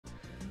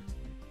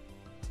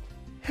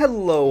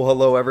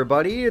Hello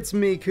everybody, it's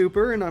me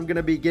Cooper, and I'm going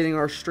to be getting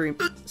our stream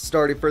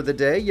started for the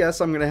day.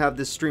 Yes, I'm going to have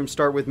this stream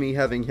start with me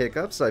having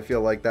hiccups. I feel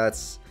like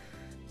that's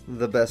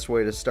the best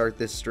way to start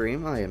this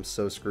stream. I am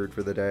so screwed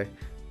for the day.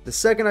 The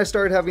second I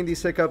started having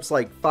these hiccups,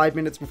 like 5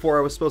 minutes before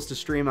I was supposed to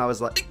stream, I was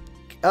like,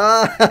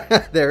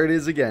 there it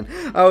is again.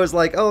 I was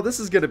like, oh, this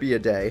is going to be a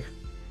day.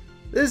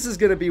 This is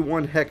going to be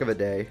one heck of a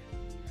day.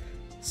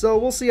 So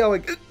we'll see how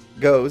it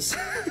goes.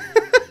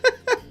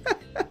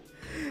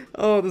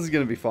 Oh, this is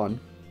going to be fun.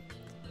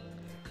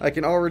 I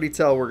can already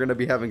tell we're going to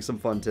be having some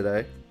fun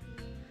today.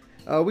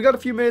 We got a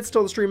few minutes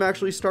till the stream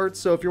actually starts,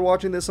 so if you're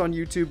watching this on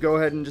YouTube, go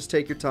ahead and just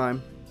take your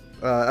time.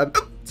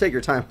 Take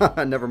your time.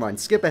 Never mind.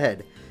 Skip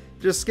ahead.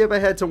 Just skip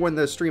ahead to when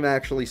the stream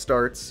actually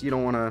starts. You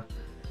don't want to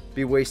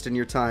be wasting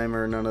your time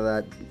or none of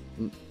that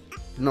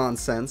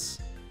nonsense.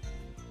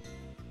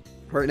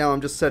 Right now,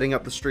 I'm just setting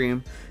up the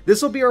stream.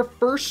 This will be our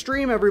first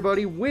stream,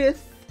 everybody,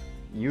 with,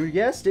 you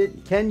guessed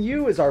it,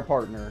 KENYou is our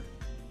partner.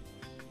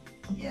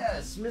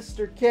 Yes,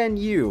 Mr.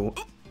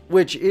 KENYou,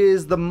 which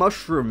is the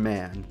Mushroom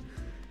Man.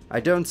 I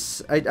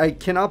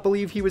cannot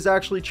believe he was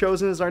actually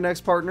chosen as our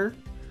next partner.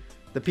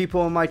 The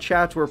people in my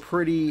chat were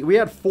pretty... We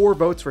had 4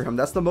 votes for him.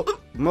 That's the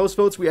most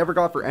votes we ever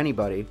got for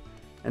anybody.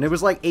 And it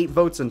was like 8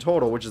 votes in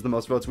total, which is the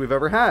most votes we've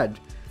ever had.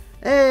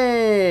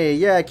 Hey,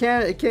 yeah,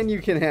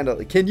 KENYou can handle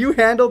it. Can you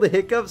handle the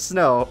hiccups?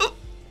 No.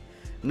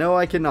 No,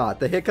 I cannot.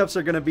 The hiccups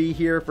are going to be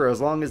here for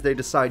as long as they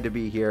decide to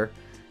be here.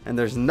 And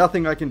there's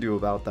nothing I can do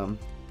about them.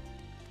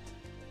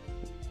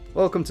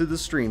 Welcome to the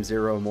stream,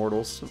 Zero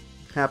Immortals.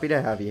 Happy to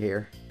have you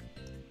here.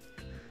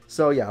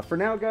 So yeah, for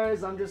now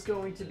guys, I'm just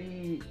going to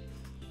be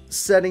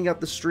setting up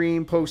the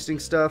stream, posting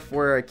stuff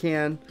where I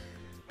can.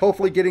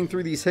 Hopefully getting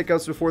through these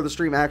hiccups before the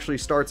stream actually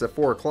starts at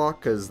 4 o'clock,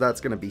 because that's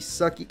going to be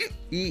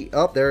sucky.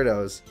 Oh, there it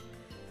goes.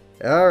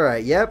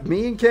 Alright, yep,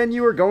 me and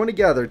KENYou are going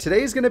together.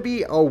 Today's going to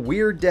be a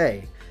weird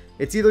day.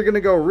 It's either going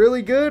to go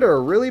really good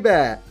or really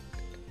bad.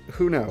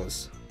 Who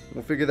knows?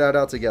 We'll figure that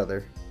out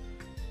together.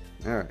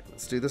 Alright,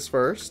 let's do this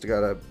first. I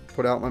gotta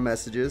put out my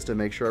messages to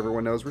make sure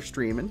everyone knows we're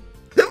streaming.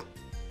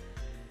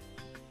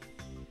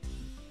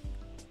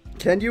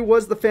 KENYou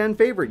was the fan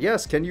favorite.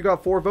 Yes, KENYou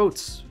got 4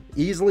 votes.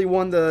 Easily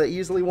won.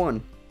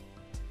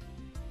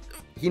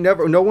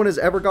 No one has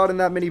ever gotten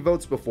that many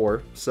votes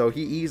before, so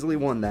he easily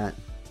won that.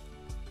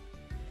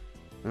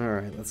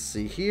 Alright, let's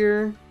see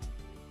here.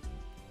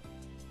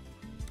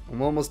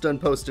 I'm almost done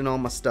posting all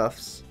my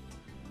stuffs.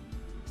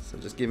 So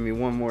just give me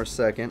one more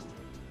second.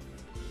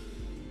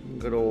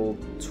 Good old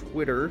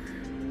Twitter.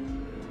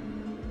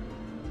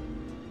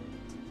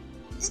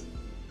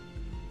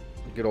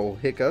 Good old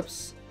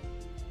hiccups.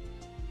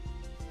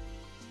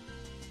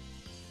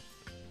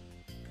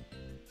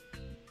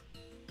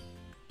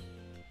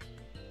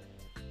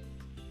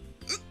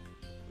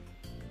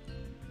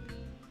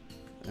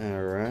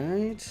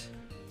 Alright.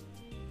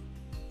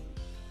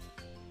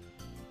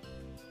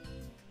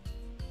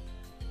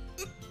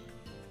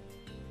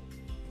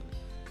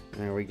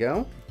 There we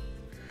go.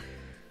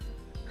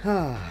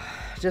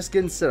 Just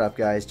getting set up,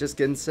 guys. Just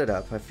getting set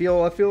up. I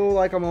feel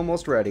like I'm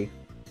almost ready.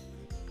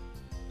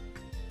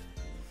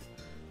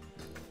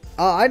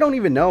 I don't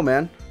even know,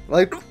 man.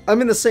 Like,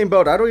 I'm in the same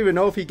boat. I don't even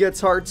know if he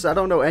gets hearts. I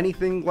don't know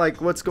anything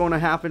like what's going to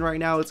happen right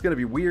now. It's going to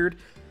be weird.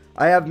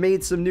 I have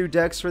made some new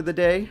decks for the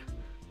day.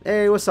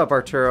 Hey, what's up,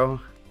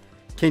 Arturo?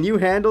 Can you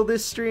handle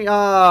this stream?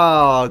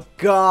 Oh,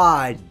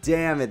 god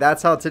damn it.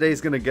 That's how today's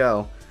going to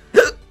go.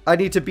 I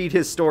need to beat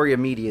his story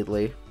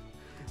immediately.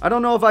 I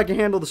don't know if I can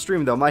handle the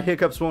stream, though. My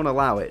hiccups won't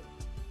allow it.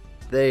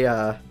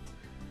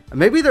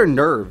 Maybe they're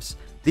nerves.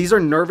 These are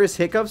nervous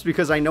hiccups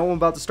because I know I'm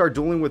about to start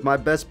dueling with my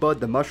best bud,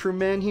 the Mushroom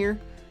Man here.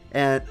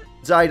 And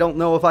I don't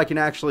know if I can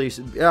actually...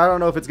 I don't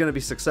know if it's going to be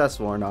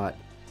successful or not.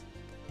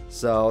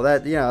 So,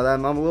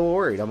 I'm a little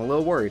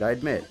worried. I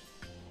admit.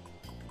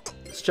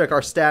 Let's check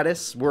our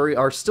status. We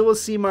are still a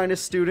C-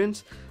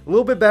 student. A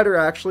little bit better,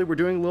 actually. We're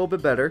doing a little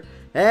bit better.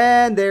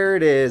 And there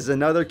it is.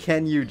 Another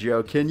KENYou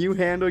joke. Can you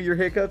handle your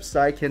hiccups?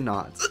 I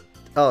cannot.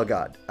 Oh,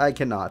 God. I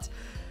cannot.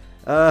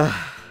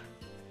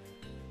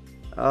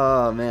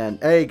 Oh, man.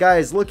 Hey,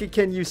 guys, look at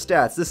KENYou's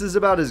stats. This is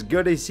about as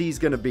good as he's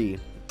going to be.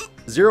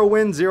 0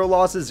 wins, 0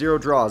 losses, 0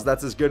 draws.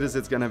 That's as good as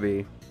it's going to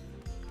be.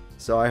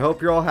 So I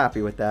hope you're all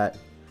happy with that.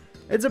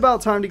 It's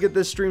about time to get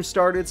this stream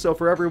started, so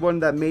for everyone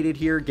that made it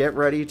here, get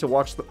ready to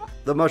watch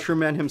the Mushroom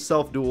Man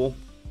himself duel.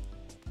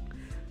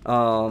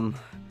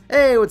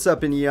 Hey, what's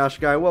up, Inuyasha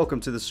guy?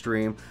 Welcome to the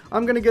stream.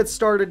 I'm gonna get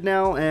started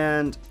now,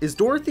 and is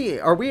Dorothy...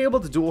 Are we able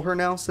to duel her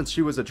now, since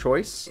she was a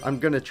choice? I'm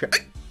gonna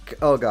check...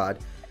 Oh, God.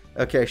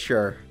 Okay,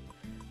 sure.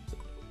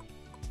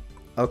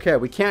 Okay,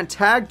 we can't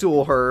tag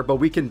duel her, but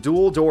we can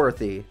duel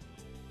Dorothy.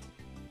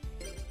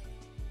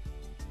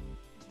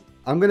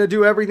 I'm gonna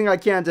do everything I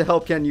can to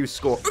help KENYou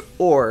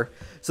score.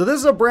 So this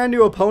is a brand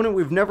new opponent.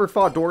 We've never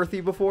fought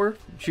Dorothy before.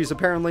 She's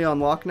apparently on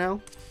lock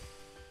now.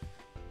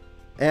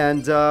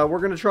 And we're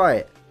gonna try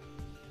it.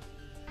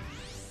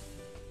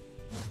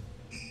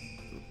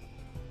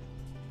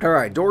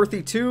 Alright,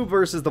 Dorothy 2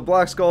 versus the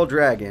Black Skull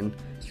Dragon.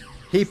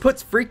 He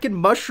puts freaking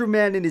Mushroom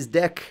Man in his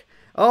deck.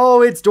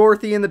 Oh, it's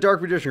Dorothy in the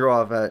Dark Magician Girl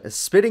outfit. A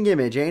spitting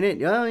image, ain't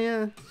it? Oh,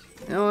 yeah.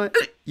 You know what?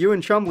 You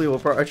and Chumley will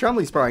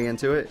Chumley's probably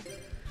into it.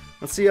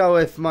 Let's see how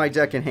if my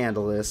deck can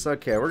handle this.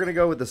 Okay, we're gonna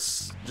go with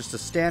this, just a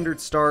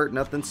standard start,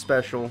 nothing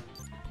special.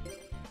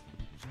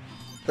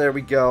 There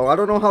we go. I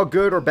don't know how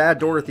good or bad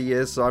Dorothy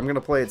is, so I'm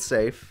gonna play it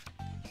safe.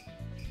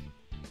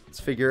 Let's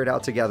figure it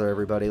out together,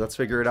 everybody. Let's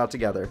figure it out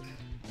together.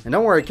 And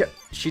don't worry,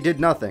 she did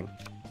nothing.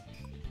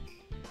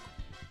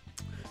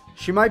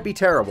 She might be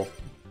terrible.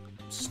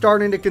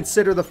 Starting to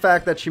consider the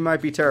fact that she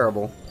might be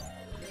terrible.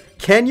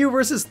 KENYou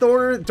versus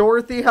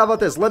Dorothy? How about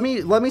this? Let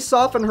me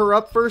soften her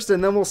up first,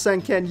 and then we'll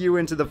send KENYou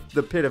into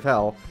the pit of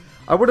hell.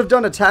 I would have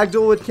done a tag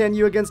duel with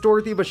KENYou against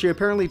Dorothy, but she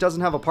apparently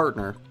doesn't have a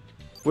partner.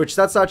 Which,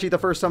 that's actually the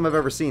first time I've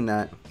ever seen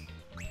that.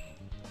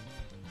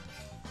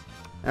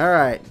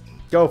 Alright.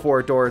 Go for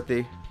it,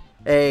 Dorothy.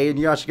 Hey,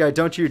 Yugioh,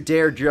 don't you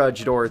dare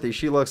judge Dorothy.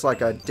 She looks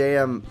like a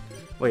damn...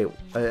 Wait,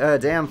 a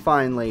damn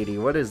fine lady.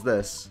 What is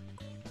this?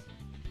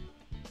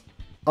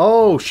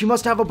 Oh, she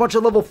must have a bunch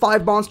of level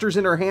 5 monsters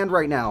in her hand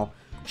right now.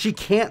 She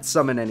can't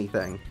summon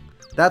anything.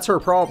 That's her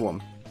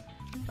problem.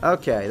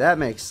 Okay, that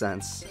makes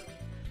sense.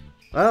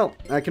 Well,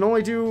 I can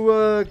only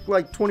do,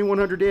 like,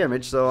 2100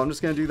 damage, so I'm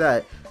just gonna do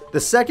that. The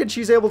second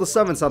she's able to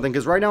summon something,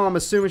 because right now I'm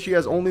assuming she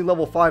has only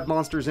level 5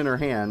 monsters in her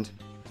hand,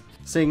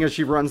 seeing as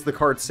she runs the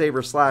card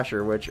Saber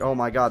Slasher, which, oh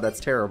my god, that's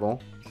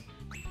terrible.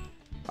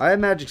 I have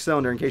Magic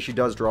Cylinder in case she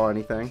does draw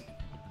anything.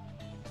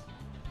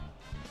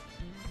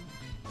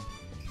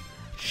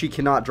 She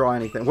cannot draw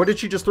anything. What did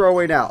she just throw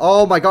away now?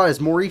 Oh my god, it's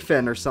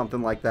Moriphin or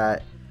something like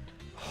that.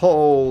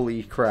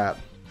 Holy crap.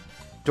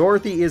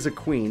 Dorothy is a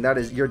queen. That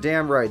is, you're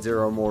damn right,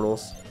 Zero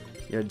Immortals.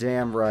 You're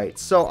damn right.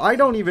 So, I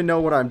don't even know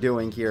what I'm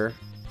doing here.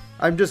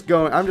 I'm just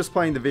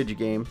playing the video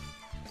game.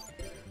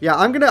 Yeah,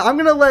 I'm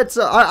gonna let,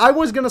 I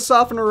was gonna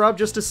soften her up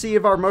just to see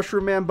if our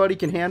Mushroom Man buddy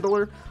can handle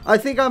her. I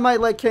think I might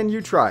let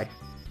KENYou try.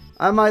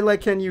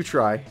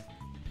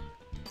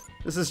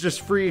 This is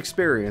just free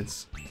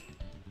experience.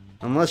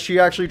 Unless she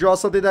actually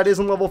draws something that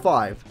isn't level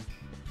 5.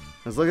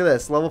 Let's look at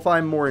this. Level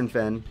 5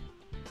 Moriphin.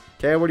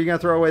 Okay, what are you gonna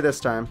throw away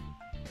this time?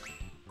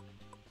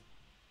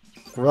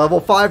 Level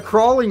 5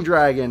 Crawling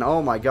Dragon.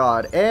 Oh my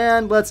god.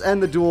 And let's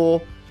end the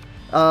duel.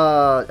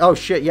 Oh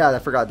shit, yeah, I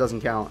forgot, it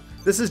doesn't count.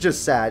 This is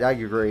just sad, I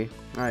agree.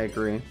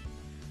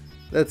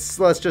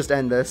 Let's just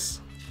end this.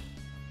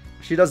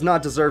 She does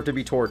not deserve to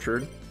be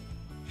tortured.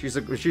 She's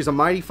a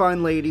mighty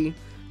fine lady.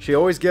 She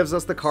always gives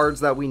us the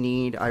cards that we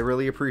need. I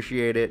really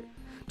appreciate it.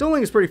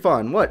 Dueling is pretty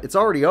fun. What, it's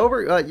already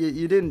over?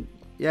 You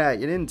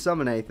didn't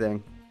summon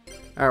anything.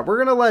 Alright, we're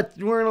gonna let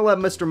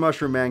Mr.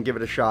 Mushroom Man give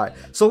it a shot.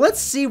 So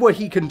let's see what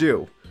he can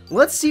do.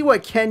 Let's see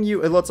what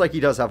KENYou, it looks like he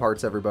does have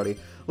hearts, everybody.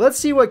 Let's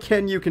see what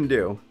KENYou can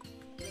do.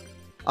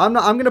 I'm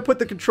gonna put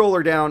the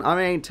controller down.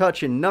 I ain't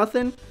touching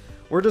nothing.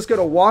 We're just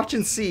gonna watch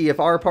and see if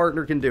our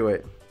partner can do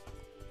it.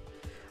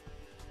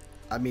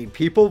 I mean,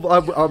 people,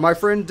 my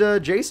friend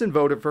Jason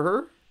voted for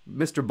her.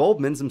 Mr.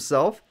 Bulbmans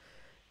himself.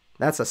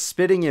 That's a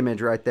spitting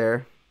image right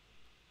there.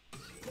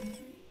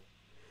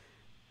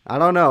 I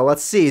don't know.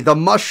 Let's see. The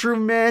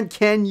Mushroom Man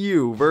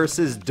KENYou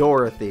versus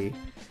Dorothy.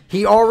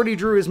 He already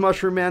drew his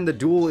Mushroom Man. The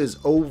duel is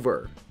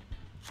over.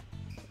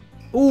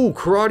 Ooh,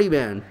 Karate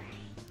Man.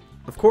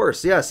 Of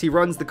course, yes, he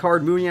runs the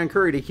card Moonyan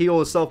Curry to heal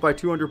himself by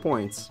 200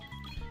 points.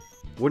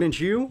 Wouldn't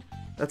you?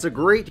 That's a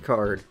great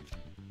card.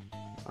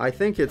 I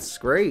think it's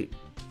great.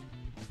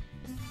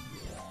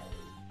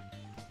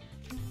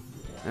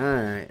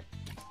 Alright.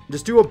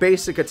 Just do a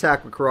basic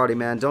attack with Karate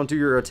Man. Don't do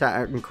your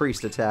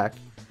increased attack.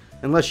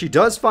 Unless she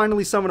does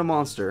finally summon a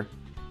monster.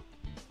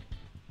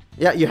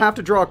 Yeah, you have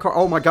to draw a card.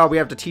 Oh my god, we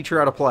have to teach her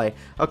how to play.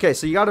 Okay,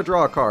 so you gotta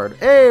draw a card.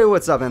 Hey,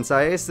 what's up,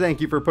 Ensaias? Thank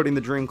you for putting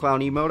the Dream Clown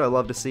emote. I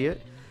love to see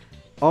it.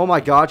 Oh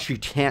my god, she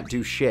can't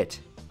do shit.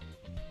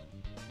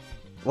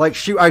 Like,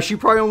 she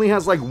probably only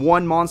has like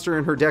one monster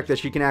in her deck that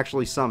she can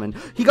actually summon.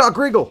 He got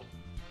Griggle!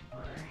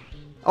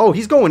 Oh,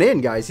 he's going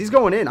in, guys. He's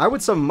going in. I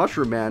would summon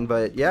Mushroom Man,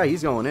 but yeah,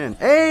 he's going in.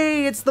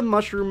 Hey, it's the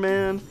Mushroom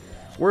Man.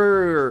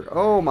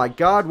 Oh my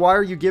god, why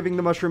are you giving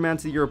the Mushroom Man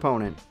to your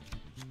opponent?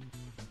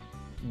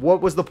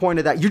 What was the point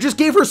of that? You just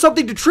gave her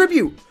something to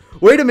tribute!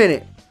 Wait a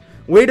minute.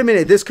 Wait a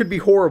minute, this could be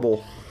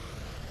horrible.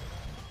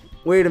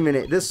 Wait a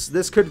minute, this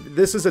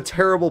is a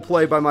terrible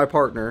play by my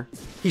partner.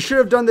 He should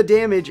have done the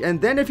damage, and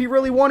then if he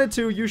really wanted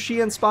to, use Shi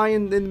and Spy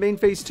in the main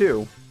phase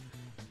 2.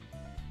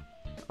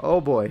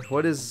 Oh boy,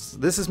 this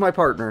is my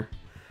partner.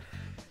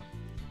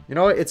 You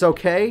know what, it's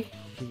okay.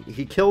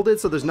 He killed it,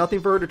 so there's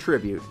nothing for her to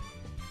tribute.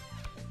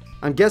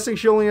 I'm guessing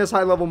she only has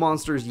high level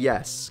monsters,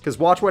 yes. Because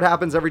watch what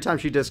happens every time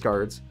she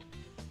discards.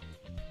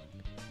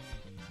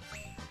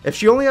 If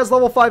she only has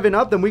level 5 and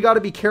up, then we gotta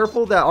be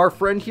careful that our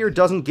friend here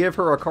doesn't give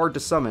her a card to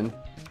summon.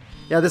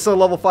 Yeah, this is a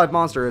level 5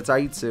 monster. It's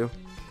Aitsu.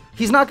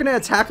 He's not going to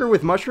attack her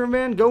with Mushroom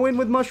Man. Go in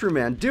with Mushroom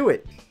Man. Do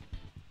it.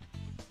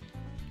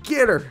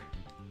 Get her.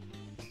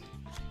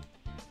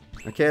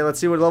 Okay, let's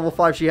see what level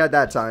 5 she had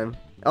that time.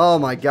 Oh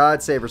my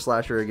god, Saber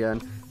Slasher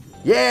again.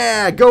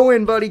 Yeah, go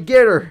in, buddy.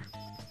 Get her.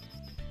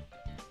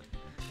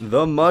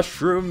 The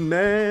Mushroom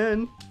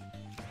Man.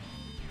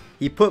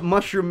 He put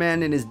Mushroom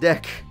Man in his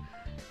deck.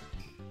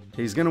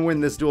 He's gonna win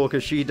this duel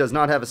because she does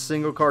not have a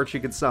single card she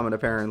could summon,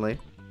 apparently.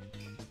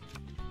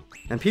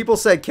 And people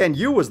said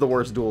KENYou was the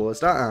worst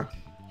duelist.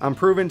 I'm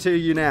proving to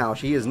you now.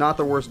 She is not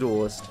the worst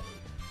duelist.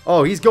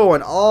 Oh, he's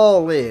going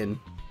all in.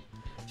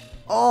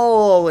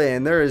 All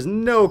in. There is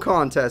no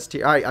contest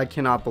here. I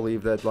cannot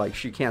believe that, like,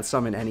 she can't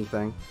summon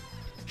anything.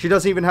 She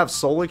doesn't even have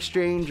Soul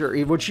Exchange,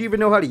 or would she even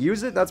know how to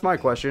use it? That's my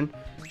question.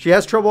 She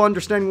has trouble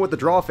understanding what the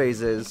draw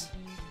phase is.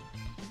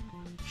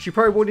 She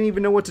probably wouldn't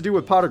even know what to do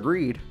with Pot of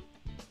Greed.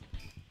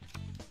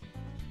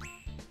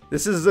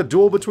 This is a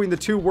duel between the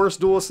two worst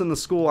duelists in the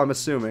school, I'm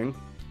assuming.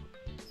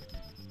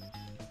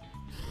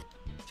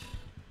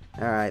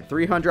 Alright,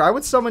 300. I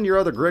would summon your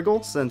other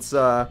Griggle, since,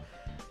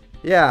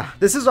 yeah,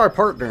 this is our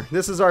partner.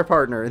 This is our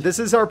partner. This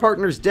is our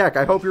partner's deck.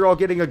 I hope you're all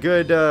getting a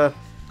good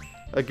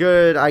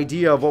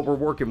idea of what we're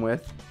working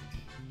with.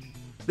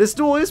 This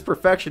duel is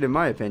perfection, in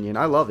my opinion.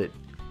 I love it.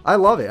 I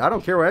love it. I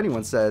don't care what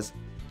anyone says.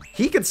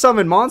 He can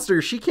summon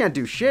monsters. She can't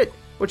do shit.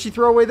 What'd she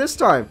throw away this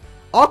time?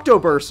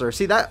 Octoburster.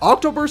 See, that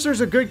Octoburster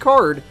is a good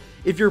card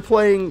if you're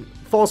playing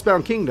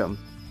Falsebound Kingdom.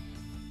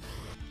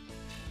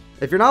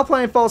 If you're not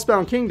playing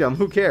Falsebound Kingdom,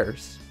 who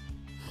cares?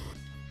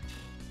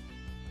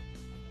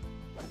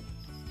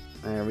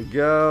 There we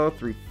go.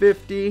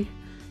 350.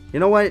 You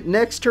know what?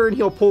 Next turn,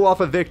 he'll pull off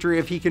a victory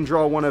if he can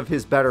draw one of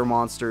his better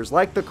monsters,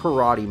 like the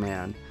Karate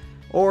Man.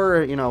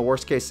 Or, you know,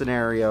 worst case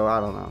scenario,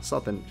 I don't know,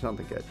 something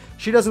good.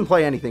 She doesn't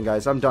play anything,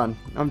 guys. I'm done.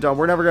 I'm done.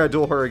 We're never going to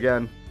duel her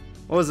again.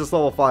 What was this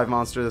level 5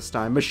 monster this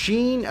time?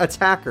 Machine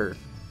Attacker.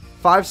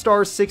 5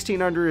 stars,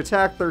 1600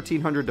 attack,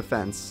 1300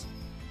 defense.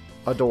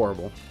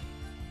 Adorable.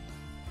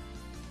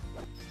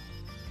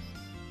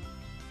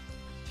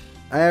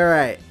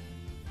 Alright.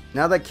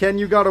 Now that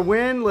KENYou got a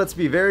win, let's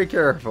be very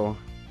careful.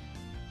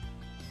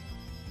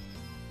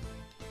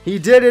 He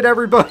did it,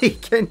 everybody!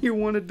 KENYou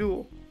won a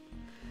duel.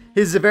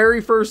 His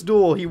very first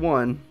duel, he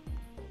won.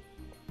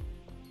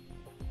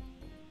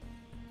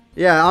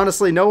 Yeah,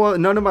 honestly,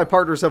 none of my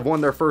partners have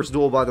won their first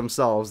duel by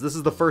themselves. This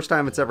is the first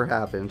time it's ever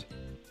happened.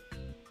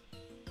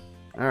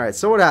 Alright,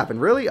 so what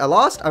happened? Really? I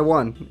lost? I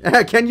won.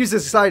 KENYou's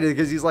excited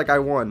because he's like, I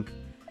won.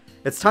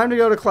 It's time to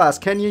go to class.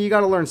 KENYou, you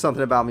gotta learn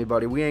something about me,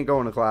 buddy. We ain't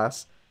going to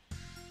class.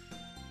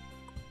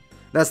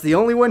 That's the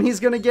only one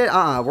he's gonna get?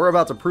 We're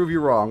about to prove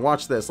you wrong.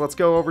 Watch this. Let's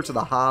go over to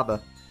the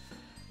Haba.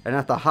 And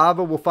at the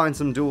Haba, we'll find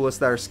some duelists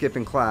that are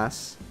skipping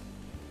class.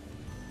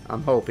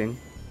 I'm hoping.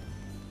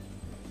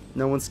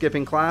 No one's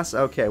skipping class?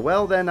 Okay,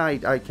 well then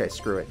okay,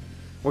 screw it.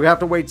 We're gonna have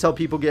to wait till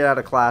people get out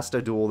of class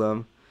to duel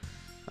them.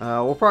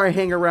 We'll probably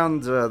hang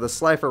around the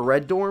Slifer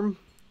Red Dorm.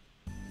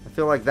 I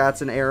feel like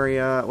that's an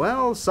area...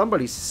 Well,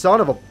 somebody's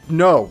son of a...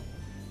 No.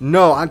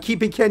 No, I'm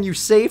keeping KENYou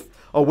safe.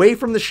 Away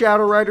from the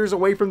Shadow Riders,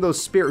 away from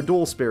those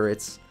duel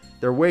spirits.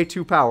 They're way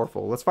too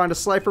powerful. Let's find a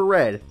Slifer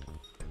Red.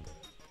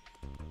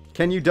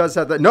 KENYou does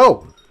have that.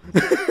 No!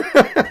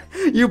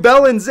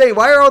 Yubel and Zay.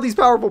 Why are all these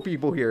powerful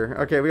people here?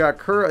 Okay, we got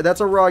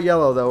that's a raw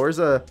yellow, though.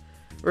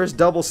 Where's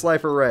double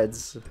Slifer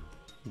Reds?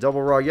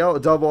 Double raw yellow,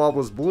 double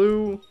obelisk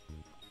blue.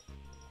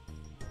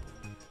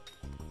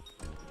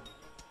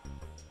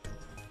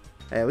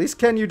 Hey, at least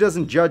KENYou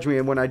doesn't judge me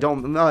when I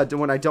don't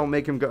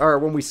make him go, or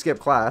when we skip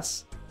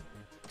class.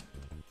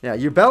 Yeah,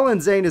 Yubel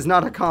and Zane is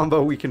not a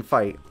combo we can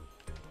fight.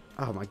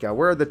 Oh my god,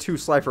 where are the two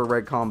Slifer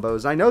Red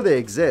combos? I know they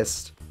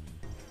exist.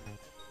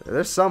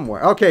 They're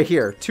somewhere. Okay,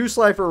 here. 2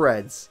 Slifer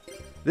Reds.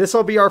 This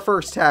will be our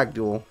first tag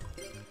duel.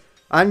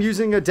 I'm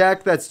using a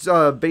deck that's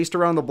based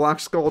around the Black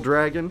Skull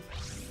Dragon.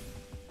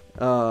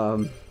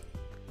 KENYou.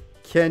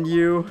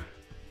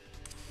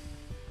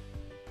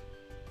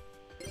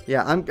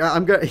 Yeah, I'm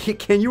gonna...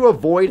 Can you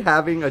avoid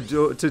having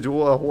to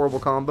duel a horrible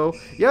combo?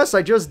 Yes,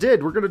 I just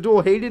did. We're gonna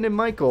duel Hayden and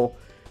Michael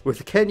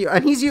with KENYou.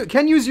 And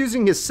KENYou's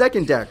using his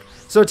second deck.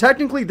 So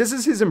technically, this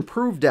is his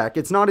improved deck.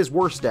 It's not his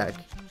worst deck.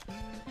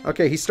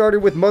 Okay, he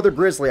started with Mother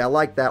Grizzly. I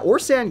like that. Or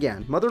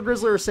Sangan. Mother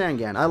Grizzly or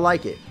Sangan. I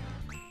like it.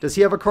 Does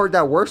he have a card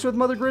that works with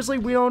Mother Grizzly?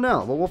 We don't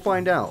know, but we'll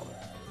find out.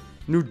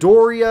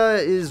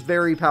 Nudoria is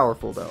very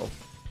powerful, though.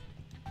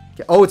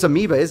 Okay. Oh, it's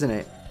Amoeba, isn't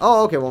it?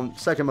 Oh, okay, well,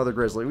 second Mother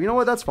Grizzly. You know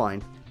what? That's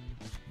fine.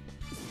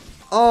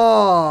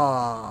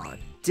 Oh,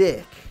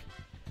 dick.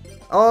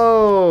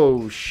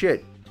 Oh,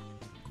 shit.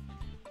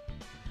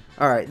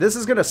 Alright, this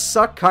is going to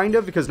suck, kind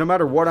of, because no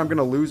matter what, I'm going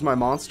to lose my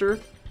monster.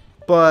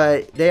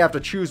 But they have to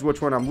choose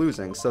which one I'm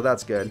losing, so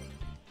that's good.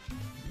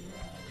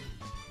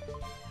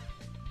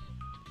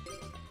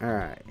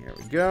 Alright, here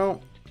we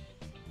go.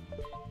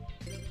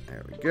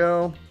 There we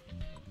go.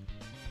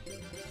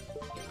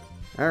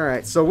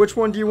 Alright, so which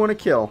one do you want to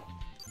kill?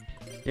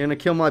 You're gonna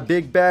kill my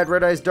big bad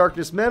Red Eyes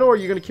Darkness Metal, or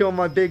you're gonna kill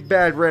my big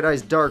bad Red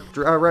Eyes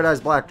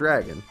Black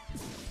Dragon?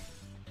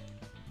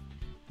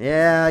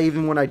 Yeah,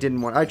 even when I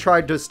didn't want, I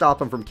tried to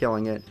stop him from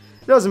killing it.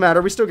 It doesn't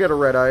matter, we still get a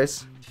Red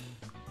Eyes.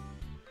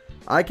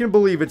 I can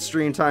believe it's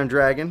Stream Time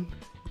Dragon.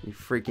 You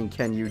freaking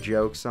KENYou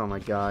jokes, oh my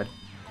god.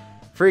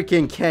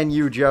 Freaking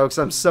KENYou jokes,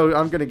 I'm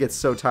gonna get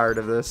so tired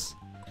of this.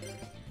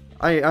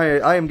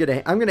 I'm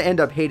gonna end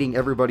up hating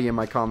everybody in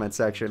my comment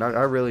section.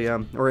 I really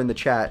am, or in the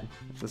chat.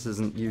 This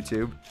isn't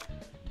YouTube.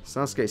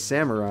 Sasuke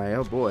Samurai,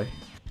 oh boy.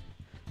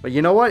 But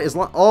you know what?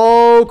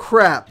 Oh,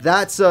 crap.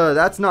 That's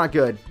not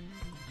good.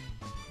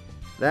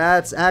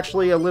 That's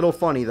actually a little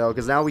funny, though,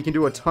 because now we can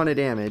do a ton of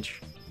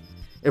damage.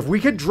 If we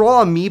could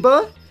draw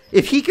Amoeba,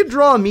 if he could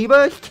draw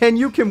Amoeba,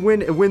 KENYou can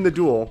win the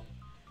duel.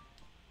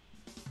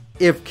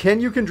 If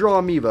KENYou can draw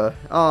Amoeba.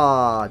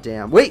 Ah,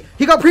 damn. Wait,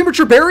 he got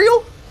Premature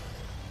Burial?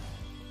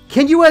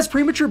 KENYou has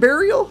Premature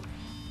Burial?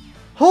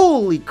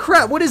 Holy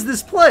crap, what is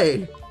this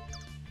play?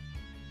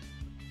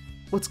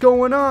 What's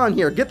going on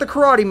here? Get the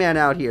Karate Man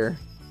out here.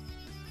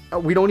 Oh,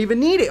 we don't even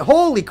need it.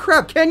 Holy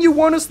crap, KENYou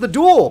won us the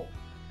duel.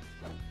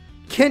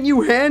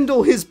 KENYou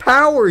handle his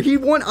power? He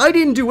won. I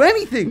didn't do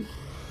anything.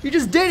 He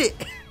just did it.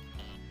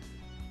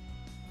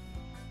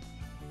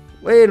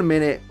 Wait a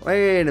minute.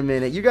 Wait a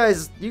minute. You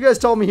guys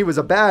told me he was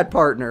a bad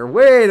partner.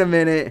 Wait a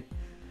minute.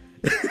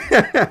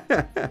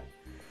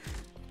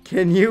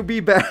 KENYou be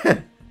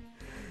bad?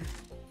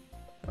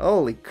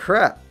 Holy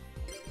crap.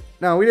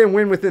 Now, we didn't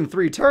win within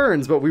 3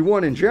 turns, but we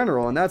won in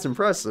general, and that's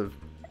impressive.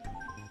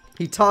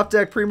 He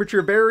top-decked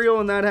Premature Burial,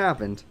 and that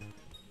happened.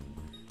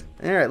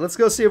 Alright, let's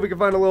go see if we can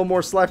find a little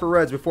more Slifer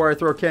Reds before I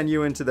throw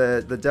KENYou into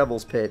the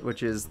Devil's Pit,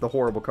 which is the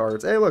horrible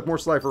cards. Hey, look, more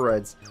Slifer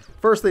Reds.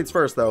 First things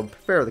first, though.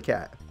 Fair the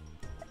cat.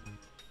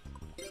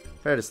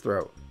 Pat his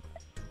throat.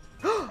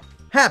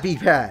 Happy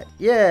Pat!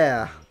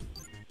 Yeah!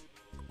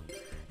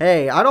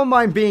 Hey, I don't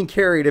mind being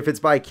carried if it's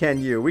by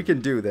KENYou. We can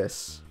do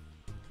this.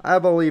 I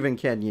believe in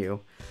KENYou.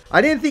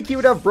 I didn't think he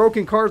would have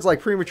broken cards like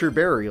Premature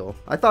Burial.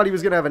 I thought he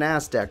was going to have an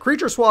ass deck.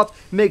 Creature Swap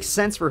makes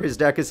sense for his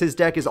deck, because his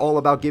deck is all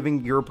about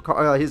giving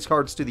his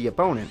cards to the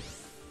opponent.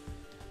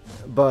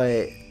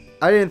 But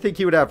I didn't think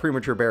he would have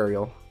Premature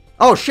Burial.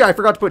 Oh shit, I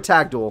forgot to put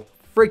Tag Duel.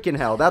 Freaking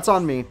hell, that's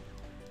on me.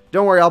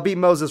 Don't worry, I'll beat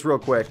Moses real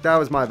quick. That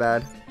was my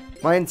bad.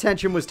 My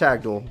intention was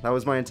Tag Duel. That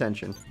was my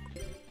intention.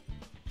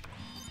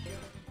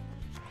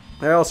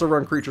 I also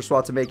run Creature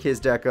Swap to make his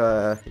deck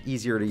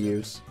easier to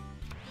use.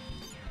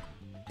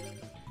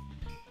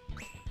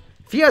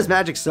 If he has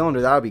Magic Cylinder,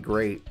 that would be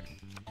great.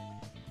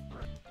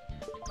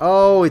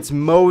 Oh, it's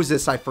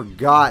Moses. I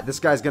forgot.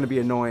 This guy's going to be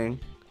annoying.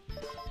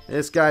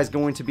 This guy's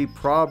going to be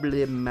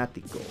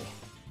problematical.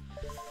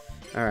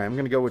 Alright, I'm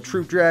going to go with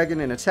Troop Dragon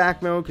in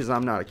attack mode because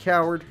I'm not a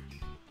coward.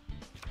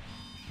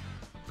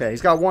 Okay,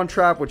 he's got 1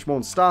 trap, which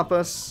won't stop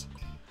us.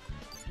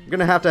 I'm going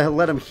to have to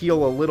let him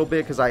heal a little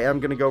bit because I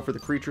am going to go for the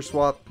Creature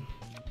Swap.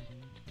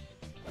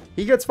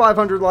 He gets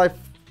 500 life.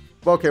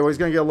 Okay, well, he's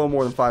going to get a little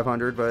more than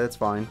 500, but it's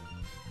fine.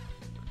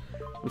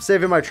 I'm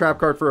saving my trap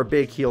card for a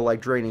big heal like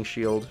Draining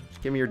Shield.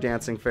 Give me your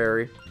Dancing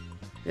Fairy.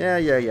 Yeah.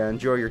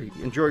 Enjoy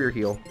your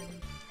heal.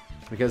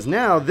 Because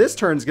now this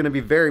turn's going to be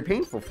very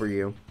painful for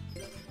you.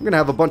 I'm going to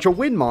have a bunch of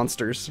wind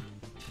monsters.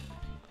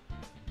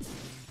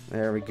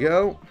 There we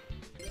go.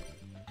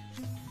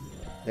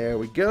 There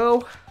we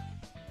go.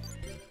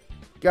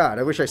 God,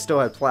 I wish I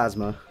still had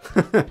Plasma.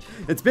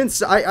 It's been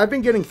I've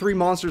been getting 3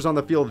 monsters on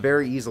the field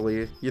very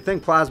easily. You'd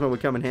think Plasma would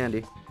come in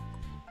handy.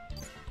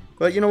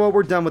 But you know what?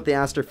 We're done with the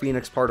Aster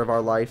Phoenix part of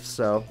our life,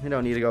 so we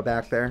don't need to go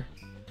back there.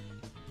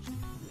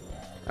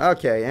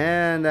 Okay,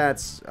 and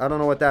that's... I don't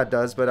know what that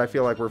does, but I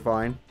feel like we're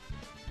fine.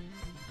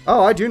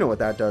 Oh, I do know what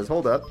that does.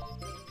 Hold up.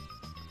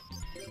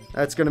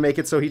 That's going to make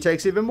it so he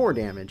takes even more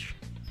damage.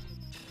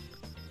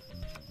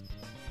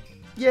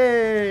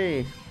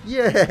 Yay!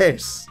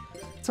 Yes!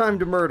 Time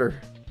to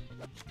murder.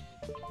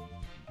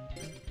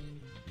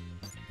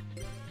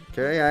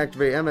 Okay, I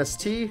activate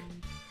MST.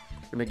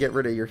 Gonna get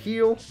rid of your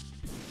heal.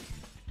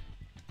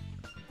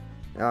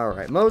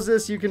 Alright,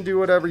 Moses, you can do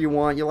whatever you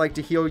want. You like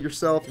to heal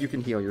yourself, you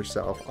can heal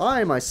yourself.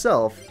 I,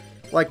 myself,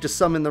 like to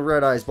summon the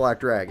Red Eyes Black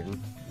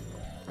Dragon.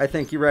 I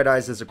think Red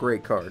Eyes is a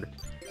great card.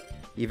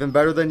 Even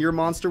better than your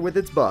monster with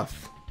its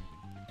buff.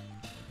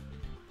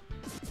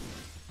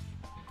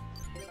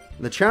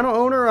 The channel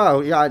owner,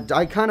 oh yeah,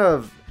 I kind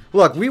of...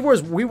 Look, we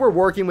were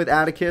working with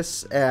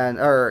Atticus,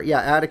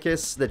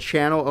 Atticus, the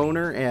channel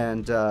owner,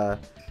 and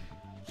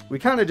we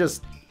kind of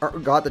just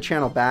got the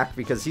channel back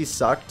because he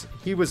sucked.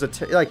 He was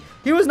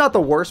he was not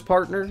the worst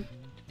partner.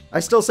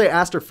 I still say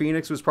Aster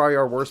Phoenix was probably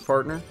our worst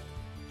partner,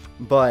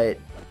 but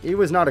he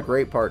was not a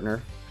great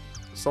partner.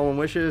 Solemn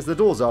Wishes, the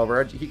duel's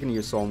over. He can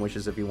use Solemn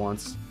Wishes if he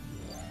wants.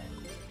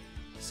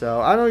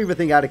 So I don't even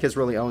think Atticus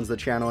really owns the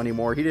channel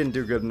anymore. He didn't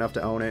do good enough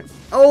to own it.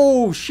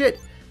 Oh shit!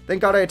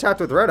 Thank God I attacked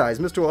with Red Eyes.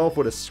 Mr. Elf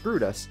would have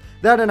screwed us.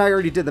 That and I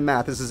already did the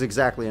math. This is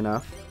exactly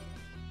enough.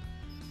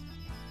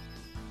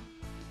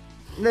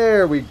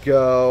 There we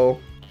go.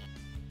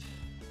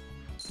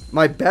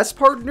 My best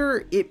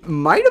partner, it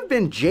might have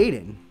been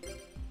Jaden.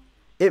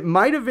 It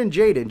might have been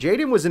Jaden.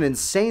 Jaden was an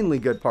insanely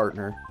good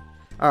partner.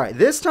 Alright,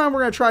 this time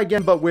we're going to try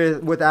again, but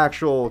with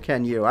actual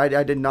KENYou.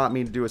 I did not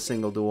mean to do a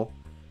single duel.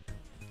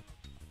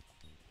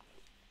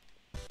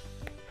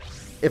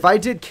 If I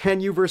did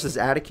KENYou versus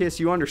Atticus,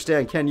 you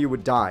understand KENYou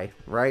would die,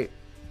 right?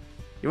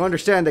 You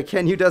understand that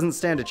KENYou doesn't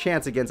stand a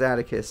chance against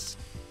Atticus.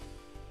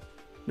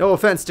 No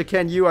offense to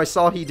KENYou, I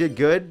saw he did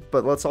good,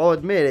 but let's all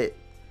admit it.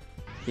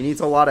 He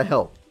needs a lot of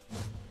help.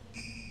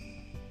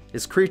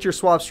 His creature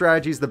swap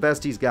strategy is the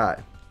best he's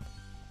got.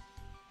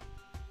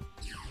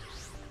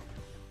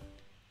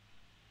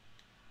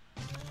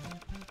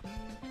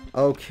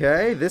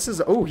 Okay, this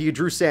is... Oh, he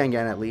drew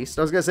Sangan at least.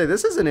 I was going to say,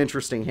 this is an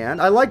interesting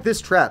hand. I like this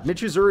trap.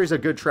 Michizuri is a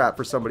good trap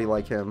for somebody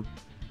like him.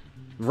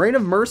 Rain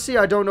of Mercy,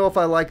 I don't know if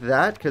I like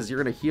that, because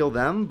you're going to heal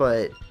them,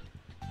 but...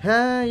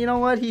 you know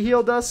what? He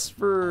healed us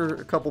for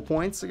a couple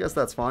points. I guess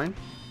that's fine.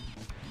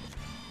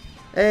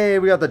 Hey,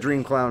 we got the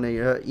Dream Clown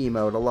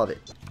emote. I love it.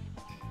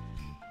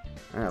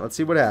 Alright, let's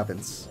see what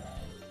happens.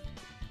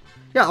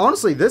 Yeah,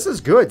 honestly, this is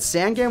good.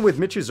 Sangan with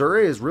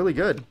Michizuri is really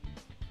good.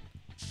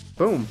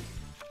 Boom.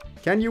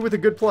 KENYou with a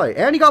good play.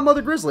 And he got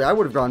Mother Grizzly. I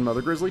would have gone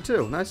Mother Grizzly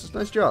too. Nice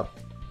job.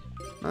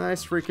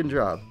 Nice freaking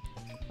job.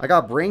 I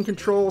got Brain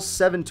Control,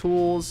 7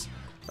 tools.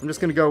 I'm just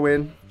going to go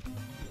in.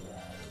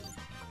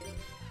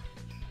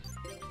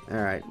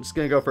 Alright, I'm just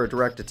going to go for a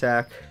direct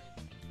attack.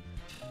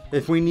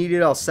 If we need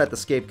it, I'll set the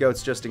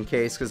scapegoats just in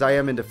case, because I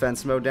am in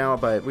defense mode now,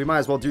 but we might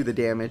as well do the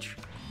damage.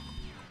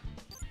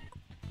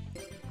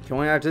 Can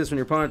only act this when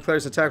your opponent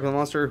declares an attack with a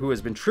monster who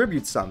has been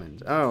tribute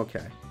summoned. Oh,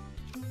 okay.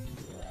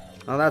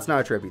 Oh, that's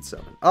not a tribute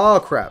summon. Oh,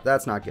 crap.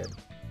 That's not good.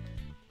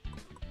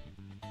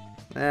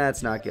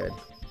 That's not good.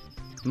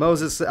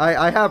 Moses,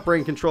 I have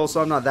brain control,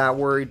 so I'm not that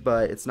worried,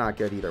 but it's not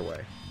good either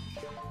way.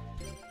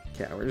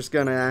 Okay, we're just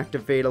going to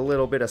activate a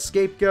little bit of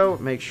scapegoat.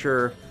 Make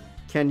sure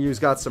KENYou's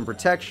got some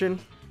protection.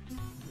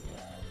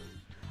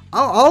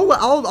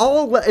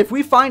 If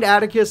we find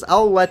Atticus,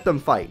 I'll let them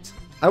fight.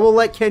 I will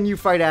let KENYou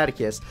fight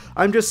Atticus.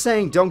 I'm just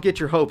saying, don't get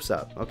your hopes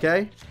up,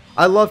 okay?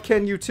 I love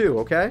KENYou too,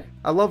 okay?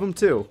 I love him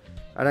too.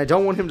 And I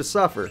don't want him to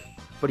suffer,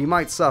 but he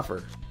might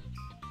suffer.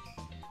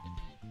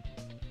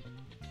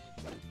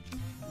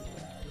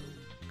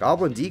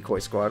 Goblin Decoy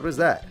Squad, what is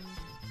that?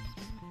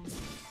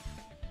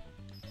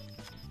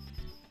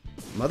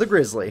 Mother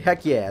Grizzly,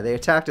 heck yeah, they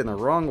attacked in the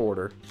wrong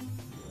order.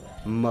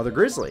 Mother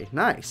Grizzly,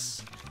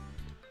 nice.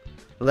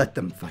 Let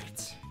them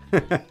fight.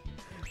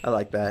 I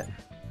like that.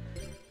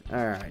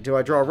 Alright, do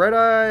I draw Red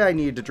Eye? I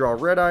need to draw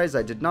Red Eyes.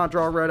 I did not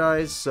draw Red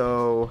Eyes,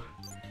 so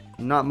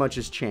not much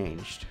has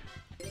changed.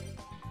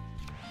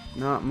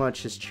 Not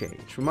much has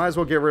changed. We might as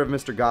well get rid of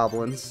Mr.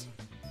 Goblins.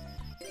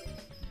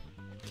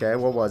 Okay,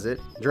 what was it?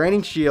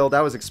 Draining Shield,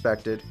 that was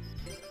expected.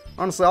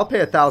 Honestly, I'll pay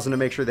 1,000 to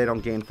make sure they don't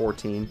gain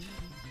 14.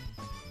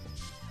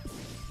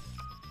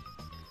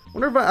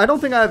 Wonder if I don't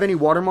think I have any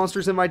water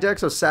monsters in my deck,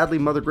 so sadly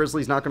Mother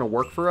Grizzly's not going to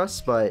work for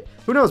us, but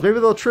who knows, maybe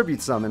they'll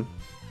tribute summon.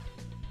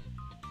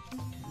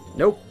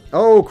 Nope.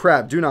 Oh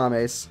crap,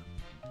 Dunamis.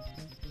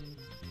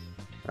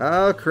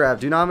 Oh crap,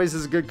 Dunamis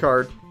is a good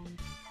card.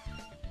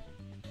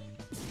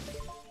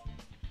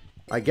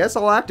 I guess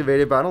I'll activate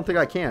it, but I don't think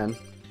I can.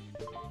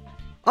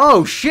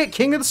 Oh shit,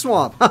 King of the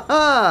Swamp!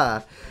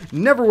 Haha!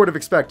 Never would have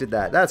expected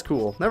that. That's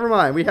cool. Never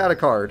mind, we had a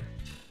card.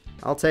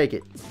 I'll take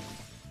it.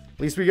 At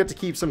least we get to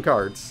keep some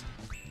cards.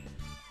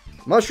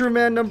 Mushroom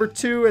Man number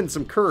 2 and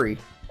some curry.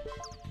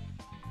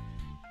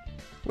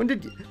 When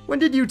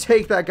did you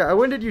take that guy?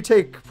 When did you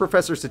take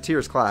Professor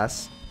Satir's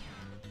class?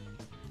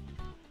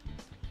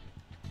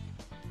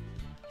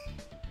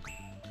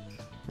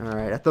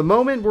 Alright, at the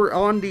moment we're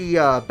on the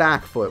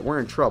back foot. We're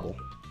in trouble.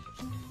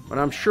 But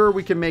I'm sure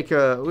we can make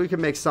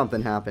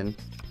something happen.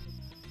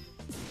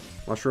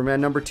 Mushroom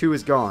Man number 2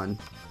 is gone.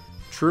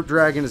 Troop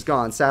Dragon is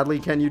gone. Sadly,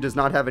 KENYou does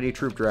not have any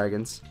Troop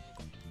Dragons.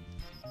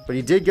 But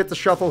he did get to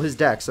shuffle his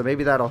deck, so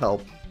maybe that'll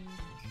help.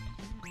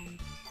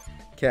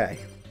 Okay,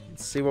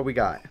 let's see what we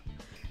got.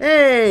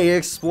 Hey,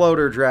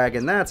 Exploder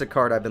Dragon. That's a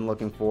card I've been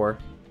looking for.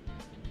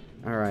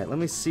 Alright, let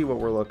me see what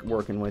we're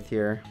working with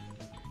here.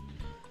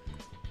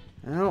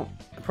 Well,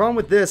 the problem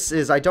with this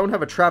is I don't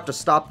have a trap to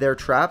stop their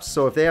traps,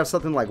 so if they have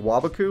something like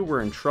Wabaku,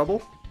 we're in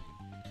trouble.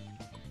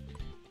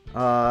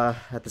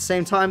 At the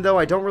same time, though,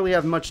 I don't really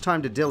have much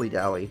time to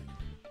dilly-dally.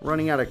 We're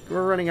running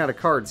out of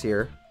cards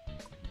here.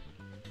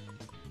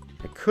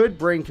 I could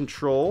Brain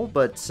Control,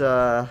 but, you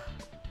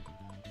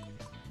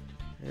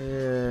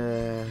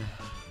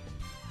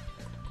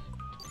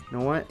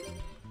know what?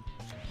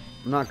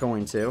 I'm not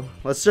going to.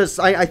 Let's just...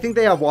 I think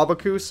they have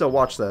Wabaku, so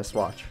watch this.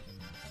 Watch.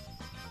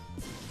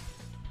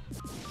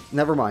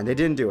 Never mind. They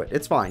didn't do it.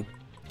 It's fine.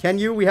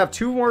 KENYou, we have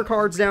 2 more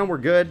cards down. We're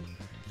good.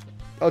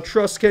 I'll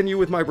trust KENYou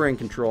with my Brain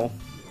Control.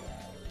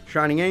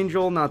 Shining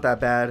Angel, not that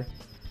bad.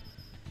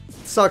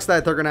 It sucks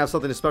that they're going to have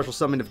something to special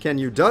summon if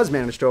KENYou does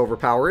manage to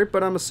overpower it,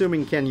 but I'm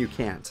assuming KENYou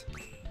can't.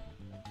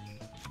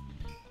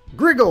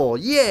 Griggle!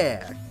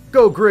 Yeah!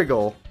 Go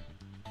Griggle!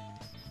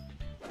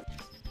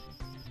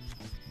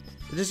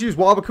 They just use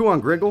Wabaku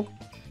on Griggle?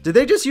 Did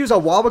they just use a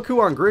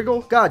Wabaku on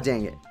Griggle? God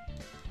dang it.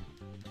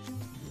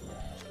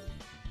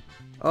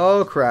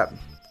 Oh, crap.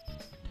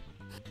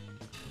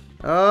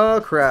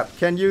 Oh, crap.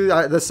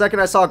 KENYou... the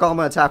second I saw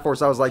Goblin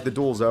Tagforce, I was like, the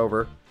duel's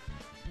over.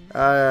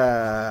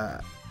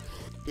 Yeah,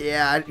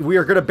 we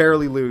are going to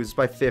barely lose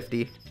by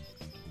 50.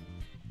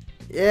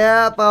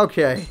 Yep,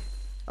 okay.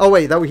 Oh,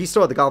 wait, he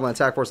still had the Goblin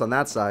Tagforce on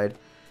that side.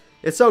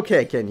 It's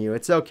okay, KENYou.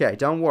 It's okay.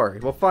 Don't worry.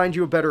 We'll find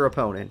you a better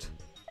opponent.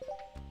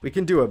 We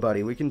can do it,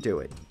 buddy. We can do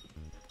it.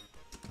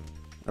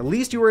 At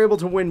least you were able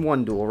to win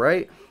 1 duel,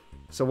 right?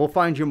 So we'll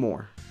find you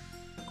more.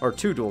 Or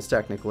 2 duels,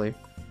 technically.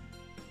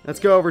 Let's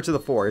go over to the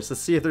forest.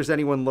 Let's see if there's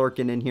anyone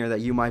lurking in here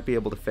that you might be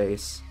able to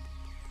face.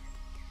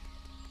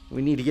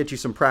 We need to get you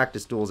some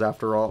practice duels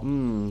after all.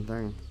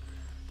 Dang.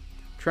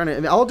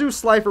 I'll do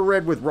Slifer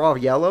Red with Raw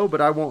Yellow,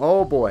 but I won't.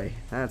 Oh boy,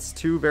 that's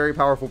two very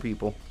powerful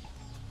people.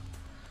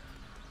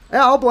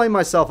 Yeah, I'll blame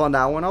myself on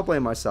that one. I'll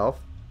blame myself.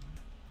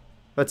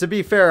 But to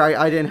be fair,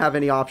 I didn't have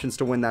any options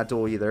to win that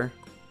duel either.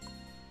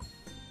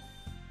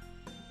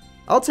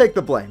 I'll take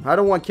the blame. I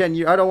don't want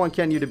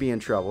KENYou to be in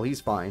trouble.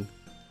 He's fine.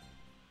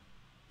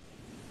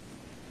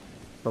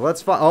 But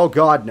let's find. Oh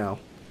God, no.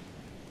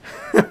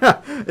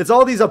 It's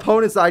all these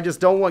opponents that I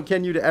just don't want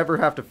KENYou to ever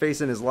have to face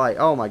in his life.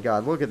 Oh my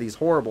God, look at these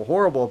horrible,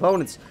 horrible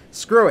opponents.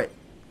 Screw it.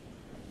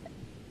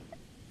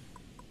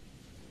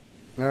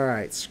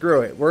 Alright,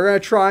 screw it. We're going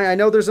to try. I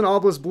know there's an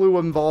Obelisk Blue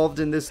involved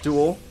in this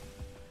duel.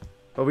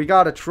 But we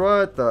got to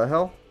try. What the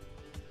hell?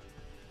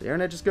 Did the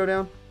internet just go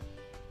down?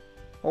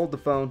 Hold the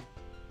phone.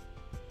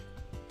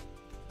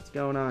 What's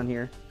going on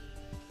here?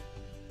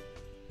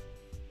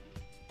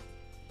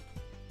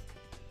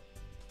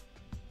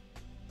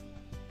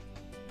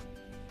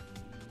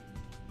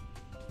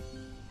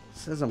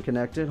 Says I'm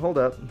connected. Hold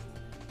up.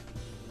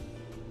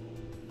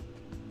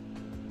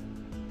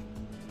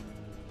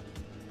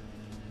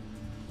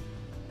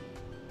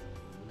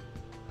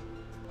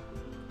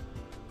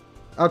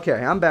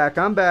 Okay, I'm back.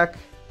 I'm back.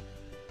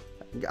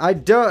 I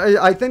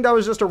think that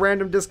was just a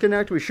random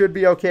disconnect. We should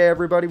be okay,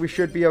 everybody. We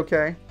should be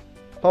okay.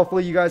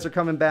 Hopefully you guys are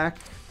coming back.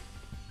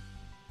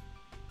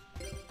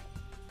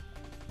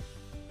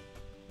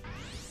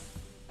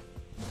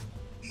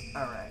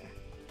 Alright.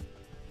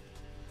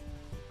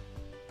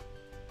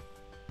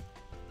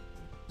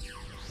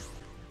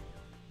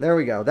 There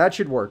we go. That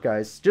should work,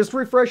 guys. Just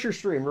refresh your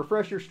stream.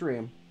 Refresh your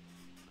stream.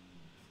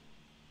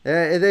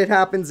 It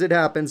happens. It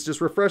happens.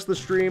 Just refresh the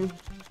stream.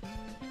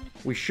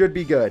 We should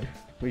be good.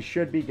 We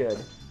should be good.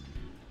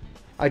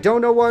 I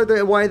don't know why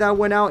that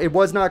went out. It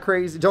was not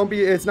crazy.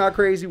 It's not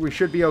crazy. We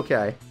should be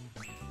okay.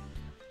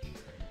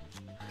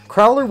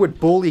 Crowler would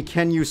bully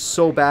KENYou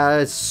so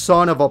bad.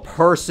 Son of a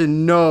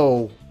person.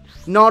 No.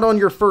 Not on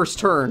your first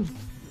turn.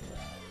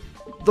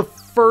 The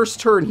first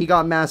turn he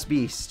got Mass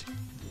Beast.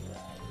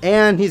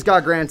 And he's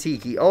got Grand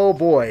Tiki. Oh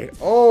boy.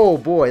 Oh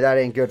boy. That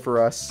ain't good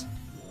for us.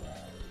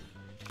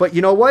 But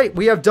you know what?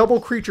 We have double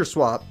creature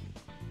swap.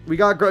 We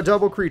got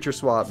double creature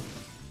swap.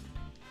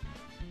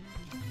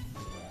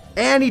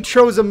 And he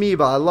chose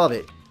Amoeba. I love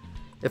it.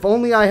 If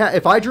only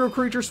if I drew a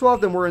creature swap,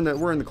 then we're in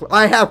the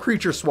I have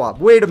creature swap.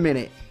 Wait a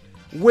minute.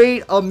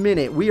 Wait a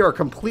minute. We are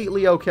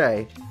completely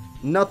okay.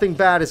 Nothing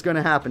bad is going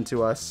to happen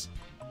to us.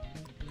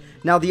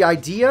 Now the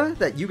idea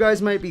that you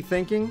guys might be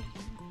thinking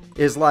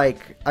is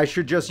like I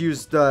should just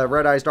use the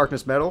Red Eyes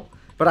Darkness Metal,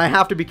 but I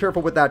have to be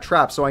careful with that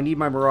trap, so I need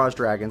my Mirage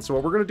Dragon. So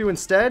what we're going to do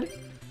instead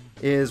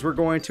is we're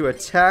going to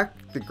attack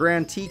the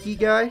Grand Tiki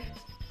guy.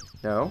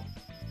 No.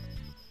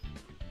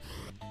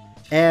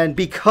 And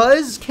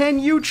because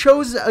KENYou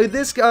chose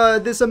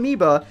this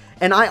Amoeba,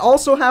 and I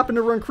also happen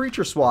to run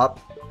Creature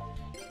Swap,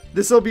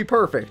 this will be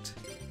perfect.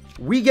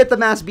 We get the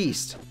Mass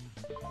Beast.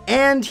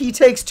 And he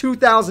takes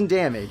 2,000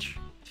 damage.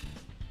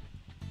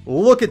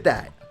 Look at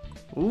that.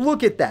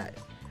 Look at that.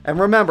 And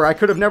remember, I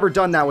could have never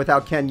done that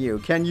without KENYou.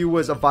 KENYou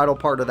was a vital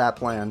part of that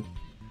plan.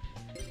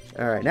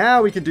 Alright,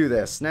 now we can do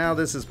this. Now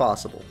this is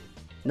possible.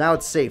 Now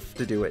it's safe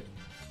to do it.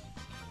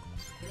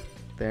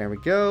 There we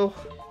go.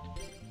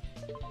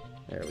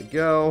 There we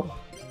go.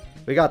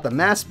 We got the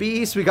Mass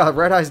Beast. We got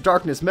Red Eyes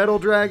Darkness Metal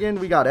Dragon.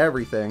 We got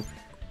everything.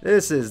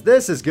 This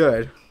is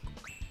good.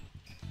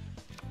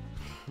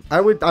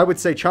 I would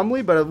say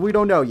Chumley, but we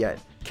don't know yet.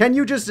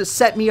 KENYou just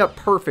set me up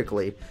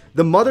perfectly.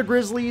 The Mother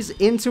Grizzlies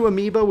into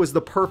Amoeba was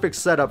the perfect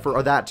setup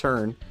for that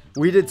turn.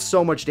 We did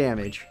so much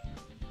damage.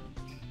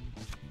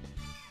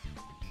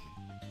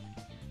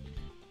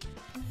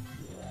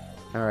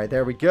 Alright,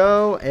 there we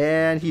go.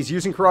 And he's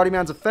using Karate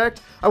Man's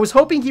effect. I was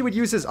hoping he would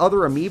use his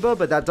other Amoeba,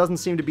 but that doesn't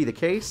seem to be the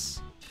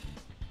case.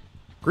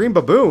 Green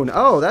Baboon.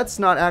 Oh, that's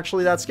not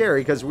actually that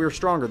scary because we're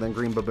stronger than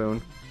Green Baboon.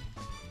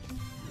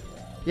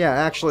 Yeah,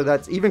 actually,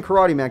 that's even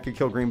Karate Man could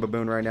kill Green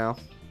Baboon right now.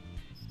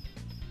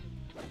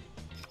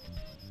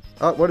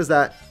 Oh, what is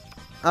that?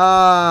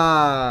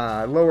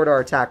 Ah, lowered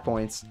our attack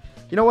points.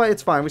 You know what?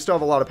 It's fine. We still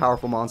have a lot of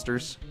powerful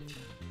monsters.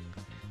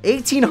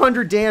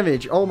 1,800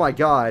 damage. Oh my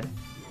god.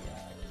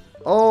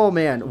 Oh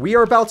man, we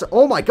are about to...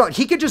 Oh my god,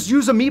 he could just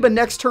use Amoeba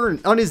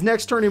on his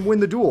next turn and win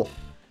the duel.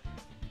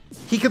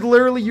 He could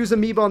literally use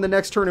Amoeba on the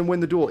next turn and win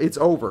the duel. It's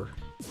over.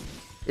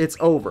 It's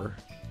over.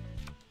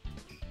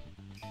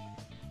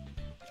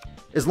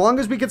 As long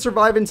as we could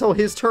survive until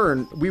his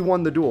turn, we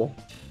won the duel.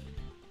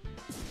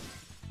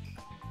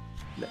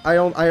 I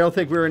don't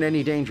think we're in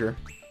any danger.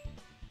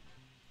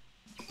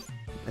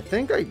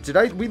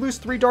 We lose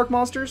 3 dark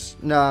monsters?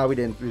 No, we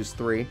didn't lose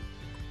 3.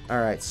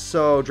 Alright,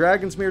 so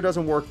Dragon's Mirror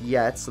doesn't work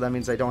yet, so that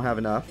means I don't have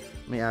enough.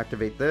 Let me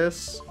activate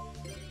this.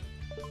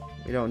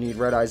 We don't need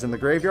Red Eyes in the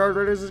graveyard.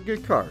 Red Eyes is a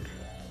good card.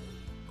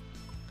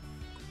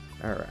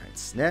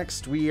 Alright,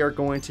 next we are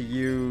going to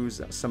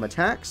use some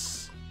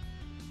attacks.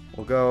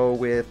 We'll go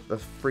with the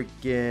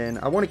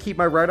freaking... I want to keep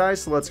my Red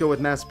Eyes, so let's go with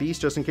Mass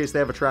Beast just in case they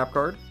have a trap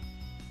card.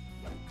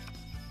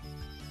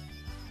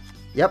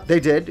 Yep, they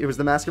did. It was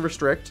the Mask of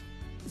Restrict.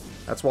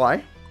 That's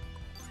why.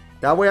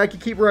 That way I can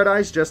keep Red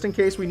Eyes just in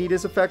case we need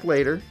his effect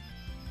later.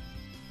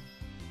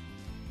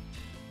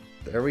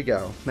 There we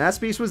go. Mass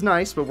Beast was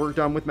nice, but we're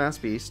done with Mass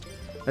Beast.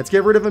 Let's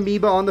get rid of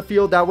Amoeba on the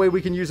field. That way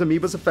we can use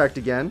Amoeba's effect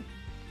again.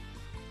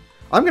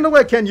 I'm going to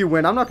let KENYou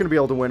win. I'm not going to be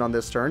able to win on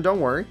this turn. Don't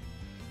worry.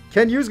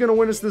 KENYou's going to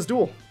win us this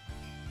duel.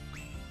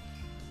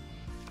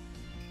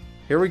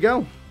 Here we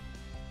go.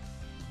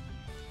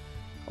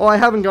 Oh, I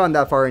haven't gone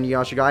that far in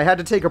Yugioh. I had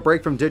to take a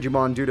break from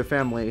Digimon due to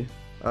family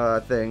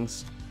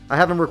things. I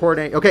haven't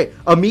recorded any. Okay,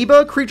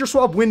 Amoeba, creature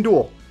swap, win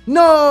duel.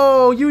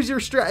 No! Use your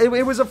strat.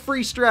 It was a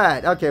free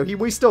strat. Okay,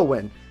 we still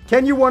win.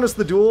 KENYou won us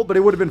the duel, but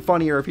it would have been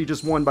funnier if he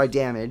just won by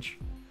damage.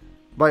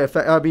 By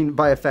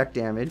effect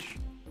damage.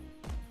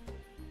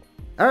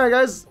 Alright,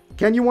 guys.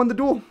 KENYou won the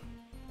duel.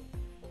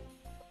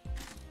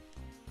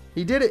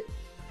 He did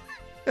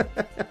it.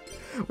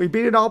 We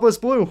beat an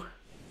Obelisk Blue.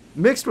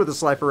 Mixed with a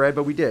Slifer Red,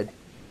 but we did.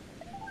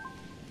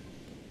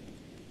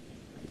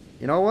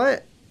 You know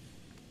what?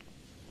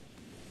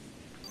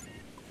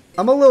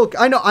 I'm a little...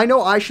 I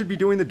know I should be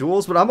doing the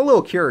duels, but I'm a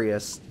little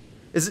curious.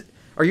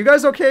 Are you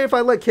guys okay if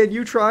I let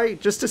KENYou try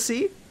just to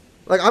see?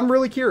 Like, I'm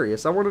really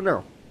curious. I want to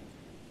know.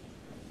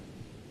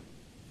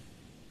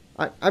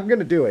 I'm going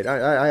to do it.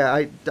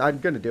 I'm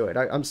going to do it.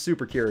 I'm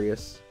super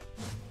curious.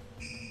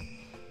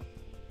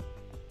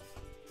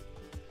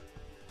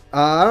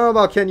 I don't know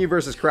about KENYou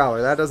versus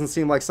Crowler. That doesn't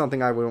seem like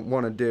something I would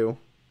want to do.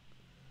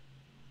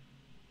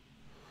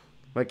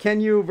 But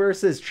KENYou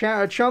versus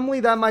Chumley,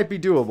 that might be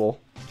doable.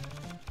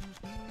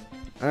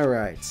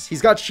 Alright.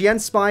 He's got Chien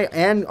Spy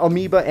and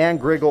Amoeba and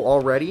Griggle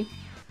already.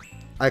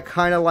 I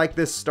kind of like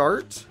this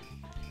start.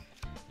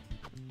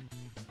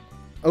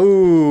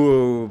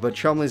 Ooh, but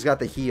Chumley's got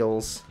the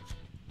heals.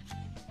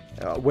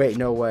 Wait,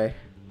 no way.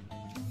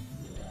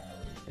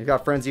 He's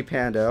got Frenzy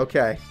Panda.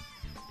 Okay.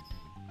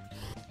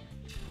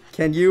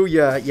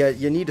 KENYou,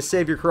 you need to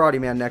save your Karate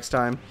Man next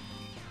time.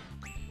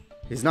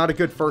 He's not a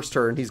good first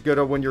turn. He's good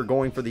when you're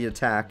going for the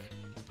attack.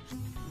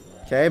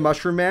 Okay,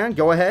 Mushroom Man,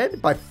 go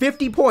ahead. By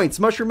 50 points,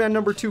 Mushroom Man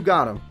number 2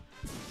 got him.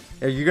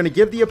 Are you going to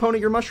give the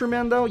opponent your Mushroom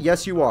Man, though?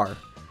 Yes, you are.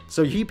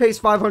 So he pays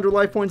 500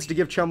 life points to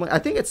give Chumley. I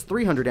think it's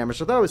 300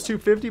 damage. I thought it was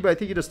 250, but I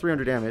think he does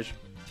 300 damage.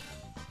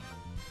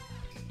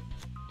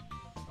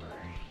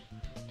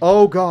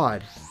 Oh,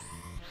 God.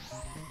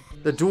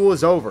 The duel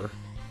is over.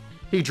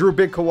 He drew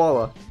Big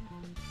Koala.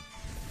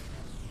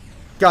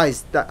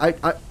 Guys,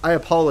 I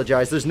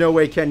apologize. There's no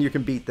way KENYou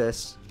can beat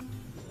this.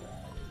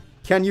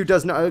 KENYou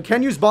does not...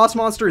 KENYou's boss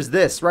monster is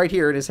this, right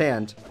here in his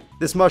hand.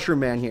 This Mushroom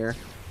Man here.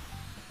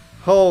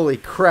 Holy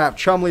crap,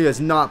 Chumley is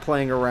not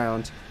playing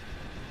around.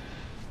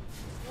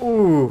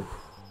 Ooh.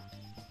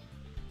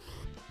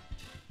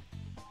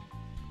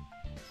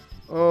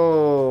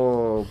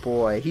 Oh,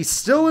 boy. He's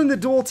still in the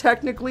duel,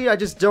 technically. I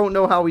just don't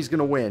know how he's going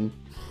to win.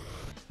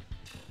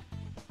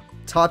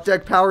 Top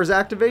deck powers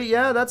activate?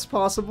 Yeah, that's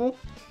possible.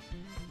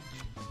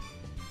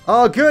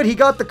 Oh, good. He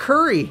got the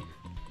curry.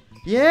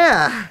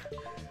 Yeah.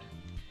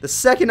 The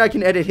second I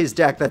can edit his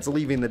deck, that's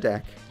leaving the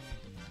deck.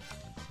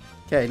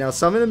 Okay, now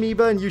summon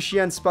Amoeba and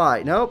Yushien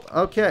Spy. Nope.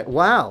 Okay.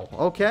 Wow.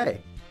 Okay.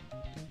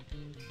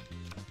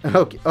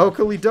 Okay.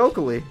 Oakley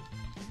Dokley.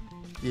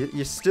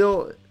 You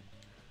still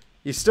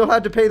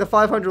had to pay the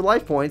 500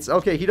 life points.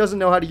 Okay, he doesn't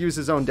know how to use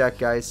his own deck,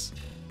 guys.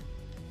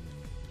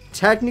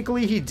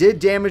 Technically, he did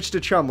damage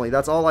to Chumley.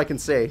 That's all I can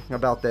say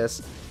about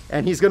this.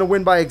 And he's going to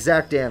win by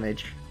exact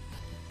damage.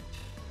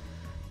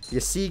 You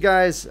see,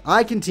 guys,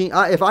 I can team.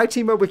 If I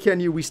team up with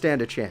KENYou, we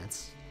stand a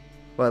chance.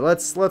 But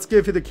let's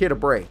give the kid a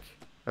break,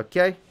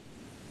 okay?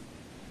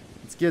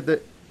 Let's give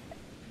the.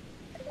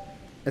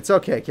 It's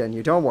okay,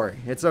 KENYou. Don't worry.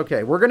 It's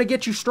okay. We're gonna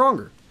get you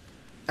stronger.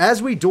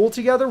 As we duel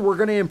together, we're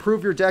gonna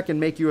improve your deck and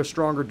make you a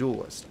stronger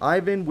duelist.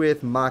 Ivan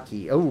with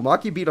Maki. Oh,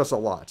 Maki beat us a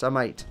lot. I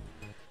might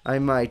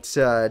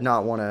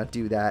not want to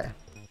do that.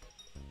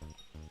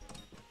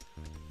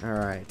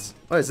 Alright.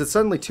 Oh, is it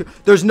suddenly two?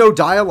 There's no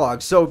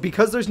dialogue. So,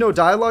 because there's no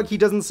dialogue, he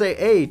doesn't say,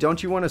 hey,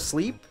 don't you want to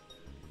sleep?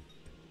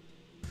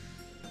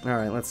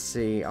 Alright, let's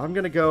see. I'm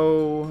going to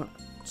go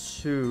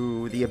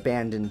to the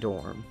abandoned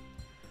dorm.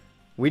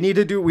 We need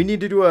to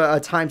do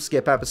a time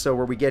skip episode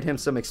where we get him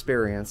some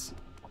experience.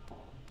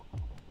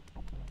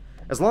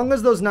 As long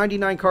as those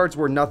 99 cards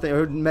were nothing,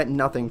 or meant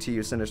nothing to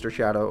you, Sinister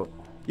Shadow,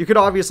 you could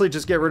obviously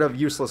just get rid of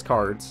useless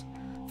cards.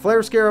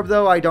 Flare Scarab,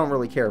 though, I don't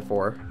really care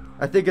for.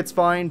 I think it's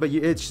fine, but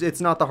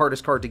it's not the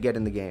hardest card to get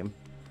in the game.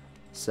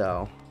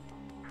 So,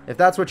 if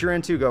that's what you're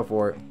into, go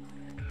for it.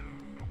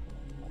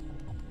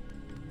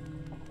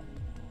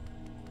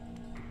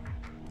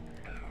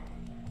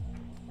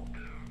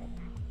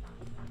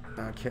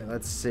 Okay,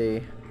 let's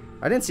see.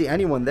 I didn't see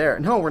anyone there.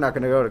 No, we're not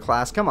going to go to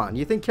class. Come on.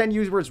 You think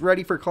KENYou was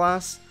ready for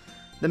class?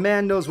 The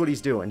man knows what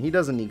he's doing. He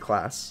doesn't need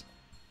class.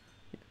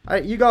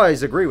 You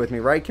guys agree with me,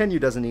 right?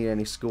 KENYou doesn't need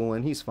any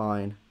schooling. He's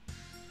fine.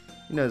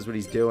 He knows what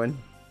he's doing.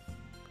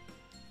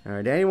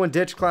 Alright, did anyone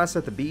ditch class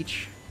at the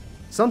beach?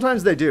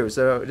 Sometimes they do,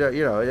 so,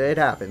 you know, it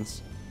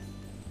happens.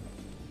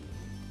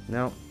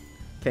 No.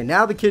 Okay,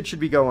 now the kid should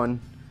be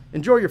going.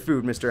 Enjoy your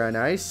food, Mr.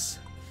 Nice.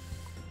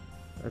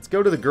 Let's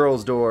go to the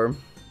girls'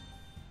 dorm.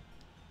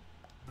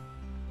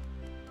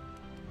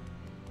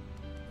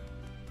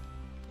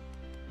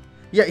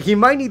 Yeah, he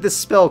might need the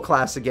spell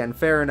class again.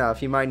 Fair enough.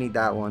 He might need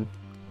that one.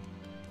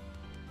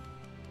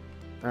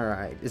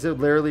 Alright. Is it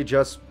literally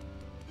just...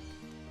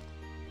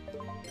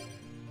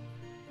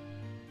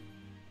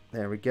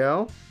 There we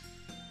go.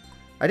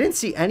 I didn't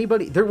see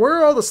anybody... Where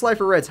are all the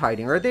Slifer Reds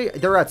hiding? Are they...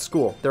 They're at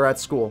school. They're at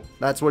school.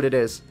 That's what it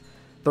is.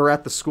 They're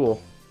at the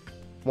school.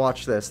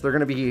 Watch this. They're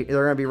gonna be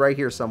right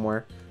here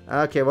somewhere.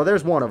 Okay, well,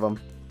 there's one of them.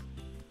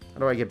 How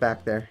do I get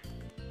back there?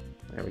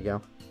 There we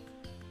go.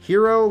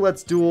 Hero,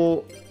 let's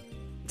duel...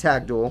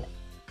 Tag duel.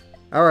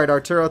 Alright,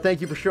 Arturo,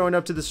 thank you for showing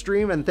up to the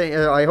stream, and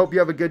I hope you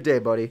have a good day,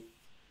 buddy.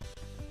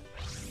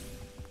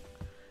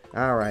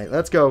 Alright,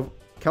 let's go.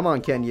 Come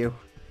on, KENYou.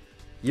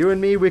 You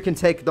and me, we can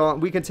take on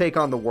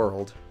the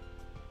world.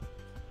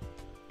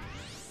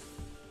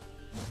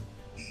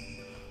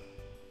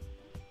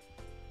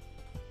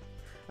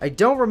 I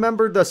don't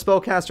remember the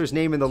spellcaster's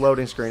name in the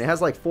loading screen. It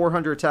has like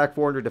 400 attack,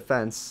 400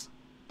 defense.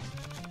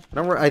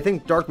 I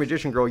think Dark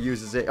Magician Girl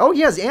uses it. Oh, he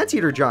has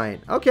Anteater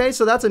Giant. Okay,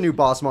 so that's a new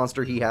boss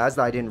monster he has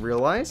that I didn't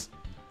realize.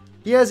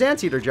 He has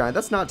Anteater Giant.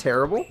 That's not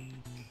terrible.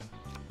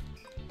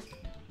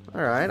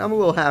 Alright, I'm a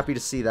little happy to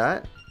see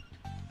that.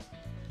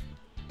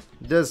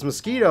 Does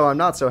Mosquito, I'm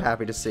not so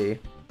happy to see.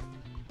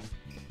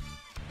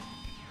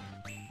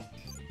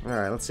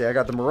 Alright, let's see. I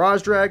got the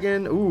Mirage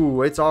Dragon.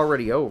 Ooh, it's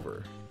already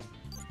over.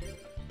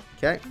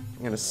 Okay, I'm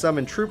going to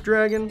summon Troop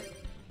Dragon.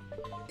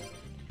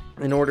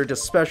 In order to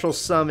special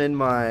summon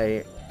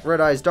my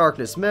Red Eyes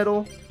Darkness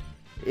Metal.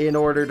 In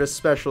order to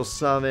special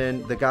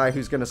summon the guy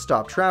who's going to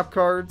stop trap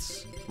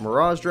cards.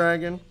 Mirage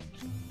Dragon.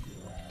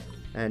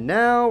 And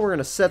now we're going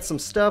to set some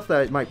stuff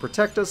that might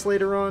protect us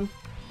later on.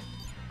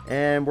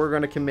 And we're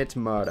going to commit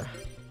murder.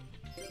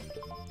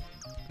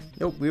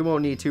 Nope, we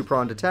won't need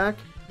two-pronged attack.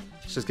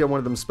 Let's just get one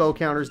of them spell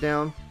counters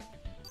down.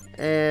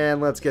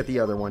 And let's get the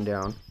other one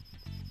down.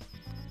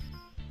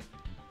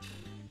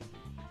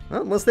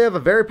 Well, unless they have a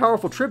very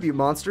powerful tribute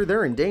monster,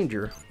 they're in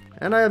danger.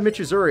 And I have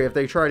Michizuri if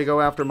they try to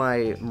go after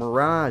my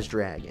Mirage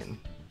Dragon.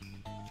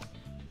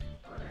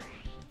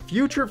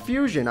 Future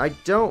Fusion, I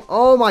don't...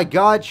 Oh my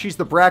god, she's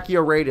the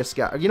Brachioradus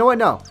guy. You know what?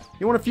 No.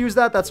 You want to fuse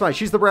that? That's fine.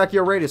 She's the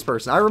Brachioradus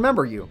person. I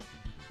remember you.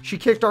 She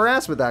kicked our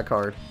ass with that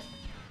card.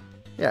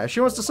 Yeah, if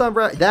she wants to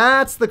summon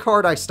that's the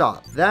card I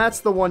stop. That's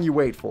the one you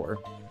wait for.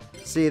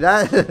 See,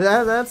 that's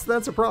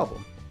a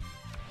problem.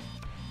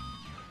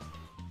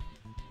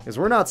 Because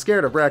we're not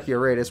scared of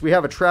Brachioradus. We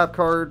have a trap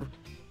card.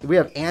 We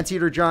have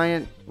Anteater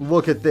Giant.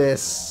 Look at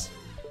this.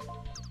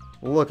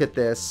 Look at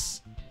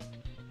this.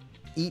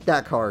 Eat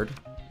that card.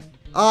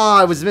 Ah,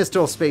 I was missed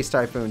to a Space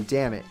Typhoon.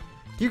 Damn it.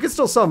 You can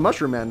still summon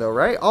Mushroom Man though,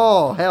 right?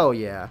 Oh, hell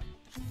yeah.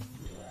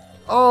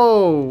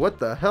 Oh, what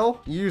the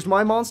hell? You used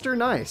my monster?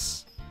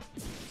 Nice.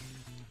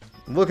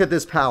 Look at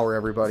this power,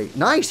 everybody.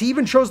 Nice, he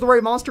even chose the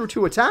right monster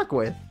to attack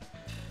with.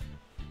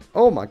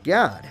 Oh my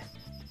god.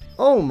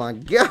 Oh my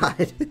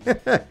god.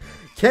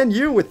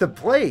 KENYou with the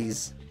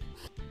plays.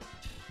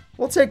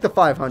 We'll take the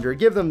 500.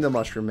 Give them the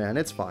Mushroom Man.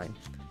 It's fine.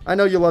 I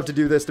know you love to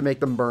do this to make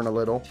them burn a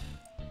little.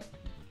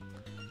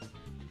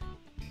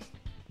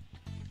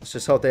 Let's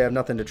just hope they have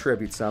nothing to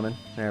tribute summon.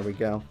 There we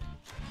go.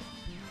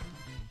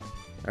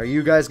 Are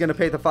you guys going to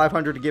pay the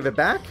 500 to give it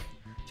back?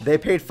 They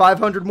paid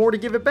 500 more to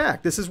give it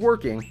back. This is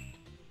working.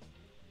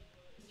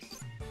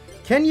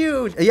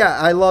 KENYou... Yeah,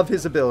 I love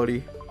his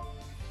ability.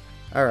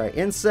 Alright,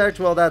 Insect.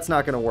 Well, that's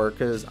not going to work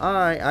because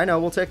I know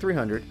we'll take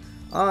 300.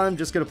 I'm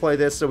just going to play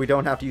this so we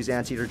don't have to use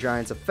Anteater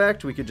Giant's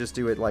effect. We could just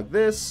do it like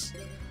this.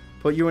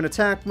 Put you in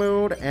attack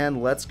mode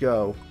and let's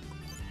go.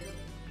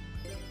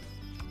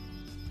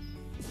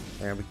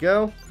 There we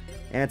go.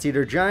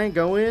 Anteater Giant,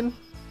 go in.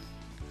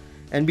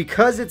 And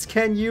because it's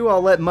KENYou,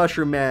 I'll let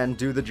Mushroom Man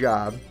do the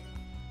job.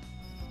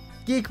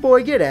 Geek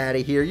Boy, get out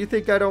of here. You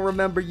think I don't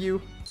remember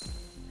you?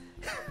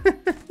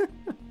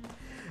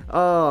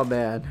 Oh,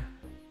 man.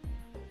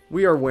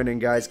 We are winning,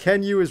 guys.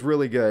 KENYou is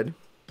really good.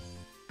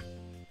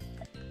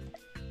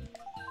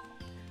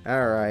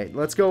 Alright,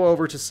 let's go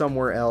over to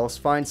somewhere else.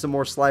 Find some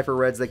more Slifer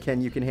Reds that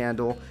KENYou can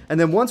handle. And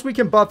then once we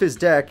can buff his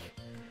deck...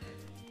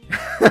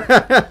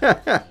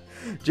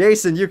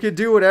 Jason, you can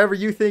do whatever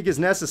you think is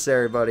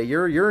necessary, buddy.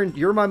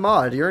 You're my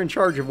mod. You're in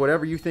charge of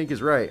whatever you think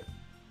is right.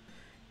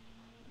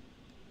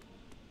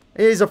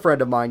 He's a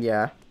friend of mine,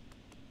 yeah.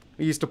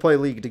 We used to play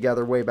League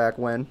together way back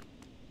when.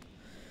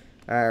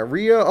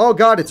 Rio. Oh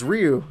god, it's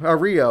Rio.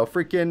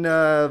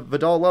 Freaking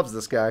Vidal loves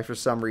this guy for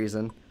some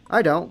reason.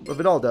 I don't, but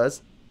Vidal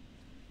does.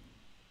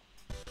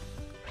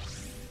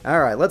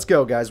 Alright, let's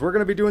go, guys. We're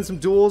going to be doing some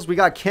duels. We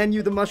got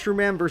KENYou the Mushroom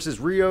Man versus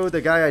Rio,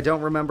 the guy I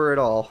don't remember at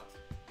all.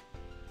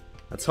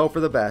 Let's hope for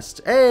the best.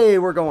 Hey,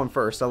 we're going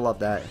first. I love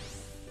that.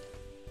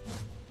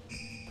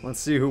 Let's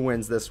see who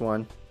wins this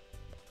one.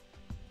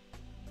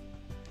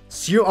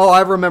 Oh, I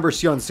remember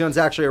Sion. Sion's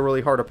actually a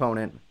really hard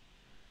opponent.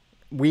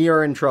 We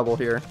are in trouble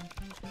here.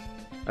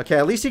 Okay,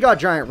 at least he got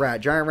Giant Rat.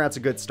 Giant Rat's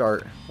a good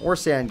start. Or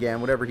Sandgan,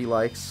 whatever he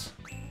likes.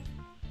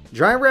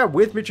 Giant Rat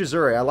with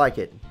Michizuri. I like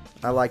it.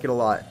 I like it a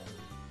lot.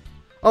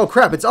 Oh,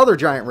 crap. It's other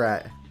Giant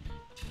Rat.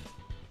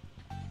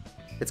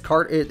 It's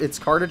card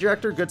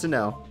ejector? Good to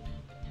know.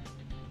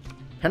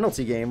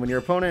 Penalty game. When your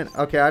opponent...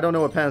 Okay, I don't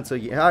know what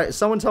penalty...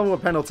 Someone tell me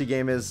what penalty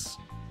game is.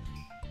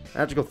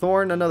 Magical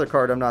Thorn, another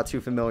card I'm not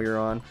too familiar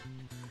on.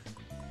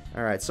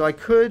 Alright, so I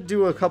could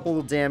do a couple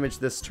of damage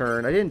this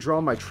turn. I didn't draw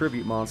my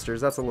tribute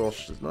monsters. That's a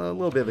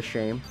little bit of a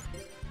shame.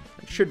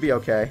 It should be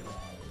okay.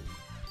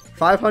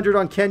 500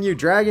 on KENYou.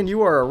 Dragon,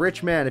 you are a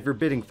rich man if you're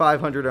bidding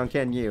 500 on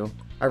KENYou.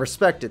 I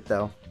respect it,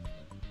 though.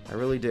 I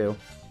really do.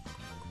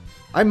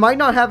 I might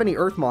not have any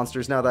earth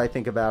monsters now that I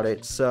think about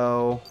it,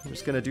 so I'm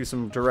just gonna do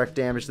some direct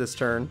damage this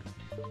turn.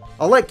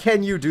 I'll let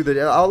KENYou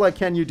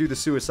do the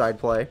suicide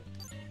play.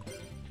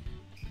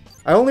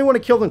 I only want to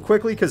kill them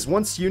quickly because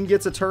once Yoon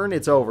gets a turn,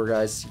 it's over,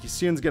 guys.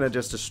 Yoon's gonna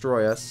just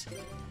destroy us.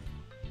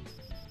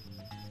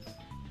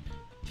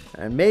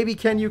 And maybe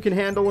KENYou can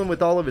handle him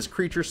with all of his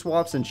creature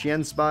swaps and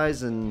Xian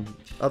spies and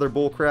other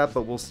bullcrap,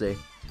 but we'll see.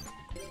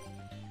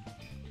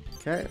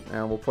 Okay,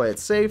 and we'll play it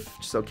safe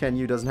so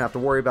KENYou doesn't have to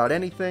worry about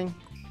anything.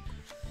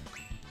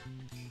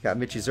 Got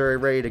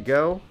Michizuri ready to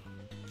go.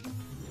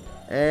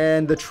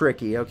 And the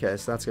Tricky. Okay,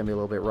 so that's going to be a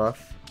little bit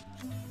rough.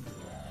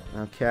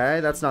 Okay,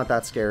 that's not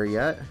that scary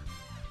yet.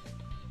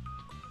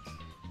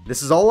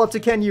 This is all up to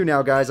KENYou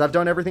now, guys. I've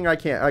done everything I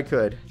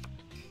could.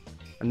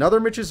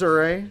 Another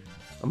Michizuri.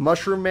 A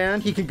Mushroom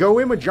Man. He could go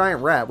in with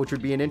Giant Rat, which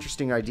would be an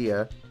interesting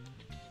idea.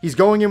 He's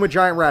going in with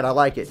Giant Rat. I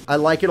like it. I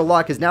like it a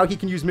lot, because now he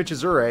can use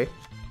Michizuri.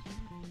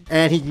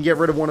 And he can get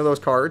rid of one of those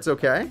cards,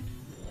 okay?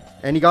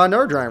 And he got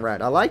another Giant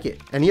Rat. I like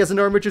it. And he has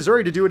another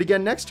Michizuri to do it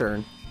again next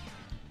turn.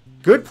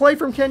 Good play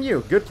from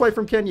KENYou. Good play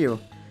from KENYou.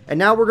 And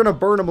now we're going to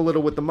burn him a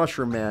little with the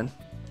Mushroom Man.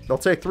 They'll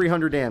take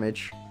 300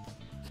 damage.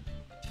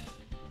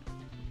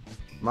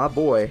 My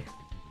boy.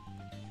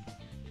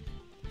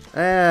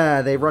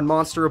 Ah, they run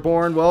Monster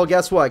Reborn. Well,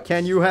 guess what?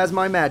 KENYou has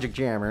my Magic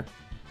Jammer.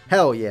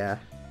 Hell yeah.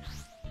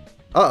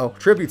 Uh-oh.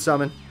 Tribute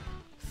Summon.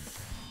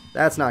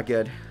 That's not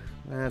good.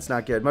 That's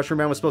not good. Mushroom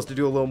Man was supposed to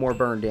do a little more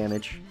burn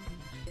damage.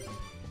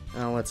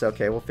 Oh, that's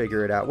okay. We'll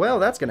figure it out. Well,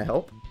 that's going to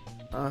help.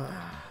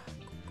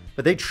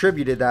 But they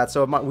tributed that,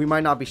 so we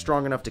might not be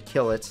strong enough to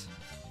kill it.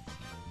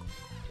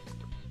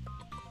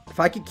 If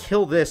I could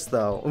kill this,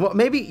 though... Well,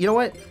 maybe, you know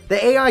what?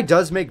 The AI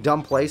does make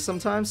dumb plays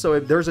sometimes, so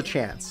there's a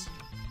chance.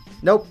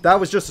 Nope, that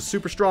was just a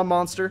super strong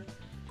monster.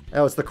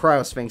 Oh, it's the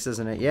Cryo Sphinx,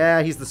 isn't it?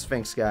 Yeah, he's the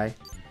Sphinx guy.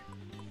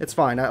 It's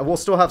fine. We'll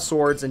still have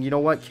swords, and you know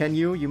what?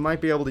 KENYou, you might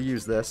be able to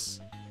use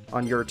this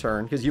on your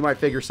turn, because you might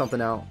figure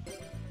something out.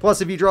 Plus,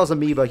 if he draws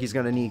Amoeba, he's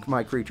going to need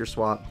my creature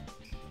swap.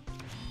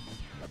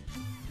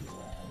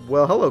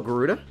 Well, hello,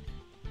 Garuda.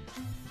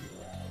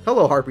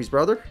 Hello, Harpy's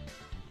brother.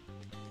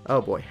 Oh,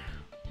 boy.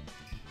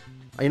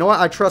 You know what?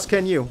 I trust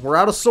KENYou. We're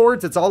out of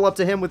swords. It's all up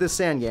to him with his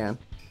Sangan.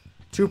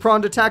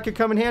 Two-pronged attack could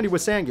come in handy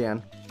with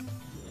Sangan.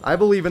 I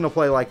believe in a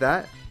play like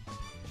that.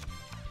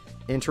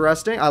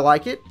 Interesting. I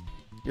like it.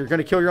 You're going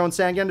to kill your own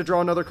Sangan to draw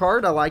another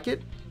card. I like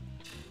it.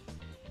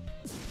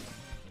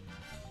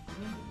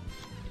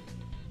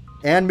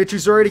 And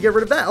Michizuri to get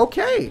rid of that.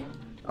 Okay.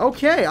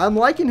 Okay, I'm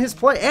liking his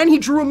play. And he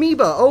drew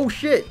Amoeba. Oh,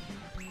 shit.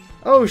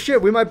 Oh,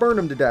 shit. We might burn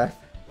him to death.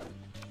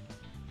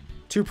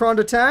 Two-pronged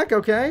attack.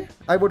 Okay.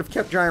 I would have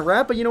kept Giant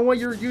Rat, but you know what?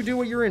 You do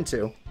what you're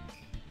into.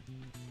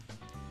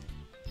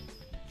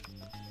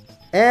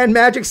 And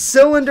Magic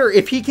Cylinder.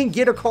 If he can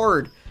get a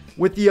card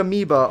with the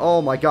Amoeba.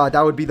 Oh, my God.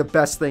 That would be the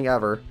best thing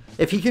ever.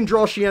 If he can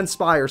draw Xian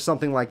Spy or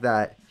something like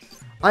that.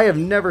 I have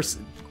never...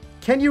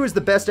 KENYou is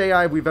the best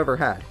AI we've ever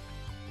had.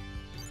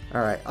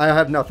 Alright, I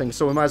have nothing,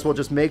 so we might as well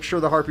just make sure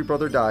the Harpy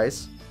brother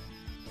dies.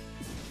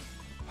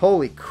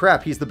 Holy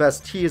crap, he's the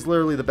best. He is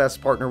literally the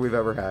best partner we've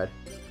ever had.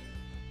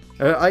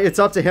 It's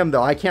up to him,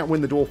 though. I can't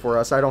win the duel for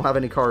us. I don't have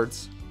any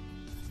cards.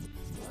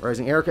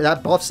 Rising Erica,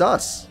 that buffs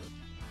us.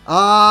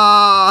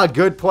 Ah,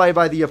 good play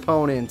by the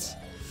opponent.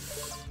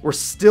 We're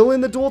still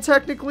in the duel,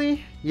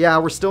 technically? Yeah,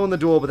 we're still in the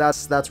duel, but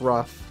that's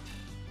rough.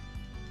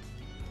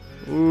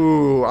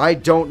 Ooh, I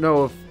don't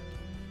know if...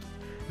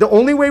 The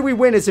only way we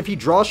win is if he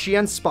draws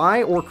Xian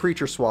Spy or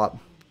Creature Swap.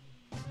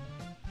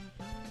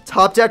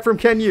 Top deck from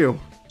KENYou.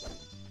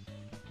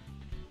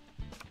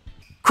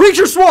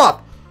 Creature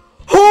Swap!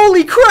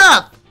 Holy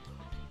crap!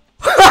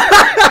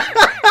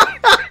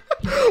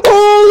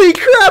 Holy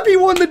crap, he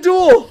won the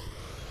duel!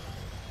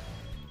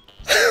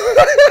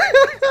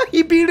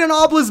 He beat an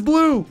Obelisk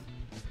Blue!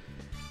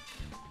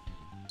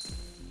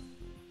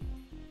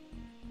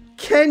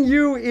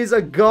 KENYou is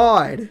a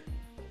god.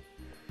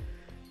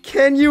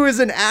 KENYou is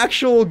an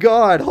actual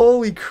god.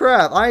 Holy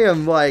crap. I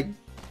am like...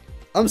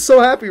 I'm so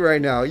happy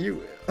right now.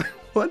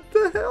 What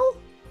the hell?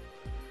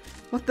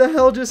 What the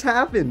hell just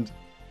happened?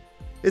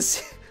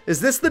 Is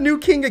this the new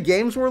King of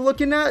Games we're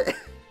looking at?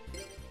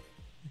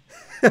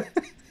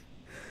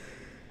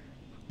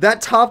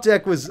 That top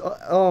deck was...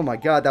 Oh my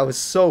god, that was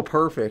so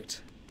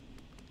perfect.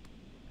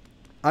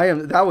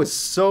 That was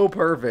so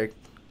perfect.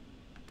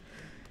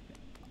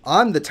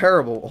 I'm the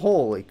terrible...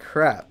 Holy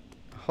crap.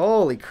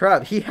 Holy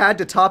crap. He had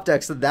to top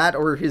deck so that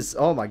or his...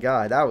 Oh my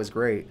god, that was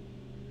great.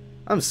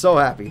 I'm so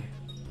happy.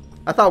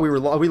 I thought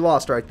we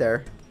lost right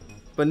there.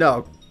 But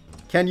no.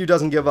 KENYou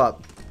doesn't give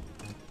up.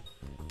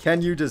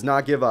 KENYou does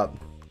not give up.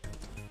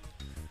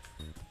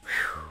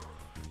 Whew.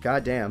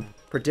 God damn.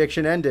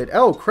 Prediction ended.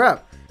 Oh,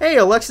 crap. Hey,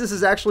 Alexis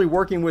is actually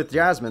working with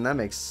Jasmine. That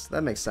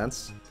makes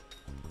sense.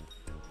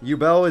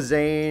 Yugioh is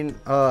Zane.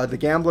 The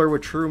Gambler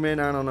with Truman.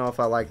 I don't know if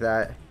I like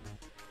that.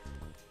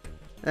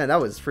 Man, that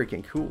was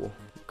freaking cool.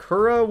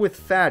 Kura with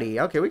Fatty.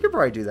 Okay, we could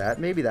probably do that.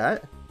 Maybe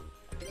that.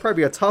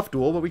 Probably be a tough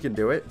duel, but we can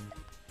do it.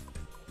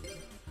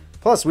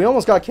 Plus, we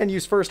almost got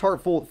KENYou's first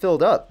heart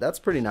filled up. That's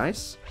pretty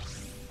nice.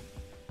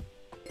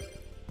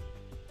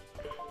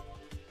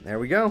 There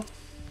we go.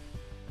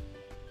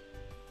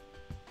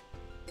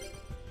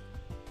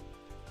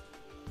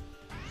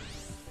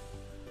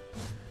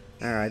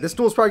 Alright, this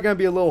duel's probably going to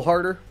be a little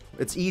harder.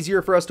 It's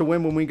easier for us to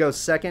win when we go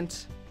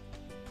second.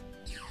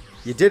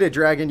 You did it,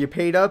 Dragon. You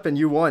paid up and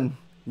you won.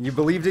 You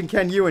believed in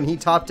KENYou and he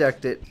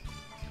top-decked it.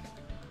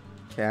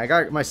 Okay, I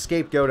got my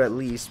scapegoat at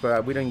least,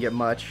 but we didn't get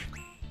much.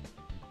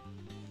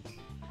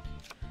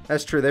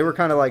 That's true. They were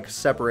kind of like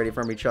separated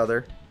from each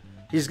other.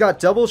 He's got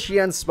double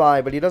Xian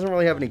Spy, but he doesn't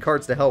really have any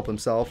cards to help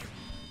himself.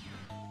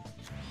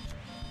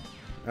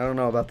 I don't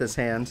know about this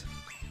hand.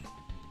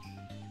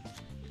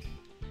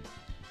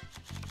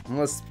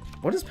 Unless...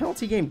 What does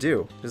Penalty Game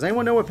do? Does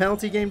anyone know what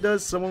Penalty Game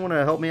does? Someone want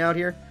to help me out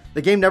here?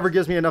 The game never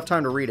gives me enough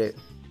time to read it.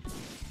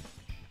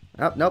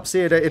 Oh, nope,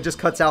 see it just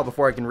cuts out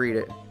before I can read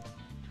it.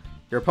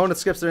 Your opponent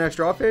skips their next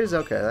draw phase?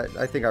 Okay,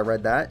 I think I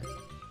read that.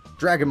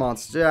 Dragon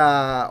Monster.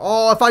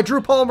 Oh, if I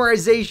drew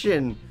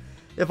Polymerization!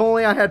 If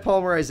only I had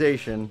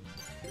Polymerization.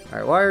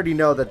 Alright, well I already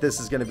know that this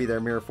is going to be their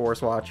Mirror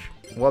Force. Watch.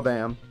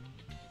 Wabam.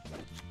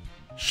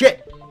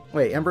 Shit!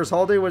 Wait, Emperor's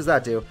Holiday? What does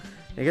that do?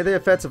 You get the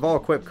effects of all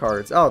equipped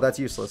cards. Oh, that's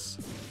useless.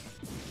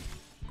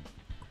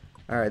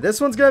 Alright,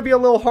 this one's going to be a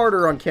little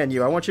harder on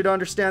KENYou. I want you to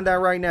understand that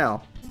right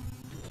now.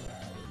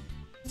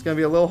 It's going to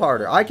be a little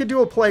harder. I could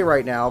do a play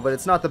right now, but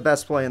it's not the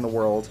best play in the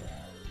world.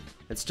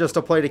 It's just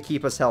a play to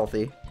keep us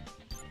healthy.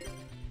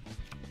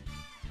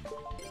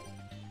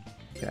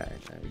 Okay,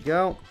 there we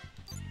go.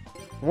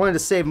 I wanted to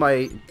save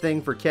my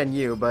thing for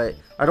KENYou, but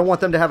I don't want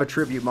them to have a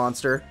tribute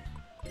monster.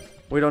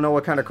 We don't know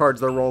what kind of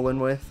cards they're rolling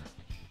with.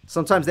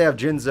 Sometimes they have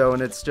Jinzo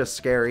and it's just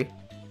scary.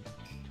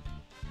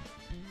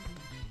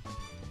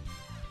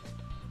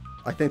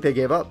 I think they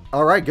gave up.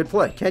 Alright, good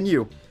play.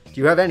 KENYou, do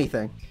you have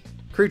anything?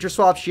 Creature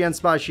swap, Xian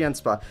Spy, Xian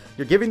Spy.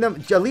 You're giving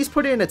them... At least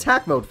put it in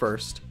attack mode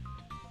first.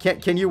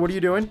 KENYou, what are you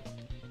doing?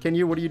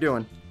 KENYou, what are you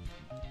doing?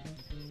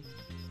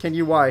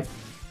 KENYou, why?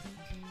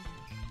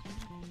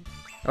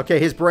 Okay,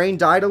 his brain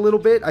died a little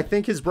bit. I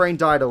think his brain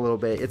died a little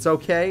bit. It's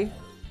okay.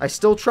 I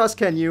still trust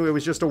KENYou. It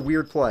was just a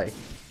weird play.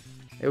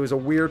 It was a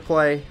weird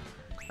play.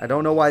 I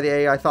don't know why the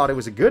AI thought it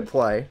was a good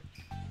play.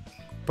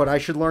 But I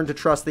should learn to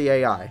trust the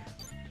AI.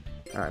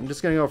 Alright, I'm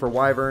just going to go for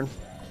Wyvern.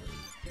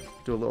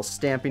 Do a little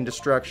Stamping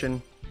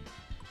Destruction.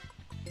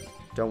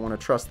 Don't want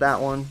to trust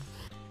that one.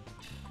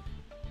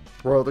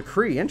 Royal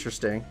Decree,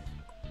 interesting.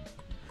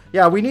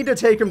 Yeah, we need to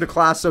take him to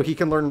class so he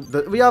can learn...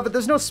 Yeah, but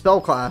there's no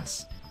spell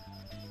class.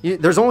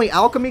 There's only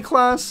Alchemy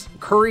class,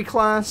 Curry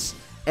class,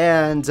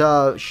 and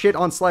shit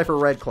on Slifer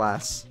Red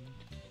class.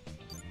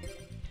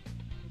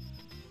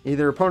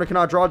 Either opponent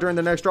cannot draw during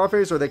the next draw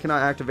phase, or they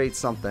cannot activate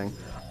something.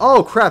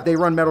 Oh, crap, they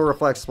run Metal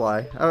Reflex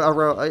Fly.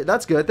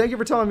 That's good. Thank you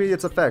for telling me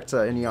its effect,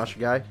 Inuyasha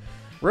guy.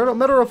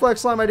 Metal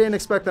Reflex Slime I didn't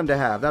expect them to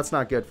have. That's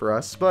not good for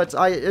us. But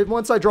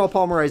once I draw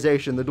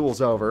Polymerization, the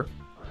duel's over.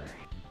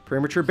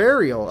 Premature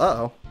Burial.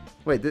 Uh-oh.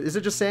 Wait, is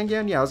it just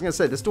Sangan? Yeah, I was going to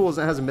say, this duel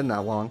hasn't been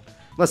that long.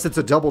 Unless it's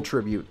a double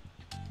tribute.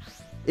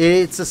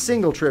 It's a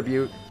single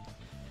tribute.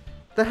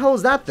 The hell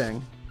is that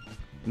thing?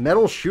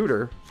 Metal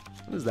Shooter.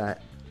 What is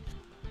that?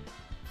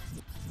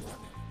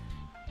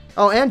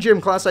 Oh, and Gym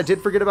Class. I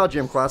did forget about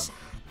Gym Class.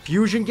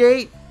 Fusion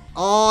Gate.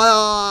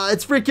 Oh,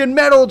 it's freaking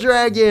Metal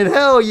Dragon.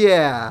 Hell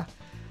yeah.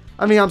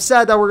 I mean, I'm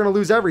sad that we're going to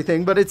lose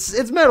everything, but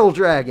it's Metal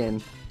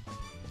Dragon.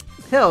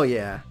 Hell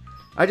yeah.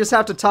 I just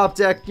have to top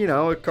deck, you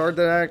know, a card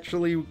that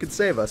actually could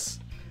save us.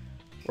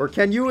 Or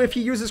KENYou, if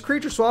he uses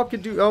Creature Swap,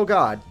 could do... Oh,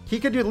 God. He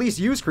could at least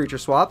use Creature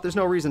Swap. There's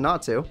no reason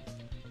not to.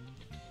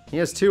 He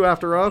has 2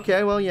 after...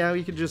 Okay, well, yeah,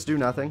 he could just do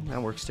nothing.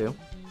 That works, too.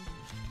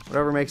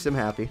 Whatever makes him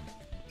happy.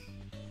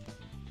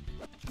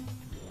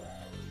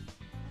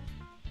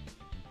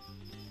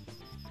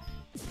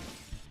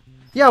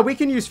 Yeah, we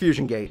can use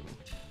Fusion Gate.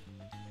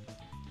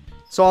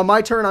 So on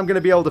my turn, I'm going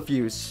to be able to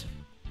fuse.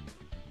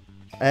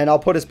 And I'll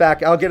put us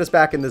back... I'll get us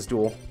back in this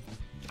duel.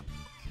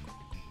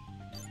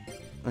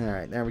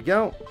 Alright, there we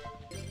go.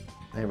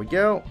 There we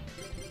go.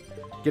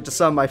 Get to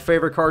summon my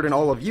favorite card in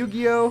all of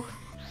Yu-Gi-Oh!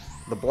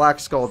 The Black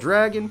Skull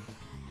Dragon.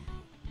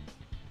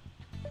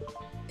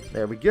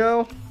 There we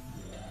go.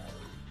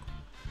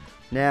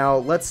 Now,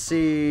 let's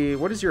see.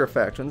 What is your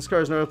effect? When this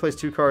card is known to place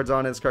 2 cards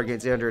on it, this card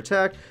gains 8 under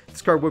attack.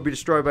 This card would be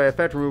destroyed by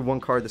effect. Remove 1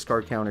 card this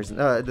card counters.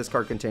 This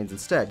card contains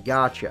instead.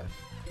 Gotcha.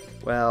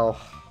 Well,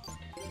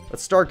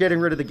 let's start getting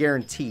rid of the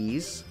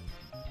guarantees.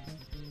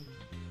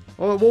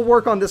 Well, we'll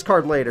work on this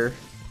card later.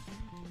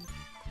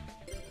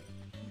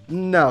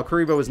 No,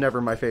 Karibo was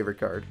never my favorite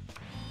card.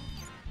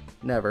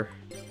 Never.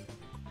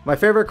 My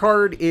favorite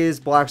card is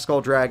Black Skull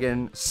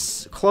Dragon.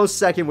 Close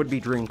second would be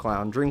Dream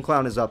Clown. Dream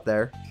Clown is up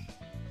there.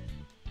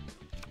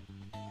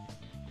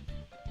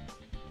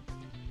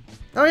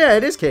 Oh yeah,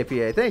 it is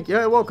KPA. Thank you.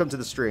 Welcome to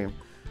the stream.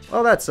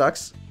 Well, that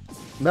sucks.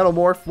 Metal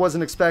Morph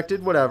wasn't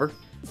expected. Whatever.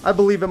 I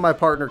believe in my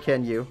partner,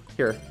 KENYou.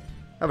 Here,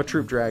 have a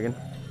Troop Dragon.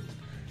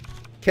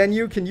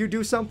 KENYou, can you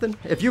do something?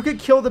 If you could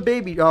kill the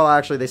baby... Oh,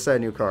 actually, they said a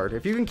new card.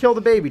 If you can kill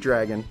the baby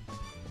dragon,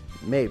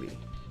 maybe.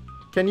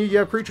 KENYou, you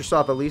have creature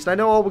swap at least. I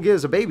know all we'll get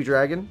is a baby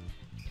dragon,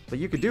 but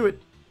you could do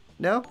it.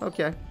 No?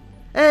 Okay.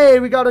 Hey,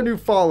 we got a new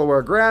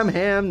follower. Graham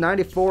Ham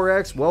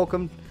 94X.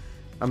 Welcome.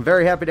 I'm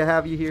very happy to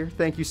have you here.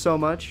 Thank you so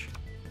much.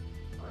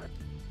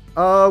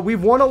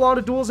 We've won a lot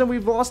of duels and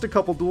we've lost a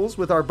couple duels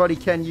with our buddy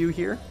KENYou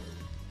here.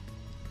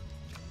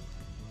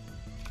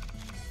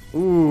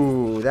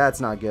 Ooh,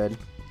 that's not good.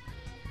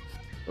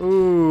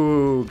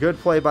 Ooh, good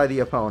play by the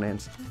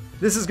opponent.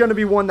 This is going to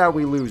be one that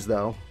we lose,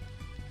 though.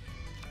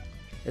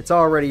 It's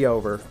already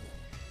over.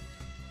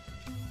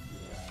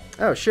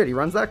 Oh, shit, he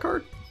runs that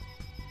card?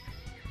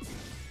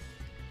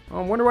 Oh,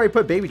 I wonder why he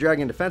put Baby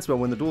Dragon in defense mode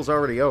when the duel's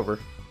already over.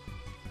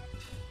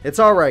 It's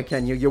alright,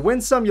 KENYou. You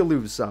win some, you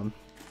lose some.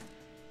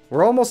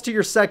 We're almost to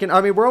your second...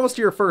 I mean, we're almost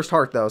to your first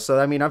heart, though. So,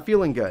 I mean, I'm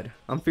feeling good.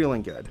 I'm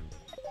feeling good.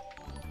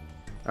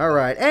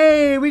 Alright.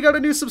 Hey, we got a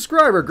new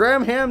subscriber.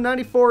 Graham Ham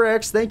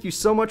 94X. Thank you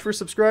so much for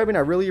subscribing. I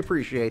really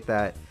appreciate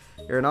that.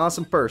 You're an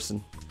awesome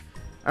person.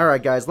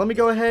 Alright, guys. Let me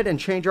go ahead and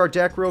change our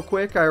deck real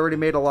quick. I already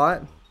made a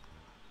lot.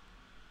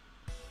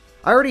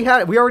 We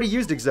already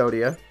used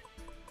Exodia.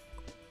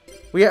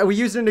 We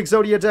used an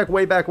Exodia deck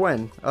way back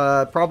when.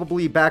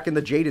 Probably back in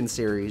the Jaden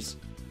series.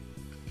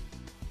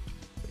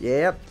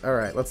 Yep.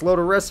 Alright, let's load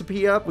a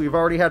recipe up. We've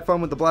already had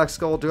fun with the Black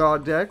Skull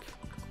Dog deck.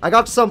 I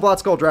got to some Black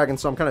Skull Dragon,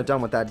 so I'm kind of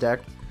done with that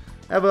deck.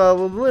 I have a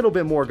little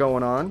bit more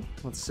going on.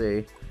 Let's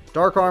see.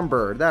 Dark Arm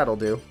Bird. That'll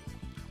do.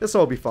 This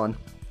will be fun.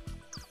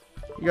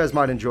 You guys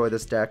might enjoy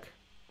this deck.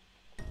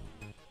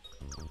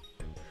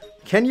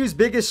 KENYou's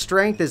biggest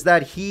strength is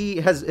that he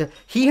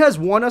has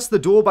won us the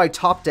duel by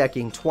top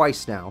decking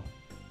twice now.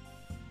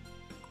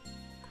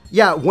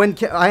 Yeah,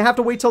 I have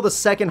to wait till the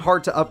second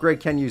heart to upgrade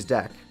KENYou's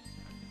deck.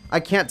 I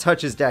can't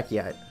touch his deck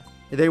yet.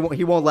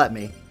 He won't let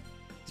me.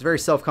 He's very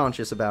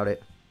self-conscious about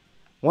it.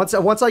 Once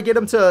I get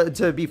him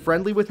to be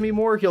friendly with me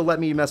more, he'll let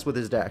me mess with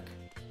his deck.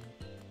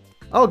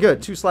 Oh,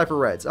 good. 2 Slifer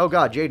Reds. Oh,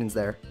 God. Jaden's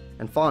there.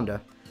 And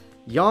Fonda.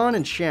 Jan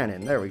and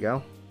Shannon. There we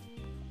go.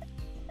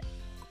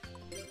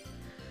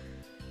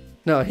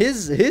 No,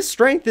 his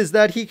strength is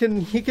that he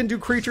can do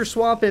creature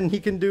swap and he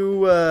can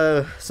do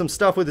some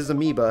stuff with his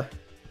amoeba.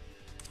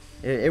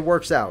 It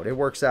works out. It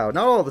works out.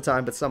 Not all the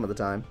time, but some of the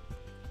time.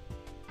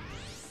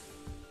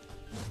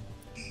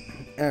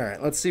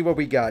 Alright, let's see what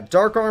we got.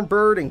 Dark Arm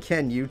Bird and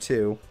KENYou,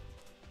 too.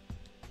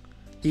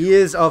 He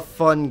is a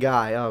fun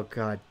guy. Oh,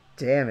 God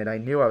damn it. I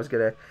knew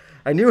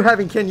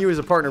having KENYou as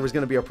a partner was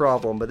going to be a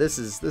problem, but this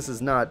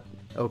is not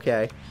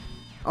okay.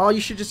 Oh, you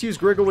should just use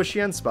Griggle with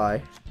Shen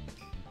Spy.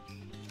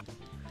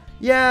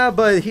 Yeah,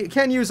 but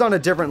KENYou's on a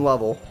different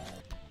level.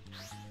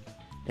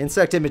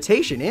 Insect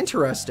Imitation.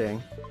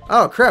 Interesting.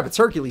 Oh, crap. It's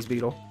Hercules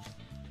Beetle.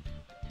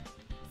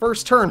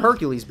 First turn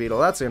Hercules Beetle.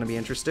 That's going to be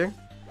interesting.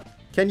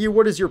 KENYou,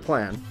 what is your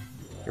plan?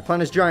 Your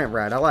plan is Giant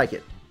Rat. I like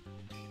it.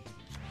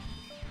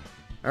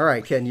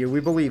 Alright, KENYou,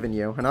 we believe in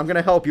you. And I'm going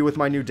to help you with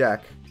my new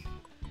deck.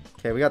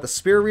 Okay, we got the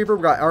Spear Reaper.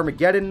 We got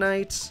Armageddon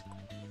Knight.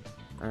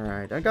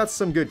 Alright, I got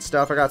some good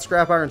stuff. I got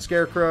Scrap Iron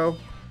Scarecrow.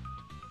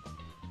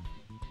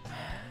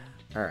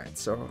 Alright,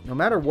 so no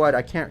matter what,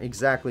 I can't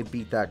exactly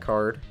beat that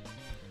card.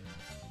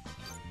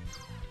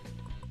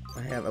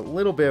 I have a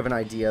little bit of an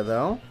idea,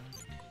 though.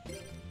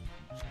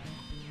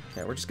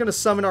 Okay, we're just going to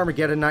summon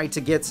Armageddon Knight to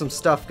get some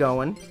stuff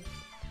going.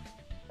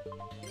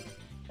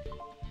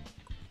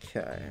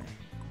 Okay.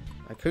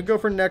 I could go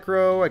for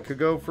Necro. I could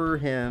go for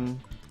him.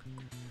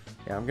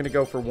 Yeah, I'm going to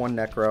go for 1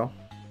 Necro.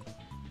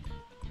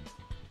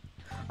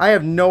 I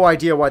have no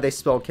idea why they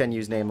spelled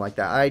KENYou's name like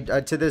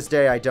that. To this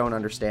day, I don't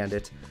understand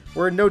it.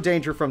 We're in no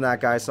danger from that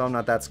guy, so I'm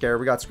not that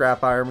scared. We got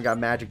Scrap Iron, we got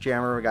Magic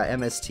Jammer, we got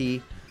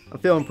MST. I'm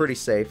feeling pretty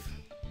safe.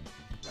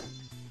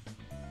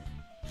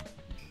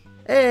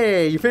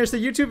 Hey, you finished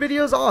the YouTube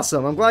videos?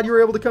 Awesome. I'm glad you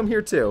were able to come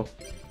here, too.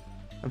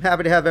 I'm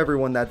happy to have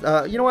everyone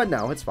that... you know what?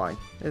 No, it's fine.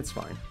 It's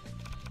fine.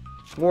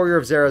 Warrior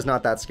of Zera's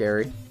not that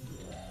scary.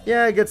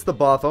 Yeah, it gets the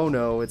buff. Oh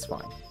no, it's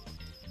fine.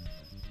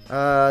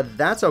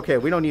 That's okay.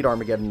 We don't need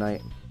Armageddon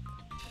Knight.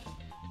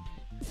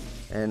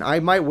 And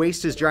I might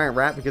waste his Giant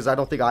Rat because I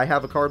don't think I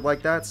have a card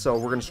like that, so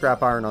we're going to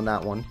Scrap Iron on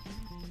that one.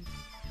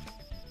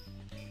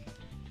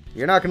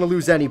 You're not going to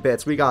lose any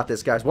bits. We got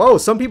this, guys. Whoa,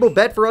 some people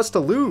bet for us to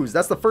lose.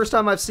 That's the first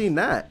time I've seen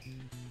that.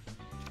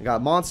 We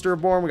got Monster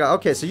Born. We got...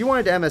 Okay, so you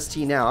wanted to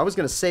MST now. I was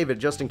going to save it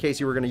just in case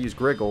you were going to use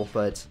Griggle,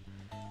 but...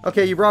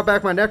 Okay, you brought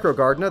back my Necro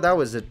Guard. No, that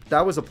was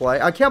a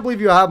play. I can't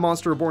believe you have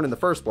Monster Reborn in the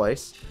first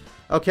place.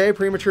 Okay,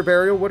 Premature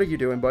Burial. What are you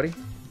doing, buddy?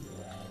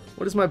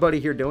 What is my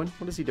buddy here doing?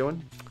 What is he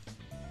doing?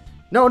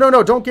 No, no,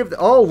 no, don't give the...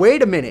 Oh,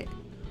 wait a minute.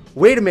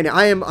 Wait a minute.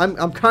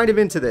 I'm kind of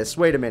into this.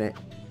 Wait a minute.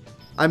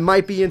 I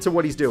might be into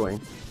what he's doing.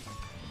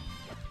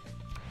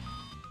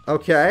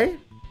 Okay.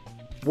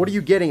 What are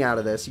you getting out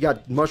of this? You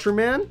got Mushroom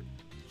Man?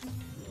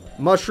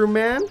 Mushroom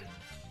Man?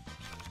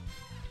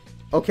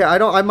 Okay,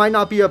 I might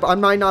not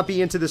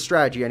be into this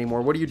strategy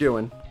anymore. What are you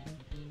doing?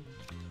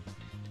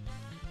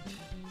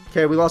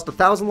 Okay, we lost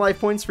 1,000 life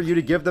points for you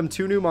to give them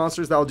 2 new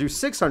monsters that'll do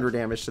 600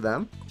 damage to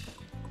them.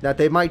 That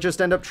they might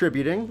just end up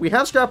tributing. We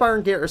have Scrap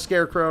Iron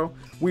Scarecrow.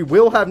 We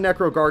will have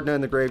Necro Gardna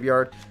in the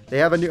graveyard. They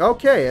have a new...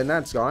 Okay, and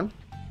that's gone.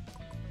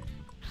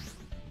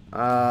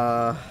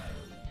 That's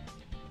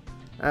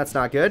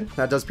not good.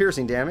 That does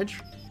piercing damage.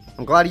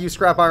 I'm glad he used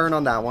Scrap Iron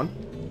on that one.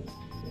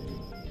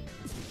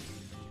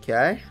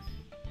 Okay.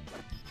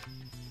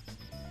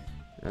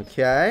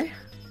 Okay.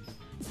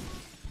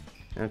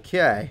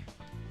 Okay.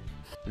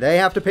 They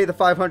have to pay the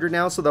 500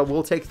 now, so that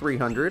will take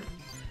 300.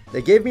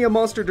 They gave me a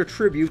monster to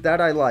tribute.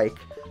 That I like.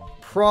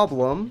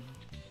 Problem.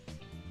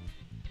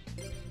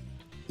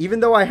 Even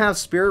though I have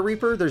Spirit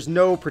Reaper, there's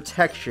no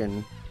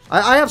protection.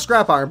 I have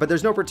Scrap Iron, but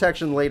there's no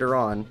protection later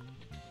on.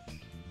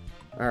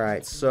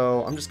 Alright,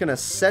 so I'm just going to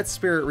set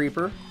Spirit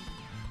Reaper.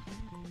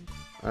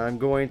 I'm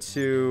going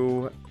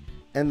to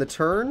end the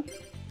turn.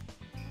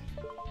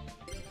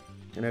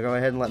 Gonna go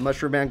ahead and let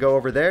Mushroom Man go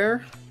over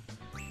there.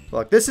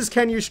 Look, this is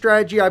KENYou's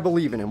strategy. I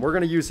believe in him. We're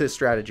going to use his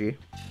strategy.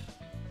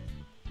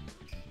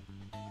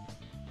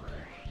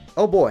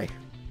 Oh boy.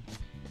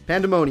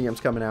 Pandemonium's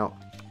coming out.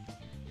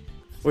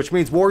 Which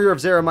means Warrior of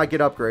Zera might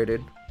get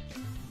upgraded.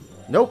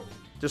 Nope.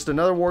 Just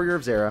another Warrior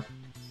of Zera.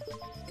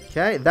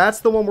 Okay,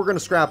 that's the one we're going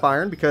to Scrap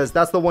Iron, because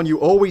that's the one you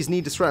always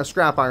need to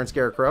Scrap Iron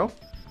Scarecrow.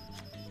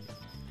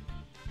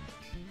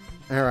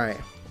 Alright.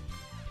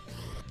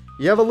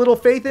 You have a little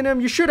faith in him?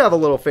 You should have a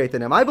little faith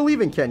in him. I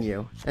believe in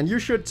KENYou, and you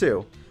should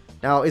too.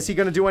 Now, is he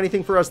going to do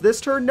anything for us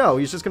this turn? No,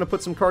 he's just going to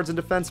put some cards in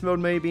defense mode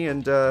maybe,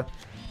 and,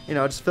 you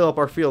know, just fill up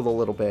our field a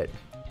little bit.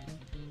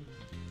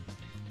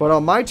 But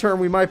on my turn,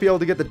 we might be able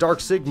to get the Dark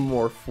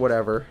Sigmorph,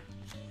 whatever.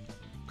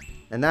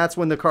 And that's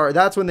when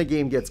the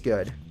game gets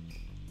good.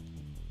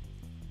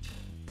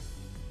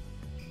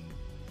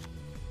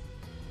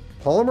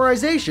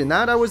 Polymerization,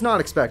 that I was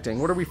not expecting.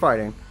 What are we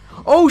fighting?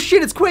 Oh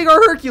shit, it's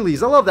Quagar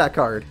Hercules! I love that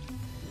card.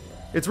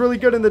 It's really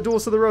good in the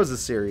Duels of the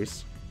Roses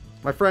series.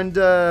 My friend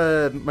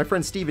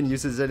Steven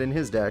uses it in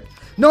his deck.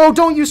 No,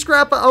 don't use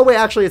Scrap... Oh wait,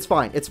 actually it's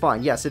fine. It's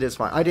fine. Yes, it is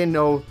fine. I didn't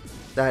know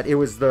that it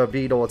was the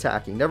beetle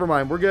attacking. Never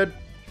mind, we're good.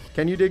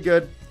 KENYou did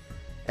good.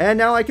 And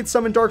now I can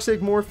summon Dark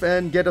Sigmorph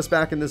and get us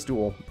back in this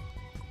duel.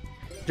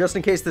 Just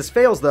in case this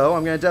fails, though,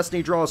 I'm going to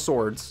Destiny Draw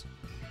Swords.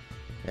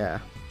 Yeah.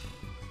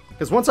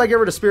 Because once I get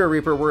rid of Spirit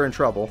Reaper, we're in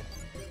trouble.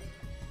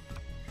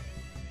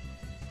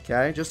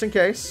 Okay, just in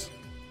case.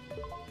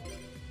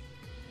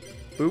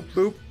 Boop,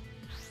 boop.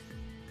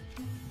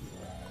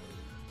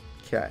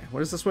 Okay,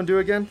 what does this one do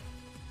again?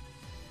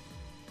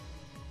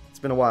 It's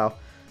been a while.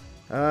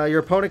 Your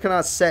opponent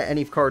cannot set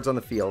any cards on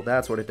the field.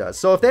 That's what it does.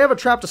 So if they have a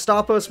trap to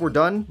stop us, we're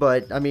done.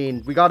 But, I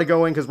mean, we got to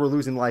go in because we're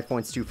losing life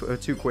points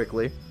too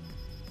quickly.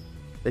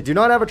 They do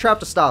not have a trap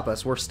to stop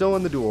us. We're still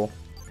in the duel.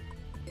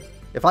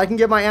 If I can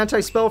get my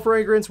anti-spell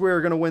fragrance,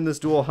 we're going to win this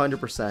duel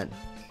 100%.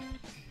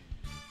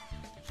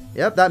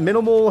 Yep, that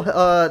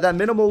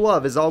minimal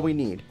love is all we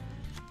need.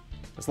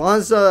 As long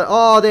as,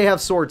 oh, they have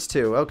swords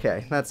too.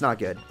 Okay, that's not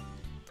good.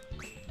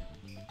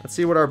 Let's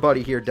see what our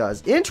buddy here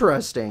does.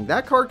 Interesting.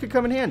 That card could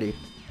come in handy.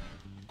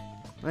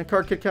 That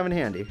card could come in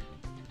handy.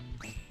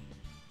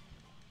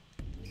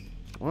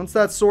 Once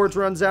that swords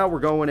runs out, we're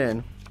going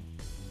in.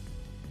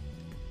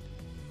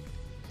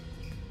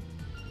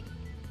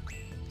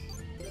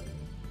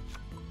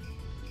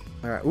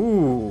 Alright,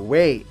 ooh,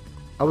 wait.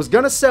 I was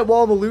gonna set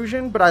Wall of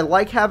Illusion, but I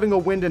like having a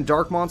Wind and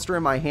Dark monster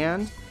in my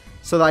hand,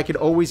 so that I could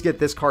always get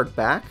this card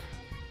back.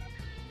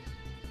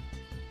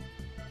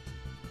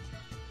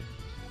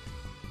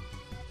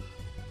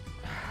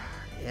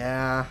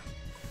 Yeah.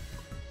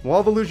 Wall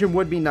of Illusion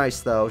would be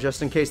nice, though,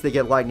 just in case they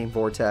get Lightning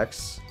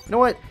Vortex. You know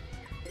what?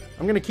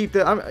 I'm gonna keep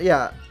the...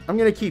 I'm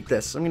gonna keep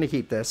this. I'm gonna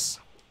keep this.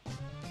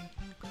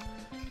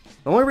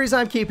 The only reason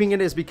I'm keeping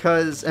it is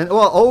because... And,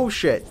 well, oh,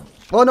 shit.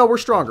 Well, no, we're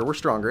stronger. We're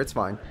stronger. It's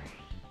fine.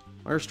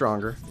 We're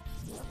stronger.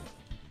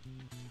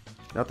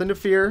 Nothing to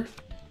fear.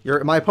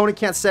 My opponent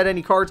can't set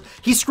any cards.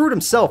 He screwed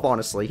himself,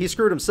 honestly. He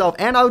screwed himself.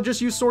 And I'll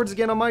just use swords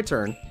again on my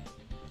turn.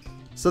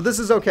 So this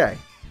is okay.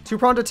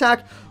 Two-pronged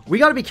attack. We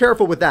got to be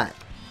careful with that.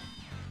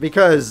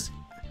 Because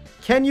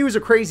KENYou is a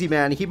crazy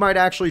man. He might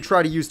actually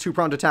try to use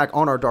two-pronged attack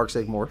on our Dark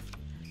Sigmorph.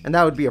 And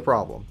that would be a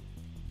problem.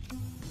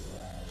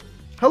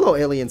 Hello,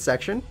 Alien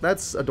Section.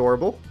 That's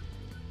adorable.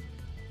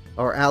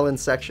 Or Allen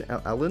Section.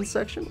 Allen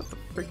Section? What the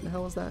freaking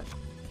hell is that?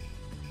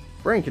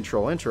 Brain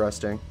Control.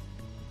 Interesting.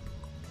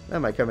 That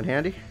might come in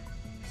handy.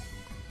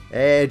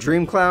 Hey,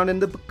 Dream Clown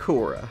and the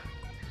Bakura.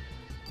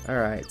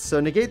 Alright, so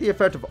negate the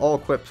effect of all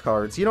equipped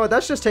cards. You know what?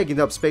 That's just taking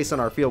up space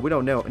on our field. We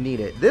don't need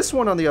it. This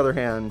one, on the other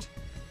hand...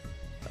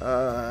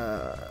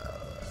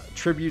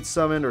 Tribute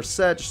summoned or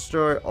set.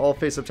 Destroy all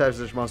face-up types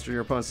of monster in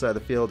your opponent's side of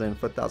the field and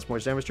inflict 1,000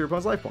 points damage to your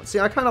opponent's life points. See,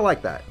 I kind of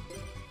like that.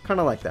 Kind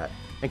of like that.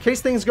 In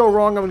case things go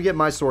wrong, I'm going to get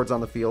my swords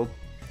on the field.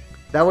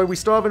 That way we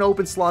still have an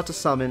open slot to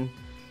summon.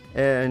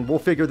 And we'll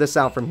figure this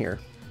out from here.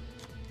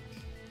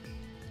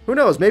 Who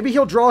knows? Maybe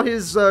he'll draw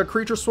his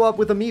creature swap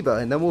with Amoeba.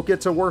 And then we'll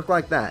get to work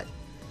like that.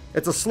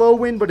 It's a slow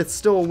win, but it's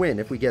still a win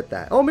if we get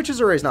that. Oh, Mitch's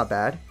array is not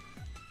bad.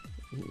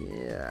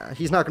 Yeah,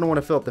 he's not going to want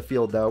to fill up the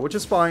field, though, which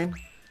is fine.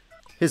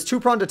 His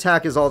two-pronged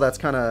attack is all that's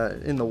kind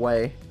of in the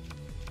way.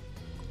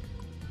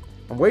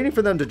 I'm waiting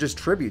for them to just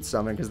tribute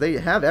summon, because they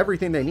have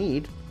everything they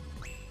need.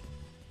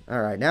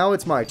 Alright, now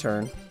it's my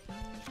turn.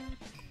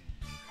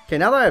 Okay,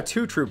 now that I have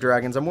 2 Troop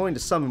Dragons, I'm willing to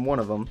summon one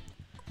of them.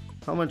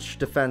 How much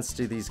defense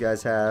do these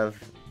guys have?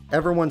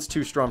 Everyone's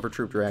too strong for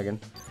Troop Dragon.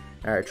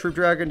 Alright, Troop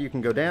Dragon, you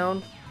can go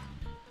down.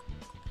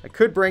 I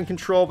could Brain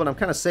Control, but I'm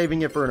kind of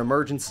saving it for an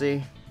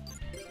emergency.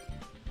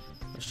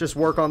 Let's just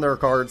work on their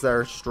cards that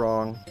are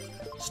strong.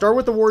 Start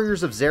with the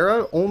Warriors of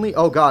Zera. Only...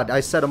 Oh, God. I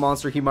said a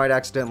monster he might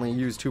accidentally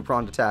use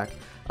two-pronged attack.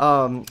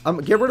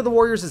 Get rid of the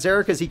Warriors of Zera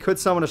because he could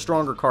summon a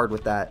stronger card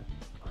with that.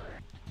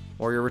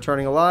 Warrior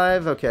returning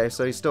alive. Okay,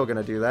 so he's still going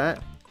to do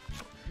that.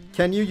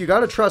 KENYou, you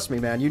got to trust me,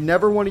 man. You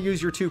never want to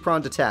use your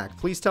two-pronged attack.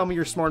 Please tell me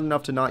you're smart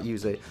enough to not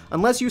use it.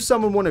 Unless you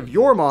summon one of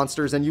your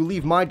monsters and you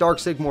leave my Dark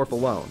Sigmorph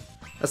alone.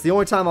 That's the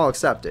only time I'll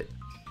accept it.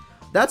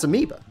 That's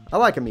Amoeba. I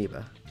like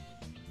Amoeba.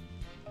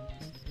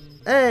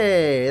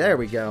 Hey, there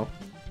we go.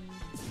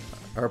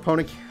 Our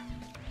opponent...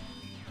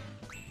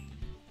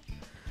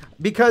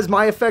 Because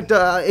my effect,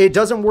 it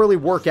doesn't really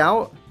work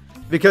out.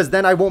 Because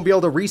then I won't be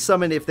able to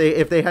resummon if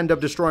they end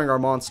up destroying our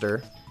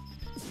monster.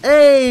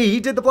 Hey, he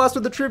did the blast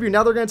with the tribute.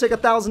 Now they're going to take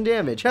 1,000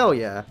 damage. Hell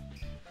yeah.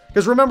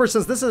 Because remember,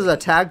 since this is a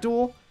tag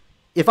duel,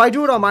 if I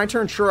do it on my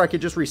turn, sure, I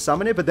could just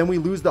resummon it. But then we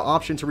lose the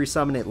option to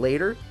resummon it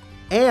later.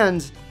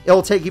 And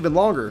it'll take even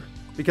longer.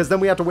 Because then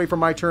we have to wait for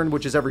my turn,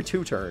 which is every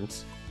 2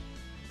 turns.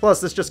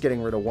 Plus, it's just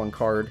getting rid of 1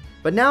 card.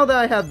 But now that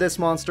I have this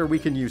monster, we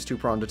can use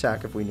two-pronged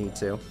attack if we need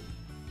to.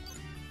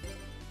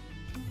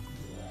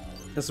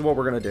 This is what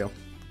we're going to do.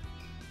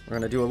 We're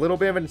going to do a little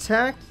bit of an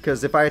attack,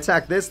 because if I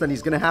attack this, then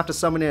he's going to have to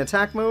summon in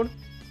attack mode.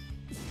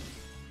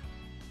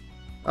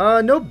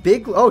 No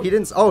big... Oh, he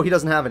didn't... Oh, he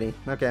doesn't have any.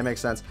 Okay, that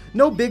makes sense.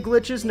 No big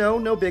glitches.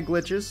 No big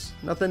glitches.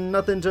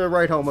 Nothing to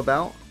write home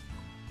about.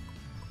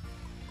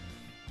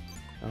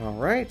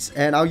 Alright,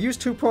 and I'll use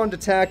two-pronged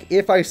attack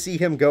if I see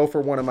him go for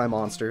one of my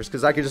monsters,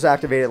 because I can just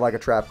activate it like a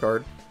trap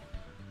card.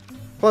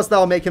 Plus,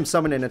 that'll make him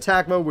summon in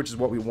attack mode, which is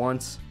what we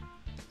want.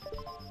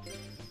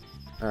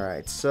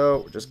 Alright,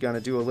 so we're just going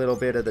to do a little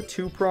bit of the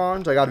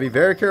two-pronged. I got to be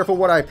very careful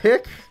what I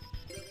pick.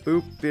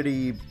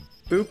 Boopity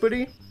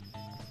boopity.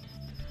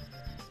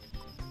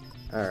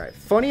 Alright,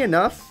 funny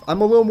enough,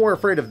 I'm a little more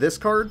afraid of this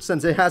card,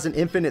 since it has an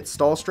infinite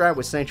stall strat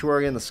with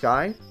Sanctuary in the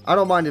Sky. I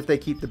don't mind if they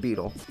keep the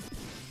Beetle.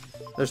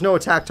 There's no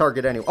attack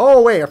target anyway.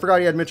 Oh, wait, I forgot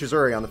he had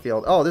Michizuri on the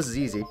field. Oh, this is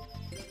easy.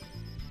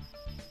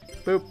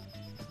 Boop.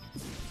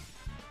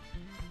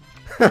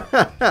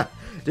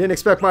 Didn't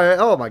expect my...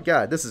 Oh, my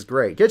God, this is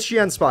great. Get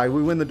Xian Spy,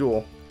 we win the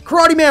duel.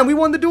 Karate Man, we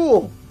won the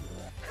duel!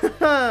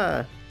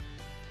 Go,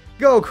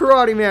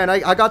 Karate Man.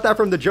 I got that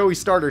from the Joey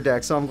starter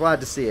deck, so I'm glad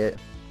to see it.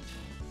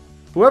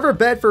 Whoever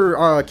bet for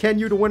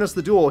KENYou to win us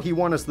the duel, he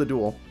won us the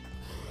duel.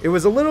 It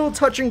was a little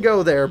touch and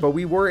go there, but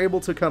we were able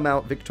to come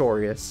out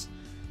victorious.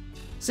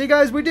 See,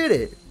 guys, we did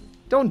it.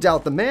 Don't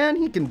doubt the man.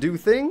 He can do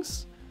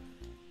things.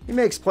 He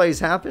makes plays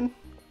happen.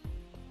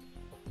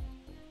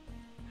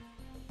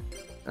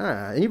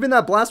 Even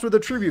that blast with the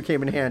tribute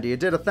came in handy. It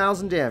did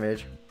 1,000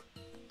 damage.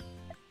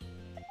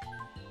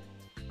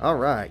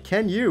 Alright,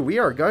 KENYou, we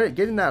are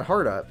getting that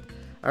heart up.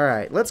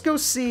 Alright, let's go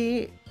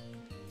see.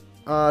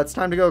 It's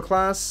time to go,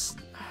 class.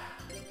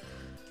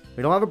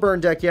 We don't have a burn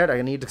deck yet.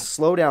 I need to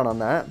slow down on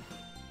that.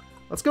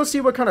 Let's go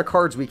see what kind of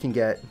cards we can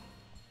get.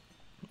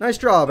 Nice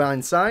job,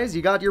 Einsize.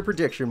 You got your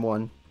prediction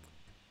one.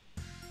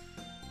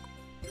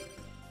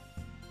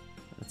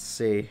 Let's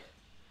see.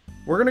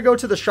 We're going to go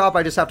to the shop.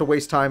 I just have to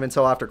waste time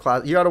until after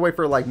class. You got to wait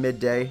for like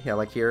midday. Yeah,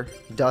 like here.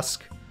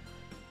 Dusk.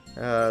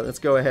 Let's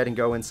go ahead and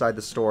go inside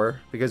the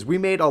store. Because we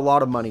made a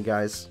lot of money,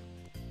 guys.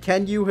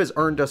 KENYou has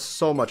earned us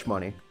so much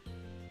money.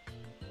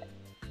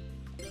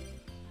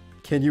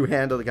 Can you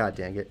handle the... God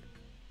dang it.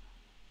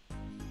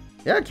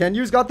 Yeah,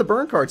 KENYou's got the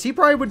burn cards. He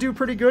probably would do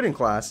pretty good in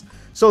class.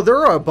 So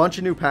there are a bunch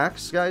of new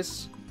packs,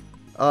 guys.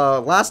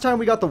 Last time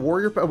we got the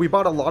Warrior... We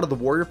bought a lot of the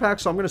Warrior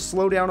packs, so I'm going to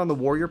slow down on the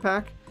Warrior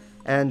pack.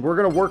 And we're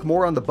going to work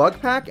more on the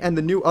Bug pack and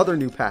the other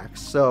new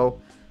packs.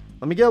 So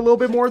let me get a little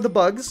bit more of the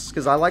bugs,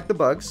 because I like the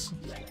bugs.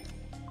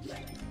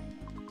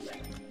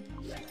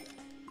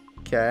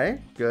 Okay,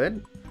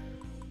 good.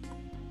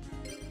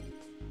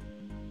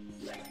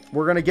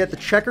 We're going to get the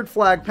Checkered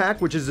Flag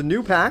pack, which is a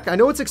new pack. I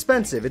know it's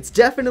expensive. It's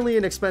definitely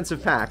an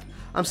expensive pack.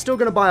 I'm still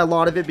going to buy a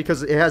lot of it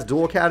because it has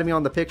Duel Academy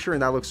on the picture,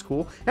 and that looks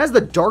cool. It has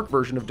the dark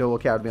version of Duel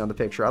Academy on the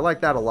picture. I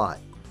like that a lot.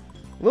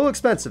 A little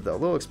expensive, though. A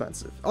little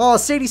expensive. Oh,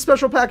 Sadie's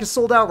special pack is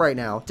sold out right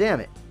now. Damn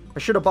it. I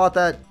should have bought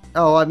that.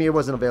 Oh, I mean, it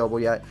wasn't available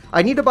yet.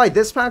 I need to buy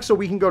this pack so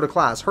we can go to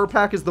class. Her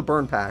pack is the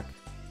burn pack.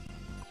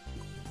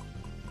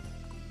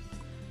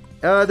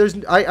 I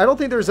don't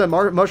think there's a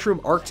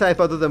mushroom archetype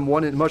other than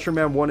Mushroom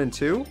Man 1 and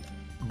 2.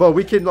 But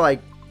we can,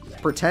 like,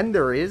 pretend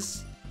there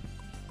is.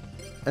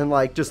 And,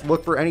 like, just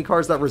look for any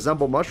cards that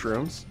resemble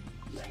mushrooms.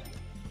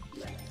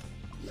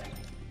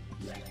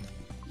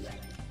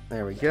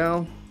 There we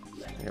go.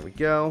 There we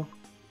go.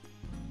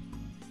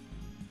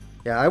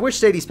 Yeah, I wish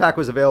Sadie's pack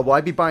was available.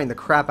 I'd be buying the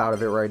crap out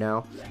of it right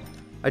now.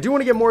 I do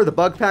want to get more of the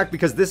bug pack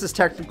because this is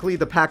technically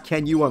the pack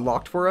KENYou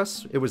unlocked for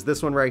us. It was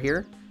this one right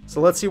here. So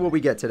let's see what we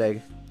get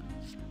today.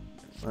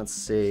 Let's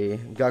see.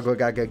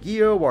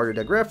 Yugioh, Warrior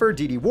Degreffer,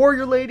 DD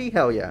Warrior Lady.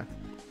 Hell yeah.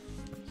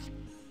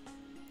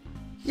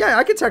 Yeah,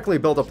 I could technically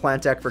build a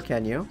plant deck for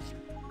KENYou.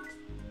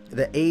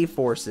 The A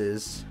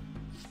forces.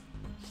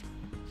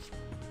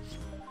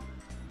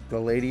 The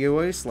Lady of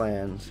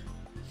Wasteland.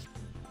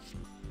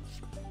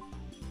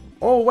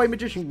 Oh, White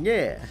Magician,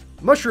 yeah.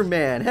 Mushroom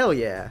Man, hell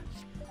yeah.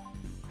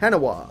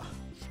 Hanawa.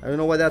 I don't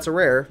know why that's a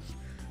rare.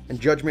 And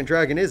Judgment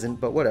Dragon isn't,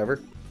 but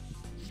whatever.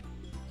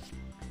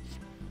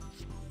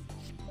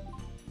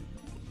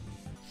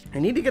 I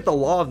need to get the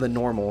Law of the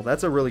Normal.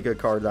 That's a really good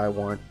card that I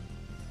want.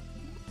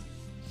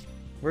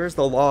 Where's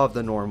the Law of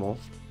the Normal?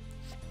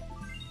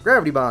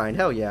 Gravity Bind,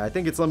 hell yeah. I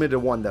think it's limited to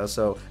 1 though,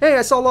 so... Hey,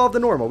 I saw Law of the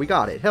Normal. We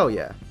got it. Hell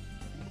yeah.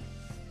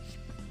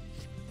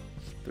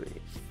 3,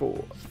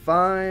 4,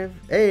 5.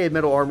 Hey,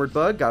 Metal Armored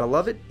Bug. Gotta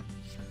love it.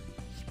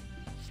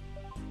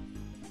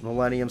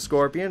 Millennium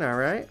Scorpion,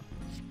 alright.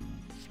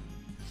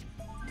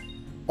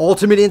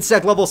 Ultimate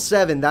Insect level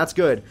 7, that's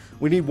good.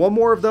 We need 1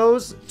 more of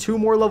those, 2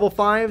 more level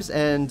 5s,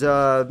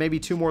 and maybe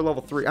 2 more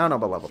level 3. I don't know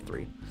about level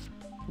 3.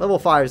 Level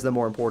 5 is the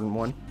more important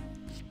one.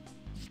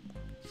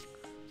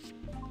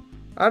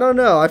 I don't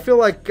know. I feel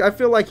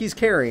like he's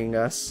carrying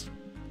us.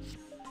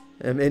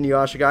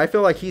 Inuyasha guy. I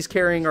feel like he's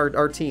carrying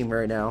our team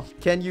right now.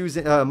 KENYou's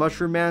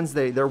Mushroom Mans,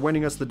 they're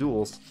winning us the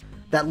duels.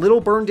 That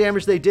little burn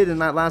damage they did in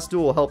that last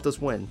duel helped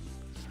us win.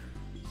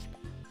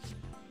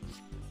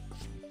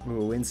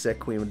 Ooh,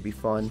 Insect Queen would be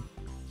fun.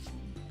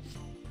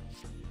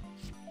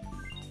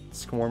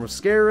 Swarm of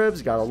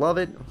Scarabs, gotta love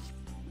it.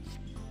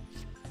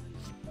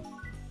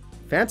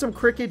 Phantom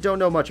Cricket, don't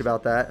know much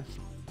about that.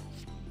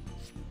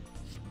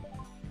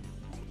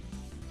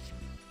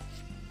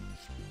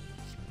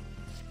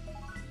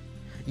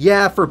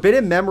 Yeah,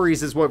 Forbidden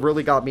Memories is what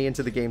really got me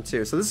into the game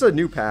too. So this is a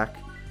new pack.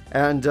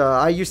 And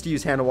I used to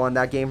use Hanawa in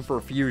that game for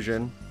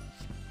Fusion.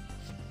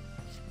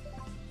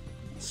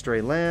 Stray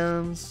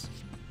Lands.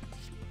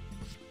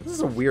 This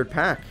is a weird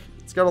pack.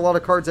 It's got a lot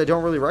of cards I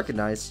don't really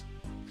recognize.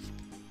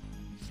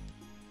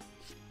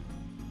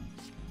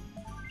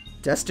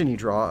 Destiny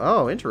Draw.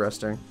 Oh,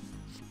 interesting.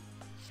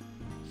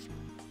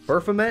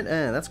 Baphomet.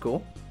 That's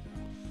cool.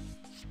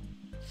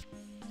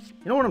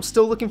 You know what I'm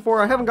still looking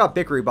for? I haven't got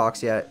Bickery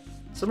Box yet.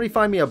 Somebody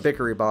find me a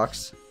Bickery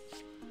Box.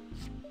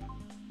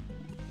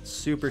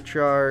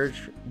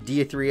 Supercharge.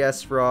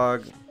 D3S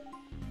Frog.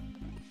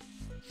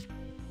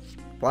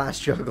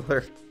 Blast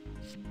Juggler.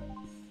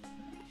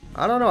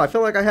 I don't know. I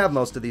feel like I have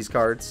most of these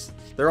cards.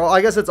 They're all.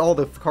 I guess it's all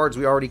the cards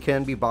we already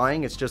can be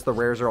buying. It's just the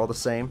rares are all the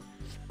same.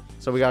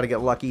 So we got to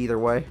get lucky either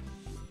way.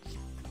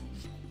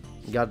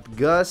 We got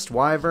Gust,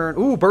 Wyvern.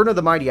 Ooh, Burden of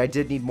the Mighty. I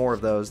did need more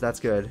of those. That's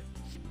good.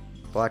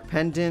 Black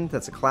Pendant.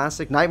 That's a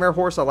classic. Nightmare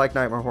Horse. I like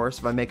Nightmare Horse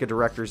if I make a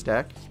Director's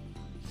deck.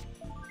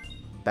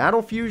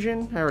 Battle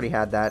Fusion. I already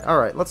had that.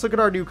 Alright, let's look at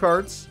our new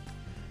cards.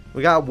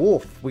 We got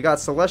Wolf. We got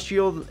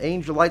Celestial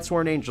Angel,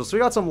 Lightsworn Angel. So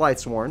we got some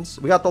Lightsworns.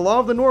 We got the Law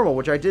of the Normal,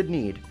 which I did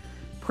need.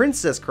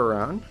 Princess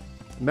Kuran.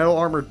 Metal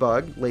Armored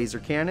Bug. Laser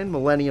Cannon.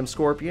 Millennium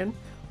Scorpion.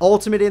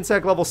 Ultimate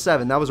Insect level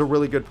 7. That was a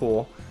really good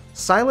pull.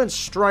 Silent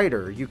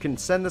Strider. You can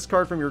send this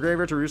card from your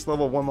graveyard to reduce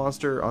level 1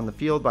 monster on the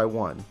field by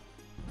 1.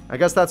 I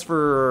guess that's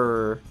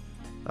for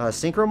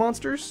Synchro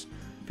monsters.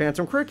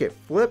 Phantom Cricket.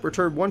 Flip.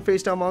 Return 1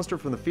 face down monster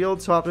from the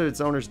field. Swap it to its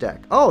owner's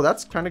deck. Oh,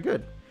 that's kind of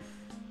good.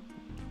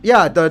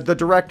 Yeah, the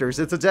Directors.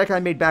 It's a deck I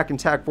made back in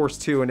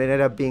Tagforce 2 and it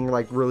ended up being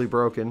like really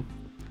broken.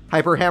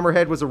 Hyper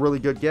Hammerhead was a really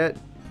good get.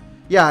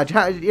 Yeah,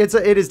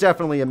 it is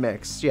definitely a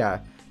mix. Yeah.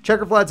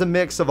 Checkerflad's a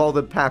mix of all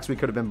the packs we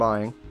could have been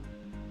buying.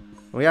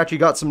 We actually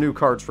got some new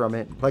cards from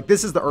it. Like,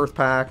 this is the Earth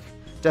pack.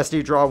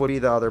 Destiny Draw would be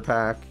the other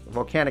pack.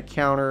 Volcanic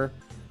Counter.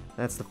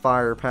 That's the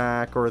Fire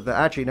pack. Or the...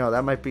 Actually, no,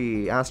 that might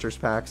be Aster's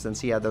pack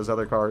since he had those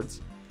other cards.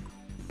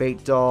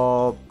 Bait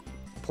Doll.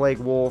 Plague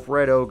Wolf.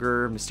 Red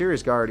Ogre.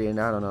 Mysterious Guardian.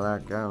 I don't know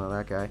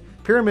that guy.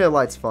 Pyramid of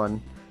Light's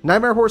fun.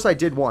 Nightmare Horse I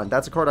did want.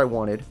 That's a card I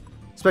wanted.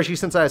 Especially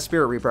since I have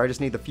Spirit Reaper. I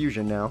just need the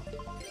Fusion now.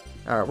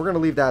 Alright, we're going to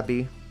leave that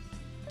be.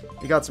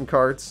 We got some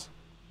cards.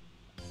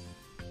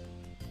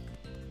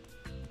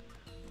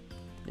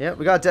 Yeah,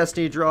 we got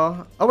Destiny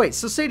Draw. Oh, wait,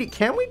 so Sadie,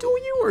 can we duel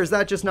you, or is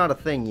that just not a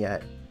thing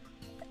yet?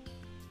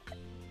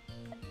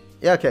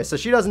 Yeah, okay, so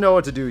she doesn't know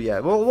what to do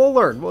yet. We'll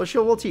learn.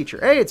 We'll teach her.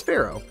 Hey, it's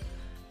Pharaoh.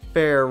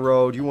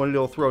 Pharaoh, do you want a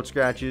little throat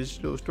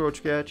scratches? Little throat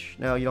scratch?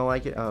 No, you don't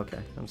like it? Oh, okay,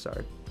 I'm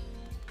sorry.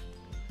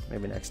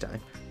 Maybe next time.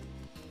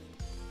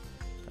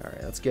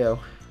 Alright, let's go.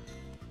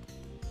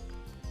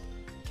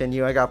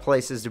 KENYou, I got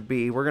places to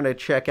be. We're going to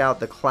check out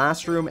the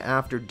Classroom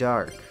After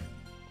Dark.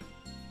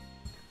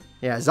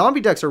 Yeah,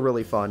 zombie decks are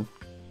really fun.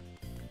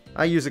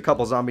 I use a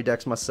couple zombie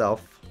decks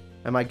myself.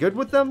 Am I good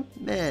with them?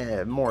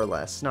 Eh, more or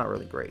less. Not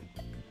really great.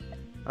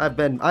 I've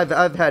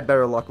had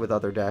better luck with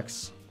other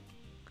decks.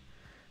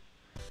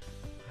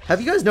 Have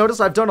you guys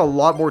noticed I've done a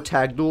lot more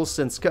tag duels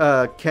since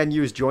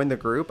KENYou's joined the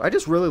group? I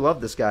just really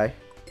love this guy.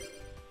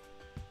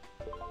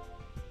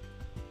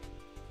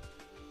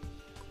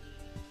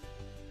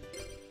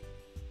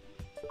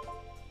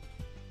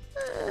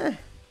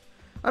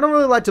 I don't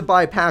really like to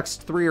buy packs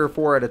 3 or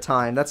 4 at a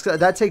time.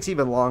 That takes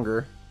even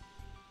longer.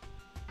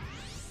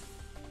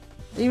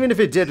 Even if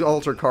it did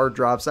alter card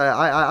drops,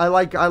 I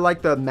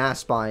like the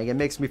mass buying. It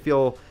makes me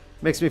feel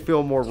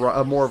more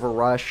of a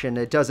rush, and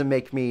it doesn't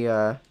make me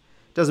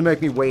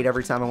wait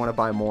every time I want to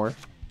buy more.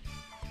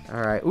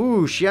 All right,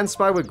 ooh, Shien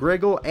Spy with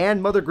Griggle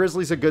and Mother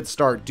Grizzly's a good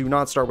start. Do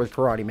not start with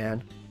Karate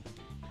Man.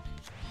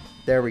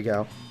 There we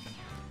go.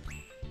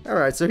 All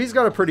right, so he's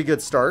got a pretty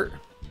good start.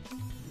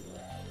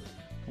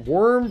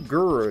 Worm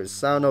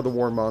Gurus. I don't know the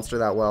worm monster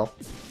that well.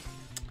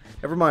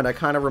 Never mind, I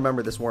kind of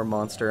remember this worm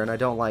monster, and I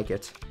don't like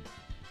it.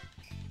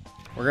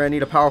 We're going to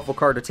need a powerful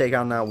card to take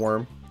on that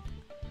worm.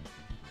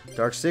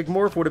 Dark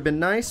Sigmorph would have been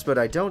nice, but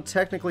I don't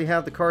technically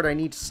have the card I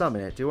need to summon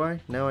it, do I?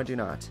 No, I do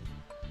not.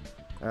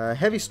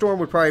 Heavy Storm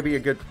would probably be a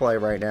good play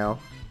right now.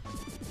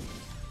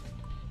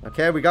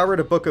 Okay, we got rid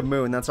of Book of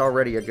Moon. That's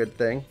already a good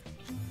thing.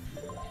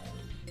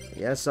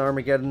 Yes,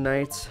 Armageddon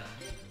Knight.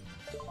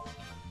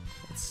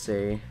 Let's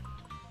see. You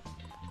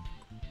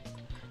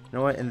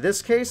know what? In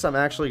this case, I'm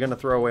actually going to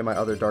throw away my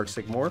other Dark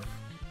Sigmorph.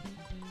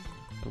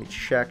 Let me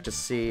check to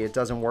see. It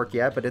doesn't work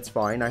yet, but it's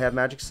fine. I have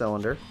Magic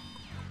Cylinder.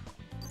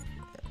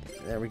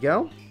 There we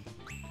go.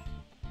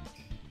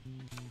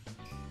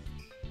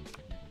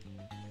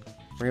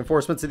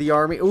 Reinforcements of the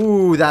army.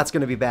 Ooh, that's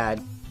going to be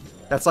bad.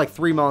 That's like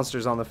 3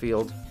 monsters on the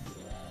field.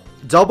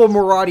 Double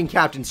Marauding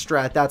Captain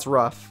strat. That's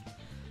rough.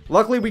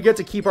 Luckily, we get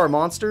to keep our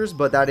monsters,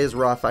 but that is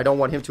rough. I don't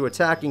want him to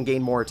attack and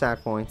gain more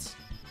attack points.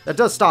 That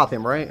does stop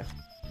him, right?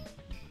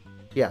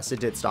 Yes, it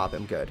did stop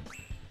him. Good.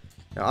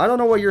 Now, I don't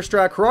know what your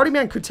strat... Karate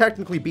Man could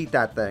technically beat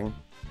that thing.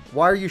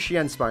 Why are you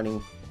Shien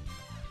Spying?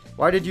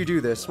 Why did you do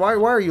this? Why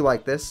are you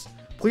like this?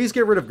 Please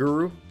get rid of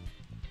Guru.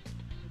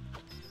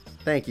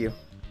 Thank you.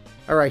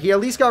 Alright, he at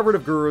least got rid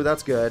of Guru.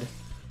 That's good.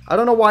 I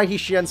don't know why he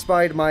Shien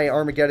Spied my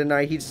Armageddon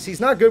Knight.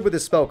 He's not good with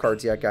his spell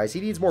cards yet, guys.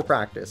 He needs more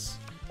practice.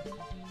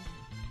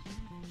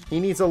 He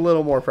needs a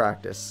little more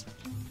practice.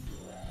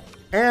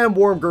 And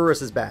Worm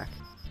Gurus is back.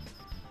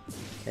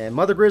 And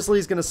Mother Grizzly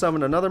is going to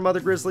summon another Mother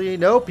Grizzly.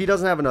 Nope, he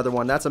doesn't have another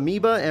one. That's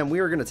Amoeba, and we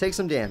are going to take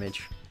some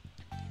damage.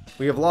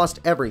 We have lost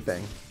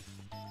everything.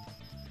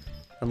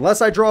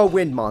 Unless I draw a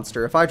Wind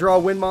Monster. If I draw a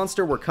Wind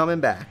Monster, we're coming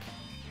back.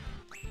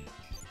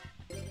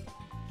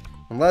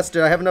 Unless,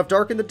 did I have enough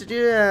Dark in the...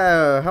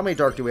 Yeah, how many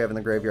Dark do we have in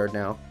the graveyard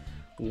now?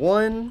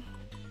 1,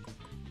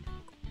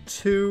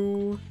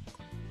 2...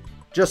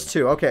 Just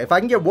 2. Okay, if I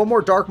can get one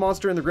more Dark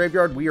Monster in the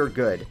graveyard, we are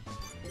good.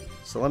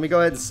 So let me go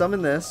ahead and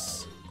summon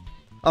this.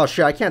 Oh,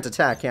 shit, I can't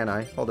attack, can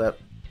I? Hold up.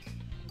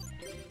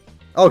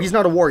 Oh, he's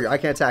not a warrior. I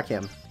can't attack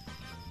him.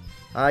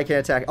 I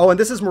can't attack... Oh, and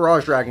this is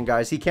Mirage Dragon,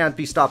 guys. He can't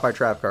be stopped by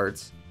trap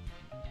cards.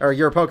 Or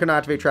your opponent can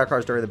activate trap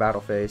cards during the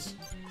battle phase.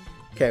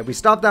 Okay, we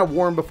stopped that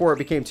worm before it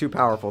became too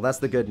powerful. That's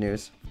the good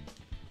news.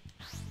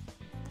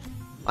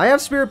 I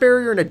have Spirit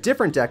Barrier in a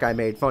different deck I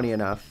made, funny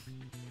enough.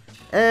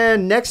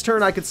 And next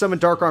turn I could summon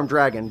Dark Arm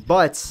Dragon,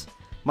 but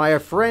my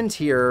friend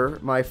here,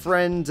 my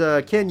friend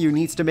KENYou,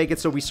 needs to make it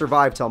so we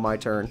survive till my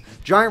turn.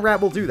 Giant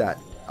Rat will do that.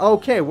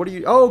 Okay, what do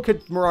you... Oh,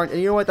 could Marauding...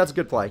 You know what? That's a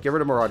good play. Get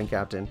rid of Marauding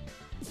Captain.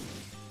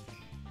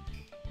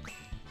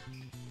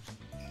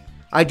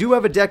 I do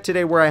have a deck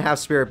today where I have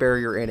Spirit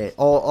Barrier in it.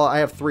 I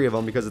have 3 of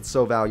them because it's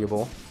so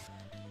valuable.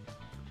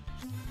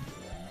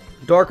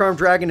 Dark Arm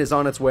Dragon is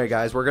on its way,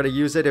 guys. We're going to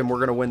use it, and we're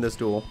going to win this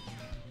duel.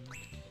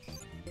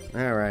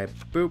 Alright.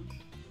 Boop.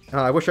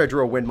 I wish I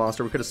drew a Wind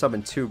Monster. We could have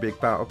summoned 2 big,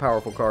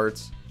 powerful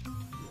cards.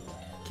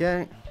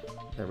 Okay.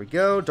 There we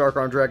go. Dark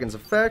Arm Dragon's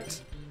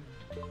effect.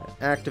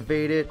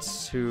 Activate it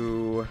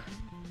to...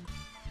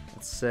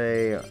 Let's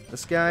say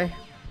this guy.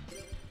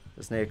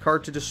 Designate a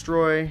card to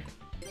destroy.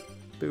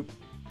 Boop.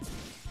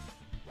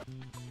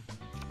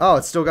 Oh,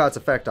 it's still got its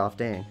effect off.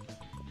 Dang.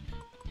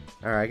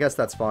 Alright, I guess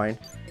that's fine.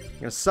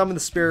 I'm going to summon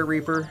the Spirit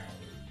Reaper.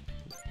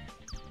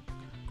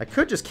 I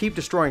could just keep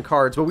destroying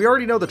cards, but we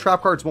already know the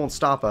trap cards won't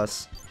stop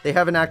us. They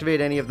haven't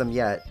activated any of them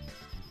yet.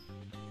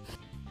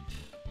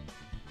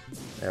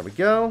 There we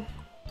go.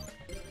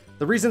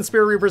 The reason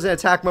Spirit Reaper's in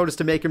attack mode is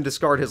to make him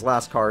discard his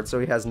last card, so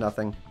he has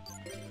nothing.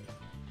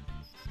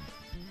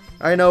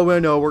 I know,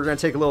 we're going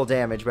to take a little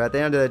damage, but at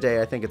the end of the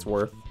day, I think it's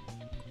worth.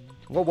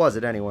 What was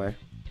it anyway?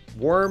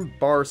 Worm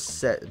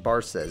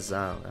Barses.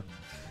 I don't know.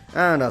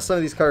 I don't know. Some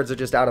of these cards are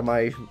just out of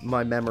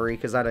my memory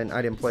because I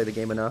didn't play the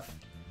game enough.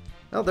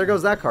 Oh, there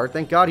goes that card.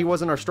 Thank God he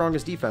wasn't our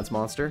strongest defense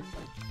monster.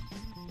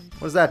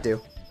 What does that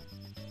do?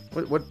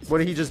 What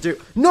did he just do?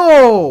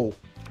 No!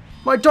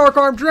 My Dark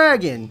Arm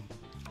Dragon!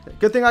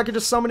 Good thing I could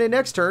just summon it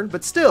next turn,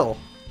 but still.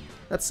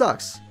 That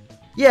sucks.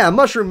 Yeah,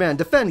 Mushroom Man,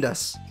 defend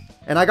us.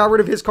 And I got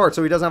rid of his card,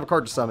 so he doesn't have a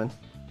card to summon.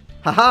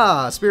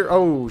 Haha! Spirit...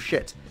 Oh,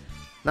 shit.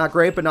 Not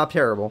great, but not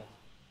terrible.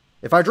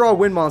 If I draw a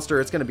Wind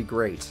Monster, it's going to be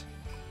great.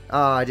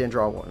 I didn't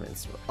draw one.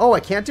 Oh, I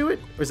can't do it?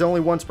 Is it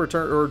only once per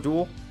turn or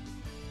duel?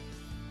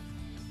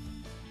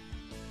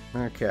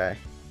 Okay.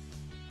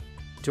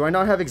 Do I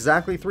not have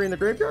exactly 3 in the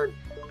graveyard?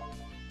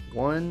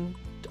 1...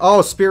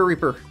 Oh, Spirit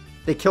Reaper.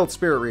 They killed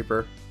Spirit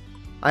Reaper.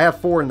 I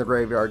have 4 in the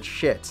graveyard.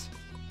 Shit.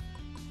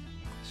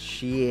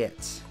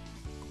 Shit.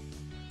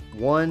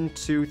 1,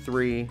 2,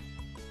 3,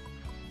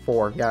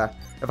 4. Yeah.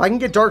 If I can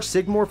get Dark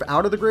Sigmorph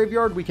out of the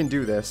graveyard, we can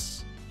do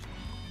this.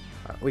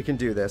 We can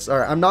do this.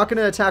 Alright, I'm not going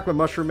to attack with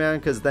Mushroom Man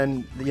because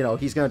then, you know,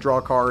 he's going to draw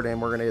a card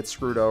and we're going to get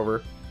screwed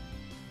over.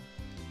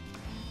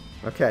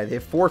 Okay, they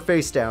have 4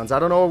 face downs. I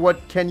don't know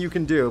what KENYou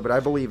can do, but I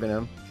believe in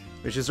him.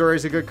 Michizure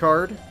is a good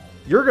card.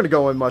 You're going to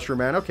go in Mushroom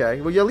Man.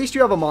 Okay, well, at least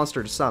you have a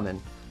monster to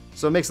summon.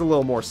 So it makes a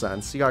little more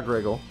sense. You got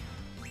Griggle.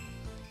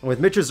 And with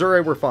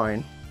Michizure, we're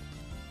fine.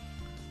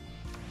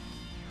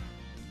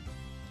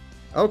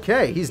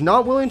 Okay, he's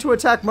not willing to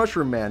attack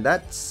Mushroom Man.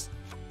 That's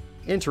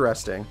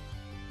interesting.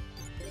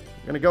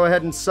 I'm going to go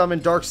ahead and summon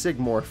Dark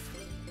Sigmorph.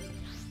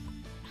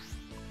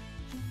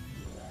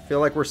 Feel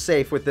like we're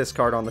safe with this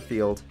card on the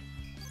field.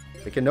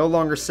 They can no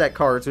longer set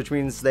cards, which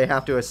means they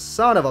have to...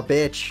 Son of a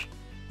bitch!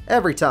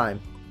 Every time.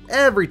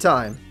 Every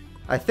time.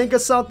 I think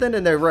of something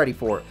and they're ready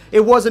for it.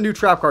 It was a new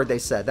trap card they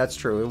set. That's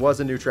true. It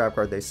was a new trap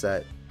card they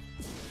set.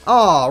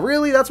 Oh,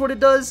 really? That's what it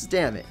does?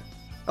 Damn it.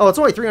 Oh, it's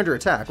only 300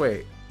 attack.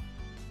 Wait.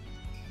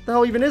 What the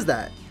hell even is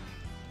that?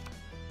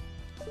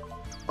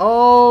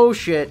 Oh,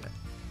 shit.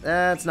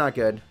 That's not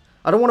good.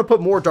 I don't want to put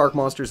more dark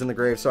monsters in the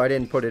grave, so I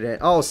didn't put it in.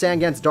 Oh,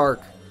 Sangan's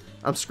dark.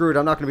 I'm screwed.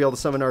 I'm not going to be able to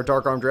summon our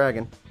Dark Armed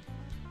Dragon.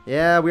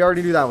 Yeah, we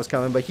already knew that was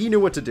coming, but he knew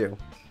what to do.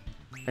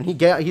 And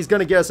he's going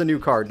to get us a new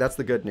card. That's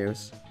the good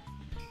news.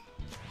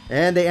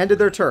 And they ended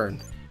their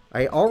turn.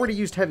 I already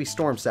used Heavy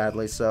Storm,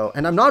 sadly, so...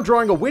 And I'm not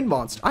drawing a wind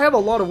monster. I have a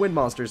lot of wind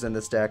monsters in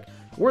this deck.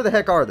 Where the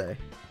heck are they?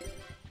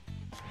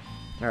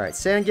 Alright,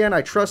 Sangan,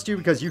 I trust you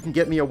because you can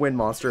get me a wind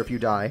monster if you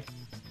die.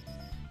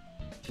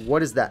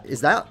 What is that?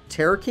 Is that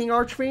Terror King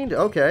Archfiend?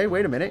 Okay,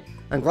 wait a minute.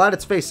 I'm glad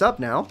it's face up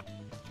now.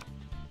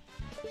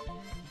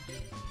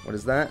 What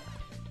is that?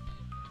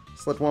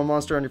 Select one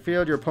monster on your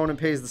field. Your opponent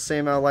pays the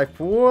same amount of life.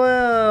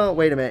 Well,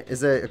 wait a minute.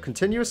 Is it a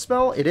continuous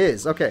spell? It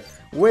is. Okay.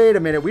 Wait a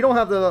minute. We don't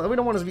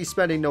want to be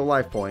spending no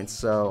life points,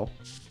 so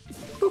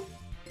boop.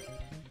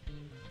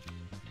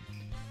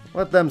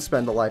 Let them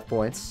spend the life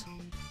points.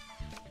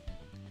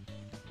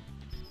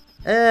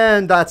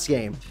 And that's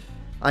game.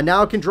 I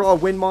now can draw a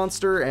wind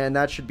monster, and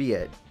that should be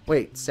it.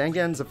 Wait,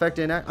 Sangan's effect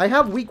in... I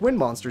have weak wind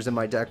monsters in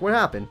my deck. What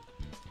happened?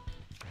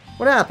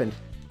 What happened?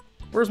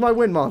 Where's my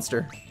wind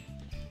monster?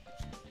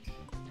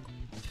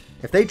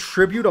 If they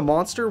tribute a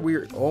monster,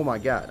 we're... Oh my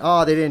god.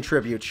 Oh, they didn't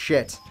tribute.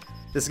 Shit.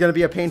 This is going to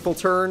be a painful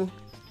turn.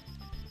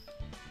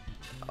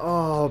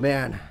 Oh,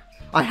 man.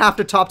 I have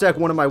to top deck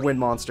one of my wind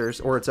monsters,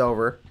 or it's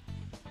over.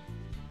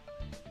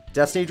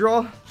 Destiny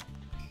draw?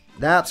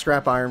 Nah,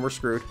 scrap iron. We're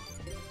screwed.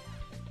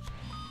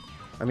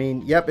 I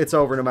mean, yep, it's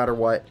over no matter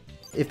what.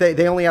 If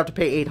they only have to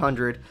pay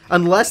 800.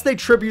 Unless they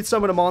tribute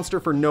summon a monster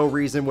for no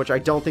reason, which I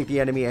don't think the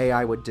enemy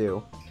AI would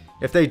do.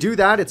 If they do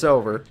that, it's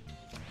over.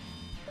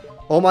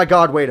 Oh my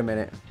god, wait a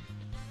minute.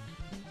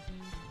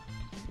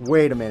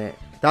 Wait a minute.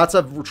 That's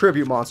a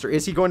tribute monster.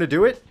 Is he going to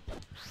do it?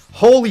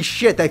 Holy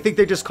shit, I think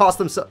they just cost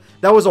themselves...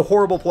 That was a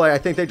horrible play. I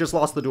think they just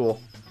lost the duel.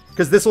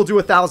 Because this will do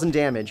 1,000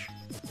 damage.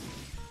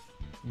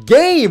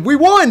 Game! We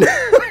won!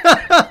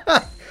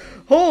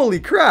 Holy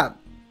crap.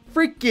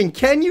 Freaking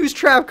KENYou's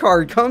trap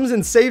card comes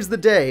and saves the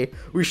day.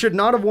 We should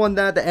not have won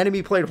that. The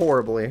enemy played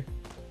horribly.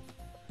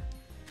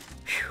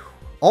 Whew.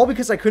 All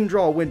because I couldn't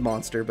draw a wind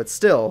monster, but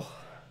still.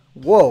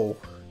 Whoa.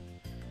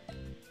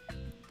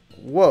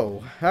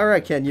 Whoa.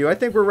 Alright, KENYou. I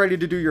think we're ready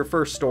to do your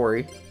first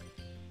story.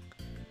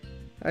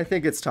 I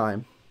think it's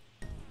time.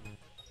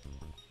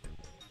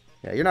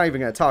 Yeah, you're not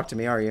even going to talk to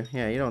me, are you?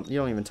 Yeah, you don't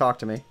even talk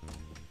to me.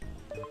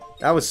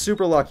 That was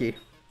super lucky.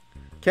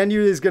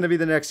 KENYou is going to be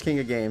the next king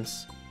of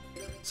games.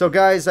 So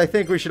guys, I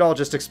think we should all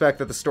just expect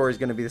that the story is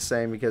going to be the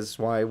same, because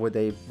why would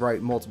they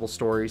write multiple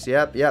stories?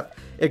 Yep.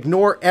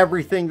 Ignore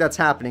everything that's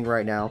happening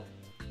right now.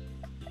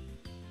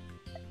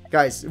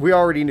 Guys, we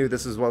already knew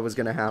this is what was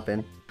going to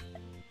happen.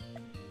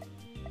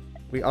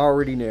 We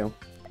already knew.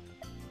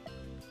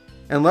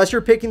 Unless you're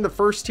picking the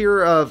first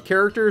tier of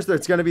characters,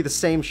 that's going to be the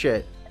same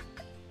shit.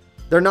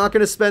 They're not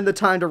going to spend the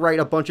time to write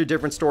a bunch of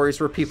different stories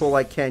for people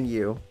like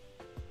KENYou.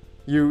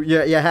 You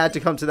had to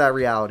come to that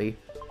reality.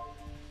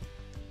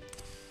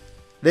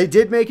 They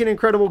did make an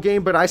incredible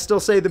game, but I still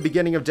say the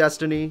beginning of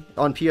Destiny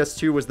on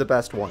PS2 was the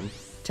best one.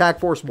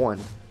 Tagforce 1.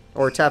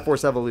 Or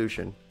Tagforce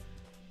Evolution.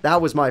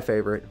 That was my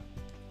favorite.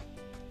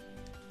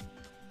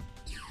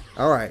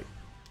 Alright.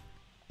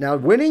 Now,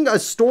 winning a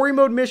story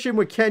mode mission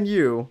with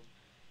KENYou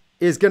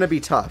is going to be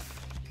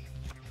tough.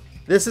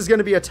 This is going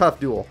to be a tough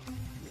duel.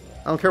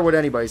 I don't care what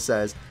anybody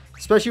says.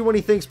 Especially when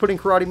he thinks putting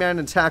Karate Man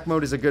in attack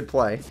mode is a good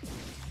play.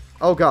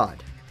 Oh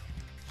god.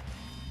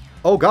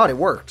 Oh god, it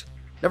worked.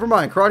 Never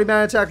mind, Karate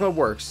Man attack mode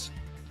works.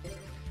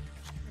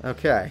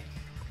 Okay.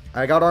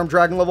 I got Armed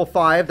Dragon level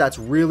 5. That's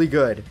really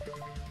good.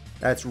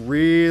 That's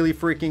really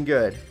freaking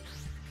good.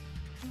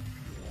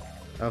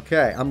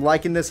 Okay, I'm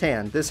liking this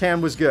hand. This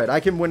hand was good.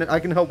 I can win it. I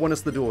can help win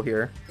us the duel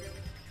here.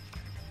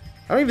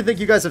 I don't even think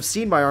you guys have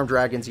seen my Armed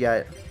Dragons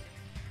yet.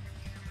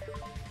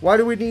 Why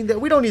do we need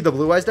that? We don't need the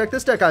Blue Eyes deck.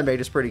 This deck I made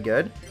is pretty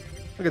good.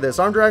 Look at this.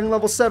 Armed Dragon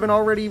level 7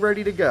 already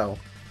ready to go.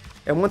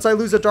 And once I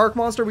lose a Dark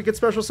Monster, we get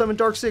Special Summon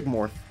Dark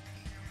Sigmorph.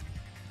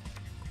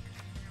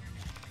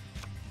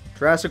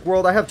 Jurassic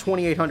World, I have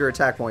 2,800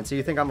 attack points. So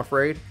you think I'm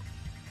afraid?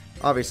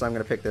 Obviously, I'm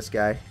going to pick this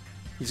guy.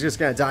 He's just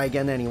going to die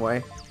again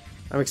anyway.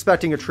 I'm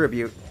expecting a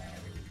tribute.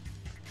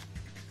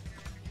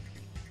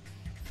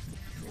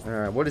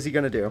 Alright, what is he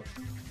going to do?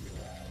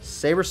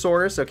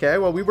 Sabersaurus, okay.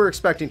 Well, we were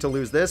expecting to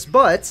lose this,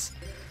 but...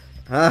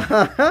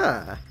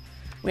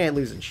 we ain't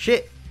losing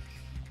shit.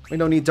 We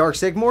don't need Dark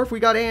Sigmorph. We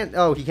got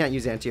Oh, he can't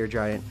use Anti-Air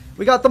Giant.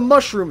 We got the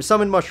Mushroom.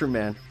 Summon Mushroom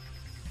Man.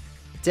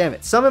 Damn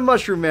it. Summon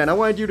Mushroom Man. I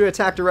wanted you to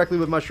attack directly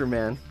with Mushroom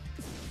Man.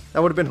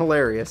 That would have been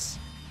hilarious.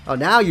 Oh,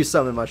 now you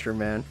summon Mushroom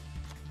Man.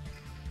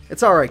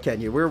 It's alright,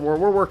 KENYou. We're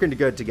working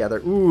good together.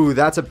 Ooh,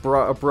 that's a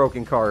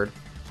broken card.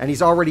 And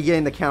he's already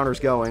getting the counters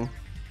going.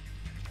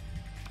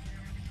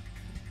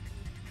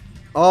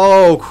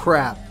 Oh,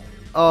 crap.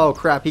 Oh,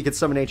 crap. He could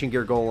summon Ancient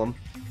Gear Golem.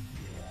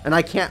 And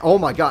I can't... Oh,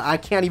 my God. I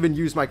can't even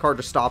use my card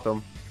to stop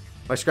him.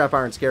 My Scrap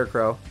Iron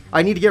Scarecrow.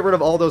 I need to get rid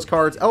of all those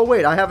cards. Oh,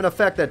 wait. I have an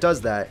effect that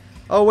does that.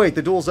 Oh, wait.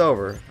 The duel's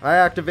over. I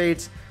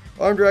activate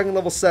Arm Dragon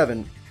level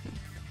 7.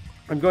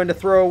 I'm going to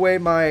throw away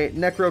my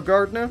Necro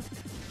Gardener.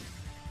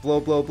 Blow,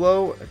 blow,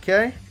 blow.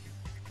 Okay.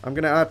 I'm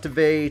going to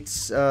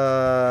activate...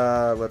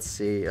 let's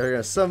see. I'm going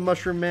to summon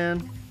Mushroom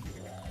Man.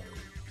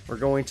 We're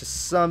going to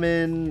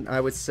summon,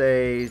 I would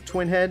say,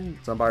 Twin Head.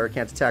 Sunfire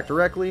can't attack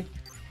directly.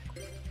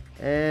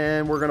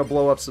 And we're going to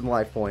blow up some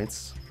life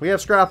points. We have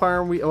Scrap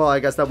Iron. Well,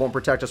 I guess that won't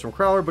protect us from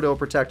Crowler, but it will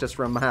protect us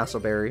from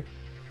Hassleberry.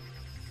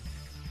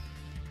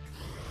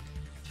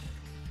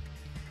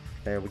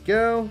 There we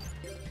go.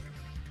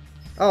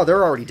 Oh,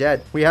 they're already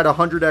dead. We had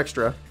 100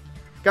 extra.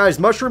 Guys,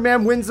 Mushroom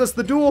Man wins us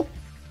the duel.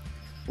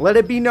 Let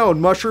it be known,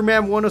 Mushroom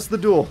Man won us the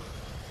duel.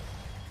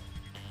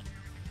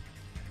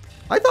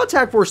 I thought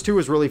Tagforce 2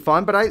 was really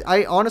fun, but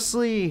I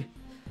honestly...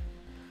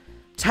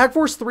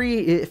 Tagforce 3,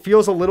 it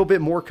feels a little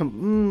bit more...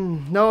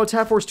 no,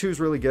 Tagforce 2 is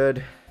really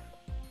good.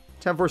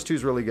 Tagforce 2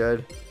 is really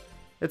good.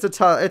 It's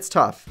tough.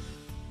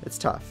 It's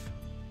tough.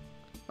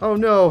 Oh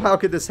no, how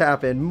could this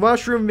happen?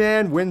 Mushroom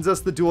Man wins us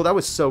the duel. That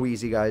was so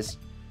easy, guys.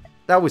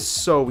 That was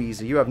so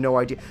easy. You have no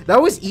idea.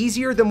 That was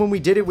easier than when we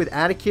did it with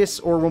Atticus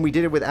or when we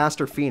did it with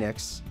Aster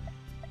Phoenix.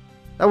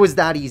 That was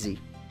that easy.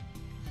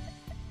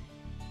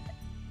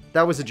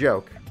 That was a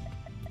joke.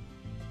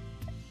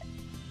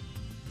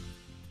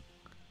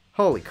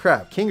 Holy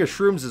crap, King of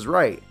Shrooms is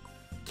right.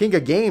 King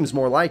of Games,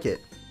 more like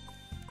it.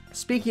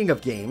 Speaking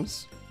of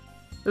games,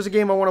 there's a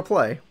game I want to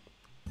play.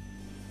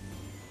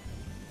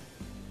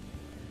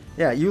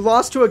 Yeah, you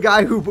lost to a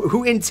guy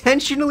who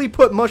intentionally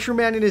put Mushroom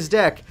Man in his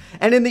deck,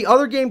 and in the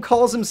other game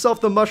calls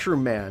himself the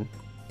Mushroom Man.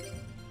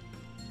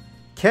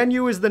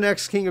 KENYou is the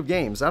next King of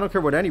Games. I don't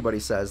care what anybody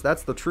says.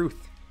 That's the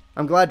truth.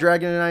 I'm glad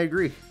Dragon and I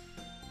agree.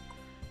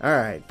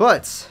 Alright,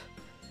 but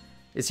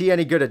is he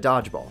any good at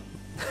dodgeball?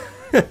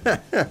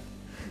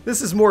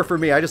 This is more for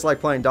me. I just like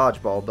playing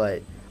dodgeball,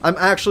 but I'm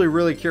actually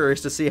really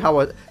curious to see how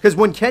it... Because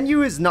when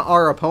KENYou is not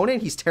our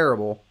opponent, he's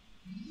terrible.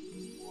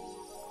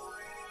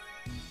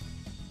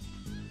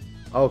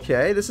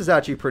 Okay, this is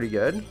actually pretty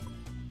good.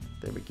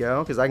 There we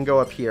go, because I can go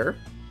up here.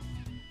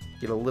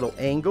 Get a little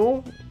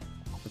angle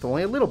with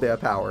only a little bit of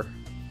power.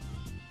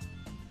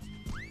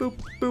 Boop,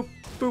 boop,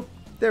 boop.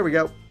 There we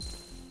go.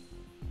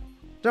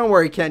 Don't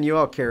worry, KENYou,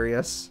 I'll carry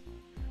us.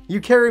 You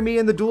carry me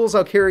in the duels,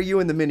 I'll carry you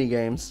in the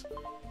minigames.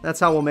 That's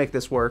how we'll make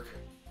this work.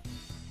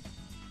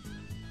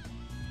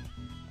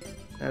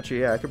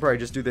 Actually, yeah, I could probably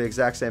just do the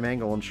exact same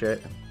angle and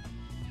shit.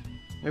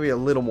 Maybe a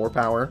little more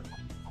power.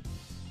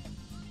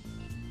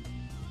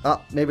 Oh,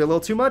 maybe a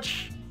little too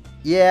much?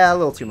 Yeah, a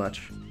little too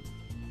much.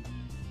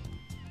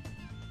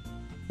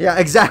 Yeah,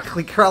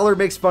 exactly. Crowler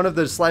makes fun of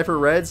the Slifer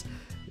Reds.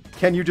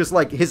 KENYou just,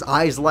 like, his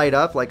eyes light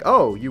up, like,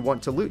 oh, you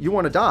want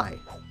to die.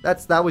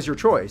 That was your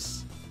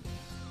choice.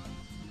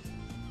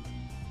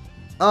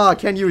 Ah,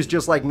 KENYou is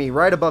just like me,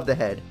 right above the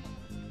head.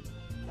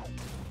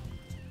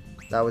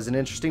 That was an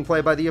interesting play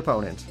by the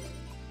opponent.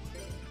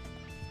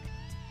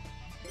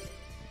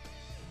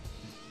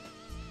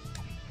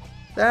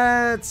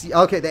 That's...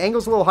 Okay, the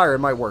angle's a little higher. It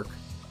might work.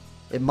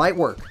 It might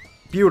work.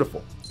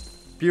 Beautiful.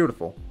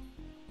 Beautiful.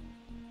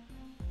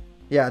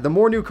 Yeah, the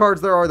more new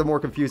cards there are, the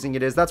more confusing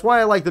it is. That's why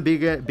I like the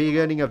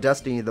beginning of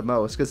Destiny the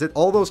most, because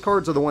all those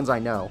cards are the ones I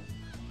know.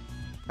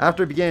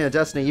 After beginning of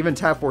Destiny, even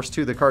Tagforce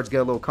 2, the cards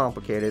get a little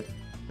complicated.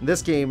 In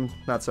this game,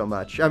 not so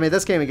much. I mean,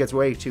 this game, it gets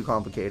way too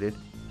complicated.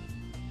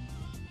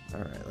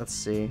 Alright, let's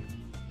see.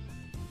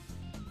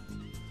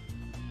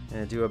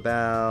 And do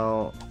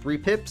about 3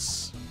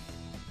 pips.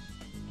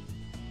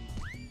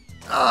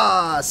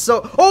 Ah,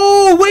 so...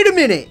 Oh, wait a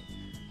minute!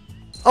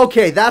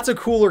 Okay, that's a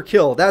cooler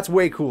kill. That's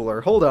way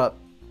cooler. Hold up.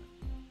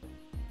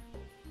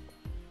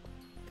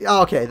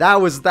 Okay, that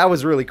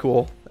was really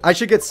cool. I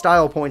should get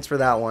style points for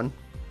that one.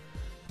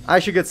 I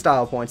should get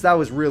style points. That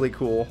was really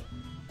cool.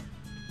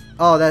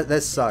 Oh,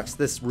 this sucks.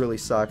 This really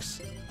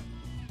sucks.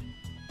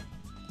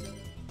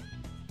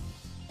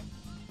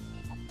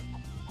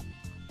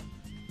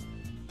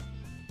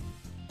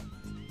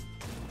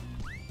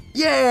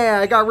 Yeah,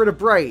 I got rid of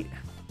Bright.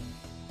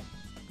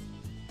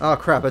 Oh,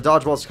 crap. A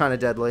dodgeball's kind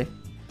of deadly.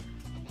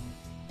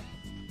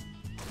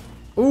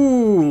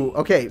 Ooh,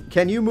 okay.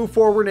 Can you move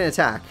forward and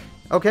attack?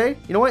 Okay,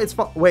 you know what? It's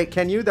fun. Wait,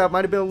 KENYou? That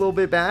might have been a little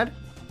bit bad.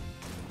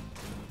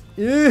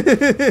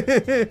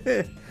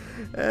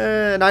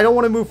 And I don't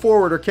want to move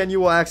forward or KENYou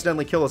will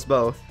accidentally kill us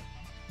both.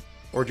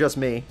 Or just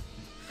me.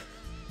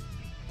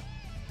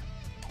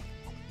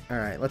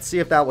 Alright, let's see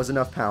if that was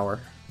enough power.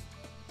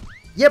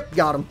 Yep,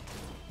 got him.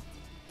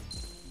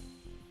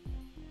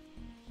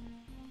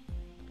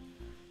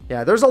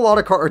 Yeah, there's a lot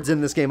of cards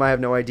in this game I have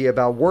no idea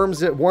about.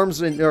 Worms are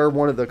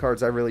one of the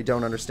cards I really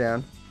don't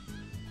understand.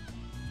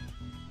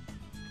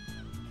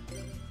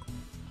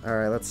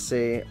 Alright, let's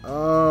see.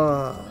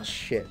 Oh,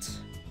 shit.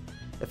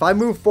 If I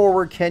move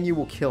forward, KENYou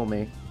will kill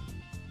me.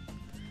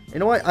 You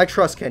know what? I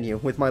trust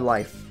KENYou with my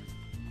life.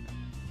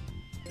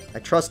 I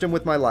trust him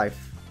with my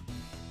life.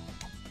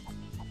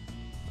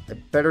 I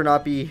better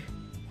not be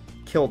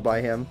killed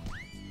by him.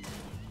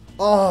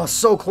 Oh,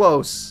 so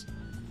close.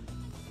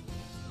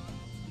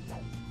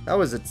 That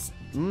was its...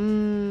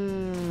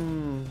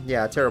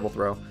 yeah, terrible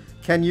throw.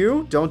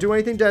 KENYou, don't do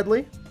anything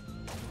deadly.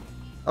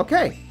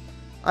 Okay.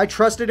 I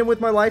trusted him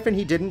with my life and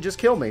he didn't just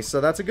kill me,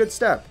 so that's a good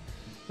step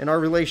in our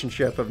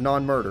relationship of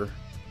non-murder.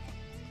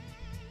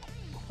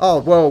 Oh,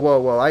 whoa, whoa,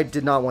 whoa. I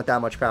did not want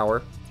that much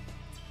power.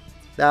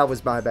 That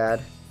was my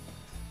bad.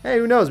 Hey,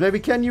 who knows? Maybe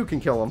KENYou can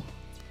kill him.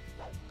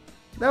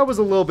 That was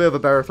a little bit of a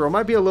better throw.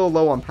 Might be a little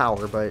low on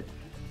power, but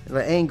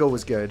the angle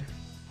was good.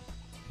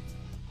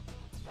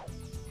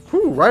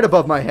 Whew, right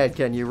above my head,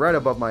 KENYou. Right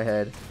above my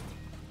head.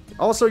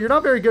 Also, you're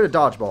not very good at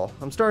dodgeball.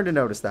 I'm starting to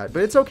notice that,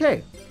 but it's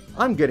okay.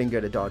 I'm getting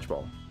good at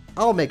dodgeball.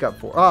 I'll make up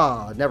for...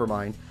 Ah, never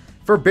mind.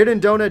 Forbidden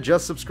Donut,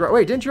 just subscribe.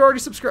 Wait, didn't you already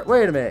subscribe?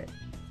 Wait a minute.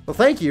 Well,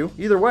 thank you.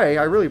 Either way,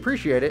 I really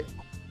appreciate it.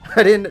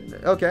 I didn't...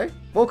 Okay.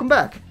 Welcome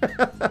back.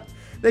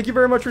 Thank you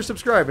very much for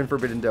subscribing,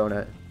 Forbidden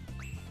Donut.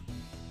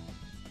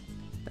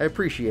 I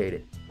appreciate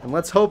it. And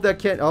let's hope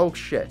that Oh,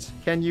 shit.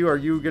 KENYou, are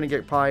you going to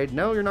get pied?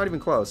 No, you're not even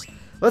close.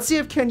 Let's see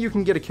if KENYou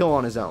can get a kill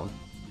on his own.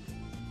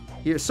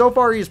 So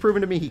far, he's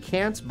proven to me he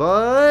can't,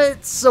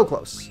 but so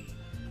close.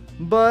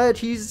 But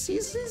he's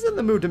in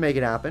the mood to make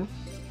it happen.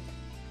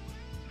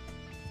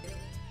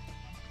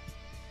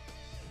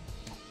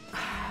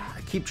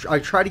 I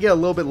try to get a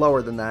little bit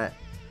lower than that.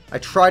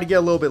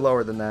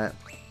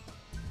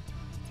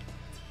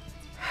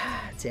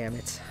 Damn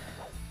it.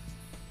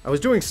 I was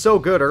doing so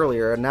good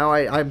earlier, and now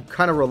I'm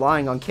kind of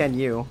relying on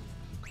KENYou.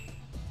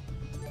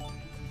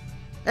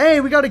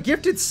 Hey, we got a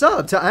gifted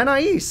sub to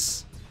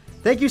Anais.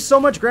 Thank you so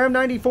much,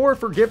 Graham94,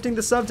 for gifting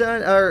the sub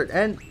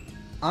to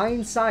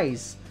Ein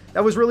Size.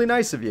 That was really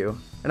nice of you.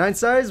 And Ein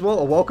Size,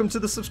 well, welcome to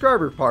the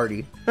subscriber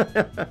party.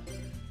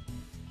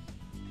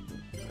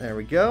 There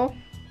we go.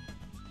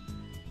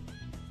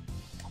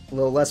 A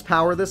little less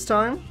power this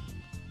time.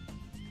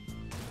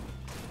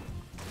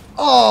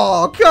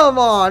 Oh, come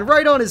on!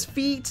 Right on his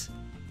feet!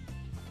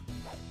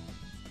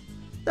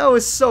 That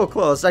was so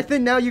close. I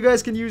think now you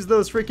guys can use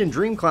those freaking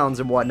dream clowns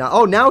and whatnot.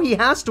 Oh, now he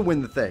has to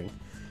win the thing.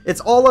 It's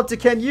all up to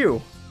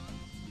KENYou.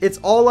 It's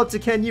all up to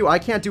KENYou. I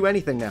can't do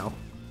anything now.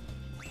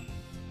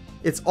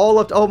 It's all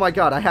up to... Oh my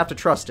god, I have to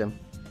trust him.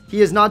 He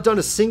has not done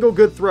a single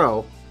good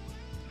throw.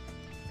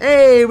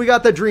 Hey, we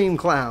got the dream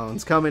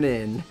clowns coming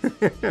in.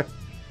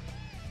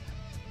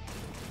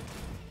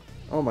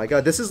 Oh my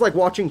god, this is like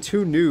watching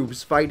two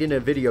noobs fight in a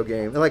video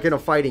game. Like in a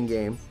fighting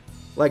game.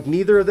 Like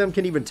neither of them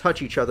can even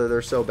touch each other.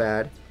 They're so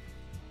bad.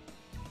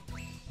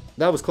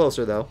 That was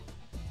closer though.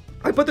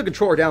 I put the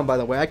controller down, by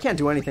the way. I can't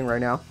do anything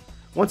right now.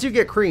 Once you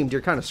get creamed,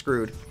 you're kind of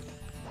screwed.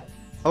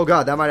 Oh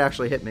god, that might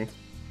actually hit me.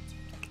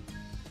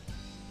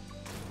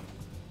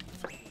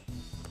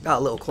 Got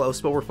a little close,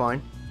 but we're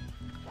fine.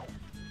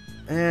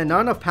 And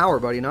not enough power,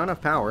 buddy. Not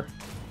enough power.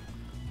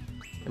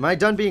 Am I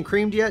done being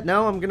creamed yet?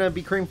 No, I'm gonna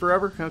be creamed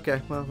forever?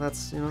 Okay, well,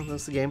 that's, you know,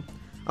 that's the game.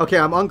 Okay,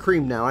 I'm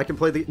uncreamed now. I can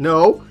play the...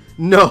 No!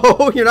 No!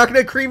 You're not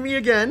gonna cream me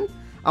again!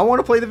 I want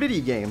to play the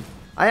video game.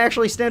 I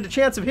actually stand a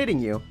chance of hitting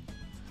you.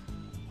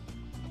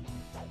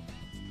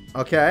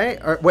 Okay.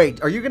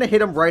 Wait, are you gonna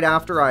hit him right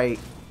after I...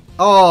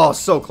 Oh,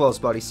 so close,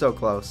 buddy. So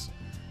close.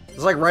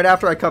 It's like right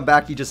after I come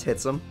back, he just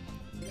hits him.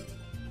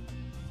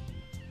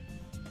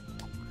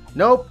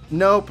 Nope,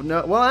 nope,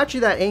 no. Well, actually,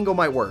 that angle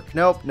might work.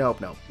 Nope,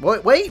 nope, nope.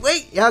 Wait,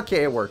 wait.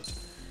 Okay, it worked.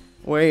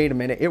 Wait a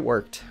minute. It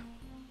worked.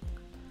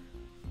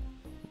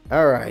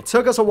 Alright,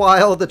 took us a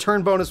while. The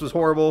turn bonus was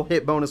horrible.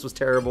 Hit bonus was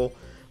terrible.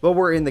 But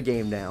we're in the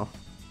game now.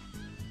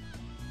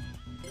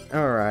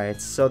 Alright,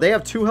 so they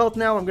have 2 health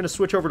now. I'm going to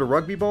switch over to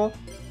rugby ball.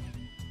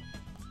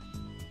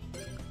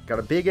 Got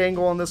a big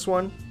angle on this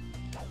one.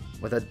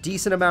 With a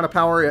decent amount of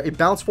power. It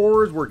bounced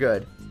forwards. We're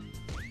good.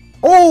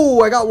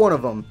 Oh, I got one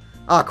of them.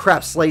 Ah,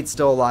 crap. Slade's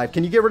still alive.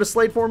 Can you get rid of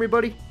Slade for me,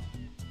 buddy?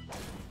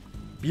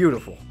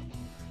 Beautiful.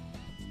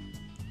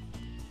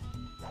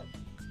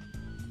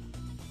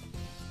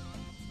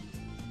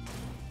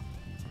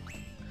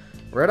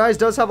 Red Eyes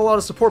does have a lot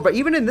of support, but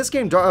even in this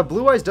game,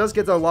 Blue Eyes does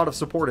get a lot of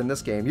support in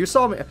this game. You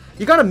saw me.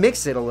 You gotta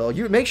mix it a little.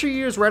 You make sure you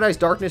use Red Eyes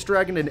Darkness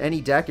Dragon in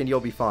any deck, and you'll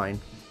be fine.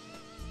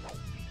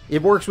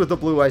 It works with the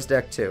Blue Eyes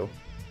deck too.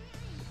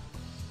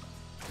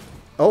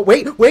 Oh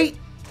wait, wait,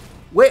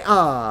 wait!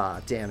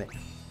 Ah, damn it!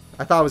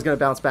 I thought I was gonna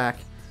bounce back.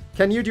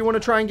 KENYou, do you want to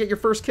try and get your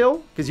first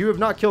kill? Because you have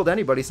not killed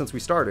anybody since we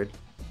started.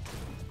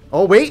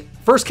 Oh, wait.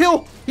 First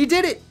kill. He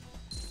did it.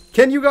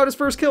 KENYou got his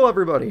first kill,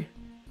 everybody.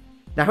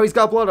 Now he's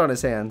got blood on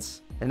his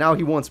hands. And now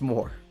he wants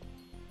more.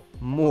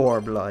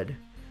 More blood.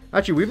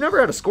 Actually, we've never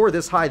had a score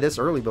this high this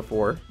early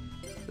before.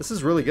 This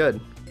is really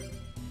good.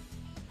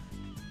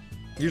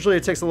 Usually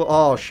it takes a little...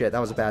 Oh, shit. That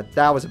was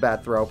a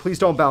bad throw. Please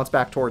don't bounce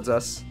back towards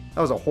us.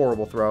 That was a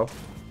horrible throw.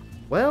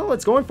 Well,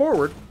 it's going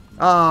forward.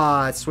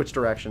 Ah, it switched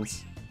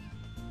directions.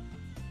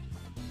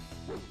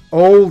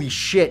 Holy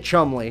shit,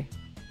 Chumley.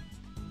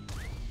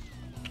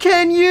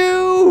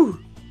 KENYou!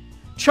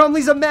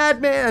 Chumley's a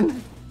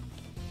madman.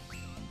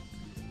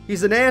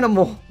 He's an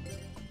animal.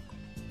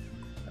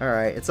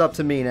 Alright, it's up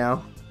to me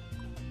now.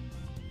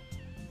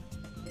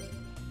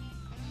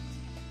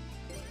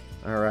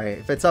 Alright,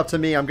 if it's up to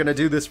me, I'm gonna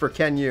do this for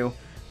KENYou.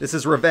 This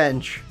is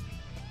revenge.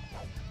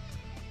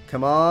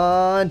 Come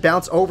on,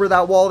 bounce over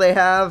that wall they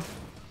have.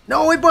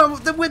 No, it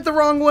went the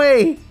wrong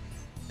way.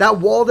 That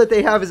wall that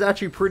they have is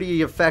actually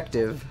pretty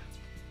effective.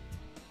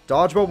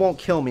 Dodgeball won't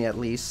kill me, at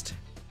least.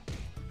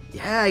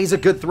 Yeah, he's a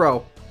good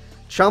throw.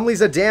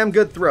 Chumley's a damn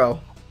good throw.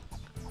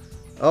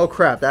 Oh,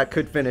 crap. That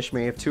could finish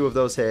me if 2 of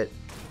those hit.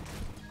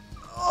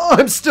 Oh,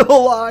 I'm still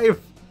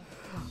alive.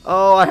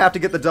 Oh, I have to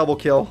get the double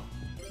kill.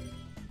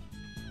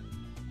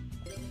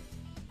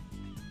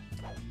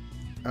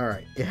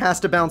 Alright. It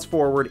has to bounce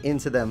forward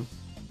into them.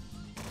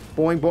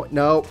 Boing, boing.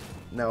 No.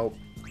 No.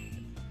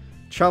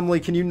 Chumley,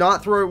 can you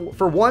not throw it?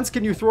 For once,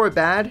 can you throw it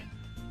bad?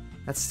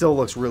 That still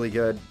looks really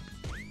good.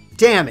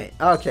 Damn it.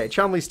 Okay,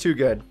 Chumley's too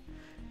good.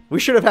 We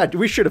should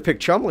have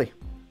picked Chumley.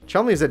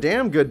 Chumley's a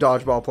damn good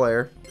dodgeball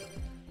player.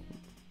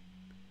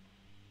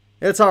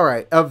 It's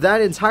alright. Of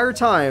that entire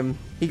time,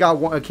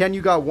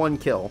 KENYou got 1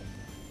 kill.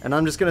 And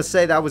I'm just going to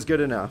say that was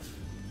good enough.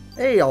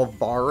 Hey,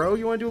 Alvaro,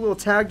 you want to do a little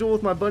tag duel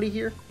with my buddy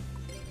here?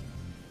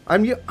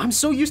 I'm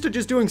so used to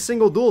just doing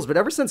single duels, but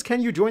ever since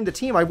KENYou joined the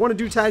team, I want to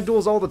do tag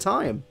duels all the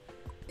time.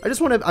 I just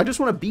want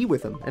to be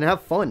with him and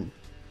have fun.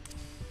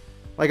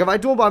 Like, if I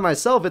duel by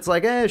myself, it's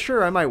like,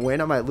 sure, I might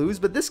win, I might lose,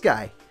 but this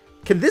guy,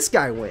 can this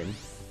guy win?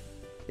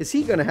 Is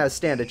he going to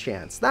stand a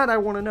chance? That I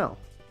want to know.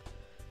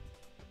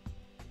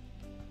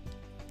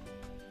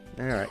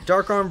 Alright,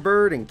 Dark Arm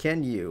Bird and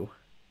KENYou.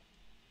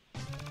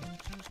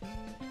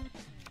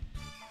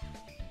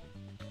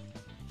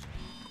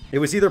 It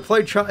was either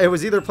play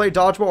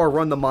dodgeball or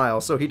run the mile,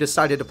 so he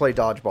decided to play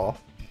dodgeball.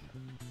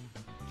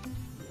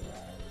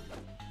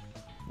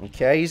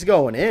 Okay, he's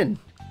going in.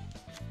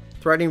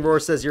 Threatening Roar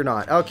says you're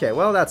not. Okay,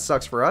 well, that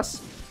sucks for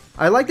us.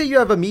 I like that you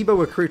have Amiibo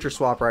with Creature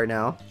Swap right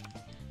now.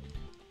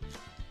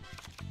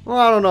 Well,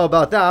 I don't know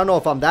about that. I don't know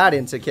if I'm that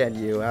into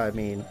KENYou. I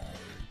mean,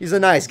 he's a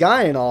nice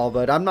guy and all,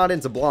 but I'm not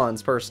into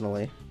blondes,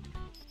 personally.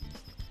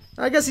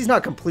 I guess he's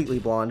not completely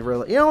blonde,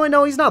 really. You know,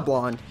 no, he's not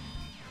blonde.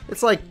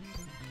 It's like,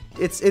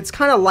 it's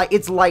kind of light.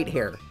 It's light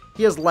hair.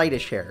 He has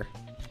lightish hair.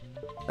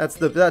 That's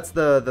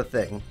the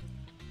thing.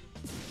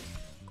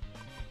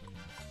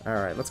 All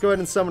right, let's go ahead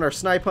and summon our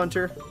Snipe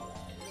Hunter.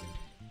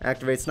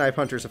 Activate Snipe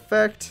Hunter's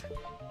effect.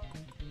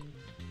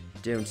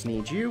 Don't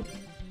need you.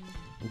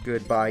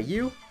 Goodbye,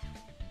 you.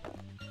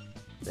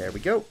 There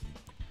we go.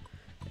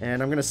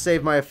 And I'm going to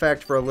save my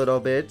effect for a little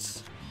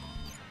bit.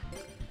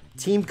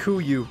 Team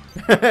KENYou.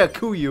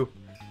 KENYou.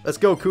 Let's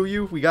go,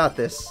 KENYou. We got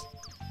this.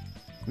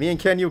 Me and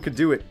KENYou can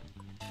do it.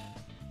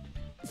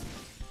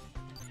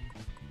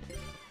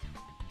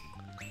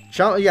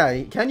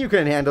 Yeah, KENYou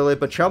couldn't handle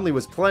it, but Chumley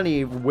was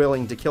plenty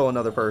willing to kill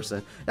another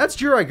person. That's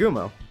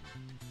Jiraigumo.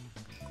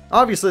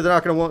 Obviously, they're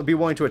not going to be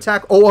willing to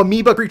attack. Oh,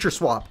 Amoeba Creature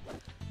Swap.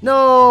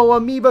 No,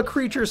 Amoeba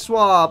Creature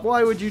Swap.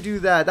 Why would you do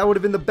that? That would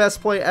have been the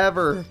best play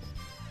ever.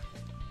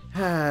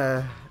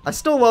 I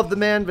still love the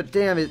man, but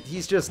damn it,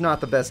 he's just not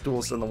the best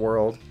duelist in the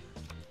world.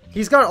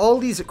 He's got all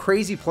these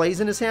crazy plays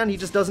in his hand, he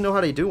just doesn't know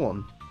how to do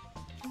them.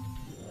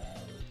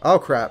 Oh,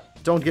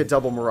 crap. Don't get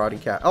double Marauding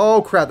Captain.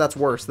 Oh, crap, that's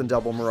worse than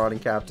double Marauding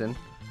Captain.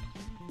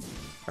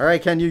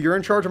 Alright, KENYou, you're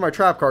in charge of my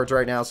trap cards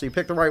right now, so you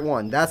picked the right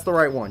one. That's the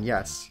right one,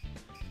 yes.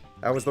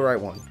 That was the right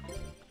one.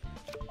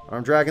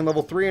 Arm Dragon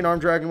level 3 and Arm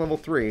Dragon level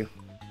 3.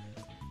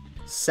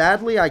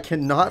 Sadly, I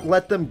cannot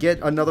let them get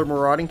another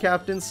Marauding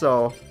Captain,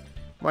 so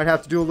might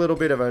have to do a little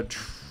bit of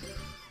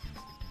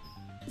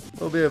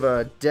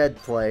a dead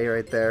play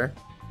right there.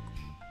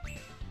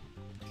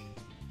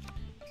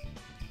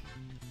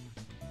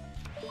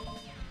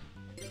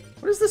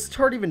 What does this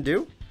chart even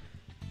do?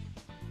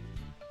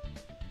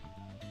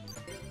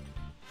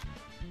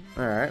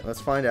 Alright, let's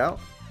find out.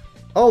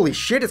 Holy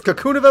shit, it's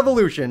Cocoon of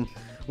Evolution.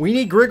 We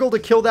need Griggle to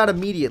kill that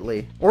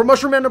immediately. Or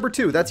Mushroom Man number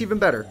 2, that's even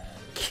better.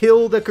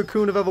 Kill the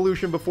Cocoon of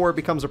Evolution before it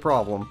becomes a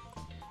problem.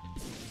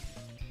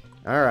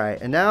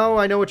 Alright, and now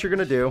I know what you're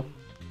gonna do.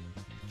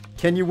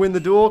 Can you win the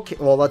duel?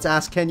 Well, let's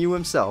ask KENYou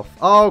himself.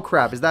 Oh,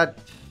 crap,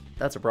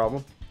 that's a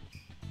problem.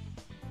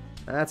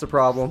 That's a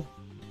problem.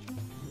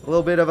 A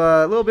little bit of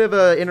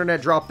a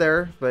internet drop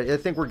there, but I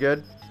think we're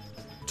good.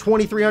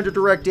 2300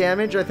 direct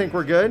damage, I think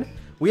we're good.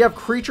 We have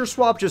Creature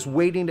Swap just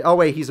waiting to... Oh,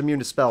 wait, he's immune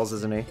to spells,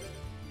 isn't he?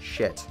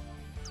 Shit.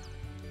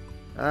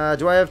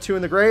 Do I have 2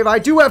 in the grave? I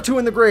do have 2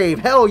 in the grave.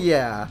 Hell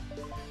yeah.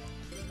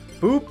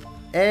 Boop.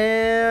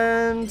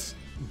 And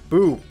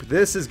boop.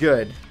 This is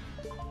good.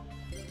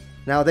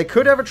 Now, they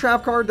could have a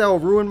trap card that will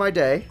ruin my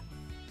day.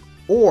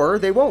 Or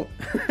they won't.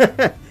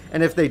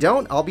 And if they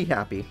don't, I'll be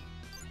happy.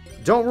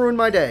 Don't ruin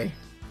my day.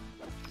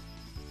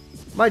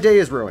 My day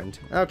is ruined.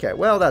 Okay,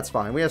 well, that's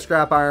fine. We have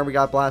scrap iron. We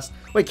got blast.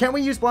 Wait, can't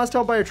we use blast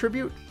help by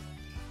attribute?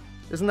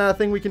 Isn't that a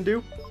thing we can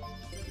do?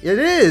 It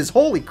is!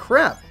 Holy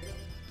crap!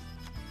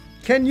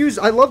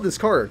 I love this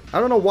card. I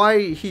don't know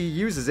why he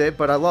uses it,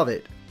 but I love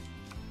it.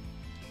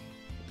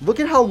 Look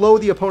at how low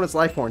the opponent's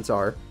life points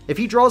are. If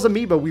he draws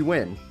Amoeba, we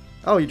win.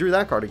 Oh, he drew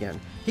that card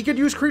again. He could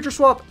use creature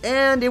swap,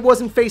 and it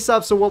wasn't face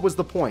up, so what was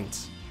the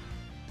point?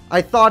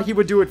 I thought he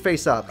would do it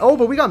face up. Oh,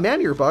 but we got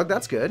Man-Eater Bug.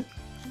 That's good.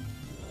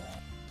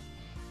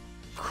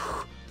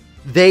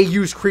 They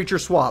used creature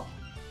swap.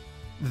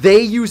 They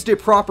used it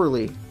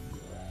properly.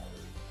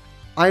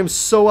 I am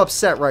so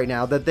upset right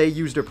now that they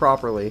used it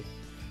properly.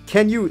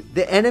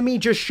 The enemy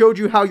just showed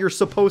you how you're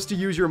supposed to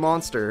use your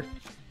monster.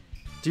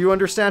 Do you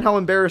understand how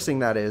embarrassing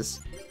that is?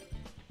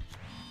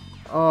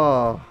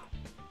 Oh.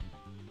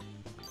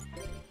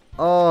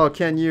 Oh,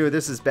 KENYou,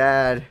 this is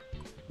bad.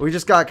 We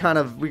just got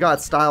we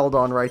got styled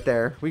on right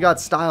there. We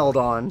got styled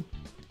on.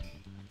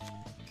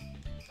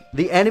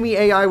 The enemy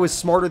AI was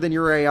smarter than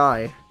your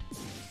AI.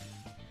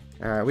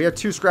 Alright, we have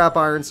 2 scrap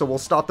iron, so we'll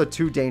stop the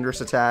 2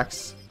 dangerous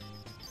attacks.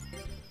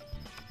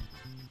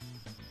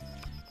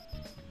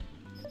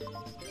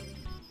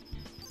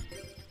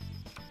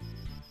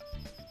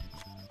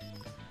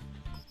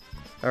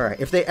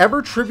 Alright, if they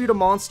ever tribute a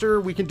monster,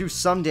 we can do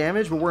some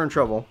damage, but we're in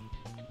trouble.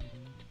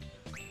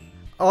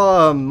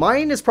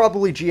 Mine is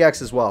probably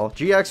GX as well.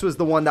 GX was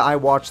the one that I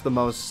watched the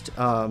most.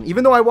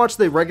 Even though I watched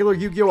the regular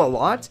Yu-Gi-Oh! A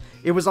lot,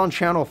 it was on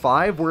Channel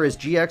 5, whereas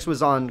GX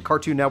was on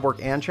Cartoon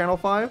Network and Channel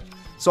 5.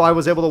 So I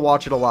was able to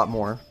watch it a lot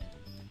more.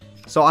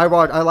 So I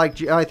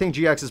think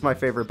GX is my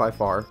favorite by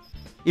far.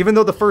 Even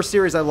though the first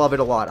series, I love it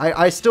a lot.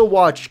 I still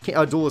watch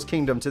Duelist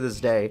Kingdom to this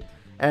day.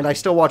 And I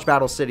still watch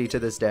Battle City to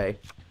this day.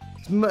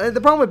 The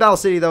problem with Battle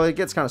City, though, it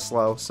gets kind of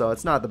slow, so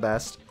it's not the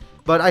best.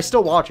 But I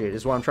still watch it,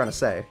 is what I'm trying to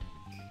say.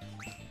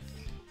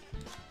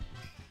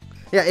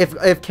 Yeah,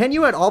 if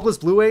KENYou had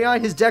Obelisk Blue AI,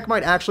 his deck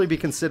might actually be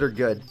considered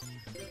good.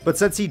 But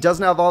since he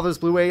doesn't have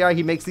Obelisk Blue AI,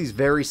 he makes these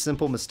very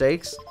simple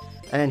mistakes.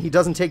 And he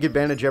doesn't take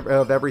advantage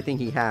of everything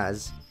he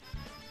has.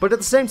 But at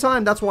the same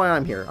time, that's why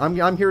I'm here.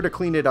 I'm here to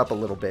clean it up a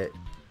little bit.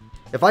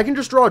 If I can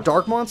just draw a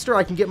Dark Monster,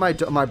 I can get my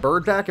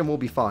bird back and we'll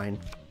be fine.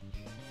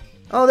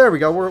 Oh, there we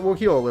go. We'll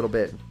heal a little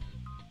bit.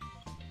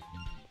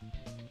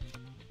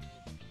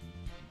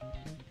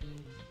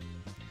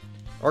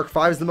 Arc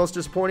 5 is the most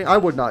disappointing? I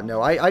would not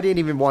know. I didn't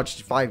even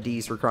watch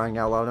 5Ds for crying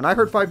out loud. And I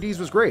heard 5Ds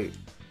was great.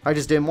 I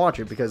just didn't watch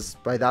it because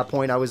by that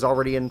point I was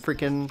already in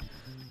freaking...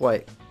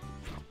 What?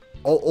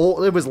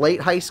 It was late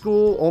high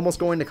school, almost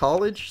going to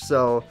college.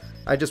 So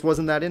I just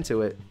wasn't that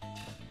into it.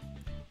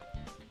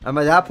 And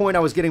by that point I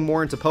was getting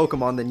more into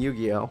Pokemon than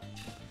Yu-Gi-Oh!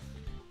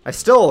 I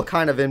still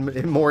kind of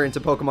am more into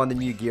Pokemon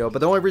than Yu-Gi-Oh! But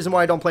the only reason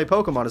why I don't play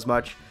Pokemon as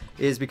much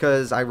is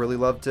because I really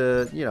love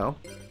to, you know...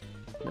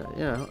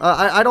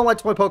 I don't like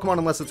to play Pokemon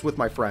unless it's with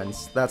my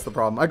friends. That's the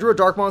problem. I drew a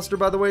Dark Monster,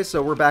 by the way,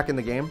 so we're back in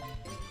the game.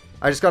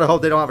 I just gotta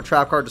hope they don't have a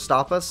trap card to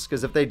stop us,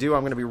 because if they do,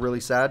 I'm gonna be really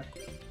sad.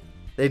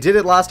 They did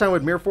it last time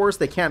with Mirror Force.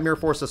 They can't Mirror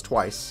Force us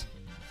twice.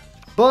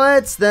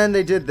 But then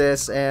they did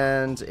this,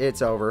 and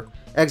it's over.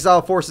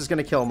 Exile Force is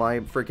gonna kill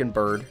my freaking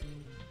bird.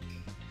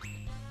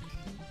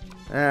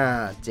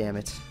 Ah, damn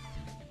it.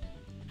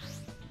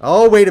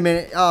 Oh, wait a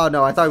minute. Oh,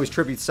 no, I thought it was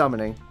Tribute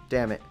Summoning.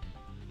 Damn it.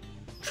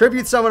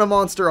 Tribute Summon a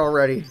monster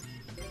already.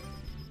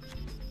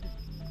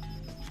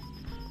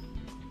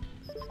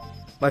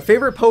 My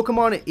favorite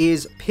Pokemon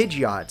is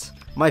Pidgeot.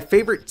 My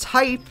favorite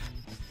type...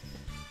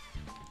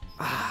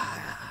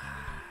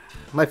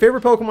 My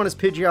favorite Pokemon is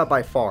Pidgeot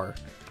by far.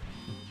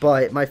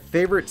 But my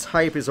favorite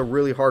type is a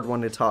really hard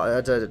one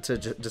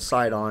to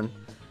decide on.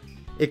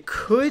 It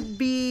could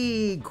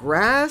be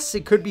Grass,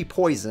 it could be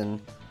Poison.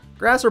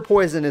 Grass or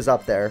Poison is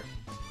up there.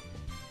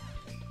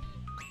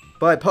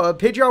 But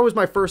Pidgeot was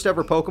my first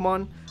ever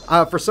Pokemon.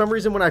 For some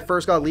reason, when I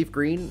first got Leaf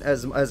Green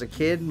as a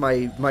kid,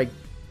 my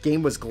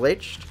game was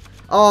glitched.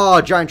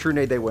 Oh, Giant True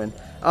Nade, they win.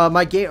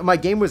 My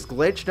game was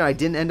glitched, and I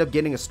didn't end up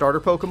getting a starter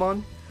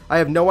Pokemon. I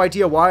have no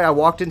idea why. I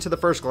walked into the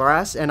first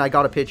grass, and I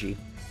got a Pidgey.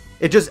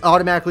 It just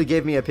automatically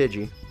gave me a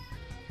Pidgey.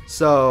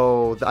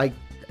 So,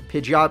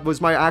 Pidgeot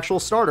was my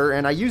actual starter,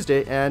 and I used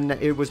it, and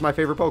it was my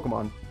favorite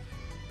Pokemon.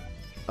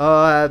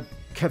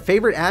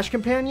 Favorite Ash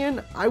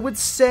Companion? I would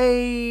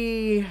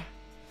say...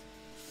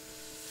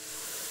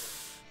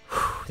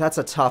 That's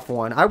a tough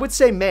one. I would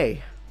say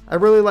May. I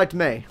really liked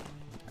May.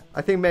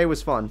 I think May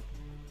was fun.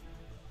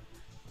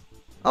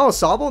 Oh,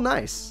 Sobble,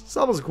 nice.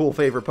 Sobble's a cool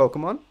favorite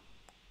Pokemon.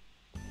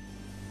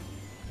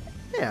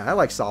 Yeah, I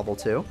like Sobble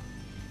too.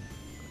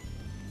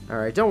 All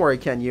right, don't worry,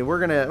 KENYou. We're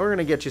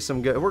gonna get you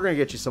some good. We're gonna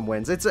get you some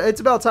wins. It's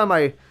about time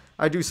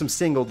I do some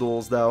single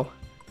duels though.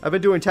 I've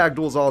been doing tag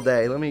duels all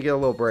day. Let me get a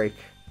little break.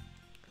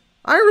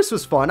 Iris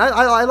was fun.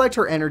 I liked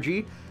her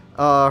energy.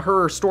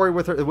 Her story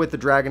with the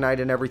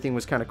Dragonite and everything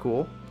was kind of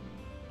cool.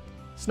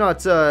 It's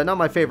not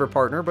my favorite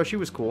partner, but she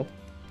was cool.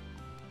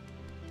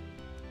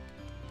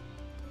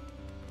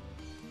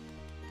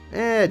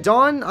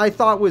 Dawn, I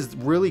thought was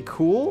really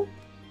cool.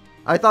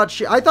 I thought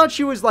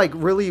she was like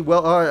really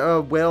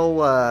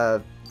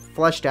well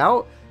fleshed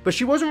out, but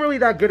she wasn't really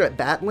that good at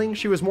battling.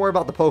 She was more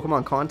about the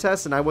Pokemon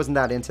contest, and I wasn't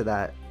that into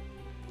that.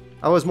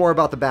 I was more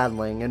about the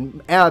battling,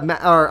 and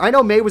I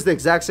know May was the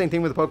exact same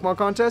thing with the Pokemon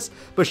contest,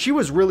 but she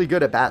was really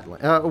good at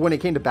battling. When it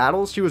came to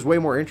battles, she was way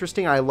more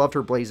interesting. I loved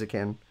her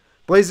Blaziken.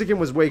 Blaziken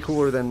was way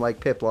cooler than like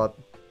Piplup.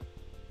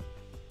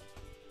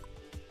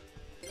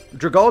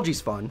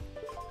 Dragalge's fun.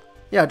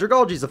 Yeah,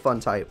 Dragalge's a fun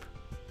type.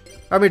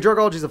 I mean,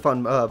 Dragalge's a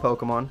fun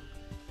Pokemon.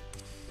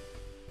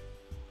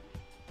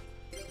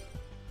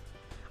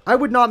 I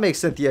would not make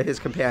Cynthia his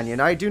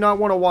companion. I do not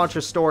want to watch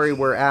a story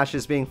where Ash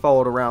is being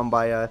followed around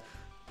by a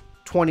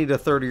 20 to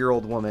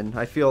 30-year-old woman.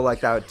 I feel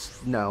like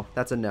that's a no.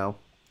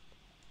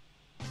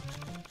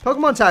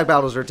 Pokemon tag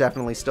battles are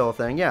definitely still a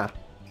thing, yeah.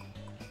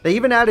 They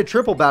even added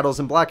triple battles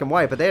in Black and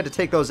White, but they had to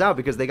take those out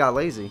because they got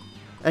lazy.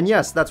 And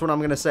yes, that's what I'm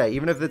going to say.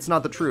 Even if it's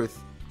not the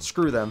truth,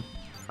 screw them.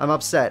 I'm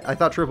upset. I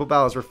thought triple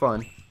battles were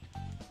fun.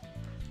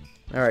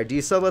 Alright,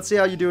 Disa, let's see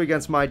how you do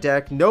against my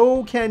deck.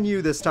 No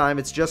KENYou this time.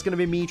 It's just going to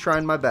be me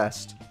trying my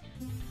best.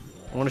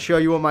 I want to show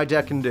you what my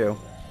deck can do.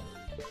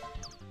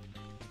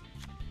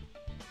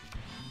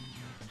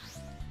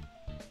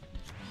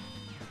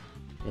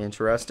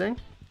 Interesting.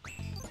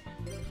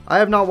 I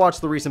have not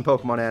watched the recent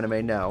Pokemon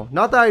anime, no.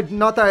 Not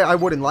that I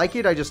wouldn't like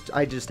it, I just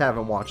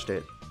haven't watched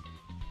it.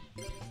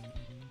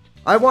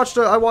 I watched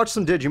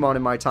some Digimon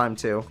in my time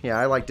too. Yeah,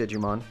 I like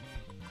Digimon.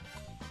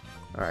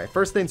 Alright,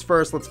 first things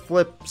first, let's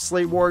flip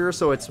Slate Warrior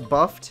so it's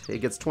buffed. It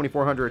gets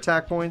 2,400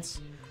 attack points.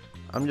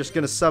 I'm just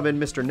going to summon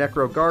Mr.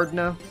 Necro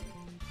Gardna.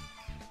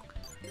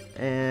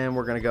 And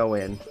we're going to go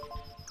in.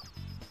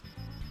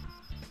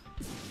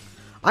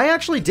 I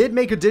actually did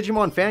make a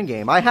Digimon fan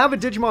game. I have a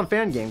Digimon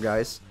fan game,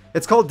 guys.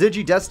 It's called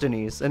Digi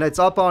Destinies, and it's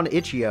up on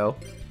Itch.io.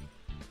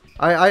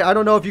 I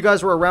don't know if you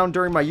guys were around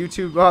during my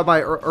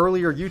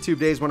earlier YouTube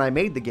days when I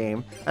made the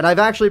game, and I've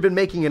actually been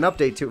making an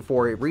update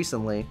for it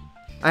recently.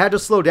 I had to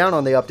slow down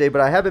on the update, but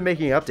I have been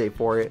making an update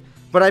for it.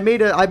 But I've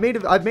made a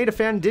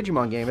fan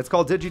Digimon game. It's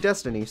called Digi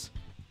Destinies.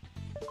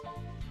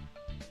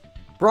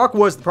 Brock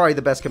was probably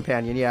the best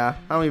companion. Yeah,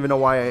 I don't even know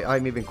why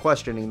I'm even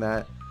questioning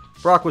that.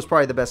 Brock was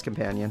probably the best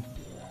companion.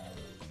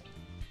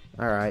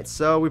 Alright,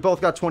 so we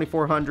both got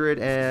 2,400,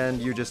 and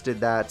you just did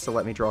that to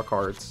let me draw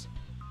cards.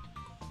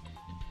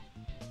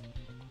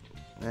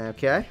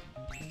 Okay.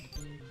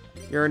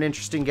 You're an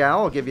interesting gal,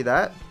 I'll give you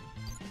that.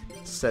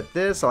 Set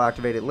this, I'll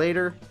activate it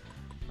later.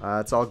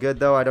 It's all good,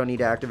 though, I don't need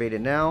to activate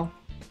it now.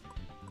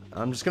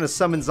 I'm just going to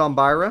summon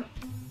Zombira.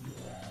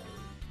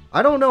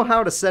 I don't know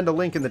how to send a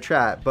link in the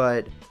chat,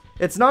 but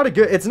it's not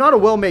a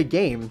well-made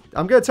game.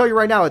 I'm going to tell you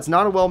right now, it's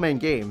not a well-made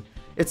game.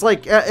 It's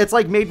like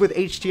made with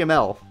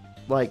HTML.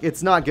 Like,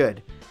 it's not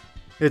good.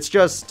 It's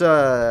just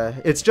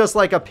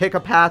like a pick a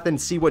path and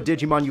see what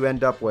Digimon you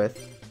end up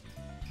with.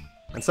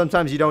 And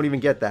sometimes you don't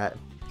even get that.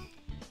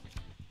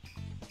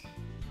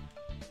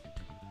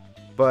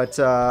 But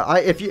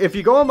if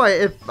you go on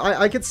my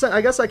I guess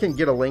I can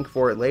get a link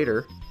for it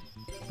later.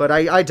 But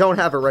I don't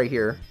have it right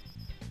here.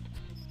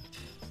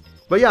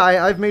 But yeah,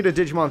 I've made a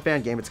Digimon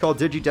fan game. It's called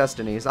Digi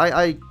Destinies.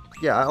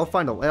 Yeah, I'll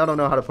find a. I don't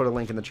know how to put a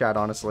link in the chat,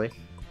 honestly.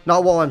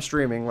 Not while I'm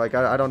streaming. Like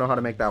I don't know how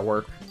to make that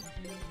work.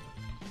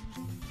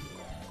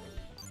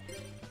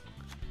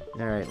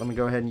 Alright, let me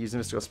go ahead and use the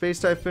Mystical Space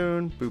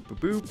Typhoon. Boop, boop,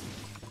 boop.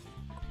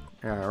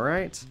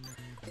 Alright.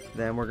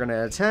 Then we're going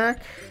to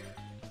attack.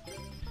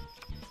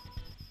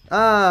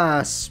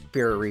 Ah,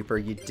 Spirit Reaper,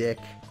 you dick.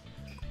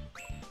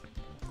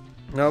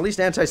 No, at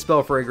least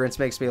Anti-Spell Fragrance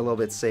makes me a little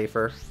bit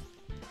safer.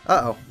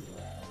 Uh-oh.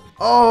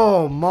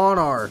 Oh,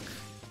 Monarch.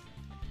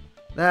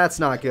 That's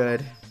not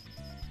good.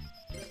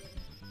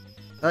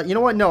 You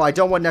know what? No, I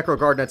don't want Necro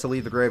Gardna to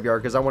leave the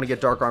graveyard because I want to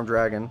get Dark Arm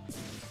Dragon.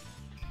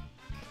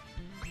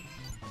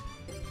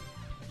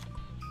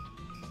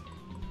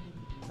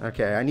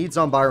 Okay, I need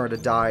Zombira to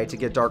die to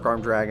get Dark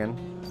Arm Dragon.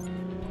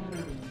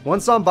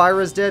 Once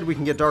Zombira's dead, we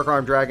can get Dark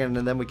Arm Dragon,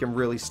 and then we can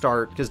really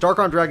start. Because Dark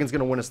Arm Dragon's going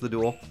to win us the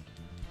duel.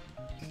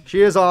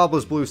 She is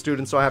Obelisk Blue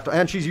student, so I have to...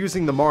 And she's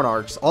using the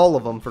Monarchs. All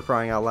of them, for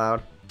crying out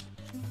loud.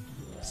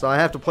 So I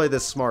have to play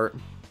this smart.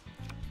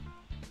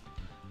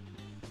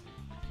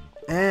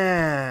 You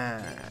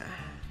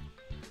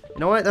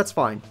know what? That's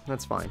fine.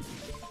 That's fine.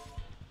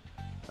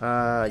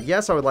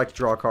 Yes, I would like to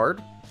draw a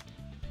card.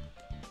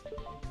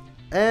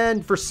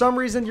 And for some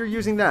reason, you're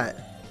using that.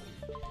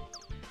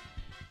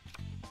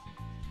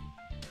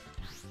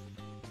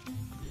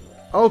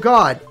 Oh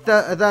god,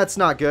 that's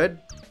not good.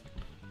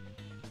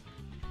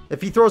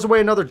 If he throws away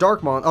another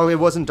Darkmon... Oh, it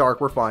wasn't Dark,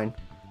 we're fine.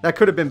 That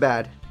could have been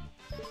bad.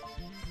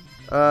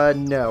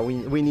 No,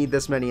 we need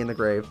this many in the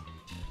grave.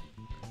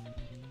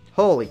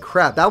 Holy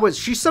crap, that was...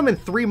 She summoned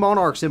 3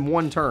 Monarchs in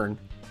 1 turn.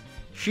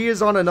 She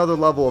is on another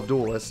level of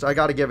Duelist. I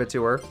gotta give it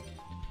to her.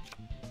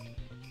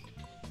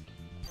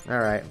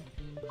 Alright.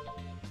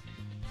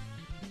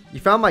 You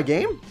found my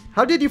game?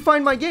 How did you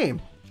find my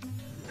game?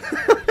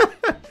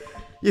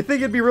 You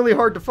think it'd be really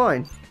hard to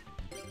find.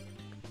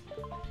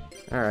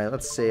 Alright,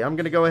 let's see. I'm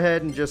gonna go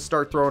ahead and just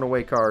start throwing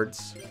away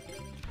cards.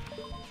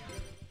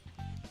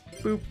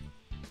 Boop.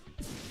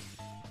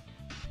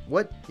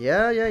 What?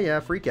 Yeah.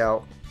 Freak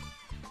out.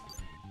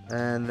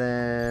 And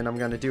then I'm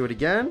gonna do it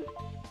again.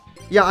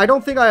 Yeah, I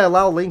don't think I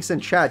allow links in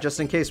chat just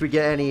in case we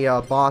get any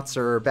bots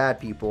or bad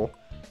people.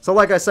 So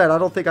like I said, I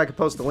don't think I could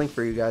post a link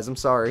for you guys. I'm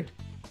sorry.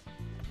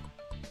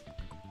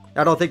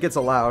 I don't think it's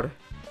allowed.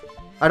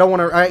 I don't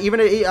want to. I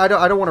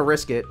don't want to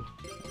risk it.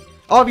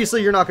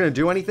 Obviously, you're not going to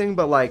do anything,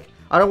 but like,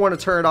 I don't want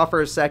to turn it off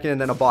for a second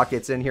and then a bot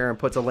gets in here and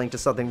puts a link to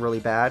something really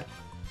bad.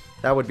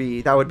 That would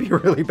be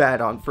really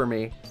bad for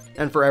me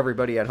and for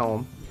everybody at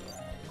home.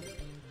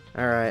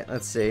 All right,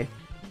 let's see.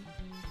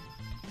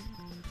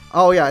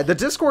 Oh yeah, the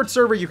Discord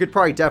server, you could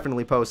probably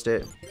definitely post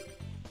it.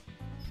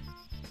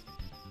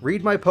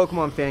 Read my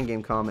Pokemon fan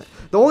game comment.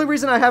 The only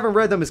reason I haven't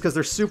read them is because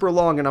they're super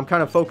long and I'm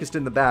kind of focused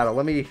in the battle.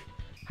 Let me...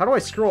 How do I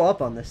scroll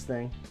up on this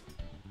thing?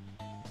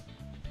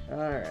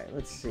 Alright,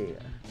 let's see.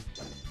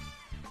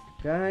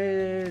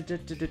 Guy...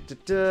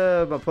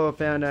 My Poe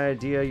found an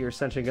idea. You're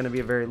essentially going to be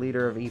a very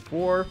leader of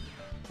E4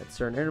 at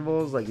certain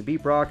intervals. Like, you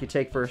beat Brock, you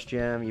take first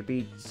gym. You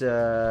beat...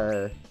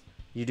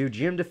 you do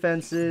gym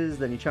defenses,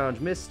 then you challenge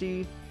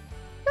Misty.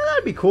 Yeah,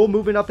 that'd be cool,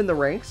 moving up in the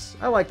ranks.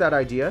 I like that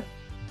idea.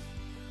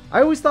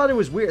 I always thought it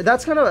was weird.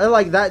 That's kind of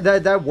like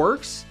that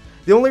works.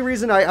 The only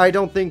reason I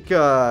don't think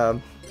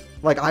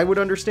like I would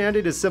understand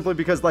it is simply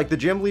because like the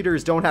gym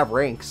leaders don't have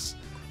ranks.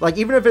 Like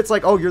even if it's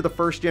like, oh, you're the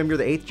first gym, you're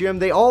the 8th gym,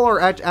 they all are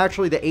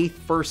actually the 8th,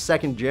 1st,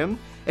 2nd gym.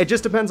 It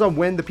just depends on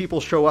when the people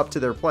show up to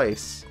their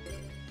place.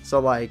 So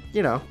like,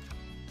 you know.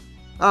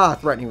 Ah,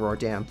 threatening roar,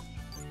 damn.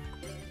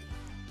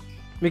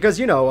 Because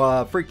you know,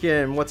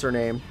 freaking what's her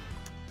name?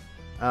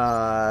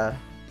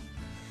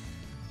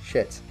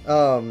 Shit.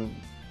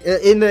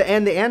 In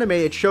the anime,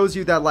 it shows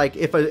you that like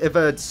if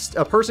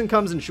a person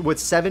comes in with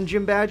 7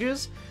 gym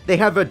badges, they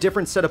have a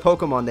different set of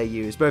Pokemon they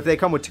use. But if they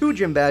come with 2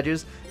 gym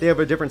badges, they have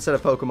a different set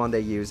of Pokemon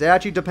they use. It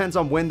actually depends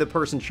on when the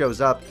person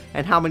shows up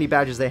and how many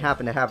badges they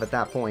happen to have at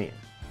that point.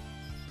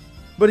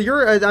 But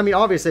I mean,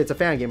 obviously it's a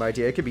fan game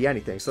idea. It could be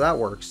anything, so that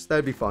works.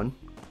 That'd be fun.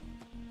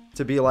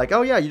 To be like,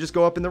 oh yeah, you just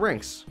go up in the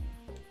ranks.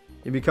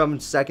 You become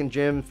 2nd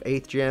gym,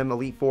 8th gym,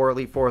 Elite 4,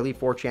 Elite 4, Elite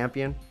 4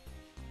 champion.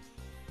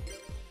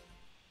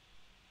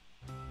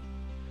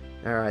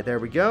 Alright, there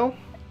we go.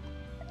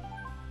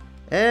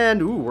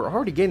 And, ooh, we're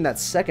already getting that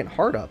 2nd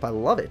heart up. I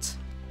love it.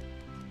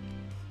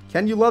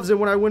 KENYou loves it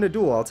when I win a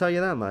duel, I'll tell you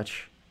that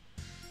much.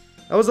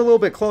 That was a little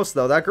bit close,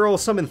 though. That girl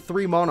summoned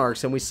 3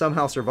 Monarchs, and we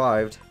somehow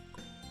survived.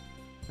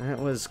 That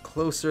was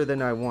closer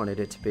than I wanted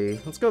it to be.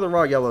 Let's go to the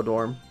raw yellow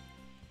dorm.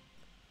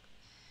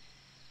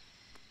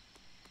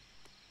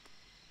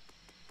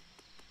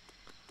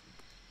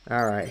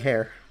 Alright,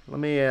 here. Let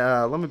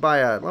me buy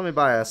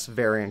a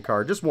variant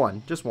card. Just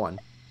one.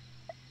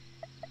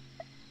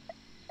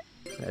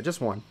 Yeah,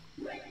 just one.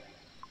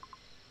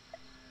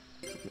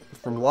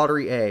 From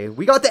Lottery A.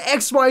 We got the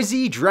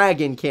XYZ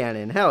Dragon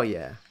Cannon. Hell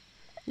yeah.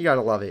 You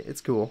gotta love it.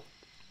 It's cool.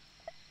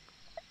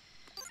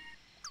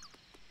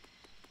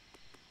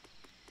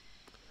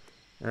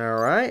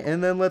 Alright,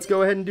 and then let's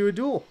go ahead and do a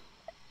duel.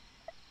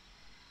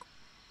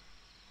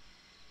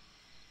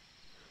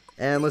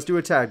 And let's do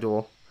a tag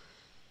duel.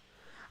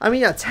 I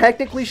mean, yeah,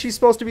 technically she's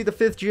supposed to be the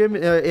 5th gym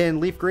in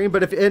Leaf Green,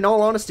 but if, in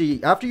all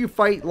honesty, after you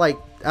fight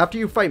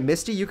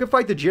Misty, you can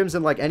fight the gyms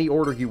in, like, any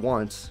order you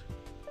want.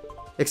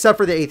 Except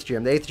for the 8th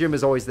gym. The 8th gym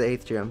is always the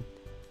 8th gym.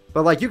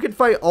 But, like, you can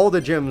fight all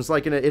the gyms,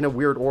 like, in a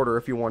weird order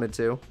if you wanted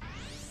to.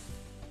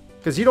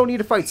 Because you don't need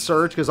to fight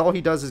Surge, because all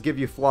he does is give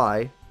you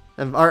fly.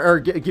 Or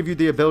give you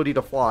the ability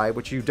to fly,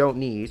 which you don't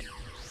need.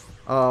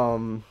 I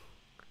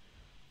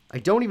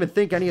don't even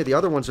think any of the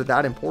other ones are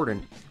that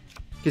important.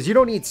 Because you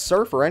don't need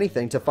Surf or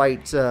anything to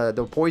fight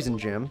the Poison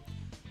Gym.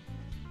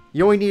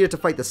 You only need it to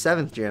fight the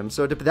 7th gym,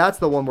 so that's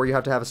the one where you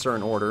have to have a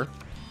certain order.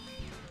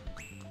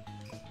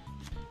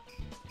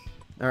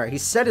 Alright, he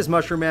set his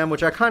Mushroom Man,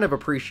 which I kind of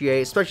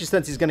appreciate, especially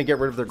since he's going to get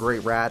rid of the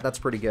Great Rat. That's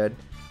pretty good.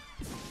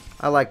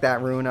 I like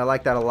that rune. I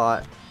like that a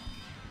lot.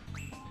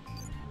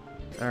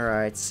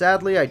 Alright,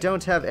 sadly, I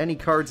don't have any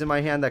cards in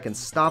my hand that can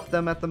stop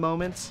them at the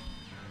moment.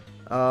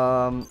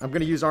 I'm going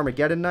to use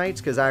Armageddon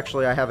Knights, because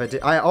actually I have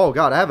oh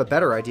god, I have a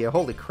better idea.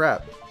 Holy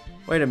crap.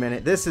 Wait a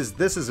minute, this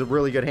is a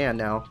really good hand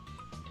now.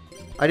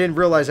 I didn't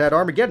realize I had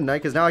Armageddon Knight,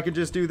 because now I could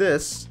just do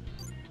this.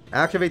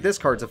 Activate this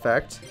card's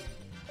effect.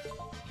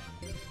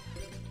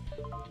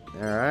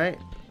 Alright.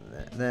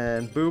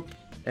 Then boop,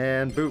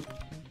 and boop.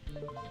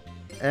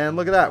 And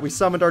look at that, we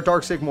summoned our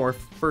Dark Sigmorph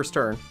first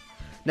turn.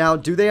 Now,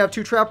 do they have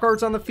 2 trap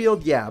cards on the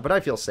field? Yeah, but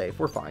I feel safe.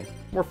 We're fine.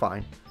 We're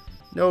fine.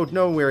 No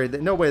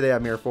way they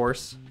have Mirror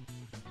Force.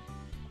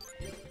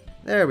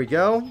 There we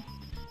go.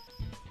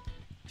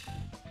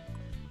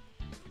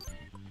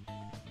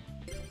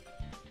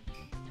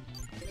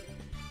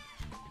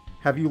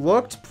 Have you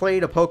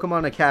played a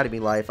Pokemon Academy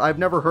Life? I've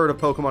never heard of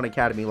Pokemon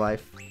Academy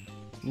Life.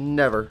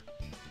 Never.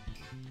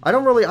 I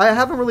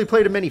haven't really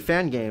played many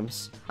fan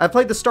games. I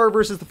played the Star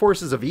versus the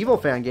Forces of Evil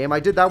fan game. I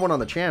did that one on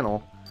the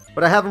channel,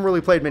 but I haven't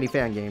really played many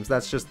fan games.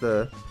 That's just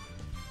the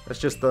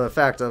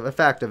fact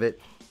of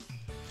it.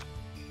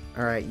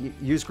 All right,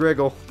 use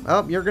Griggle.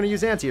 Oh, you're gonna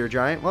use Anteater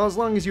Giant. Well, as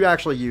long as you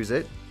actually use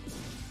it.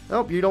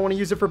 Oh, you don't want to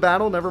use it for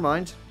battle? Never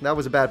mind. That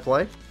was a bad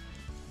play.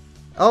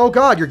 Oh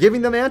God, you're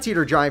giving them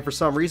Anteater Giant for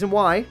some reason.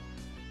 Why?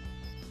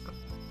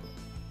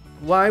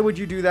 Why would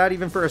you do that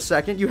even for a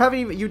second? You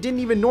didn't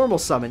even normal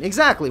summon.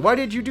 Exactly. Why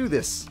did you do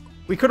this?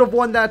 We could have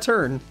won that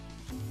turn.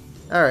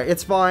 Alright,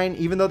 it's fine.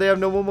 Even though they have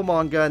no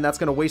Momomonga, and that's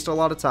going to waste a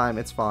lot of time,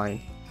 it's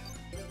fine.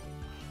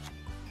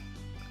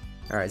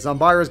 Alright,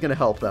 Zombyra's going to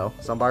help, though.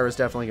 Zombyra's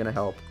definitely going to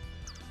help.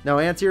 Now,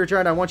 Anteater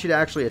Giant, I want you to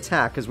actually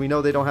attack, because we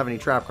know they don't have any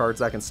trap cards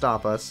that can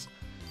stop us.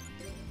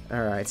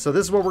 Alright, so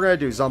this is what we're going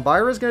to do.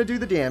 Zombyra's going to do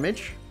the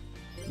damage.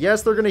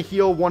 Yes, they're going to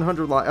heal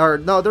 100 life. Or,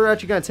 no, they're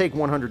actually going to take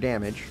 100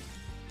 damage.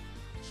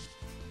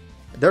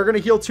 They're going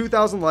to heal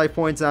 2,000 life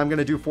points, and I'm going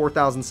to do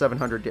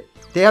 4,700.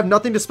 They have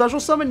nothing to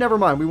special summon? Never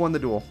mind, we won the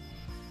duel.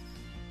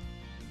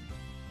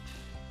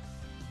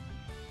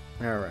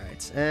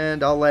 Alright,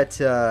 and I'll let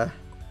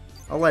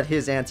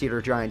his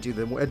Anteater Giant do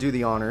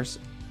the honors.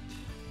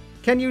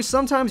 KENYou,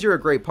 sometimes you're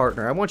a great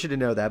partner, I want you to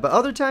know that, but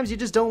other times you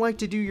just don't like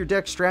to do your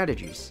deck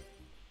strategies.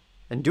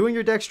 And doing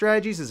your deck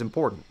strategies is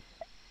important.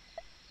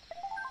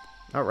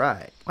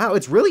 Alright. Wow,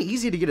 it's really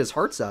easy to get his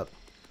hearts up.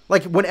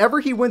 Like, whenever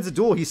he wins a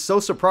duel, he's so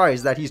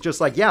surprised that he's just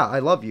like, yeah, I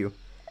love you.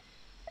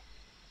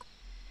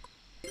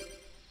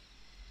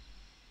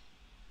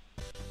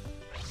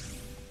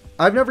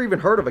 I've never even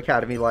heard of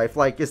Academy Life.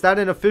 Like, is that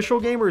an official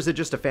game or is it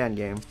just a fan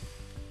game?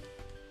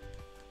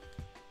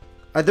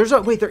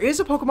 Wait, there is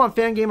a Pokemon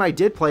fan game I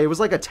did play. It was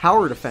like a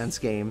tower defense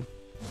game.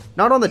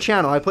 Not on the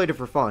channel. I played it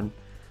for fun.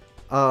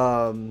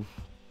 I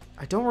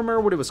don't remember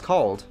what it was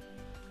called.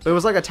 But it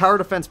was like a tower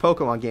defense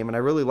Pokemon game, and I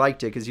really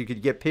liked it because you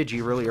could get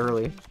Pidgey really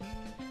early.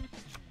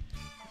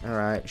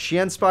 Alright,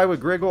 Shien Spy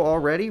with Griggle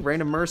already.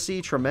 Rain of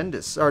Mercy,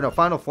 tremendous. Or no,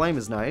 Final Flame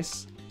is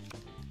nice.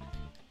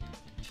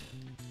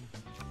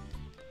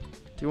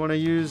 Do you want to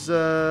use,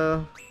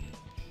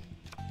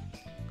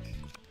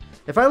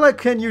 If I let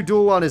KENYou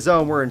duel on his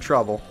own, we're in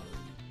trouble.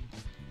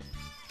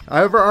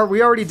 However,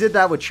 we already did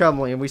that with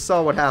Chumley, and we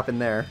saw what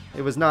happened there.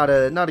 It was not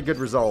a good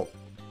result.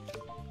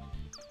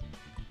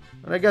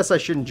 And I guess I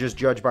shouldn't just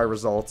judge by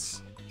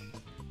results.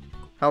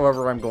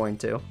 However, I'm going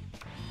to.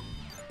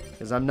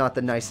 Because I'm not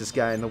the nicest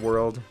guy in the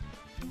world.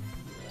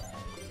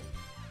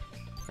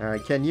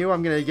 Alright, KENYou,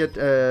 I'm gonna get,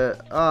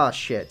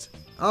 shit.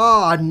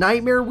 Ah,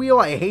 Nightmare Wheel?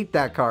 I hate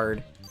that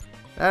card.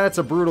 That's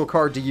a brutal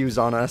card to use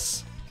on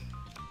us.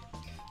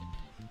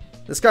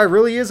 This guy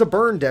really is a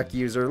burn deck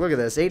user. Look at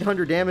this,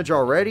 800 damage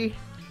already.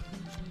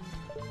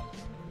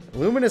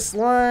 Luminous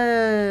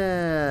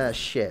Slash.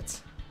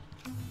 Shit.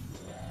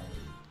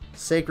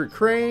 Sacred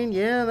Crane,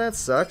 yeah, that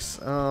sucks.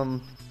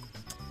 I'm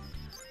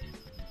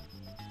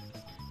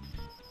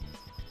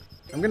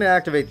going to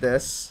activate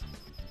this.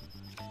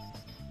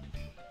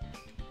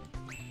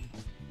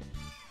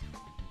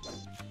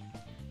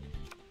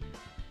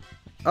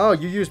 Oh,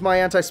 you used my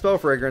anti-spell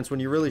fragrance when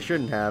you really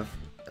shouldn't have.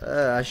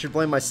 I should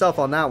blame myself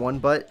on that one,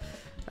 but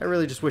I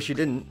really just wish you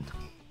didn't.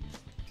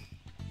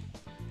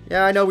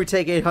 Yeah, I know we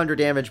take 800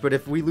 damage, but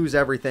if we lose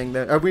everything,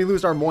 if we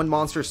lose our one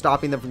monster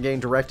stopping them from getting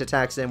direct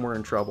attacks in, we're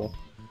in trouble.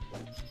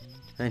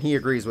 And he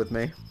agrees with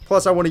me.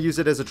 Plus, I want to use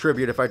it as a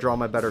tribute if I draw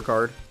my better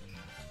card.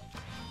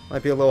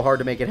 Might be a little hard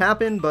to make it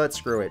happen, but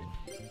screw it.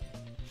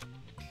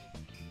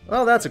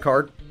 Well, that's a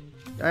card.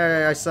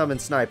 I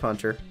summoned Snipe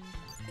Hunter.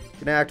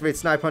 Gonna activate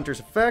Snipe Hunter's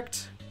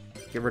effect.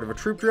 Get rid of a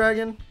Troop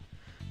Dragon.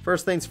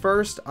 First things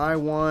first, I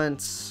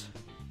want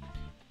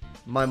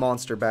my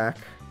monster back.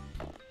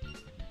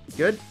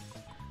 Good.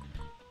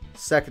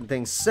 Second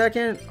things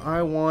second,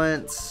 I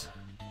want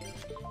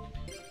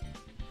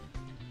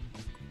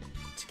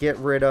to get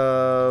rid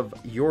of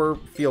your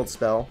field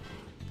spell.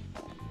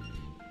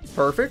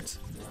 Perfect.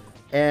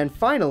 And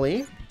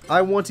finally,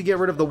 I want to get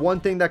rid of the one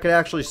thing that could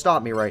actually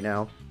stop me right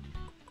now,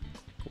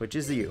 which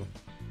is you.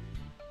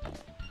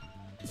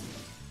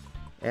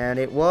 And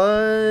it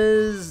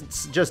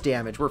was just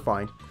damage. We're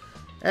fine.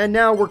 And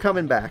now we're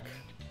coming back.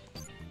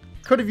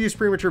 Could have used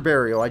Premature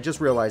Burial. I just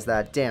realized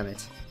that. Damn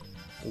it.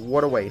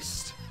 What a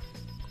waste.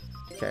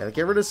 Okay,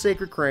 get rid of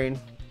Sacred Crane.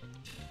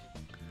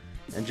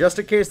 And just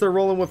in case they're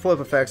rolling with flip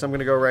effects, I'm going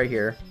to go right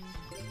here.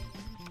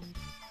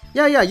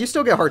 Yeah, you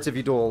still get hearts if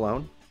you duel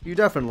alone. You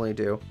definitely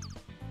do.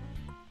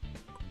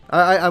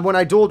 When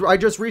I dueled, I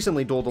just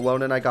recently dueled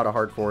alone and I got a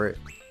heart for it.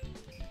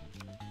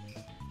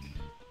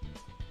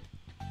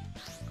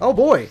 Oh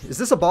boy, is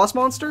this a boss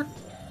monster?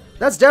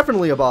 That's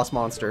definitely a boss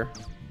monster.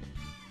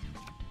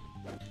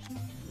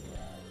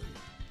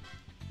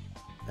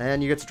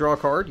 And you get to draw a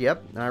card,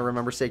 yep. I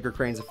remember Sacred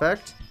Crane's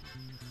effect.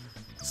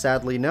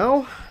 Sadly,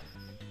 no.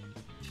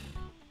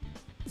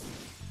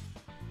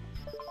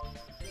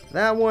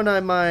 That one I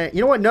might...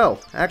 You know what? No.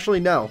 Actually,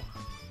 no.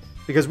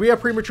 Because we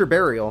have Premature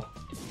Burial.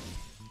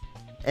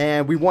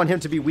 And we want him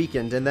to be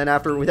weakened. And then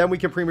we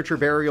can Premature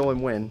Burial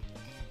and win.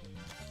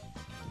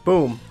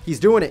 Boom. He's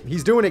doing it.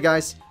 He's doing it,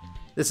 guys.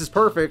 This is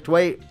perfect.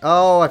 Wait.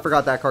 Oh, I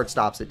forgot that card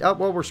stops it. Oh,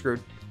 well, we're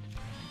screwed.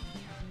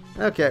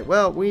 Okay,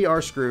 well, we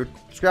are screwed.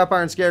 Scrap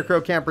Iron Scarecrow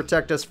can't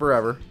protect us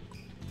forever.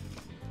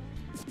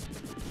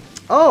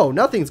 Oh,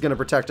 nothing's going to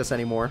protect us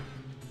anymore.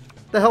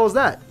 The hell is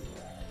that?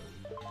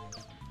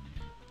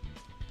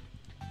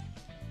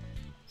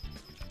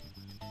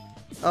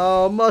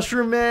 Oh,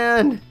 Mushroom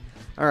Man.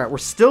 Alright, we're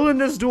still in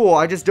this duel.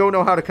 I just don't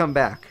know how to come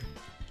back.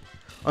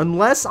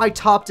 Unless I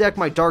top deck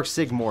my Dark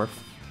Sigmorph.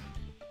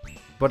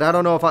 But I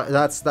don't know if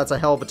that's a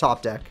hell of a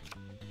top deck.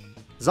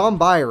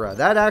 Zombira.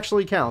 That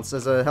actually counts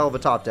as a hell of a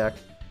top deck.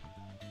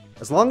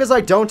 As long as I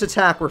don't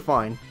attack, we're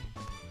fine.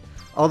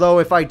 Although,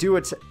 if I do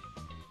it,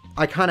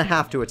 I kind of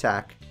have to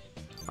attack.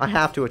 I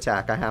have to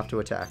attack. I have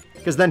to attack.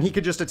 Because then he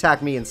could just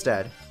attack me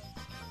instead.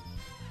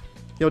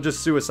 He'll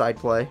just suicide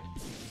play.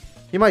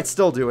 He might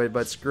still do it,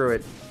 but screw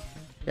it.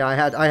 Yeah, I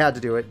had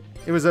to do it.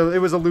 It was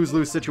a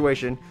lose-lose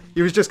situation.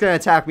 He was just going to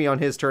attack me on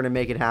his turn and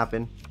make it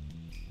happen.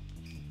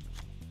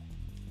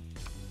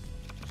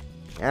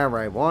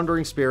 Alright,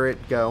 Wandering Spirit,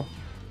 go.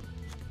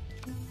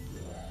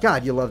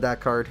 God, you love that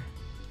card.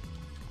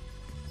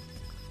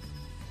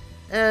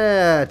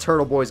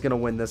 Turtle Boy's gonna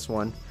win this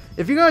one.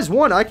 If you guys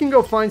want, I can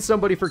go find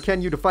somebody for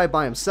KENYou to fight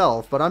by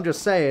himself, but I'm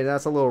just saying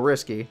that's a little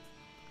risky.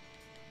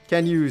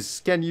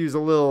 KENYou's a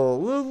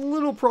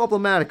little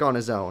problematic on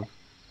his own.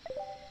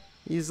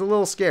 He's a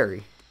little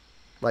scary.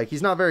 Like,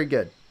 he's not very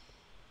good.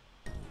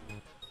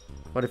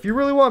 But if you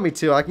really want me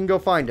to, I can go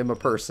find him a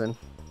person.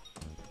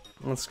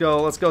 Let's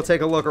go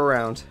take a look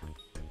around.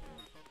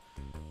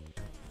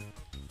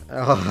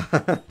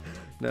 Oh,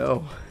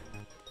 no.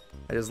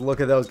 I just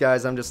look at those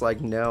guys, I'm just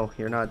like, no,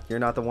 you're not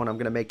the one I'm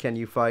gonna make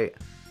KENYou fight.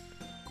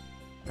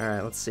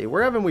 Alright, let's see.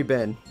 Where haven't we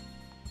been?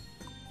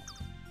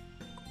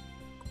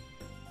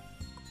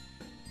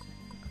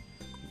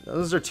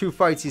 Those are two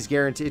fights he's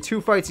guaranteed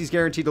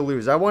to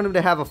lose. I want him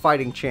to have a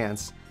fighting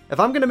chance. If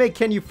I'm gonna make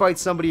KENYou fight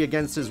somebody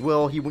against his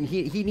will,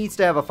 he needs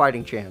to have a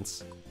fighting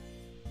chance.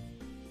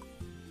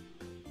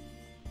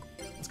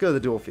 Let's go to the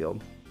duel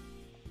field.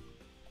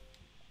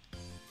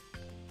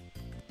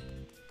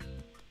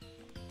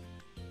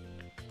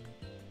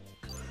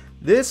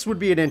 This would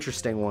be an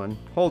interesting one.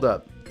 Hold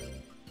up.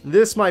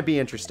 This might be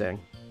interesting.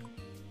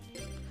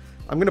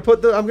 I'm gonna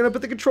put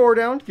the controller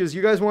down because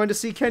you guys wanted to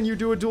see KENYou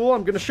do a duel.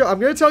 I'm gonna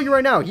tell you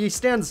right now, he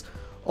stands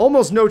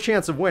almost no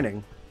chance of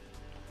winning.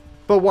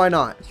 But why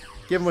not?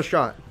 Give him a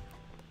shot.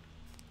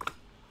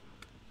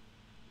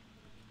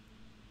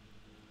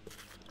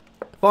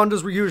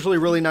 Fonda's usually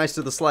really nice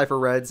to the Slifer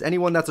Reds.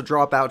 Anyone that's a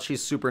dropout,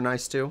 she's super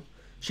nice to.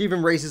 She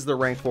even raises the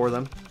rank for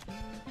them.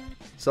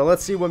 So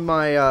let's see what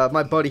my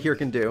my buddy here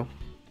can do.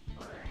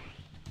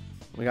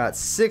 We got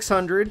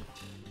 600.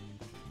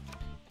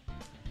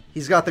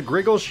 He's got the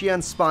Griggle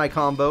Shien Spy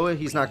combo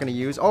he's not going to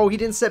use. Oh, he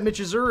didn't set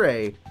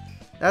Michizure.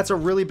 That's a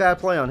really bad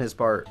play on his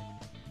part.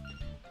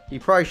 He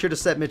probably should have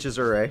set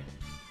Michizure.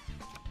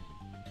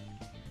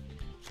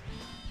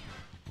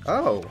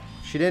 Oh,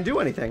 she didn't do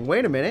anything.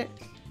 Wait a minute.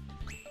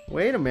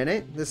 Wait a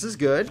minute. This is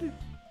good.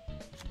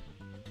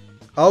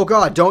 Oh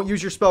god, don't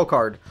use your spell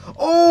card.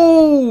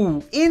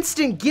 Oh!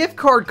 Instant gift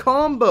card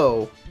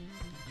combo!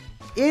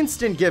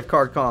 Instant gift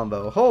card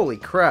combo. Holy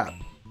crap.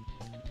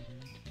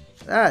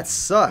 That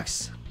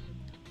sucks.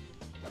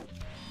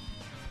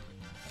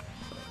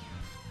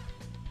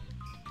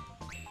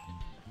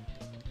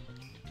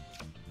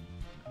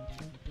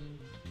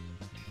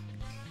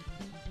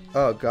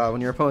 Oh god,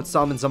 when your opponent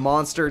summons a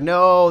monster.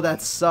 No,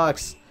 that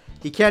sucks.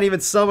 He can't even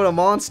summon a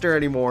monster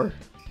anymore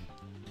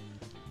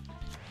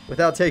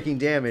without taking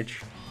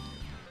damage.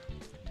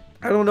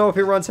 I don't know if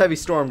he runs Heavy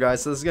Storm,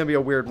 guys, so this is going to be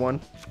a weird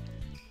one.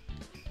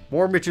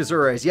 More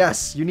Michizures.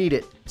 Yes, you need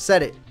it.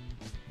 Set it.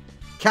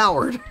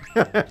 Coward.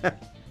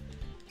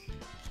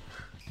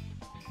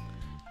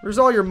 Where's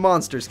all your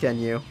monsters,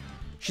 KENYou?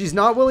 She's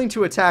not willing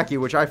to attack you,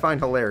 which I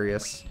find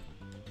hilarious.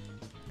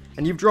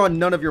 And you've drawn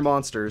none of your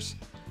monsters.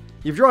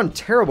 You've drawn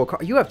terrible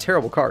cards. You have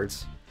terrible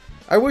cards.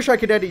 I wish I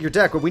could edit your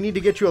deck, but we need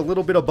to get you a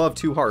little bit above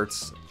 2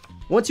 hearts.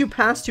 Once you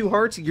pass 2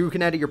 hearts, you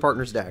can edit your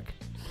partner's deck.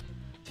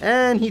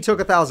 And he took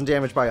 1,000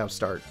 damage by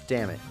Upstart.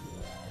 Damn it.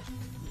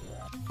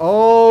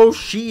 Oh,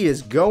 she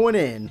is going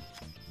in.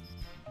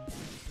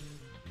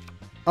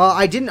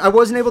 I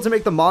wasn't able to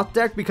make the Moth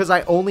deck because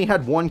I only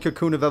had 1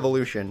 Cocoon of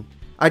Evolution.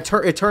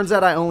 It turns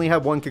out I only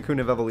had 1 Cocoon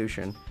of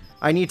Evolution.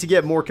 I need to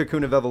get more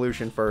Cocoon of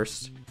Evolution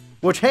first.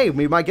 Which, hey,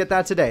 we might get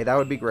that today. That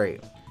would be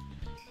great.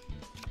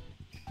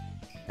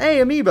 Hey,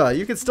 Amoeba,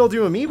 you can still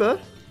do Amoeba.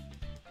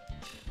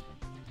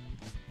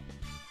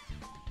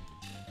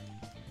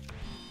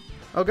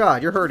 Oh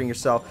god, you're hurting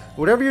yourself.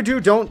 Whatever you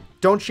do,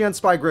 don't Shen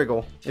Spy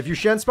Griggle. If you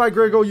Shen Spy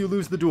Griggle, you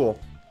lose the duel.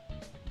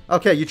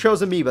 Okay, you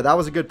chose Amoeba. That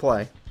was a good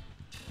play.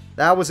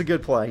 That was a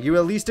good play. You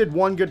at least did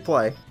 1 good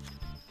play.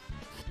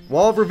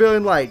 Wall of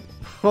Revealing Light.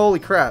 Holy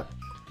crap.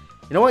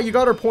 You know what? You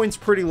got her points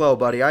pretty low,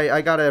 buddy.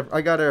 I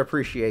gotta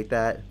appreciate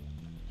that.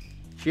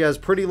 She has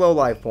pretty low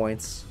life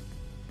points.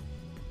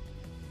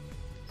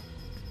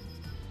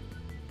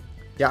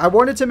 Yeah, I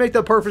wanted to make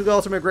the perfect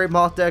ultimate Great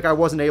Moth deck. I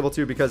wasn't able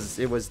to because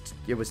it was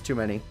too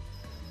many.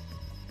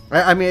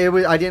 I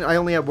mean, I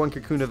only have one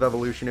Cocoon of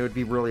Evolution. It would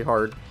be really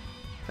hard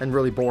and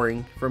really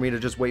boring for me to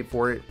just wait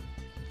for it.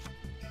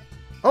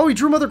 Oh, he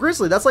drew Mother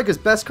Grizzly. That's like his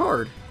best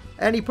card.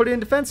 And he put it in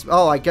defense.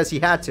 Oh, I guess he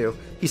had to.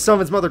 He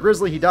summons Mother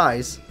Grizzly, he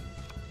dies.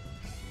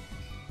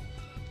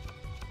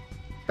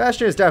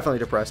 Bastion is definitely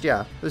depressed,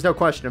 yeah. There's no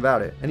question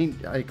about it. And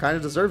he kind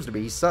of deserves to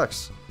be. He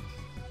sucks.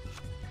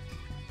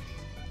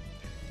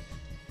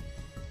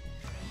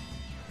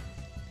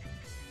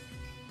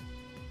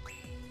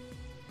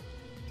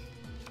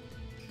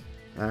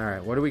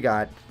 Alright, what do we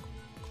got?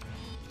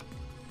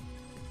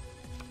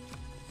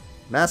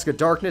 Mask of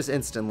Darkness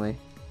instantly.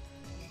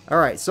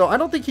 Alright, so I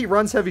don't think he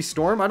runs Heavy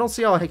Storm. I don't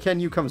see how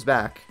KENYou comes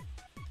back.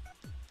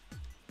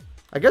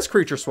 I guess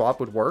Creature Swap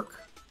would work.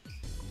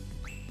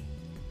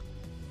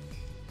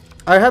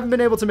 I haven't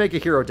been able to make a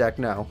hero deck,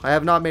 no. I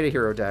have not made a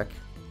hero deck.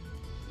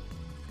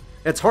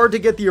 It's hard to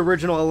get the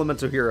original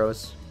elemental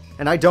heroes.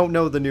 And I don't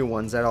know the new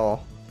ones at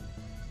all.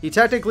 He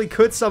technically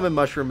could summon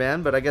Mushroom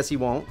Man, but I guess he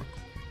won't.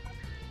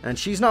 And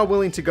she's not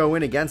willing to go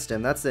in against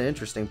him. That's the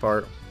interesting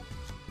part.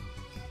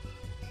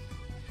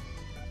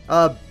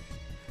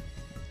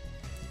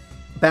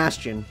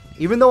 Bastion.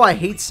 Even though I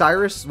hate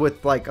Cyrus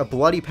with, like, a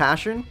bloody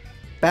passion,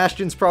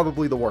 Bastion's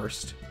probably the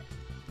worst.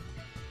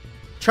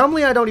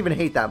 Chumley I don't even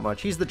hate that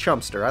much. He's the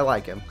chumpster. I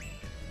like him.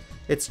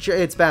 It's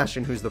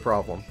Bastion who's the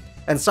problem.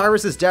 And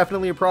Cyrus is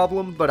definitely a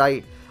problem, but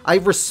I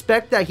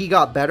respect that he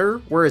got better,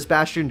 whereas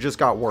Bastion just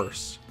got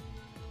worse.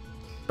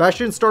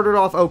 Bastion started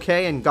off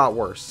okay and got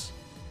worse.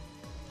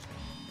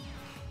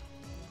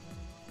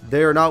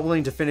 They are not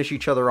willing to finish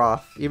each other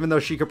off, even though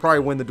she could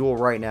probably win the duel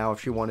right now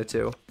if she wanted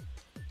to.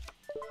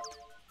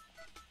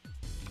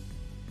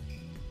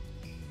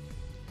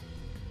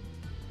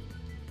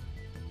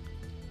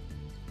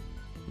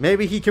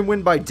 Maybe he can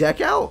win by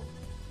deck out?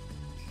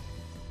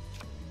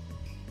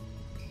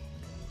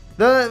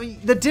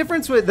 The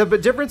difference with...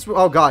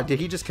 oh god, did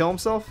he just kill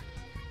himself?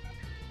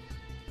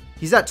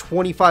 He's at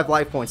 25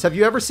 life points. Have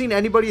you ever seen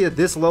anybody at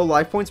this low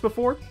life points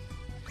before?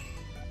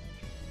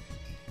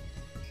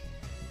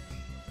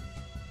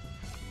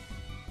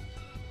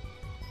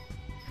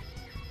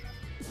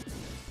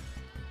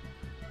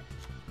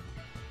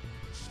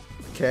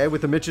 Okay,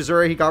 with the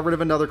Michizure, he got rid of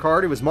another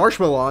card. It was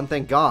Marshmallon,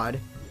 thank God.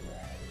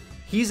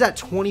 He's at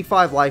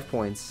 25 life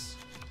points.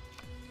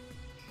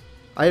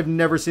 I have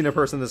never seen a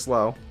person this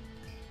low.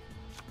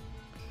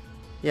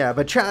 Yeah,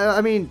 but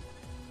I mean,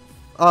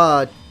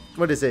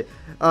 what is it?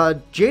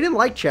 Jaden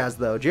liked Chaz,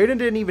 though. Jaden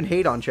didn't even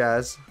hate on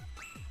Chaz.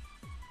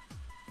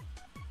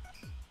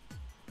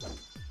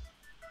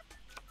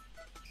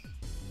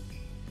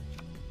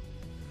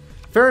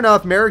 Fair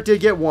enough, Merrick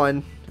did get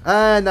one.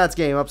 And that's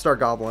game. Upstart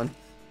Goblin.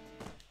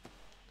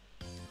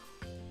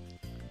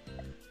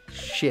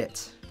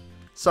 Shit.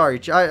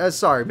 Sorry,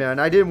 sorry, man.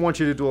 I didn't want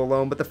you to duel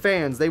alone, but the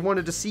fans, they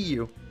wanted to see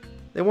you.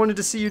 They wanted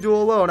to see you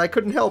duel alone. I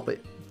couldn't help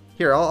it.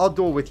 Here, I'll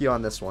duel with you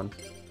on this one.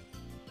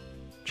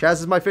 Chaz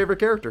is my favorite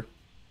character.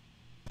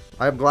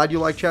 I'm glad you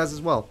like Chaz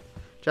as well.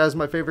 Chaz is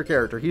my favorite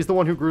character. He's the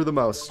one who grew the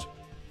most.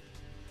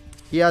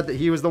 He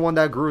was the one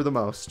that grew the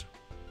most.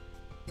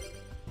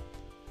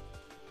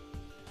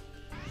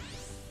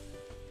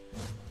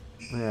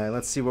 Alright,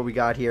 let's see what we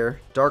got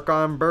here. Dark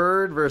on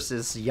Bird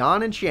versus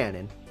Jan and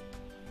Shannon.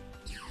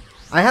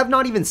 I have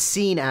not even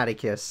seen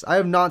Atticus. I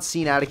have not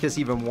seen Atticus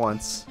even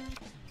once.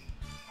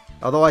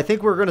 Although I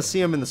think we're going to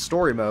see him in the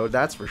story mode,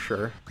 that's for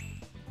sure.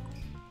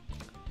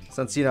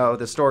 Since, you know,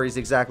 the story's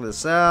exactly the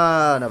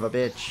son of a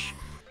bitch.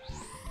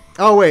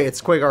 Oh, wait,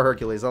 it's Quagar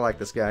Hercules. I like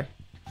this guy.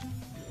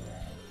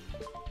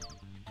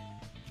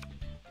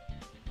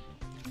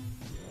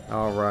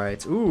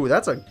 Alright. Ooh,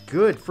 that's a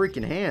good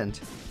freaking hand.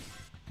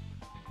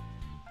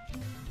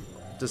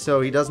 Just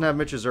so he doesn't have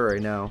Michizure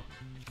now.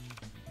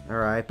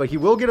 Alright, but he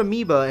will get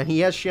Amoeba, and he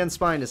has Shen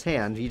Spy in his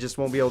hand. He just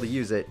won't be able to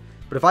use it.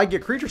 But if I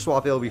get Creature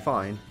Swap, it'll be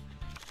fine.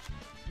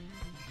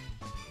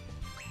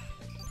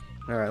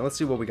 Alright, let's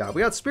see what we got.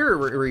 We got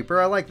Spirit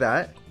Reaper. I like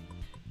that.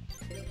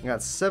 We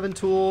got 7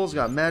 tools. We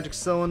got Magic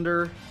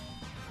Cylinder.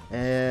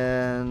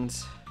 And...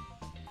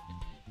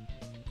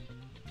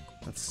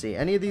 let's see.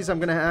 Any of these I'm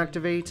going to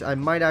activate. I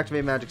might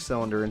activate Magic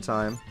Cylinder in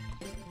time.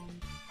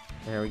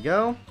 There we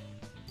go.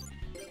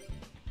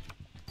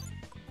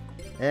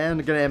 And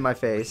I'm going to end my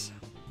phase.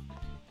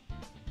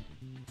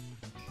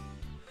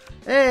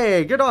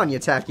 Hey, good on you,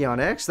 Tachyon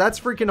X. That's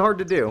freaking hard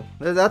to do.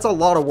 That's a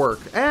lot of work.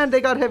 And they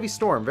got Heavy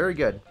Storm. Very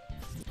good.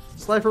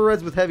 Slifer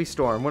Reds with Heavy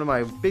Storm. One of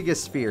my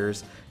biggest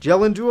fears.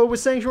 Jellin Duo with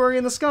Sanctuary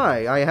in the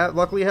Sky. I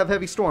luckily have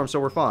Heavy Storm, so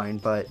we're fine.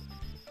 But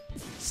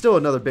still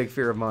another big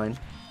fear of mine.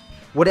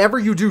 Whatever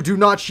you do, do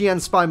not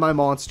Shen Spy my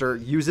monster.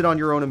 Use it on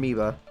your own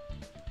Amoeba.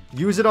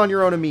 Use it on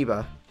your own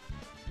Amoeba.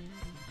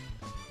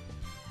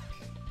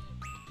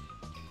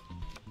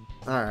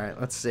 Alright,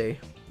 let's see.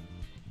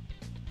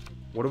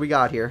 What do we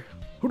got here?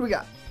 Who do we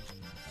got?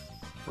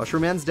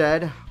 Mushroom Man's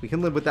dead. We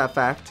can live with that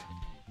fact.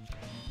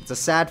 It's a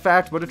sad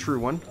fact, but a true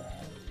one.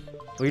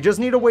 We just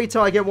need to wait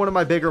till I get one of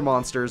my bigger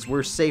monsters.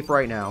 We're safe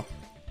right now.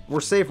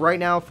 We're safe right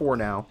now for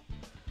now.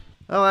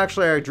 Oh,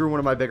 actually, I drew one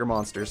of my bigger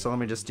monsters, so let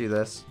me just do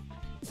this.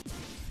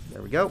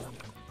 There we go.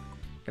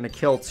 Gonna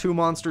kill 2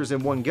 monsters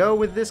in one go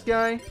with this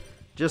guy,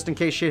 just in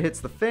case shit hits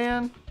the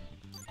fan.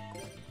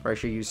 Probably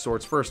should use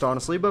swords first,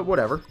 honestly, but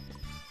whatever.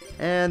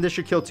 And this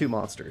should kill 2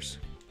 monsters.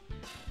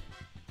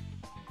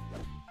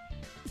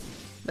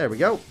 There we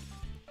go.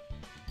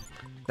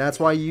 That's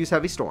why you use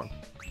Heavy Storm.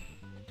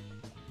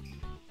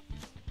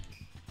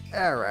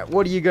 Alright,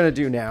 what are you gonna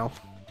do now?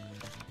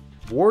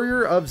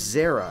 Warrior of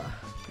Zera.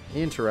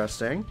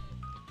 Interesting.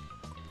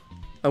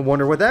 I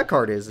wonder what that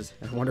card is.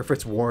 I wonder if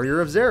it's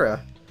Warrior of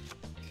Zera.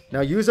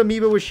 Now use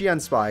Amoeba with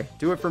Xian Spy.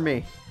 Do it for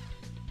me.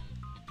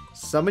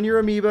 Summon your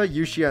Amoeba,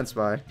 use Xian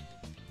Spy.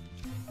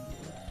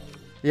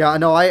 Yeah,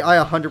 no, I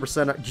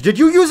 100%... Did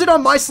you use it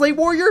on my Slate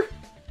Warrior?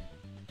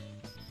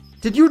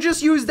 Did you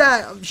just use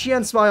that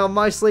Xian Spy on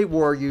my Slate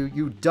Warrior,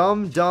 you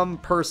dumb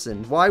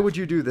person? Why would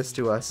you do this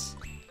to us?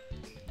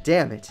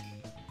 Damn it.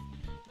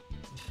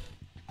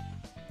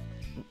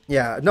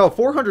 Yeah, no,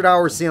 400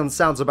 hours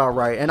sounds about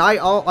right. And I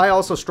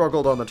also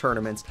struggled on the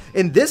tournaments.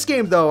 In this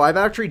game, though, I've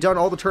actually done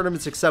all the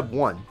tournaments except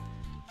one.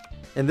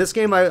 In this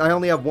game, I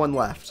only have 1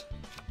 left.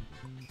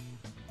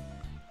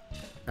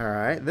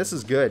 Alright, this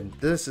is good.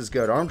 This is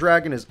good. Armed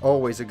Dragon is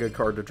always a good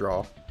card to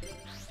draw.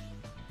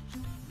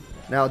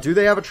 Now, do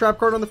they have a trap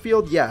card on the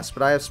field? Yes,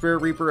 but I have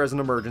Spirit Reaper as an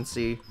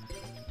emergency.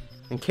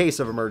 In case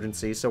of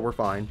emergency, so we're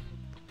fine.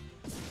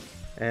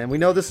 And we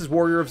know this is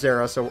Warrior of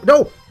Zera, so...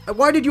 No!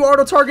 Why did you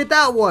auto-target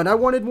that one? I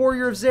wanted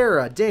Warrior of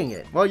Zera. Dang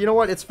it. Well, you know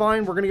what? It's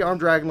fine. We're going to get Armed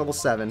Dragon level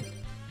 7.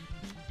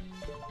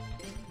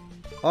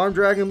 Armed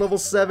Dragon level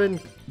 7,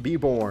 be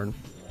born.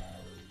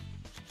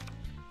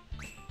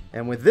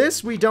 And with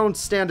this, we don't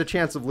stand a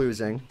chance of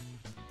losing.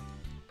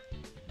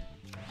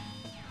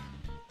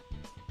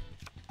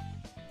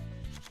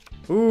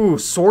 Ooh,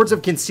 Swords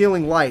of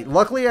Concealing Light.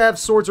 Luckily, I have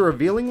Swords of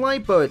Revealing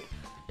Light, but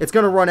it's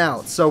going to run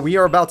out, so we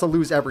are about to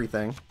lose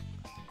everything.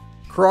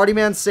 Karate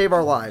Man, save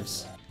our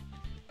lives.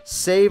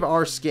 Save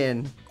our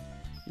skin.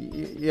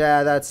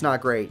 Yeah, that's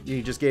not great.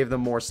 You just gave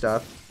them more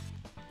stuff.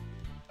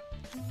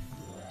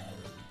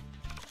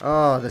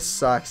 Oh, this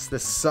sucks.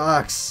 This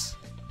sucks.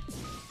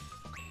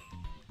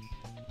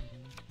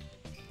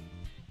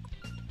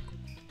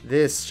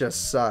 This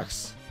just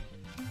sucks.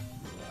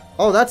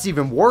 Oh, that's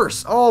even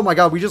worse. Oh my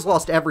god, we just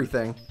lost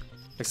everything.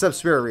 Except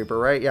Spirit Reaper,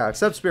 right? Yeah,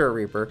 except Spirit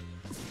Reaper.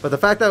 But the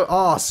fact that...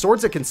 Oh,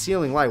 Swords of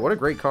Concealing Light. What a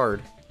great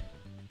card.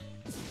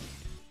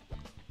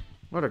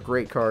 What a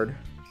great card.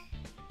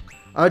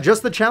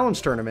 Just the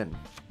challenge tournament.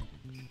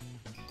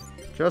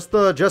 Just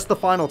the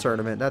final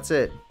tournament. That's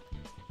it.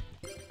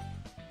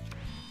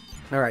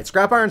 Alright,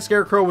 Scrap Iron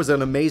Scarecrow was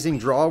an amazing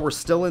draw. We're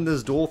still in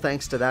this duel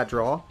thanks to that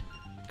draw.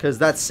 Because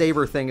that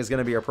Saber thing is going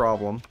to be a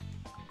problem.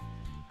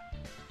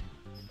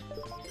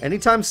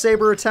 Anytime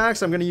Saber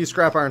attacks, I'm going to use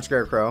Scrap Iron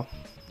Scarecrow.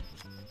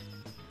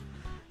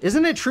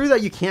 Isn't it true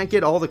that you can't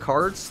get all the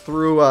cards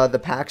through the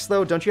packs,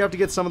 though? Don't you have to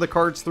get some of the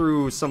cards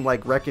through some,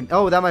 like,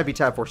 Oh, that might be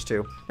Tagforce,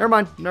 too. Never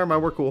mind. Never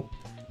mind. We're cool.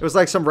 It was,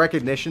 like, some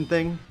recognition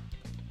thing.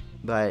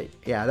 But,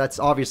 yeah, that's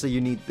obviously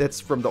you need... That's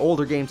from the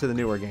older game to the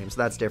newer game,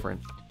 so that's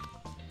different.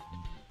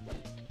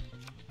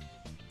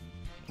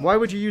 Why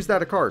would you use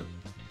that a card?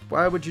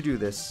 Why would you do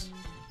this?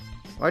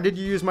 Why did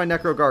you use my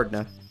Necro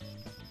Gardener?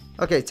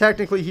 Okay,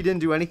 technically he didn't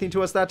do anything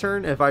to us that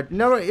turn.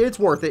 No, it's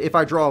worth it if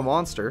I draw a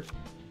monster.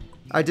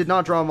 I did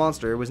not draw a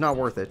monster. It was not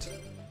worth it.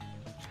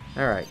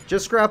 Alright,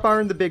 just Scrap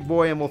Iron the big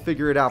boy and we'll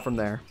figure it out from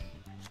there.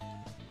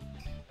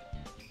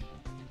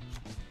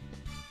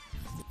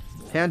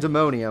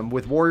 Pandemonium.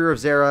 With Warrior of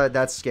Zera,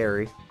 that's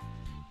scary.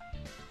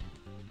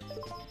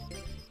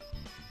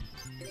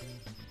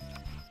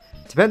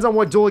 Depends on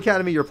what Duel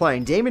Academy you're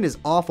playing. Damon is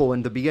awful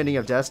in the beginning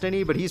of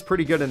Destiny, but he's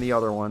pretty good in the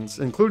other ones.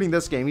 Including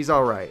this game, he's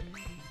alright.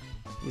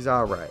 He's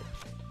alright.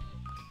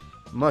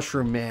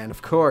 Mushroom Man,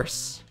 of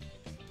course.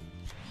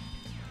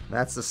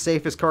 That's the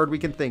safest card we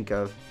can think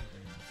of.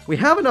 We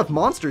have enough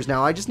monsters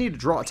now. I just need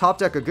to top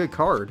deck a good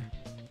card.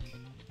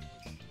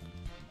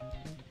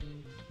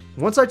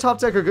 Once I top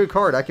deck a good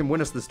card, I can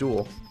win us this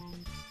duel.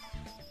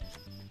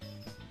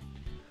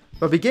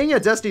 But beginning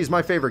at Destiny is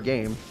my favorite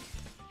game.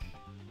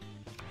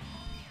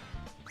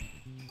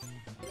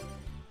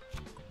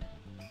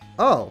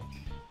 Oh.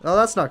 Oh,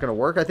 that's not going to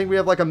work. I think we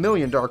have like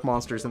 1,000,000 dark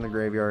monsters in the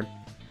graveyard.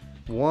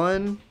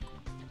 1.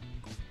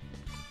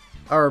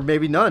 Or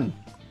maybe none.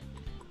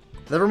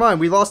 Never mind,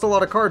 we lost a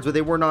lot of cards, but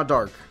they were not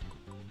dark.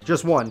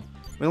 Just 1.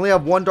 We only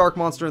have 1 dark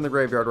monster in the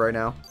graveyard right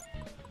now.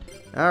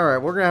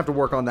 Alright, we're going to have to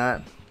work on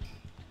that.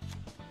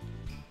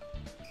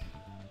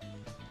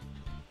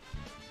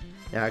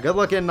 Yeah, good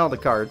luck getting all the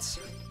cards.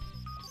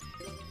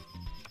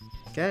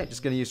 Okay,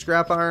 just going to use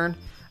Scrap Iron.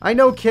 I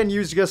know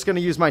KENYou's just going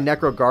to use my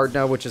Necro Guard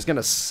now, which is going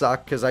to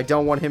suck, because I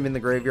don't want him in the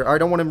graveyard. I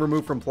don't want him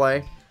removed from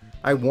play.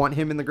 I want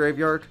him in the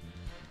graveyard.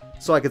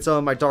 So I could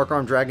summon my Dark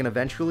Arm Dragon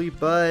eventually,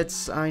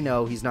 but I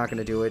know he's not going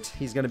to do it.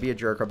 He's going to be a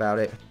jerk about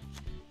it.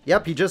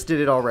 Yep, he just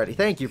did it already.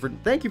 Thank you for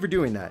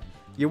doing that.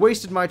 You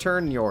wasted my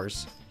turn and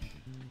yours.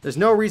 There's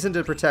no reason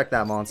to protect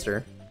that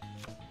monster.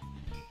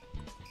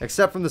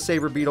 Except from the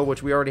Saber Beetle,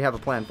 which we already have a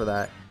plan for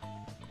that.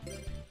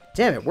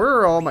 Damn it, where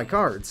are all my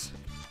cards?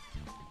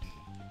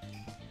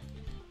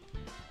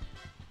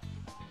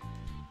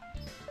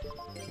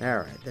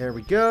 Alright, there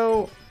we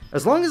go.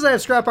 As long as I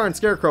have Scrap Iron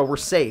Scarecrow, we're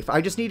safe. I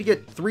just need to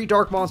get 3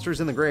 Dark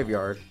Monsters in the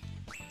graveyard.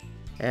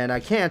 And I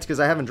can't because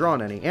I haven't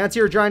drawn any.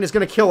 Anti-Air Giant is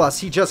going to kill us.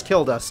 He just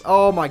killed us.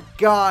 Oh my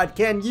god,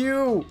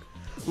 KENYou!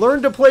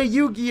 Learn to play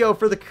Yu-Gi-Oh!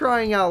 For the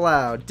crying out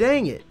loud.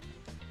 Dang it.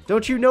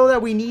 Don't you know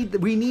that we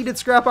needed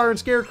Scrap Iron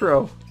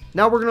Scarecrow?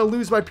 Now we're going to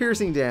lose by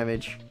piercing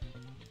damage.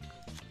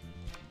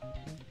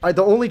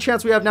 The only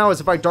chance we have now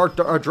is if I draw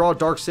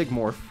Dark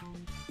Sigmorph.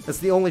 That's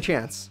the only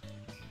chance.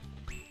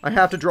 I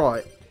have to draw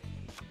it.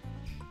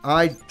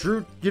 I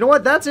drew... You know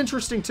what? That's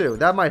interesting too.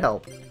 That might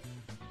help.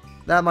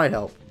 That might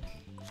help.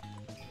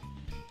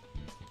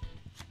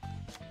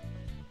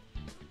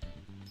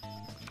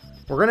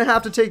 We're going to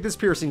have to take this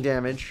piercing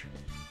damage.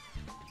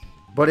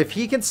 But if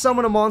he can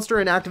summon a monster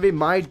and activate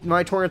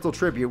my Torrential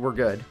Tribute, we're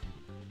good.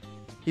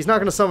 He's not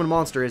going to summon a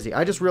monster, is he?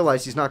 I just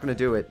realized he's not going to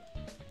do it.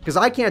 Because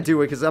I can't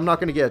do it because I'm not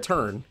going to get a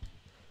turn.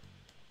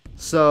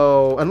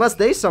 So, unless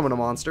they summon a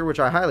monster, which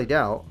I highly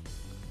doubt.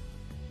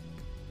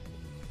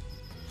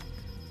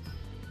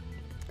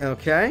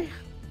 Okay.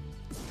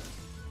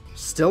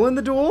 Still in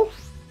the duel?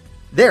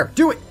 There,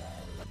 do it!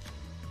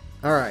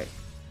 Alright.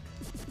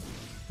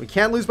 We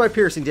can't lose by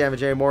piercing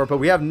damage anymore, but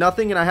we have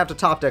nothing and I have to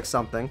top deck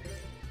something.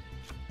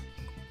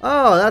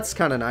 Oh, that's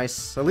kind of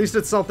nice. At least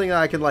it's something that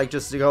I can, like,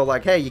 just go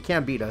like, hey, you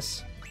can't beat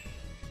us.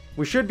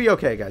 We should be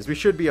okay, guys. We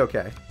should be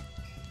okay.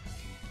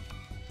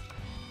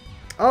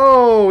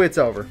 Oh, it's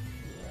over.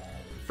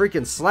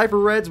 Freaking Slifer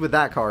Reds with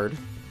that card.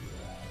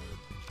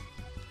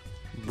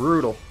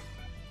 Brutal.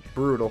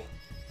 Brutal.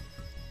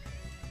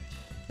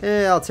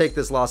 I'll take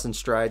this loss in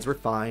strides. We're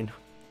fine.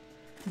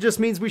 It just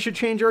means we should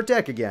change our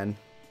deck again.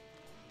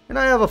 And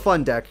I have a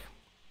fun deck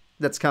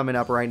that's coming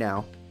up right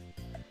now.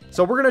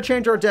 So we're going to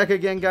change our deck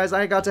again, guys.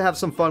 I got to have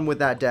some fun with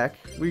that deck.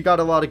 We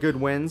got a lot of good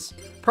wins.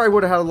 Probably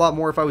would have had a lot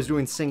more if I was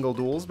doing single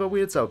duels, but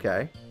it's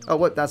okay. Oh,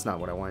 what? That's not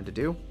what I wanted to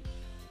do.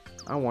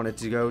 I wanted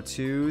to go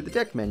to the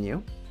deck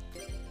menu.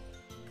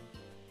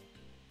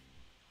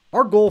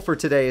 Our goal for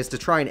today is to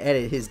try and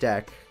edit his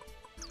deck.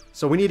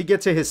 So we need to get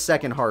to his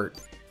second heart.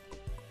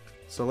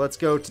 So let's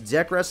go to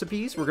deck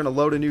recipes. We're going to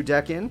load a new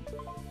deck in.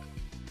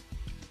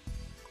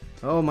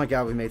 Oh my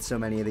god, we made so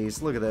many of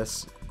these. Look at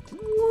this.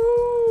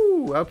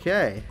 Woo!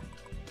 Okay.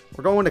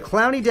 We're going to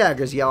Clowny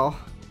Daggers, y'all.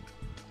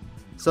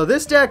 So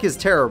this deck is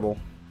terrible,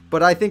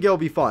 but I think it'll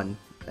be fun.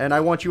 And I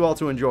want you all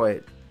to enjoy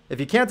it. If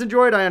you can't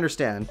enjoy it, I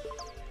understand.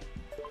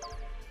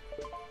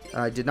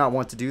 I did not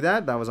want to do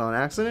that. That was on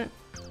accident.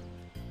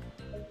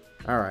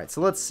 Alright,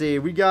 so let's see.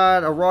 We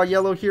got a raw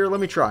yellow here. Let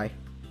me try.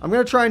 I'm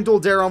going to try and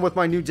dual Daron with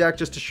my new deck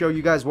just to show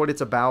you guys what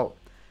it's about.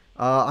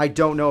 I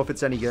don't know if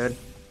it's any good.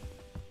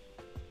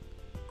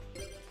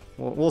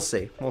 We'll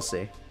see. We'll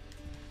see.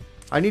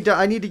 I need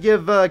to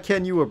give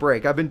KENYou a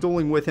break. I've been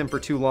dueling with him for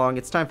too long.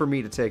 It's time for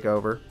me to take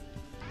over.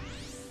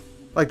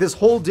 Like this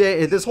whole day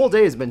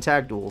has been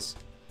tag duels.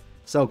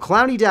 So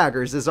Clowny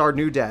Daggers is our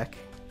new deck.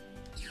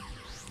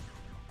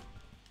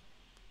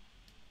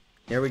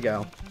 Here we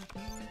go.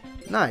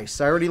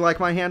 Nice. I already like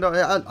my hand.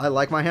 I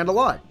like my hand a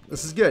lot.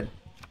 This is good.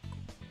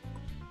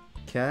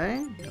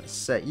 Okay.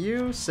 Set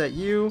you. Set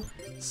you.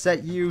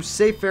 Set you.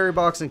 Safe Fairy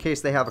Box in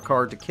case they have a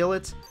card to kill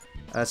it.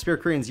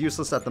 Spirit Korean's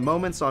useless at the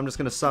moment, so I'm just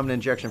going to summon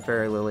Injection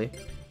Fairy Lily.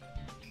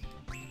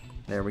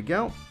 There we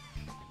go.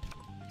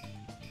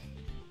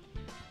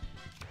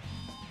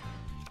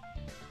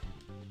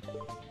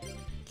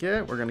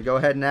 Okay, we're going to go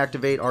ahead and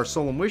activate our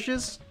Solemn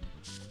Wishes.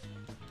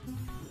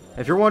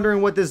 If you're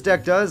wondering what this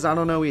deck does, I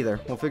don't know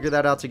either. We'll figure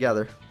that out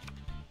together.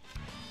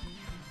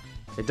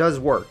 It does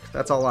work.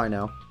 That's all I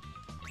know.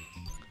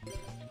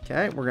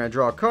 Okay, we're going to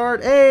draw a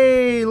card.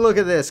 Hey, look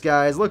at this,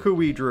 guys. Look who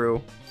we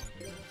drew.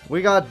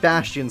 We got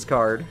Bastion's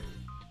card.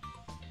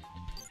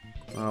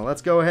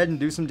 Let's go ahead and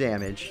do some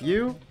damage.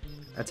 You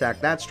attack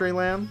that Stray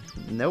Lamb.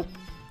 Nope.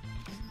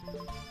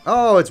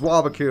 Oh, it's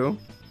Wabaku.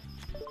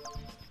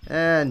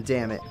 And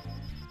damn it.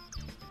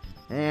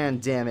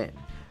 And damn it.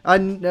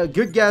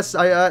 Good guess.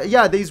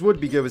 Yeah, these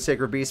would be good with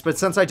Sacred Beast, but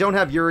since I don't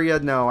have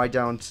Yuria, no, I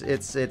don't.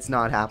 It's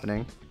not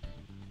happening.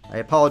 I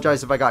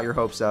apologize if I got your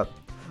hopes up.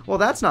 Well,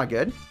 that's not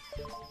good.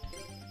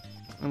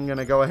 I'm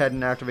gonna go ahead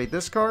and activate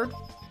this card.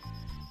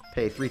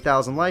 Pay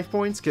 3,000 life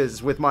points,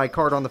 because with my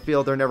card on the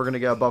field, they're never going to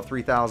get above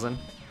 3,000.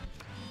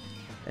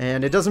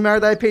 And it doesn't matter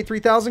that I paid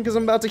 3,000, because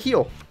I'm about to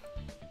heal.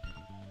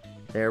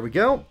 There we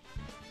go.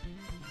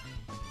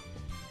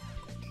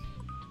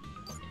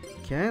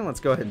 Okay, let's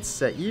go ahead and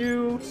set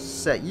you,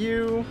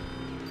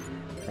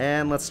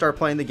 and let's start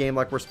playing the game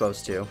like we're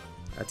supposed to.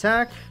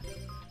 Attack.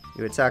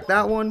 You attack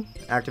that one.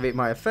 Activate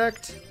my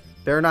effect.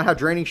 Better not have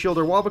Draining Shield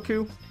or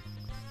Wabaku.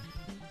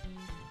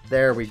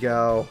 There we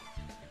go.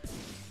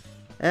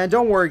 And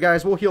don't worry,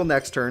 guys, we'll heal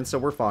next turn, so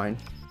we're fine.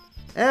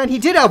 And he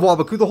did have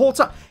Wabaku the whole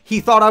time. He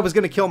thought I was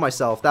going to kill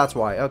myself. That's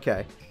why.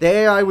 Okay. The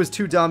AI was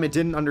too dumb. It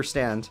didn't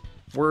understand.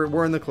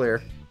 We're in the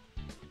clear.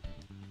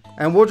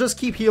 And we'll just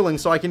keep healing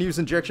so I can use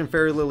Injection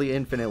Fairy Lily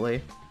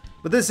infinitely.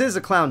 But this is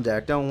a clown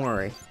deck, don't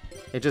worry.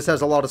 It just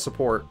has a lot of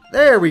support.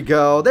 There we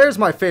go. There's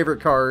my favorite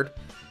card.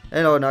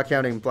 And oh, not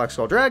counting Black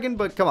Skull Dragon,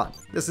 but come on.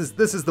 This is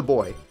the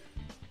boy.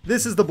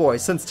 This is the boy.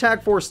 Since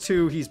Tagforce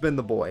 2, he's been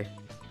the boy.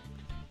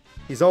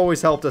 He's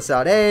always helped us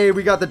out. Hey,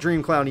 we got the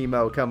Dream Clown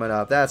emo coming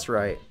up. That's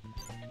right.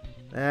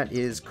 That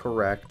is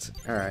correct.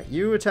 Alright,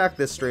 you attack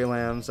this, Stray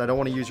Lambs. I don't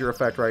want to use your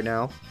effect right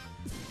now.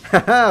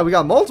 Haha, we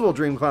got multiple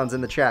Dream Clowns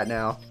in the chat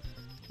now.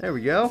 There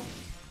we go.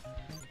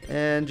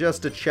 And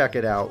just to check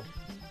it out.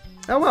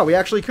 Oh wow, we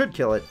actually could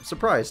kill it.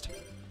 Surprised.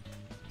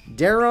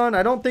 Daron,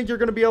 I don't think you're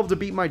going to be able to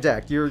beat my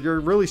deck. You're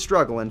really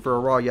struggling for a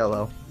raw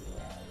yellow.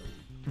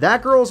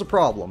 That girl is a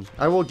problem.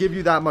 I will give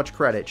you that much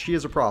credit. She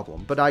is a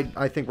problem, but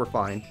I think we're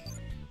fine.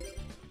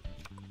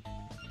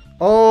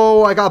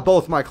 Oh, I got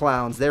both my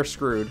clowns. They're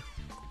screwed.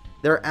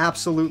 They're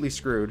absolutely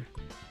screwed.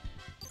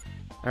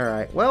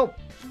 Alright, well,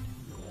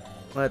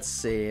 let's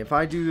see. If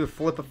I do a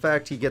flip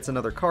effect, he gets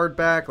another card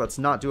back. Let's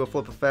not do a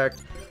flip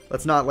effect.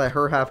 Let's not let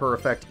her have her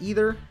effect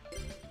either.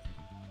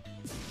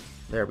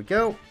 There we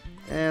go.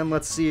 And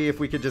let's see if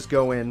we could just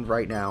go in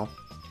right now.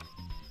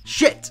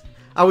 Shit!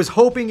 I was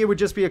hoping it would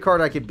just be a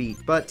card I could beat,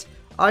 but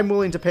I'm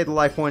willing to pay the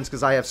life points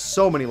because I have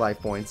so many life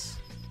points.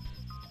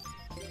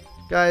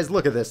 Guys,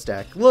 look at this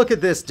deck. Look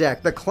at this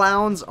deck. The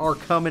clowns are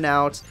coming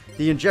out.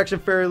 The Injection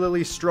Fairy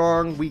Lily's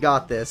strong. We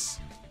got this.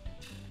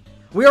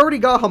 We already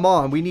got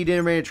Hamon. We need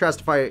Animated Trust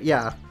to fight.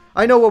 Yeah,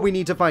 I know what we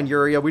need to find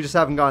Yugioh. We just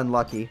haven't gotten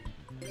lucky.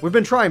 We've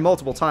been trying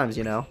multiple times,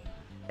 you know.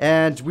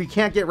 And we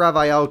can't get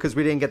Ravael because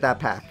we didn't get that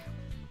pack.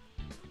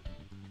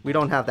 We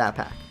don't have that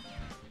pack.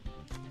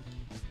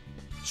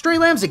 Stray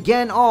Lambs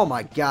again? Oh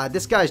my god,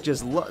 this guy's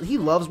just... he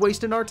loves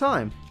wasting our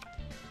time.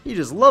 He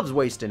just loves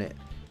wasting it.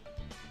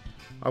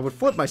 I would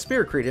flip my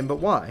Spirit Cretin, but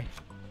why?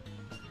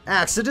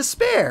 Axe of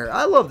Despair!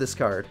 I love this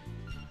card.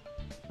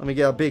 Let me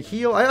get a big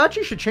heal. I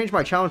actually should change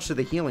my challenge to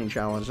the healing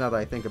challenge now that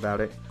I think about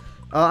it.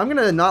 I'm going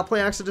to not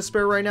play Axe of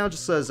Despair right now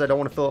just because I don't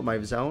want to fill up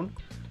my zone.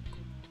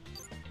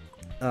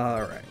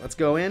 Alright, let's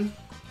go in.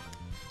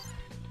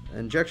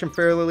 Injection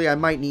Fairy Lily, I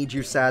might need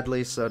you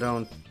sadly, so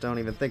don't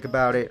even think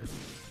about it.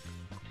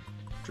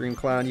 Dream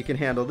Clown, you can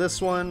handle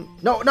this one.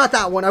 No, not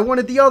that one. I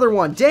wanted the other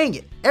one. Dang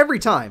it. Every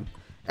time.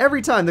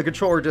 Every time the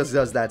controller just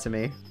does that to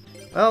me.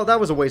 Well, that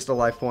was a waste of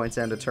life points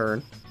and a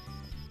turn.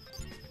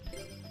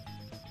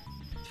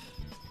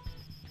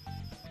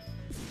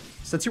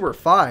 Since you were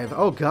 5.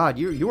 Oh god,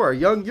 you're a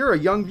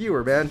young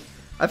viewer, man.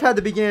 I've had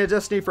the beginning of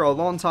Destiny for a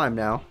long time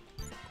now.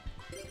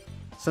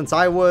 Since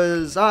I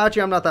was...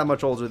 actually, I'm not that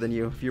much older than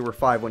you, if you were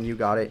 5 when you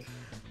got it.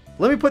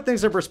 Let me put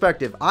things in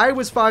perspective. I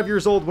was 5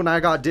 years old when I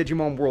got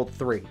Digimon World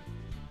 3.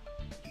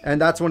 And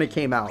that's when it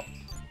came out.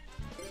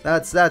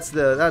 That's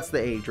the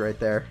age right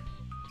there.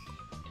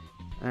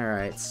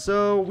 Alright,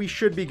 so we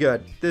should be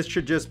good. This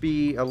should just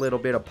be a little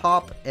bit of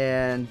pop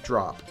and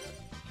drop.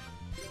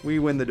 We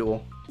win the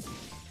duel.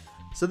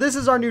 So this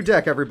is our new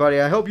deck, everybody.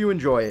 I hope you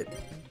enjoy it.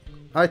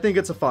 I think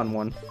it's a fun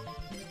one.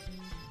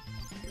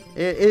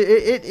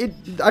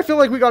 I feel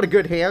like we got a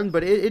good hand,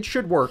 but it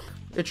should work.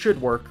 It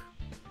should work.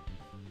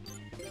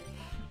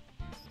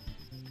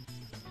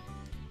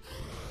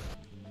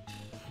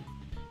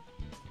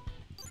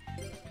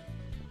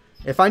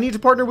 If I need to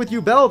partner with you,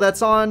 Belle,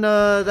 that's on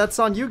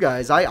you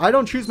guys. I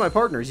don't choose my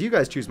partners. You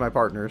guys choose my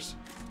partners.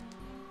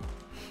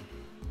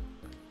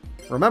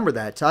 Remember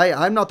that.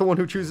 I'm not the one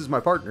who chooses my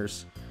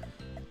partners.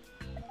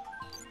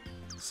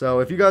 So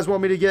if you guys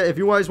want me to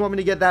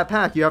get that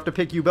pack, you have to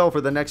pick you, Belle,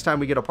 for the next time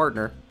we get a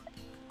partner.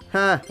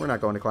 Ha, we're not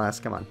going to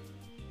class. Come on.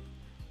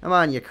 Come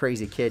on, you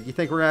crazy kid. You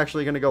think we're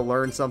actually going to go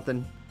learn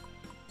something?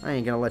 I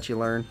ain't going to let you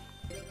learn.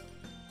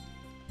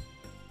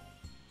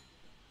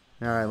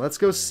 Alright, let's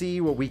go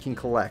see what we can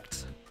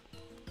collect.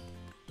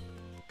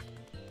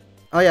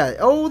 Oh, yeah.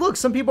 Oh, look,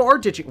 some people are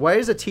ditching. Why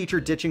is a teacher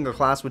ditching a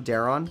class with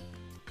Daron?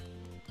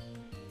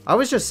 I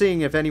was just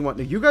seeing if anyone...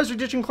 You guys are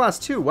ditching class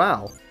too.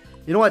 Wow.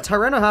 You know what?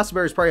 Tyranno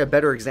Hasselberry is probably a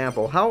better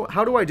example. How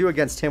do I do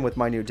against him with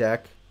my new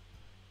deck?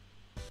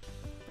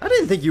 I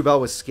didn't think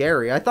Yubel was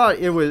scary. I thought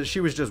she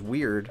was just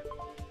weird.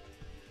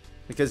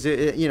 Because,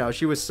 you know,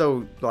 she was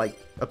so, like,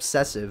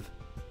 obsessive.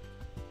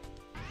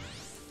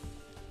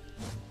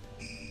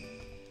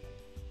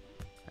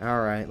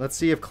 Alright, let's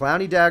see if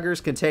Clowny Daggers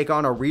can take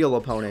on a real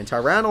opponent.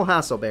 Tyranno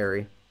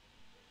Hasselberry.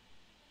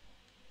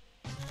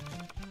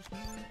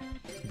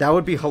 That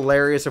would be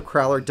hilarious if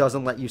Crowler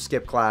doesn't let you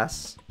skip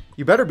class.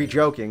 You better be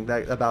joking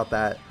about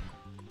that.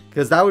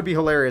 Because that would be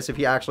hilarious if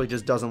he actually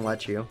just doesn't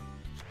let you.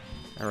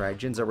 Alright,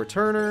 Jinzo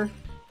Returner.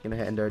 Gonna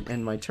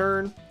end my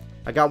turn.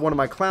 I got one of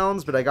my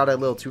clowns, but I got it a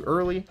little too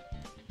early.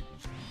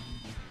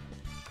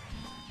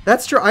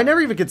 That's true. I never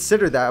even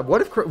considered that.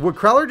 What if... Would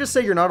Crowler just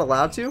say you're not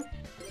allowed to?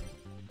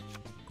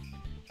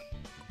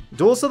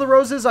 Duelist of the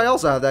Roses, I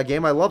also have that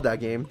game. I love that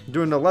game. I'm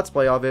doing a Let's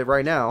Play of it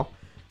right now.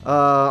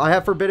 I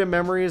have Forbidden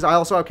Memories. I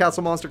also have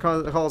Castle Monster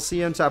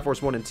Coliseum,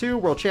 Tagforce 1 and 2,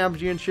 World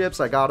Championships.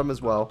 I got them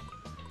as well.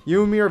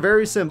 You and me are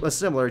very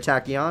similar,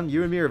 Tachyon.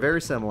 You and me are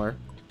very similar.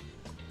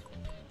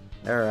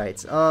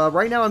 Alright.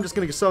 Right now, I'm just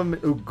going to summon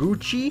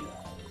Uguchi.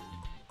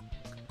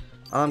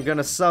 I'm going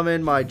to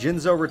summon my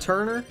Jinzo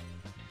Returner.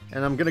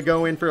 And I'm going to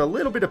go in for a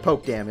little bit of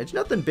poke damage.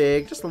 Nothing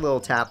big, just a little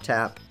tap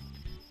tap.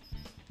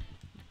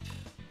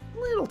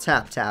 Little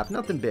tap tap,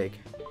 nothing big.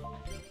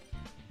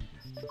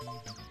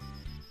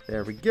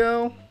 There we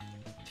go.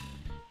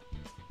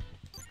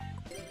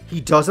 He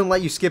doesn't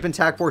let you skip in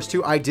Tagforce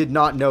 2. I did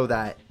not know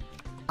that.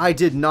 I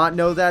did not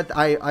know that.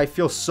 I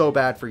feel so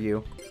bad for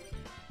you.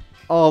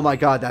 Oh my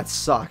god, that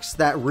sucks.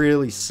 That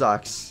really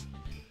sucks.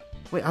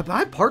 Wait,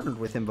 I partnered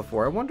with him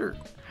before. I wonder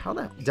how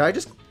that... Did I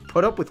just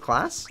put up with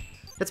class?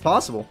 It's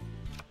possible.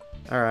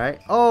 Alright.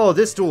 Oh,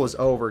 this duel is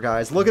over,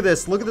 guys. Look at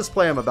this. Look at this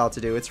play I'm about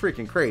to do. It's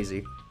freaking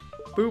crazy.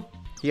 Boop.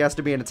 He has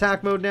to be in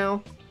attack mode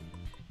now.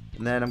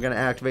 And then I'm going to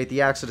activate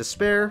the Axe of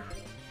Despair.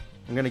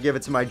 I'm going to give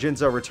it to my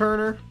Jinzo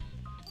Returner.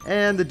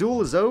 And the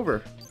duel is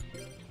over.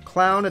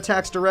 Clown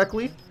attacks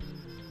directly.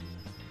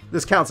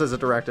 This counts as a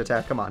direct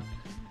attack. Come on.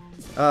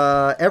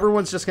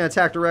 Everyone's just going to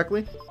attack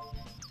directly.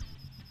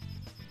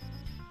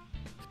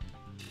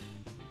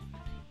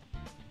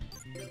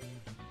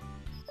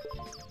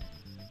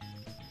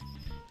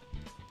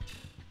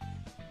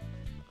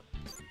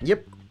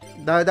 Yep.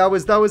 That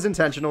was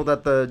intentional,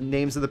 that the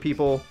names of the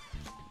people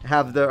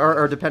have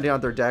are depending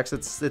on their decks.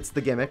 It's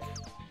the gimmick.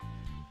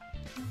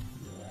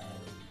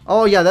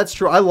 Oh yeah, that's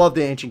true. I love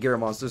the Ancient Gear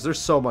monsters. They're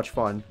so much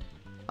fun.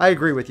 I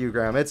agree with you,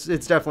 Graham. It's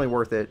definitely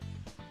worth it.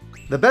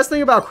 The best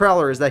thing about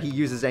Crowler is that he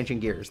uses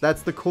Ancient Gears.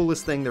 That's the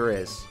coolest thing there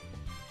is.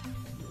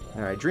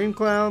 Alright, Dream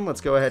Clown.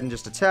 Let's go ahead and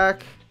just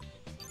attack.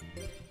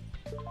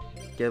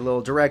 Get a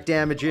little direct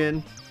damage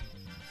in.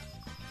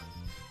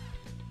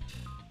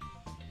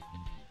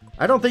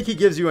 I don't think he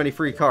gives you any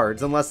free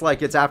cards, unless,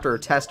 like, it's after a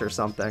test or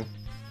something.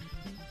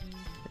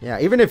 Yeah,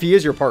 even if he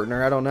is your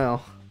partner, I don't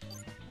know.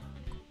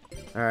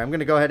 Alright, I'm going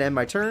to go ahead and end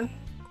my turn.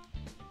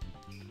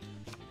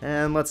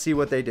 And let's see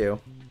what they do.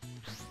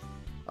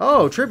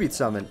 Oh, Tribute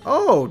Summon.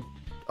 Oh!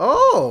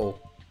 Oh!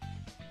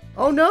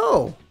 Oh,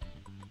 no!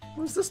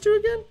 What does this do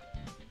again?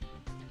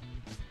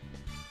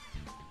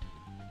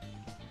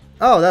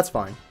 Oh, that's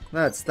fine.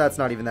 That's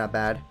not even that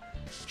bad.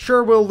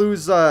 Sure, we'll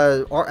lose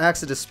our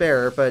Axe of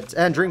Despair,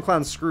 and Dream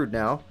Clown's screwed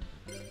now.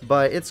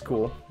 But it's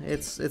cool.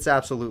 It's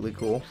absolutely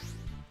cool.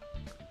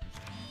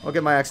 I'll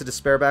get my Axe of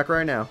Despair back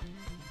right now.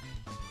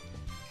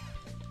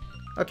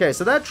 Okay,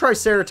 so that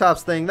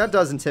Triceratops thing, that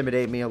does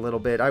intimidate me a little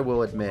bit, I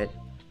will admit.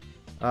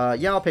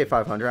 Yeah, I'll pay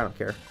 500, I don't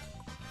care.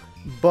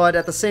 But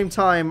at the same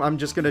time, I'm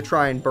just going to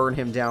try and burn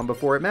him down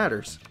before it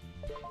matters.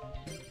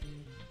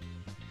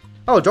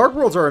 Oh, Dark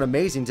Worlds are an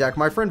amazing deck.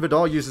 My friend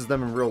Vidal uses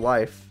them in real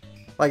life.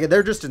 Like,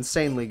 they're just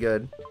insanely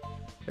good.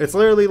 It's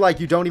literally like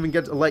you don't even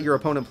get to let your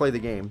opponent play the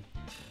game.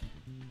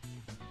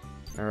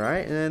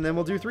 Alright, and then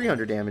we'll do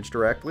 300 damage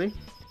directly.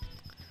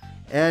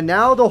 And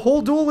now the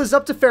whole duel is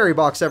up to Fairy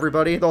Box,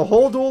 everybody. The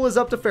whole duel is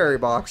up to Fairy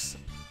Box.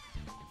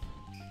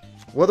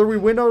 Whether we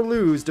win or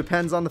lose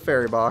depends on the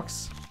Fairy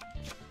Box.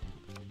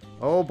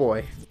 Oh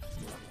boy.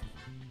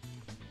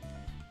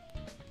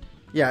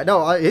 Yeah,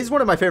 no, he's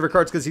one of my favorite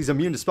cards because he's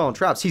immune to spell and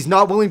traps. He's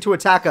not willing to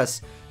attack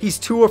us. He's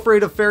too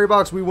afraid of Fairy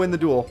Box. We win the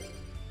duel.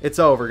 It's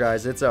over,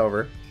 guys. It's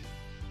over.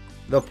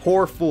 The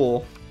poor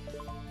fool.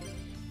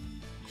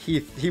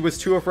 He was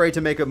too afraid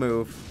to make a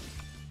move.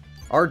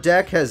 Our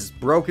deck has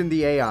broken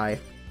the AI.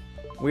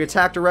 We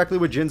attack directly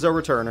with Jinzo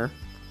Returner.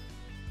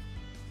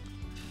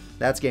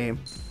 That's game.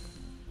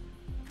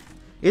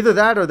 Either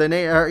that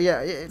or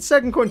yeah,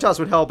 second coin toss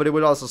would help, but it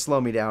would also slow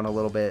me down a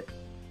little bit.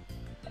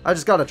 I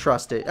just gotta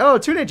trust it. Oh,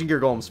 Toon Ancient Gear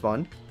Golem's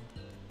fun.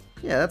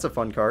 Yeah, that's a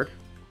fun card.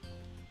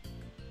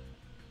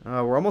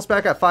 We're almost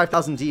back at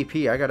 5,000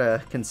 DP. I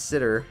gotta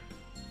consider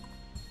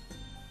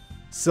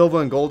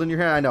Silver and Gold in your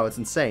hand. I know, it's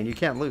insane. You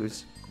can't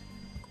lose.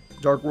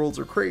 Dark Worlds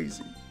are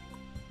crazy.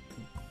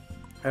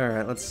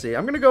 Alright, let's see.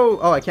 I'm gonna go...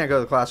 Oh, I can't go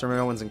to the classroom.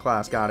 No one's in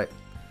class. Got it.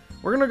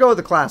 We're gonna go to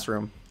the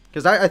classroom.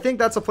 Because I think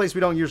that's a place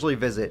we don't usually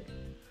visit.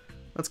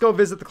 Let's go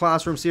visit the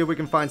classroom, see if we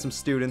can find some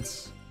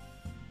students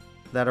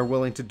that are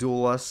willing to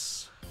duel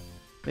us.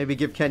 Maybe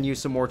give KENYou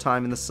some more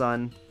time in the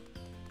sun,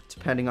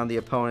 depending on the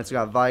opponents. We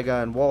got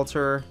Veiga and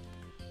Walter.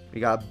 We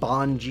got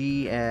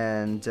Bonji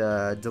and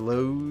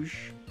Deloge.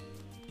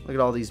 Look at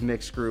all these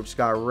mixed groups.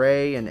 Got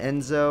Ray and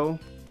Enzo.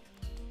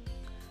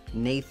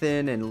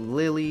 Nathan and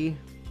Lily.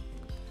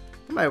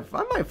 I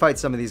might fight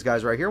some of these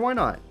guys right here. Why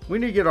not? We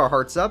need to get our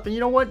hearts up. And you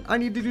know what? I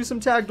need to do some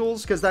tag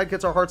duels because that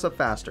gets our hearts up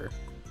faster.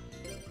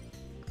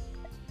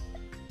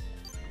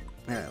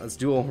 Alright, let's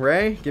duel.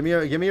 Ray, give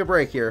me a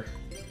break here.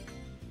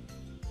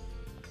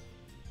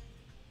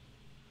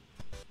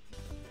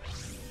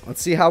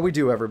 Let's see how we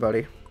do,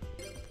 everybody.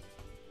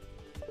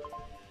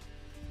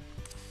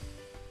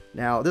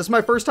 Now, this is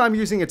my first time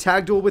using a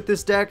tag duel with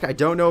this deck. I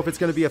don't know if it's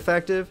going to be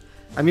effective.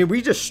 I mean,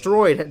 we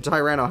destroyed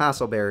Tyranno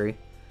Hasselberry.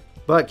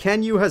 But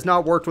KENYou has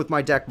not worked with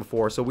my deck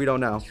before, so we don't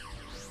know.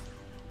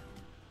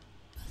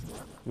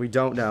 We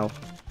don't know.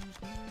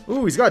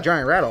 Ooh, he's got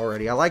Giant Rat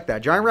already. I like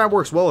that. Giant Rat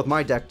works well with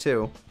my deck,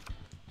 too.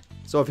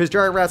 So if his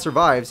Giant Rat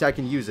survives, I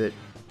can use it.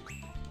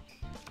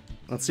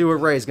 Let's see what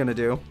Ray's going to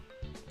do.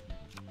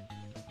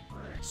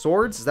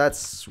 Swords,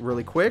 that's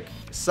really quick.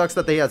 Sucks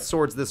that they had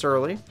swords this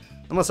early.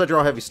 Unless I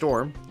draw Heavy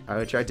Storm,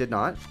 which I did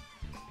not.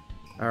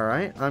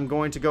 Alright, I'm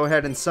going to go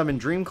ahead and summon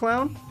Dream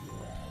Clown.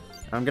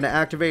 I'm going to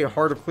activate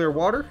Heart of Clear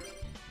Water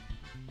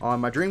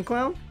on my Dream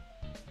Clown.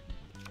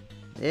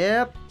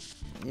 Yep.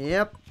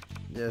 Yep.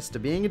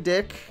 Just being a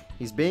dick.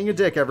 He's being a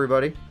dick,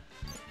 everybody.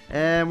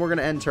 And we're going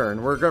to end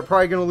turn. We're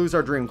probably going to lose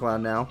our Dream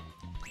Clown now.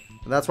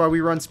 And that's why we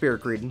run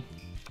Spirit Creedon.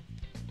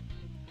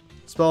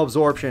 Spell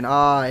Absorption.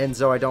 Ah,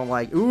 Enzo I don't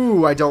like.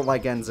 Ooh, I don't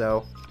like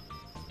Enzo.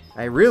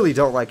 I really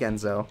don't like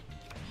Enzo.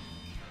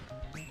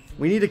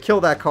 We need to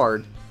kill that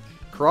card.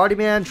 Karate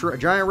Man,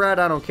 Giant Rat,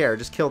 I don't care.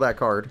 Just kill that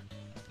card.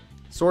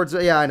 Swords,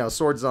 yeah, I know.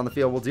 Swords is on the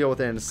field. We'll deal with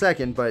it in a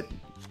second, but...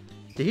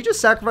 Did he just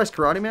sacrifice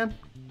Karate Man?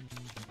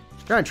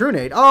 Giant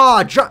Trunade.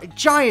 Ah,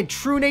 Giant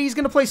Trunade. He's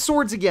going to play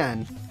Swords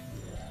again.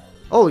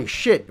 Holy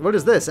shit. What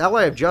is this?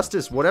 Ally of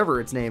Justice,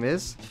 whatever its name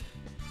is.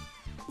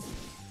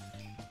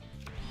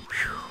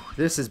 Whew,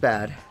 this is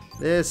bad.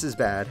 This is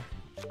bad.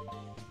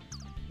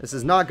 This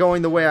is not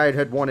going the way I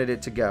had wanted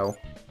it to go.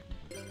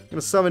 I'm going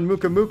to summon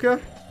Muka Muka.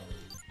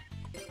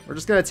 We're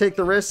just going to take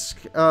the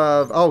risk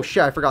of... Oh,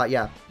 shit. I forgot.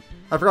 Yeah.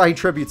 I forgot he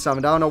tribute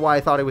summoned. I don't know why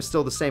I thought it was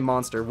still the same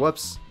monster.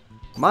 Whoops.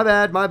 My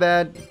bad. My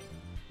bad.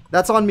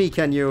 That's on me,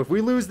 KENYou. If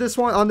we lose this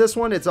one on this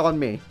one, it's on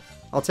me.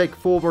 I'll take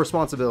full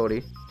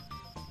responsibility.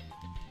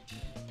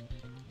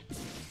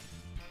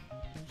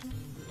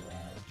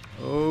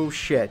 Oh,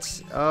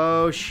 shit.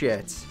 Oh,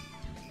 shit.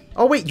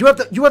 Oh, wait. You have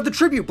the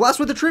tribute. Blast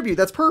with the tribute.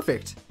 That's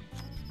perfect.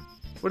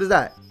 What is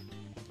that?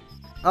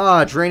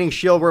 Ah, Draining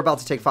Shield. We're about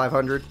to take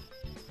 500.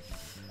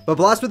 But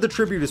Blast with the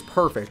Tribute is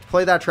perfect.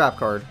 Play that trap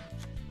card.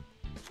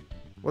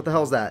 What the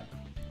hell's that?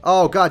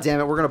 Oh, god damn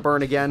it. We're going to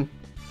burn again.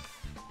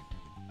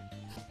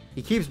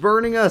 He keeps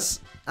burning us.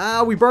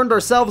 Ah, we burned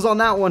ourselves on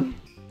that one.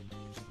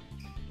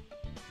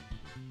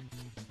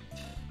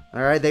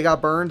 Alright, they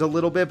got burned a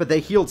little bit, but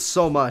they healed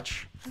so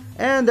much.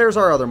 And there's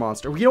our other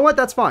monster. You know what?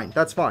 That's fine.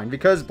 That's fine.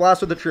 Because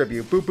Blast with the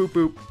Tribute. Boop, boop,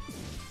 boop.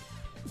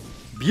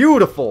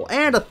 Beautiful.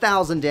 And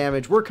 1,000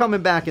 damage. We're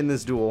coming back in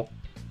this duel.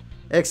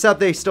 Except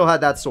they still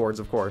had that Swords,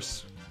 of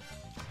course.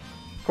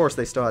 Of course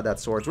they still had that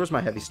Swords. Where's my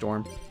Heavy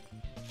Storm?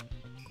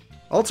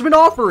 Ultimate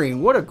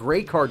Offering! What a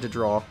great card to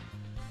draw.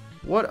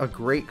 What a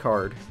great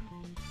card.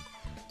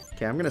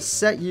 Okay, I'm going to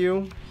set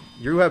you.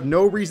 You have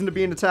no reason to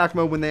be in attack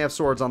mode when they have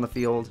Swords on the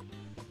field.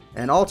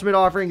 And Ultimate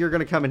Offering, you're going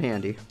to come in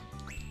handy.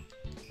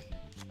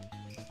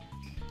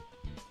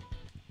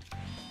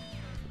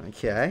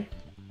 Okay.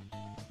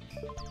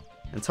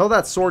 Until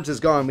that Swords is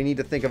gone, we need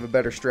to think of a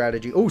better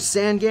strategy. Oh,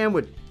 Sangan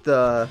with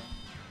the...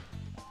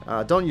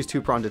 don't use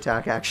two-pronged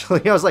attack,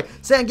 actually. I was like,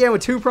 Sangan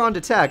with two-pronged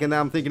attack, and then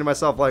I'm thinking to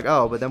myself, like,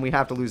 oh, but then we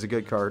have to lose a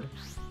good card.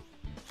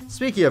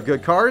 Speaking of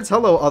good cards,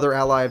 hello, other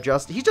Ally of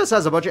Justice. He just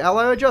has a bunch of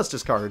Ally of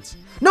Justice cards.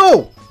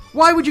 No!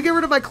 Why would you get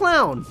rid of my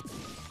clown?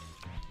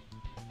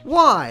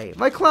 Why?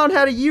 My clown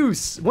had a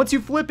use. Once you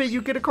flip it,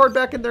 you get a card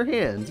back in their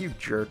hand. You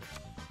jerk.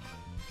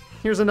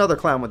 Here's another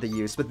clown with a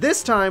use, but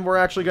this time we're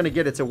actually going to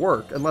get it to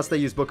work, unless they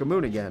use Book of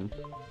Moon again,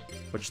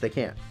 which they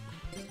can't.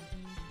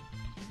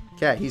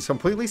 Okay, he's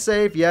completely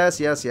safe. Yes,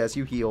 yes, yes,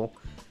 you heal.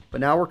 But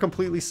now we're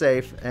completely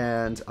safe,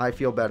 and I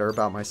feel better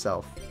about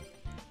myself.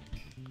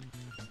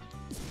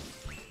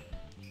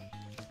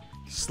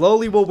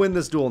 Slowly we'll win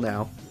this duel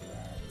now.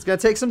 It's going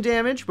to take some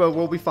damage, but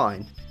we'll be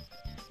fine.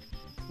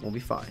 We'll be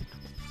fine.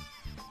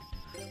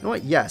 You know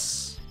what?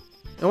 Yes.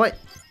 You know what?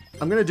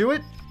 I'm going to do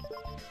it.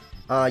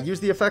 Use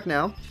the effect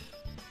now.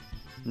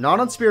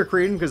 Not on Spirit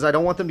Creedon, because I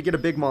don't want them to get a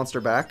big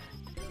monster back.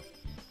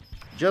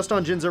 Just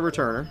on Jinzo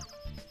Returner.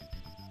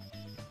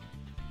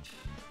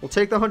 We'll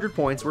take the 100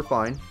 points. We're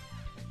fine.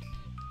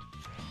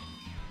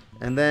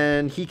 And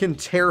then he can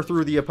tear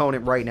through the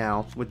opponent right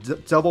now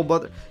with double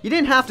mother. You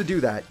didn't have to do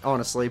that,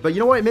 honestly. But you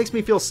know what? It makes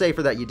me feel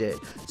safer that you did.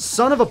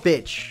 Son of a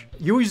bitch.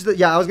 Use the...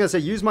 Yeah, I was going to say,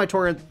 use my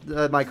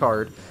torrent, my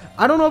card.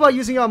 I don't know about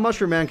using it on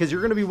Mushroom Man, because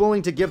you're going to be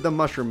willing to give them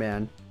Mushroom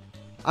Man.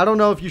 I don't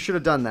know if you should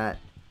have done that.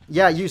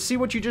 Yeah, you see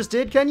what you just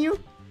did, KENYou?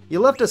 You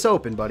left us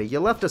open, buddy. You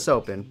left us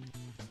open.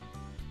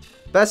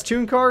 Best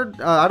Toon card?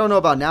 I don't know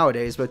about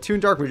nowadays, but Toon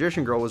Dark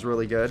Magician Girl was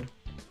really good.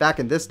 Back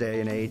in this day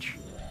and age.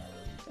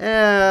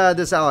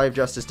 This Ally of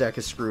Justice deck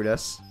has screwed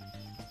us.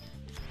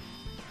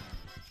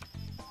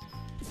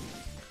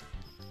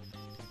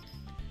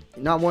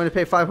 Not willing to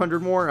pay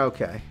 500 more?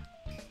 Okay.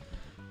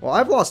 Well,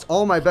 I've lost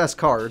all my best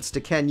cards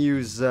to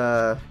KENYou's,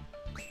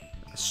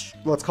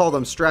 let's call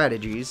them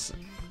strategies.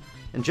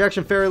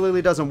 Injection Fairy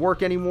Lily doesn't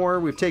work anymore.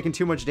 We've taken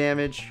too much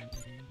damage.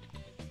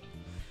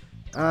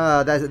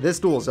 This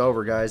duel's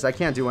over, guys. I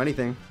can't do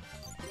anything.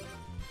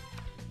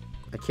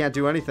 I can't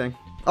do anything.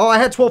 Oh, I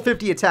had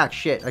 1250 attack.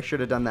 Shit, I should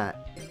have done that.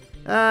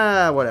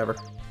 Whatever.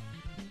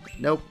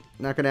 Nope.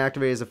 Not going to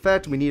activate his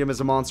effect. We need him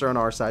as a monster on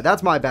our side.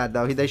 That's my bad,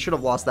 though. They should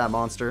have lost that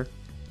monster.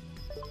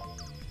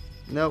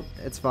 Nope.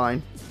 It's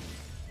fine.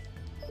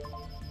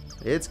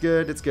 It's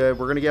good. It's good.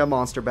 We're going to get a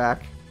monster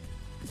back.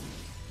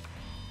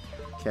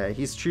 Okay,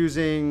 he's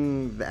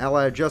choosing the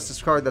Ally of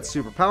Justice card that's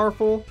super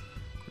powerful.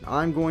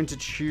 I'm going to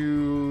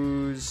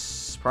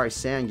choose probably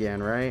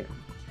Sangan, right?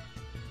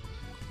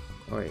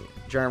 Oh, wait,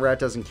 Giant Rat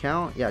doesn't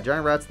count? Yeah,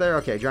 Giant Rat's there?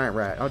 Okay, Giant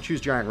Rat. I'll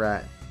choose Giant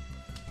Rat.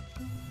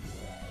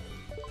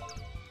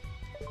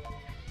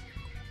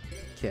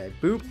 Okay,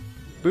 boop,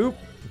 boop.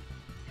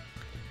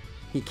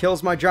 He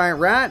kills my giant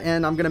rat,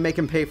 and I'm going to make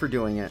him pay for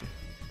doing it.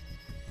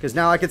 Because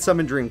now I can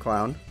summon Dream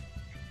Clown.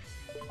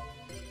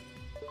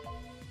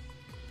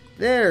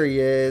 There he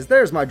is.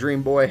 There's my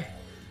Dream Boy.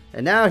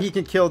 And now he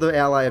can kill the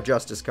Ally of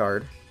Justice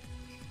card.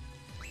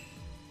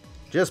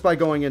 Just by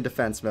going in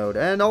defense mode.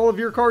 And all of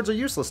your cards are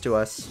useless to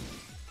us.